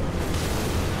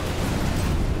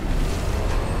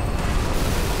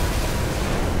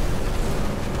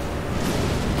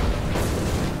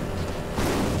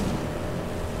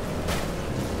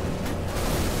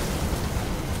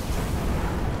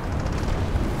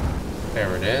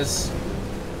 There it is.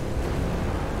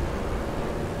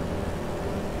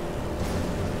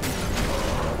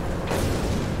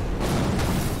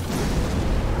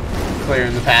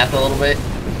 Clearing the path a little bit.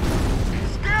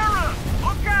 Scarab!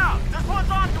 Look out! This one's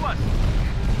onto us!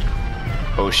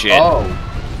 Oh shit. Oh.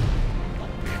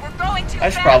 We're going too I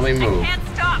should fast. probably move. I can't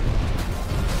stop.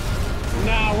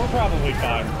 Nah, we're probably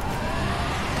fine.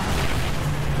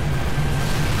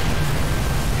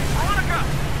 Veronica!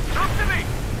 Talk to me!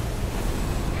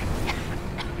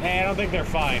 Hey, I don't think they're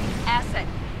fine. Asset.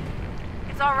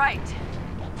 It's all right.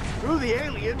 Screw the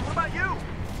alien. What about you?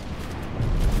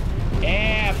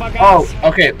 Yeah, fuck Oh, us.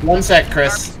 okay. One sec,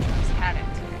 Chris. Had it.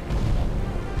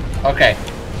 Okay.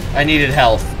 I needed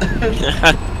health. Take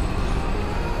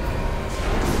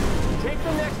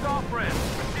the next off-ramp.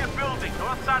 We see a building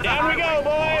north side of the Down we highway. go,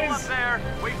 boys! Hold up there.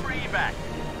 Wait for evac.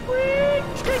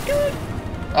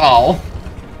 Oh.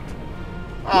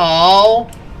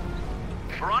 Oh.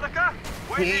 Veronica?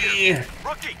 Wait here.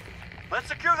 Rookie, let's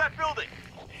secure that building.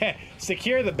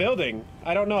 Secure the building?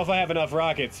 I don't know if I have enough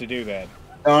rockets to do that.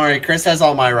 Don't worry, Chris has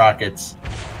all my rockets.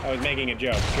 I was making a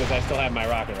joke, because I still have my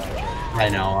rocket launcher. I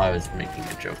know, I was making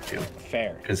a joke too.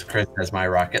 Fair. Because Chris has my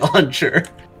rocket launcher.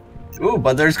 Ooh,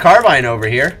 but there's Carbine over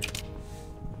here.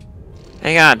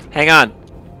 Hang on, hang on.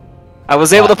 I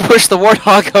was able to push the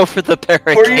Warthog over the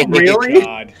barricade. Were you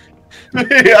really?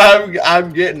 Yeah,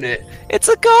 I'm getting it. It's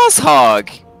a Gauss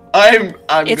hog. I'm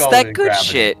It's going that and good grabbing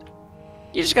shit. it.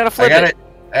 You just gotta flip it.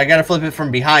 I gotta flip it from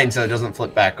behind so it doesn't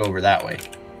flip back over that way.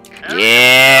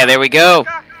 Yeah, there we go.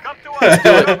 Let's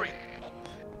do it.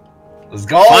 Let's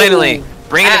go. Finally,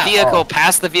 bringing the vehicle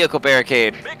past the vehicle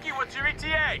barricade. Mickey, what's your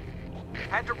ETA?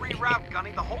 Had to reroute,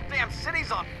 Gunny. The whole damn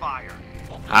city's on fire.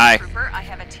 Hi. Trooper, I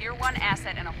have a tier 1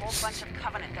 asset and a whole bunch of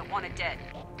Covenant that want it dead.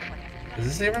 Is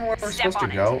this even where we're Step supposed to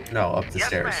on it. go? No, up the Yes,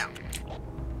 stairs.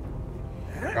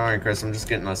 Alright, Chris, I'm just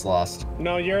getting us lost.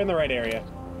 No, you're in the right area.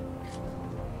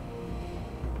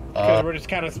 Because we're just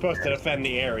kind of supposed to defend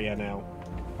the area now.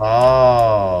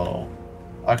 Oh.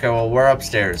 Okay, well, we're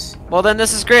upstairs. Well, then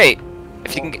this is great.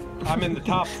 If you can get... I'm in the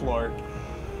top floor.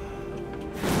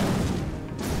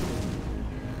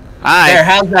 Hi. There,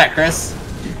 how's that, Chris?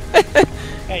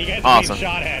 Hey, you guys are Awesome. being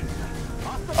shot at.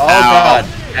 Oh, God.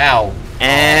 Ow.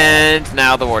 And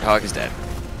now the Warthog is dead.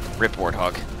 Rip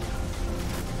Warthog.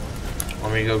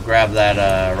 Let me go grab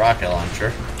that rocket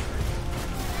launcher.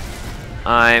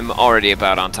 I'm already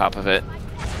about on top of it.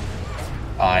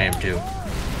 I am too.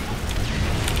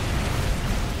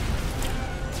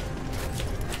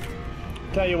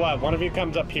 Tell you what, one of you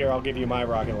comes up here, I'll give you my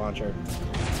rocket launcher.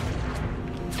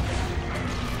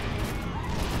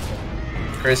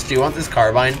 Chris, do you want this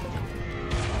carbine?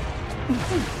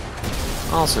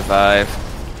 I'll survive.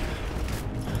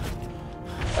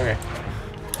 Okay.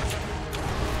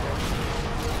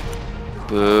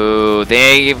 Boo!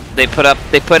 They put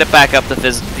it back up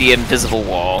the invisible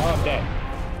wall. Oh, I'm dead.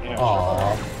 Yeah.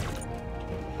 Aww.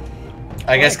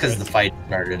 I guess because the fight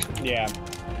started. Yeah.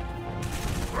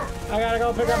 I gotta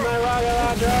go pick up my rocket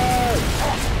launcher!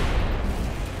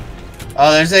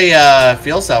 Oh, there's a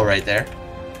fuel cell right there.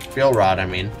 Fuel rod, I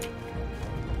mean.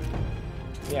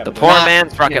 Yeah, The but poor not-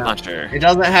 man's rocket yeah. launcher. It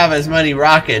doesn't have as many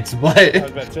rockets, I was but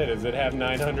about to say, does it have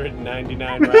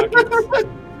 999 rockets?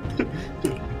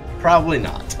 probably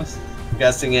not. I'm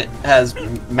guessing it has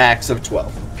max of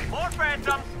 12. More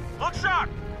phantoms! Look sharp!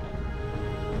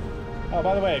 Oh,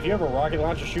 by the way, if you have a rocket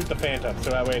launcher, shoot the Phantom,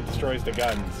 so that way it destroys the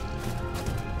guns.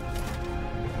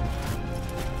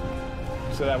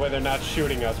 So that way they're not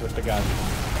shooting us with the guns.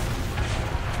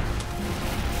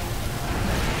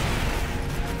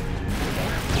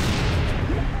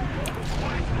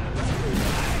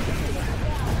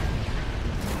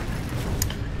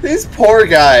 These poor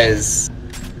guys.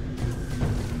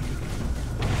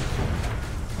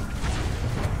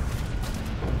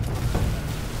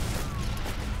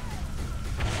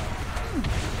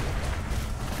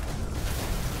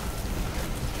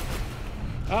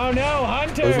 Oh no,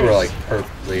 hunters! Those were like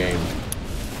perfectly aimed.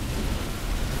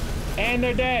 And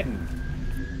they're dead.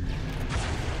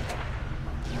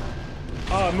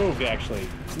 Oh, it moved actually.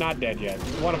 It's not dead yet.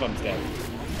 One of them's dead.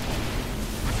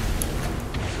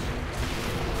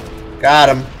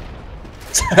 Got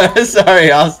him.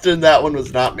 Sorry, Austin. That one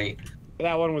was not me.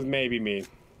 That one was maybe me.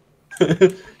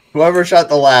 Whoever shot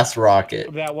the last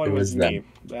rocket. That one was me. Them.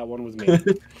 That one was me.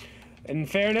 In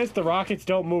fairness, the rockets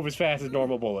don't move as fast as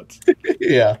normal bullets.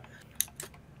 Yeah.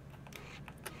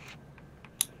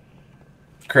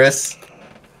 Chris?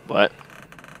 What?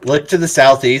 Look to the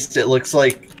southeast. It looks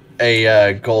like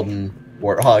a golden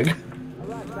warthog.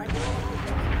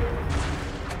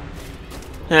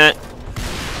 We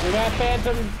got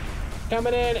phantoms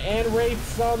coming in and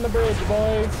wraiths on the bridge,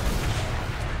 boys.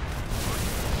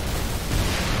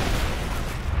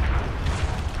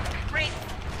 Wraith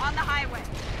on the highway.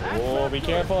 Oh, be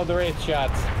careful of the wraith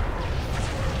shots.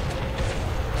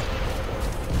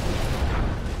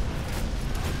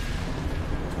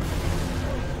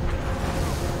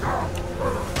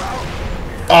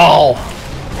 Oh!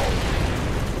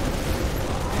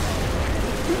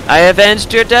 I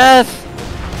avenged your death!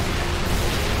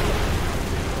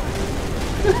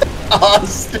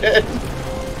 Austin!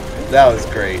 That was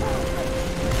great.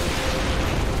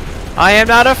 I am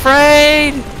not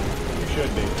afraid! You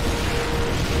should be.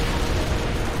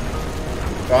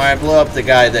 Oh, I blew up the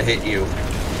guy that hit you.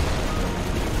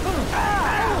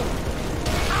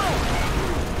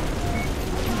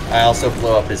 I also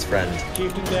blew up his friend.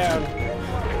 Chieftain down.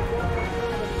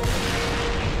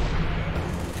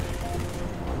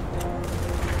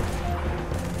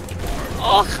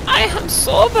 Oh, I am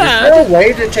so bad! Is there a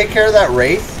way to take care of that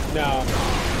wraith? No.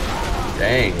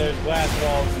 Dang. There's glass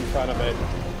walls in front of it.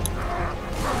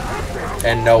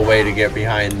 And no way to get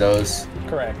behind those.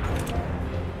 Correct.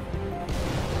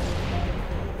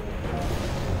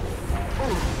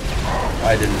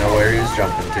 I didn't know where he was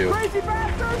jumping to. Crazy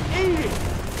bastard! Eat it!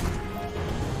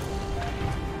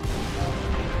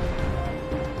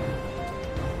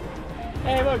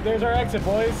 Hey, look, there's our exit,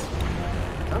 boys.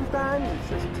 Sometimes it's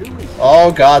just too easy. Oh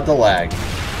god, the lag.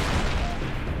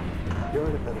 You're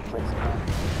in a better place.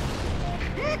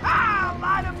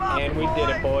 And we did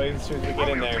it, boys, as soon as we get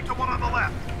in there. Take the one on the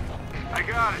left. I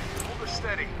got it. Hold her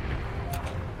steady.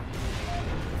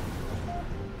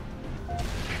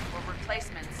 We're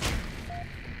replacements.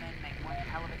 Men make one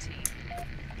hell of a team.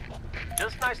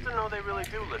 Just nice to know they really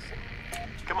do listen.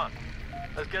 Come on,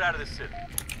 let's get out of this city.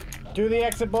 Do the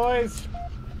exit, boys.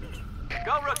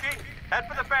 Go, rookie. Head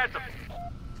for the Phantom.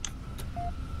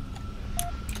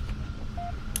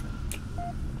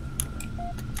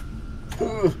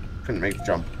 Couldn't make the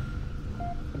jump.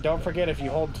 Don't forget, if you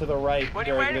hold to the right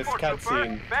during this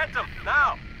cutscene, Phantom,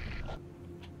 now.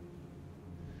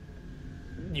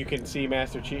 you can see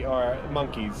Master Chief or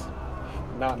monkeys,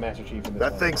 not Master Chief in this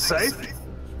That one. thing's safe? As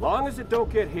long as it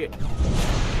don't get hit.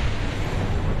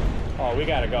 Oh, we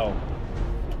gotta go.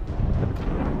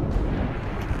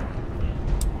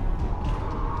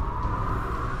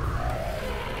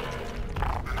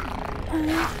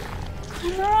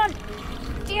 Come on!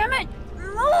 Damn it!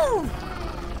 Move!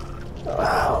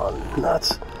 Oh,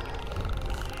 nuts.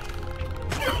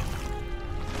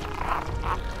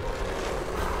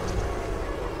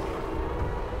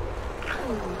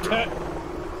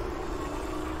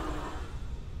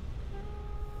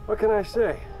 What can I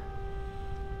say?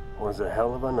 Was a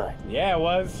hell of a night. Yeah, it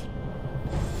was.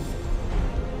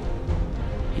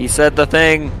 He said the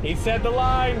thing. He said the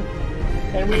line,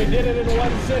 and we did it in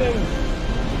one sitting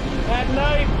at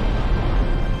night.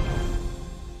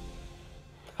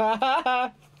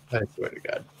 I swear to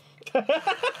God.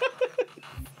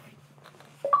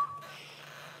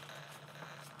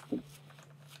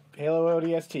 Halo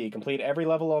ODST. Complete every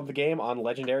level of the game on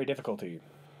legendary difficulty.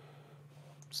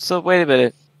 So wait a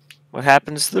minute. What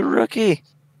happens to the rookie?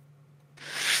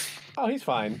 Oh, he's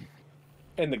fine.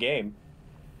 In the game.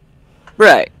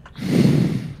 Right.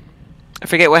 I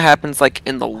forget what happens like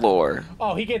in the lore.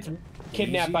 Oh, he gets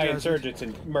kidnapped by insurgents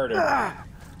and murdered.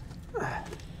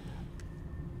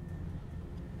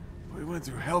 We went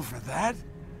through hell for that?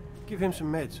 Give him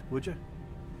some meds, would you?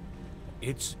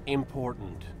 It's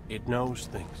important. It knows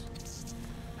things.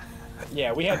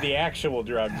 Yeah, we had the actual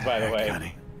drugs, by the way.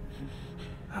 Gunny,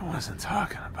 I wasn't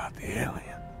talking about the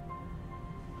alien.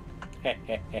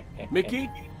 Mickey,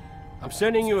 I'm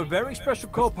sending you a very special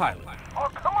co-pilot. Oh,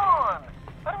 come on!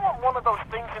 I don't want one of those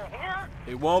things in here.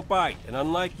 It won't bite, and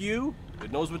unlike you,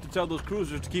 it knows what to tell those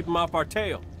cruisers to keep them off our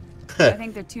tail. I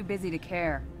think they're too busy to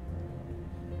care.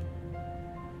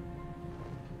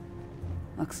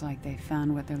 Looks like they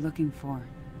found what they're looking for.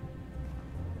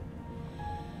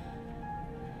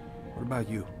 What about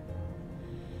you?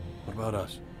 What about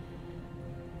us?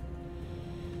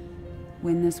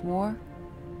 Win this war?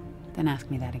 Then ask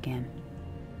me that again.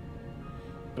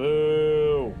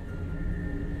 Boo!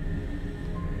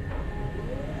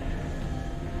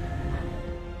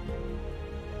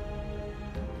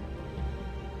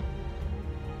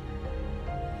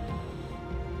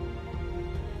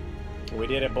 We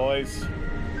did it, boys.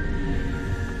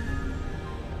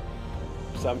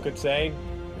 Some could say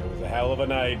it was a hell of a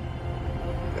night.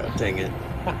 God dang it.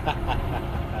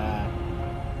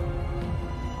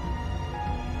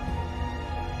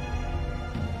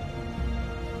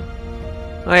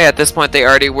 Oh yeah, at this point they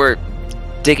already were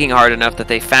digging hard enough that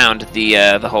they found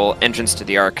the whole entrance to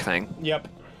the Ark thing. Yep.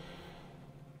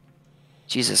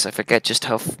 Jesus, I forget just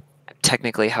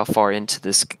technically how far into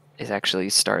this it actually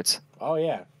starts. Oh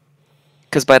yeah.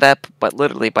 Because but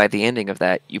literally by the ending of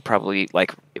that, you probably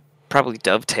it probably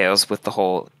dovetails with the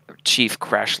whole Chief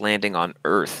crash landing on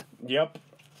Earth. Yep.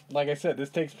 Like I said, this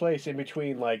takes place in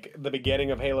between like the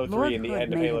beginning of Halo 3 and the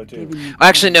end of Halo 2.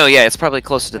 Actually, no, yeah, it's probably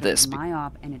closer to this. My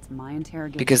op and it's my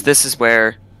interrogation. Because this is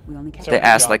where they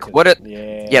ask like, what are...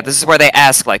 Yeah, this is where they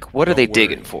ask like, what are they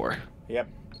digging for? Yep.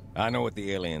 I know what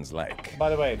the aliens like. By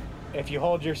the way, if you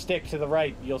hold your stick to the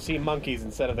right, you'll see monkeys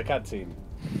instead of the cutscene.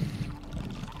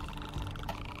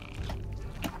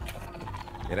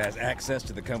 It has access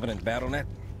to the Covenant BattleNet?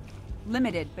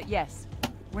 Limited, but yes.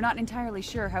 We're not entirely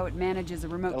sure how it manages a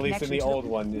remote connection. At least in the old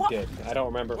one it did. I don't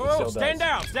remember if it still does. Stand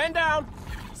down! Stand down!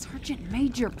 Sergeant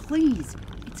Major, please.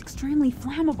 It's extremely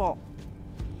flammable.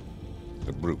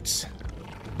 The brutes.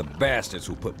 The bastards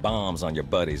who put bombs on your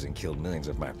buddies and killed millions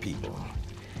of my people.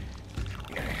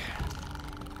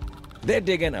 They're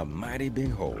digging a mighty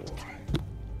big hole.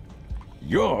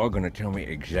 You're gonna tell me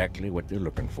exactly what they're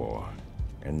looking for.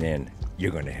 And then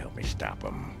you're gonna help me stop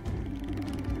them.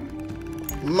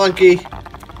 Monkey.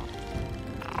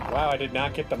 Wow, I did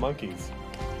not get the monkeys.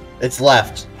 It's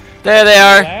left. There they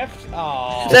are. Left?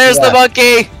 Oh, there's the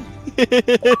monkey.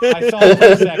 I saw it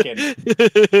for a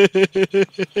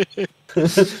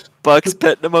second. Buck's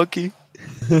petting a monkey.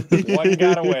 One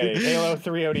got away. Halo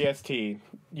 3 ODST.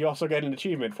 You also get an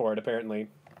achievement for it, apparently.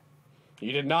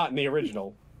 You did not in the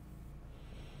original.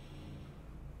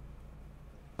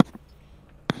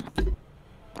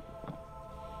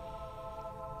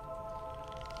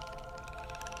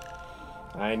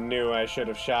 I knew I should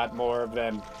have shot more of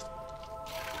them.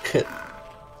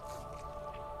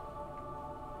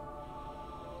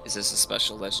 Is this a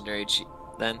special legendary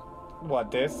then?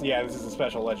 What, this? Yeah, this is a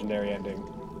special legendary ending.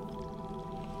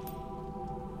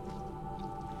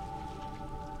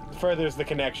 Furthers the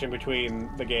connection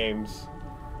between the games.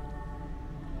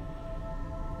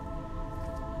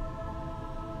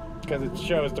 Because it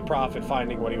shows the Prophet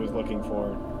finding what he was looking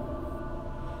for.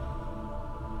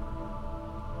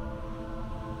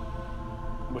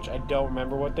 Which I don't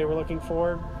remember what they were looking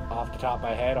for off the top of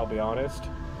my head, I'll be honest.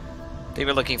 They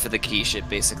were looking for the key ship,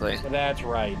 basically. That's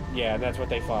right. Yeah, and that's what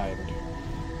they find.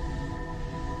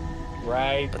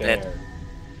 Right there.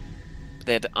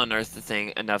 They had to unearth the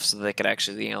thing enough so they could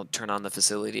actually, you know, turn on the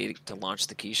facility to launch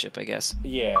the key ship, I guess.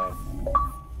 Yeah.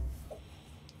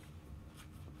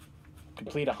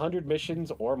 Complete 100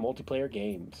 missions or multiplayer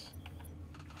games.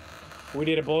 We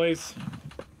did it, boys.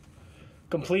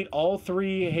 Complete all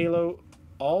Halo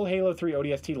 3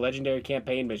 ODST legendary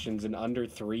campaign missions in under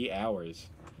 3 hours.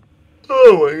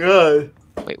 Oh my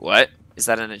god. Wait, what? Is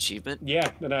that an achievement?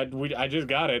 Yeah, and I just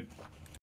got it.